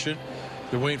 They're patient.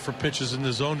 They're waiting for pitches in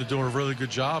the zone. They're doing a really good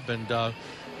job. And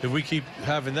if we keep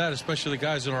having that, especially the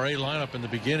guys in our A lineup in the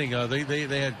beginning,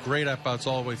 they had great at-bats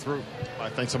all the way through. All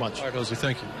right, thanks so much. All right, Jose,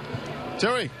 thank you.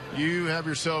 Terry, you have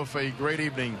yourself a great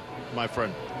evening, my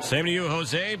friend. Same to you,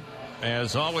 Jose.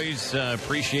 As always,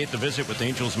 appreciate the visit with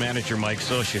Angels manager Mike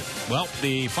Socha. Well,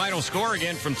 the final score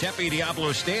again from Tempe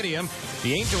Diablo Stadium.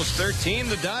 The Angels 13,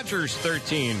 the Dodgers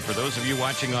 13. For those of you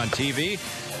watching on TV,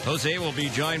 Jose will be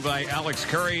joined by Alex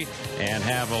Curry and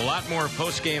have a lot more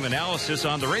post-game analysis.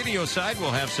 On the radio side, we'll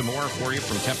have some more for you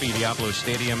from Tempe Diablo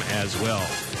Stadium as well.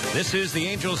 This is the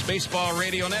Angels Baseball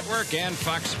Radio Network and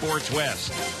Fox Sports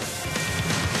West.